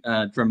very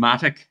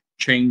dramatic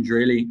change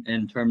really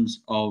in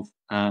terms of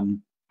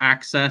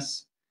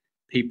access.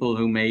 People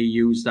who may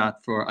use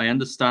that for, I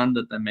understand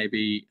that there may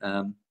be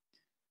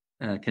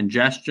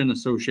congestion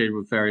associated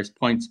with various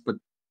points, but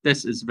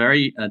this is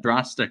very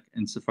drastic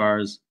insofar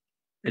as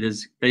it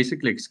is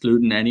basically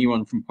excluding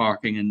anyone from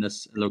parking in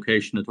this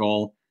location at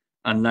all,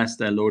 unless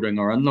they're loading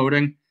or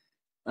unloading.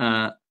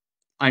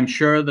 I'm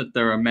sure that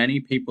there are many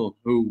people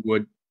who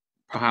would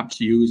perhaps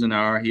use an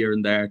hour here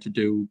and there to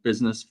do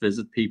business,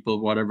 visit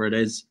people, whatever it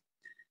is.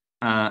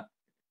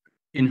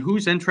 In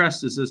whose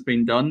interest is this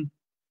being done?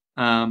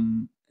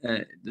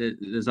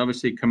 There's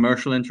obviously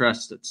commercial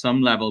interest at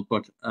some level,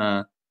 but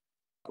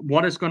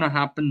what is going to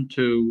happen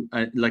to,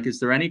 is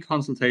there any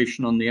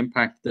consultation on the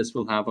impact this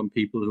will have on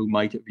people who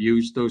might have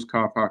used those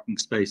car parking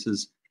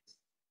spaces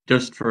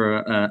just for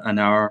an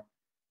hour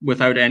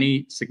without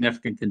any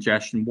significant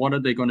congestion? What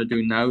are they going to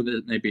do now?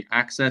 That maybe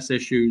access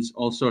issues,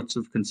 all sorts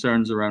of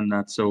concerns around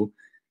that. So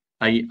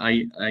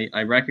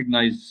I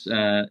recognize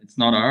it's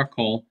not our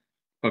call,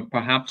 but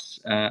perhaps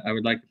I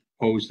would like to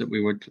propose that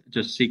we would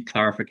just seek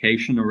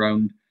clarification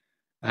around,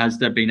 has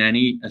there been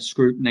any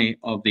scrutiny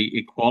of the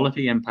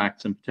equality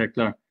impacts in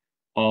particular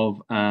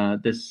of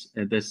this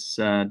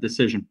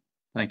decision?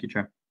 Thank you,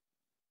 Chair.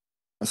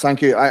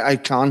 Thank you. I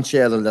can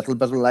shed a little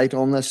bit of light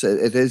on this.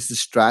 It is the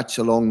stretch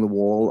along the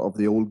wall of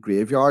the old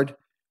graveyard,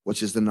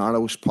 which is the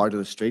narrowest part of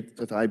the street,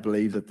 that I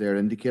believe that they're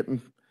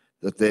indicating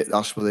that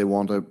that's where they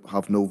want to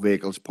have no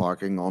vehicles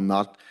parking on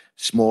that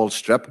small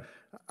strip.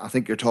 I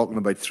think you're talking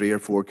about 3 or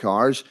 4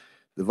 cars.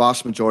 The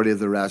vast majority of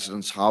the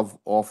residents have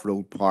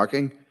off-road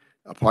parking,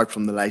 apart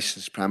from the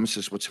licensed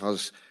premises, which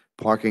has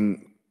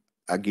parking,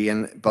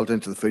 again, built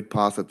into the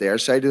footpath at their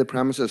side of the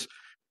premises.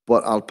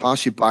 But I'll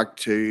pass you back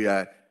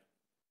to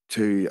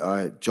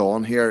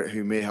John here,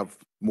 who may have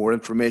more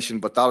information,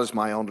 but that is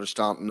my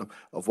understanding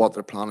of what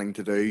they're planning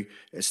to do.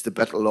 It's the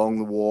bit along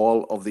the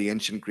wall of the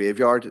ancient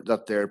graveyard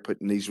that they're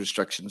putting these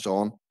restrictions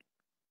on.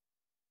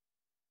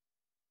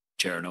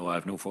 Chair, no, I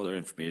have no further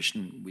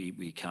information.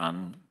 We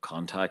can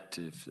contact,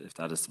 if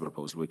that is the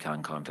proposal, we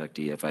can contact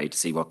DFI to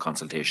see what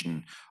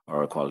consultation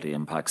or equality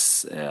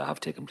impacts have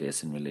taken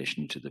place in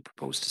relation to the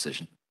proposed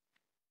decision.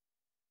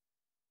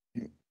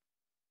 Is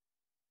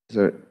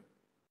there,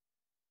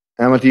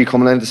 Emma, do you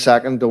come in to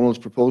second Donald's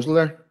proposal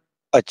there?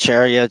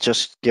 Chair, yeah,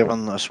 just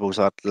given, I suppose,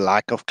 that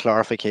lack of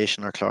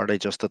clarification or clarity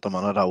just at the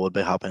minute, I would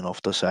be happy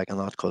enough to second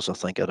that, because I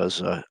think it is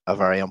a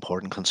very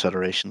important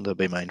consideration to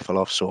be mindful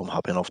of. So I'm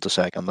happy enough to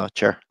second that,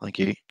 Chair. Thank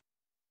you.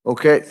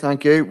 Okay,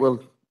 thank you.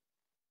 We'll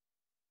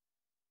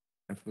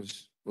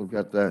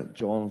get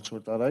John and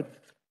sort that out.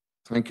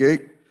 Thank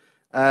you.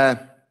 So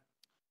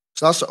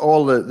that's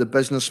all the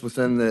business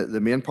within the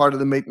main part of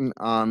the meeting,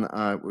 and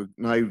we'll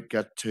now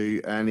get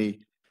to any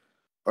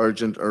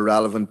urgent or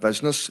relevant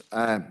business.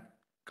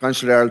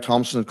 Councillor Earl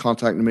Thompson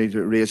contacted me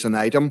to raise an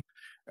item.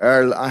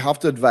 Earl, I have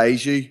to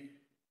advise you,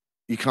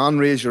 you can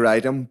raise your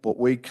item, but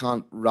we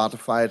can't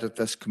ratify it at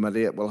this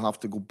committee. It will have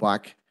to go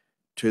back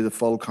to the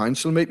full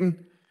council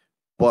meeting,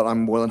 but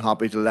I'm more than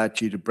happy to let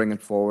you to bring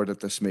it forward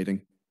at this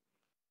meeting.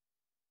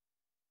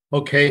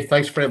 Okay,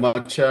 thanks very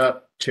much,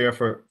 Chair,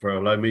 for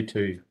allowing me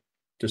to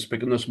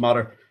speak on this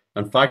matter.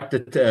 In fact,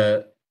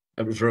 it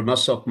was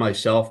remiss of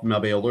myself,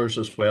 maybe others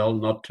as well,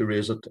 not to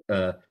raise it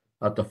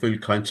at the full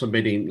council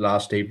meeting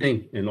last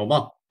evening in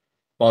Omagh.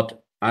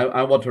 But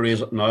I want to raise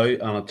it now,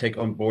 and I'll take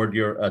on board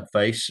your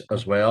advice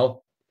as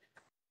well.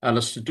 And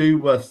it's to do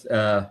with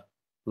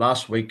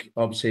last week,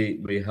 obviously,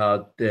 we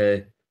had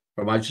Her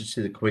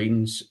Majesty the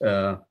Queen's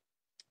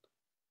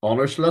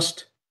honours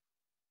list,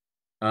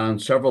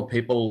 and several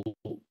people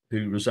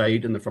who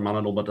reside in the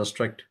Fermanagh Omagh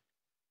district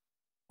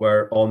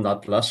were on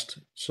that list.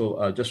 So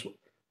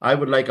I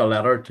would like a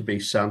letter to be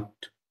sent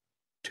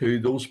to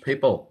those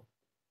people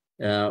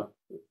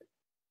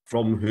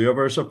from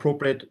whoever is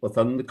appropriate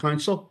within the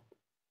council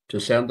to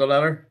send a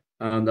letter,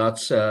 and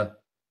that's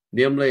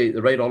namely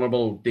the Right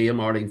Honourable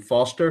Dame Arlene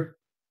Foster,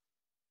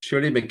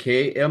 Shirley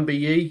McKay,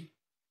 MBE,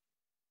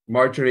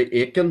 Marjorie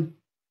Aiken,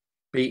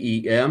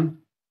 BEM,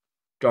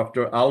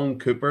 Dr. Alan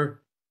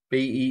Cooper,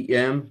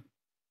 BEM,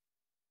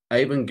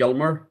 Ivan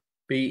Gilmer,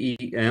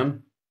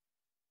 BEM,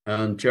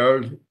 and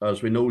Gerald,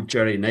 as we know,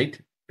 Jerry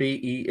Knight,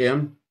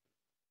 BEM,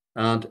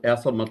 and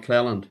Ethel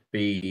McClelland,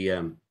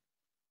 BEM.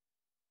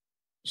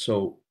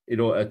 So, you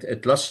know,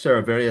 it lists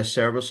their various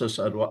services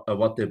and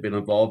what they've been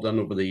involved in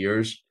over the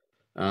years.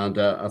 And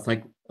I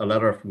think a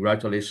letter of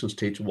congratulations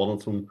to each one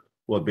of them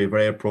would be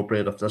very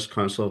appropriate if this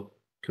council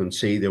can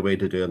see the way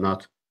to doing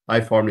that. I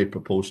formally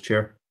propose,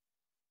 Chair.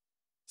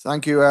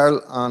 Thank you,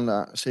 Earl.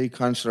 And see,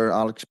 Councillor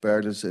Alex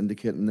Baird is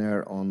indicating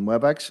there on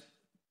WebEx.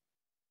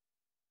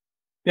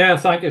 Yeah,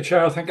 thank you,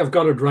 Chair. I think I've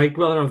got it right,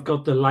 whether I've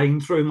got the line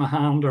through my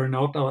hand or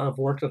not. I've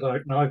worked it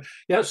out now.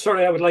 Yeah,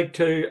 sorry, I would like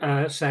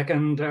to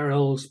second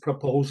Earl's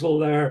proposal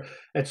there.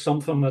 It's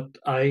something that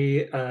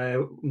I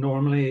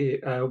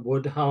normally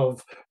would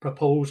have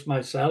proposed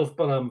myself,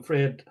 but I'm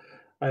afraid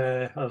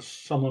As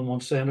someone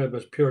once said, it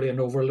was purely an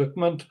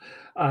overlookment.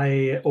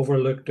 I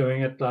overlooked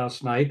doing it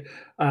last night.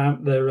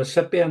 The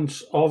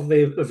recipients of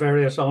the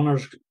various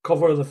honours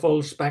cover the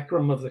full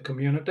spectrum of the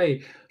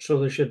community, so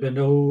there should be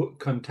no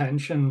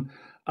contention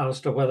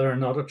as to whether or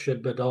not it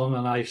should be done.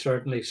 And I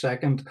certainly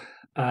second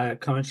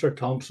Councillor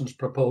Thompson's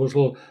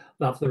proposal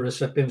that the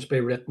recipients be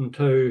written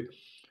to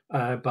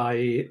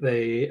by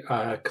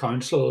the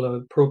council, the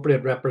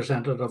appropriate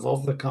representative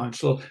of the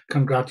council,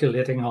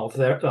 congratulating of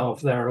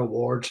their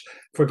awards.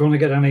 If we're going to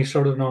get any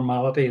sort of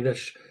normality,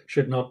 this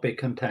should not be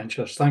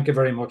contentious. Thank you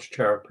very much,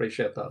 Chair.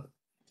 Appreciate that.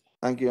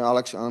 Thank you,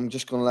 Alex. I'm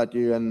just going to let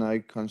you in now,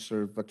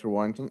 Councillor Victor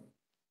Warrington.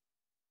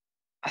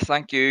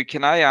 Thank you.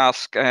 Can I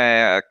ask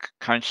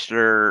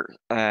Councillor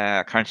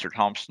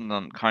Thompson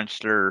and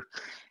Councillor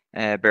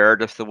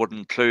Baird if they would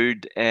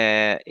include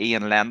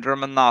Ian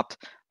Lendrum in that,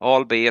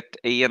 albeit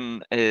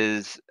Ian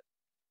he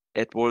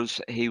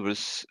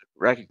was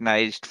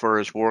recognised for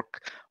his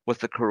work with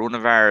the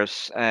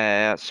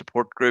coronavirus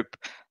support group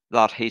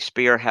that he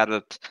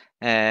spearheaded,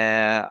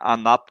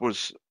 and that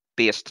was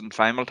based in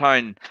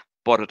Fimmeltown,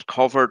 but it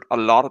covered a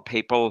lot of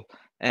people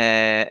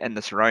in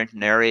the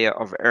surrounding area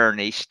of Earn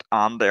East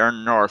and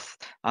Earn North,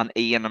 and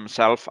Ian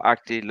himself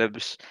actually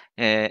lives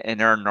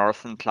in Earn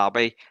North and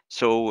Clabby.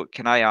 So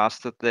can I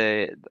ask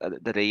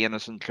that Ian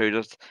is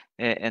included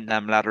in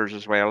them letters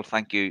as well?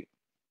 Thank you.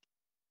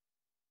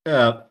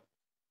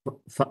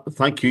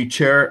 Thank you,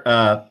 Chair.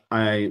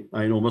 I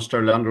know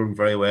Mr. Landrum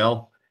very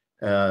well.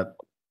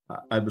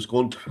 I was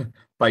going to,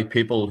 by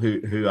people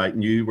who I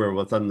knew were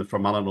within the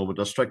Fermanagh Nova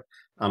district,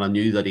 and I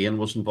knew that Ian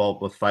was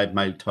involved with 5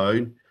 Mile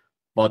Town.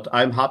 But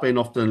I'm happy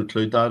enough to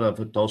include that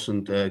if it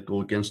doesn't go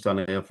against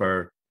any of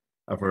our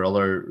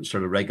other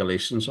sort of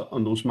regulations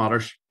on those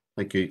matters.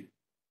 Thank you.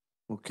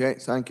 Okay,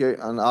 thank you.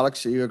 And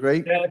Alex, do you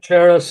agree? Yeah,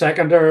 Chair, as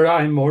seconder,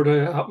 I'm more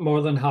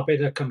than happy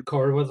to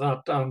concur with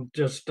that. And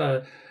just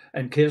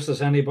in case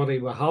there's anybody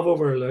we have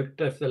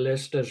overlooked, if the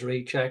list is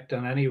rechecked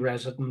and any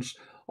residents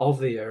of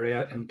the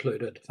area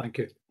included. Thank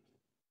you.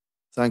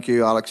 Thank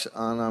you, Alex.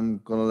 And I'm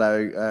going to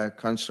allow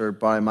Councillor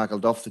Barry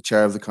McElduff, the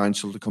Chair of the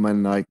Council, to come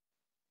in now.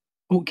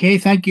 Okay,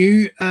 thank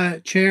you,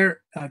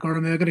 Chair.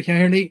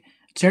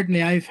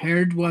 Certainly, I've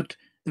heard what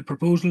the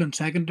proposal and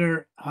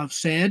seconder have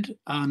said,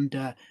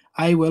 and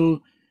I will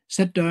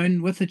sit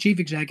down with the Chief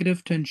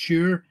Executive to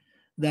ensure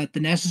that the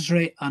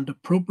necessary and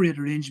appropriate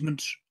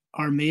arrangements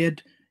are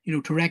made,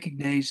 to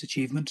recognise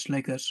achievements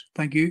like this.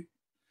 Thank you.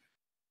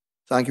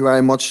 Thank you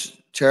very much,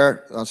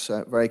 Chair. That's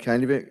very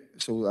kind of you.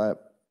 So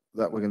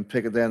that we can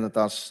pick it then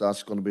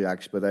that's going to be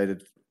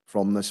expedited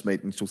from this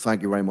meeting. So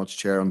thank you very much,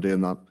 Chair, on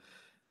doing that.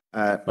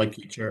 Thank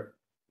you, Chair.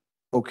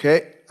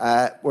 Okay,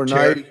 we're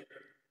Chair, now.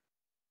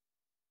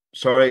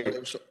 Sorry,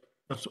 just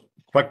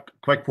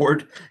quick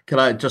word. Can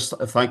I just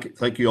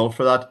thank you all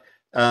for that?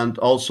 And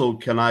also,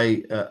 can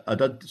I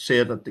did say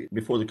it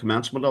before the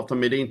commencement of the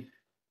meeting,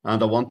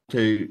 and I want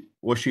to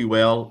wish you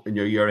well in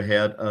your year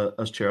ahead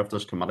as Chair of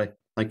this committee.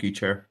 Thank you,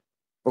 Chair.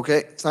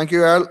 Okay, thank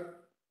you, Earl.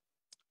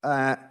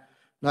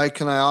 Now,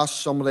 can I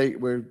ask somebody?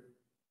 We're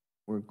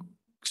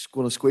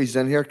going to squeeze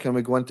in here. Can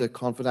we go into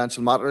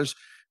confidential matters?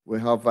 We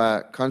have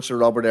Councillor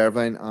Robert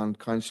Irvine and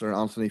Councillor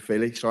Anthony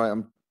Feely.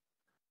 Sorry,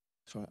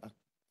 I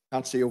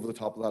can't see over the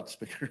top of that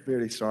speaker.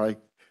 Really sorry.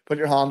 Put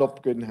your hand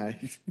up good and high.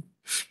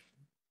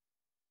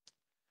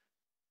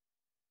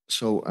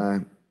 So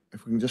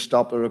if we can just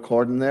stop the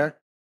recording there.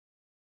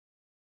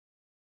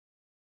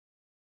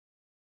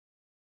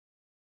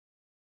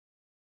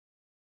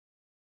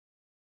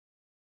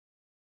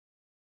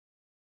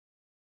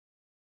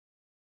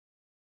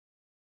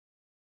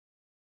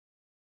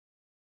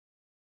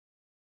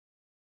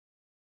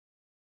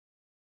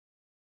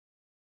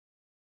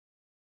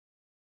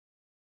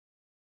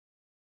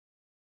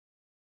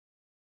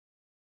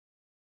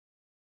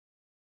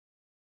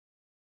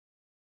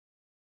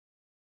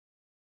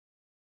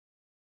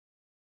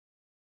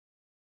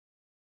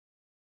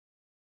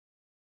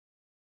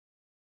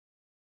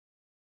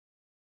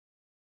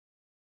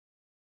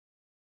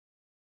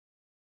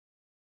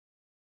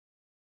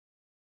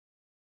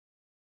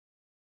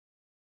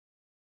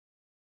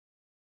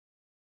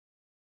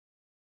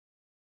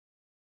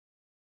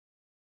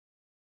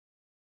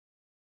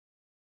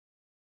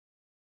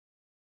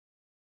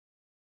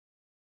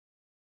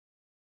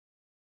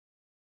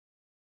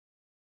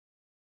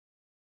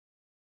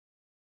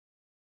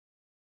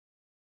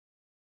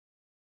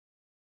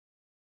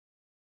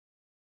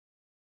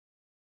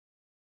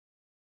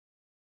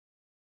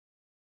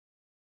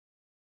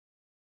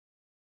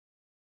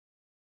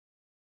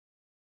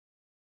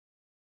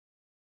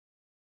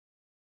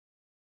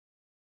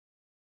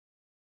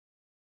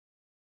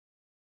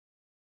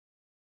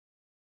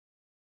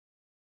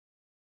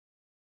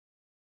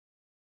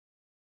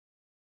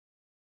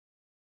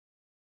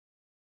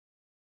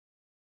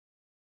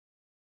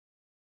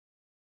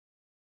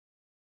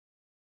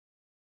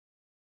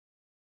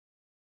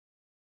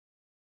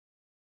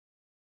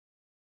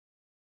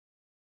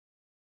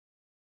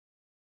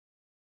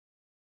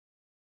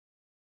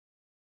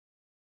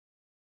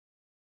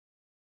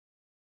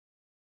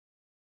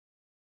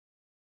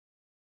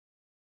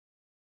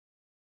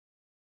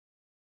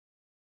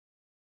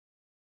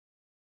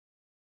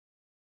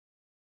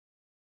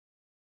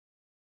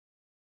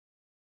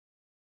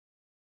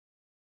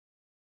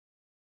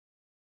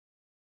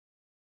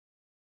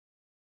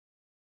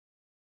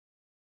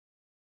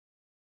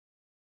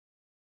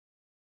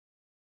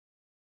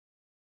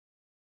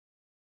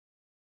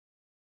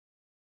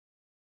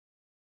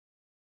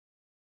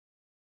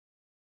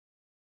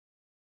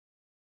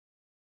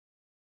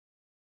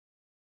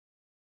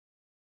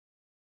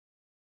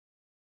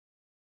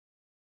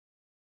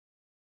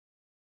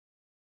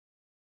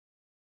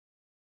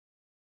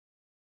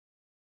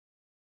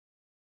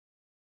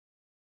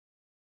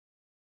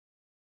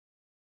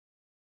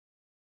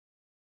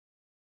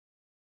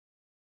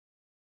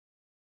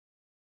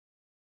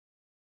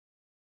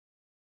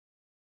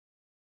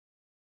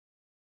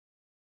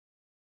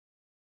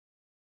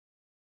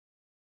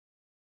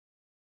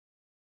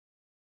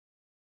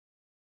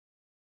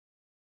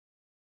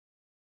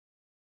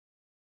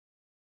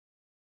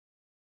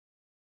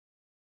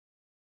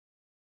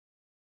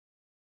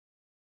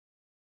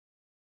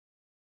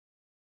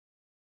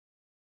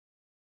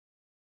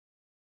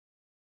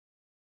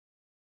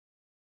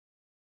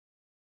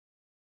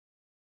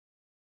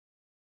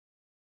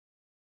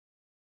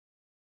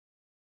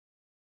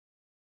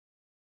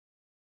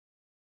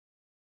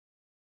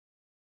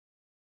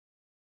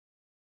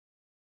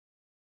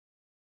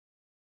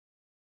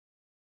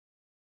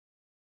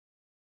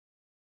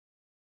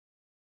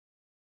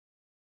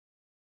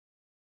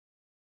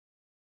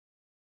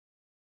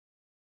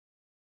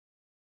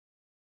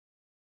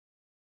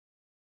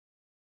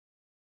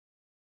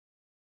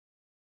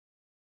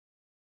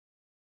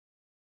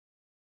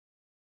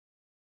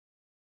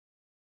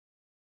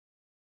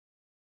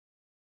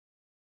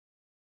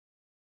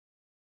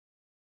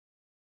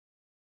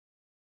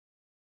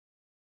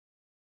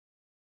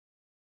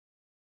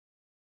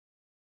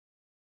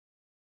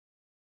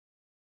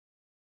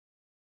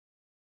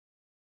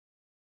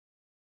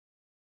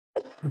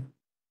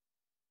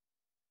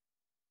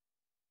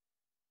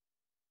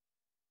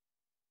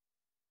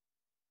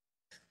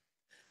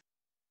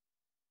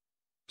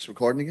 It's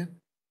recording again.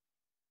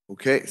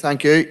 Okay,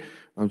 thank you.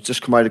 I've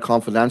just come out of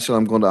confidential.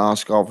 I'm going to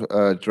ask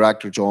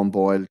Director John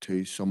Boyle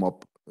to sum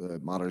up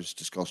matters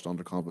discussed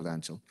under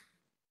confidential.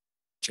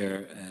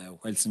 Chair,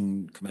 whilst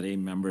in committee,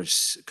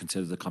 members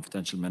consider the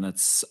confidential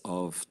minutes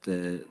of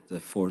the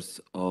 4th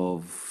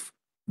of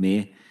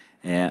May,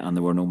 and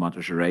there were no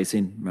matters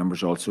arising.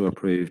 Members also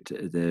approved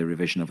the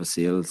revision of a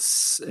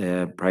sales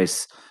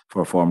price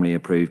for formerly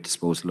approved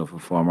disposal of a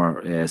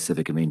former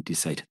civic amenity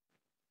site.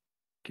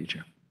 Thank you,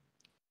 Chair.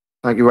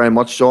 Thank you very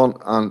much, John,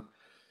 and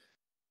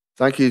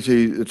thank you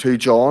to the two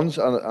Johns,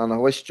 and I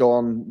wish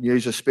John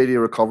News a speedy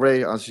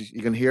recovery. As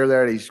you can hear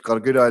there, he's got a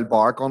good old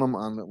bark on him,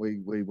 and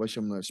we wish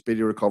him a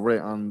speedy recovery,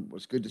 and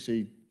it's good to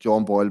see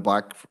John Boyle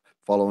back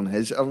following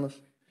his illness.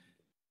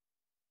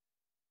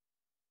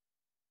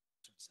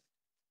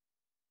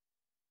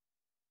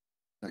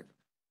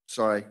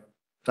 Sorry,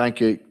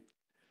 thank you.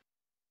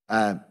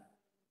 Thank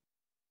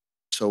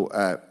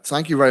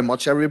you very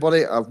much,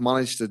 everybody. I've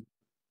managed to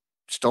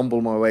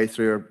stumble my way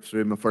through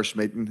my first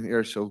meeting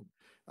here, so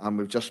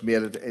we've just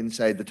made it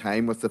inside the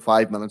time with the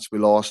 5 minutes we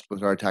lost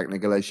with our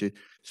technical issue.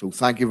 So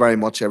thank you very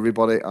much,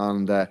 everybody,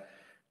 and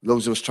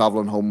those of us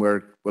travelling home,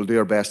 we'll do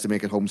our best to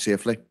make it home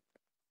safely.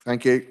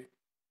 Thank you.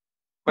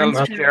 Well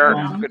done, Chair.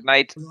 Good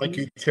night. Thank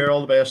you, Chair.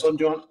 All the best. Well done,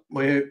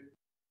 John.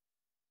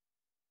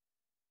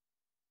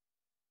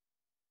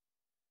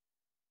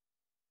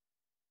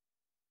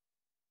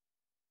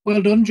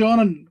 Well done, John,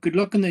 and good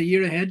luck in the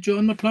year ahead,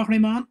 John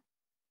McCloughley, man.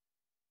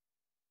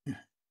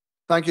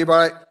 Thank you,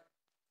 Barry.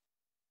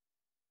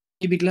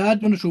 You'll be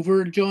glad when it's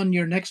over, John.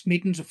 Your next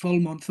meeting's a full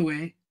month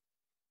away.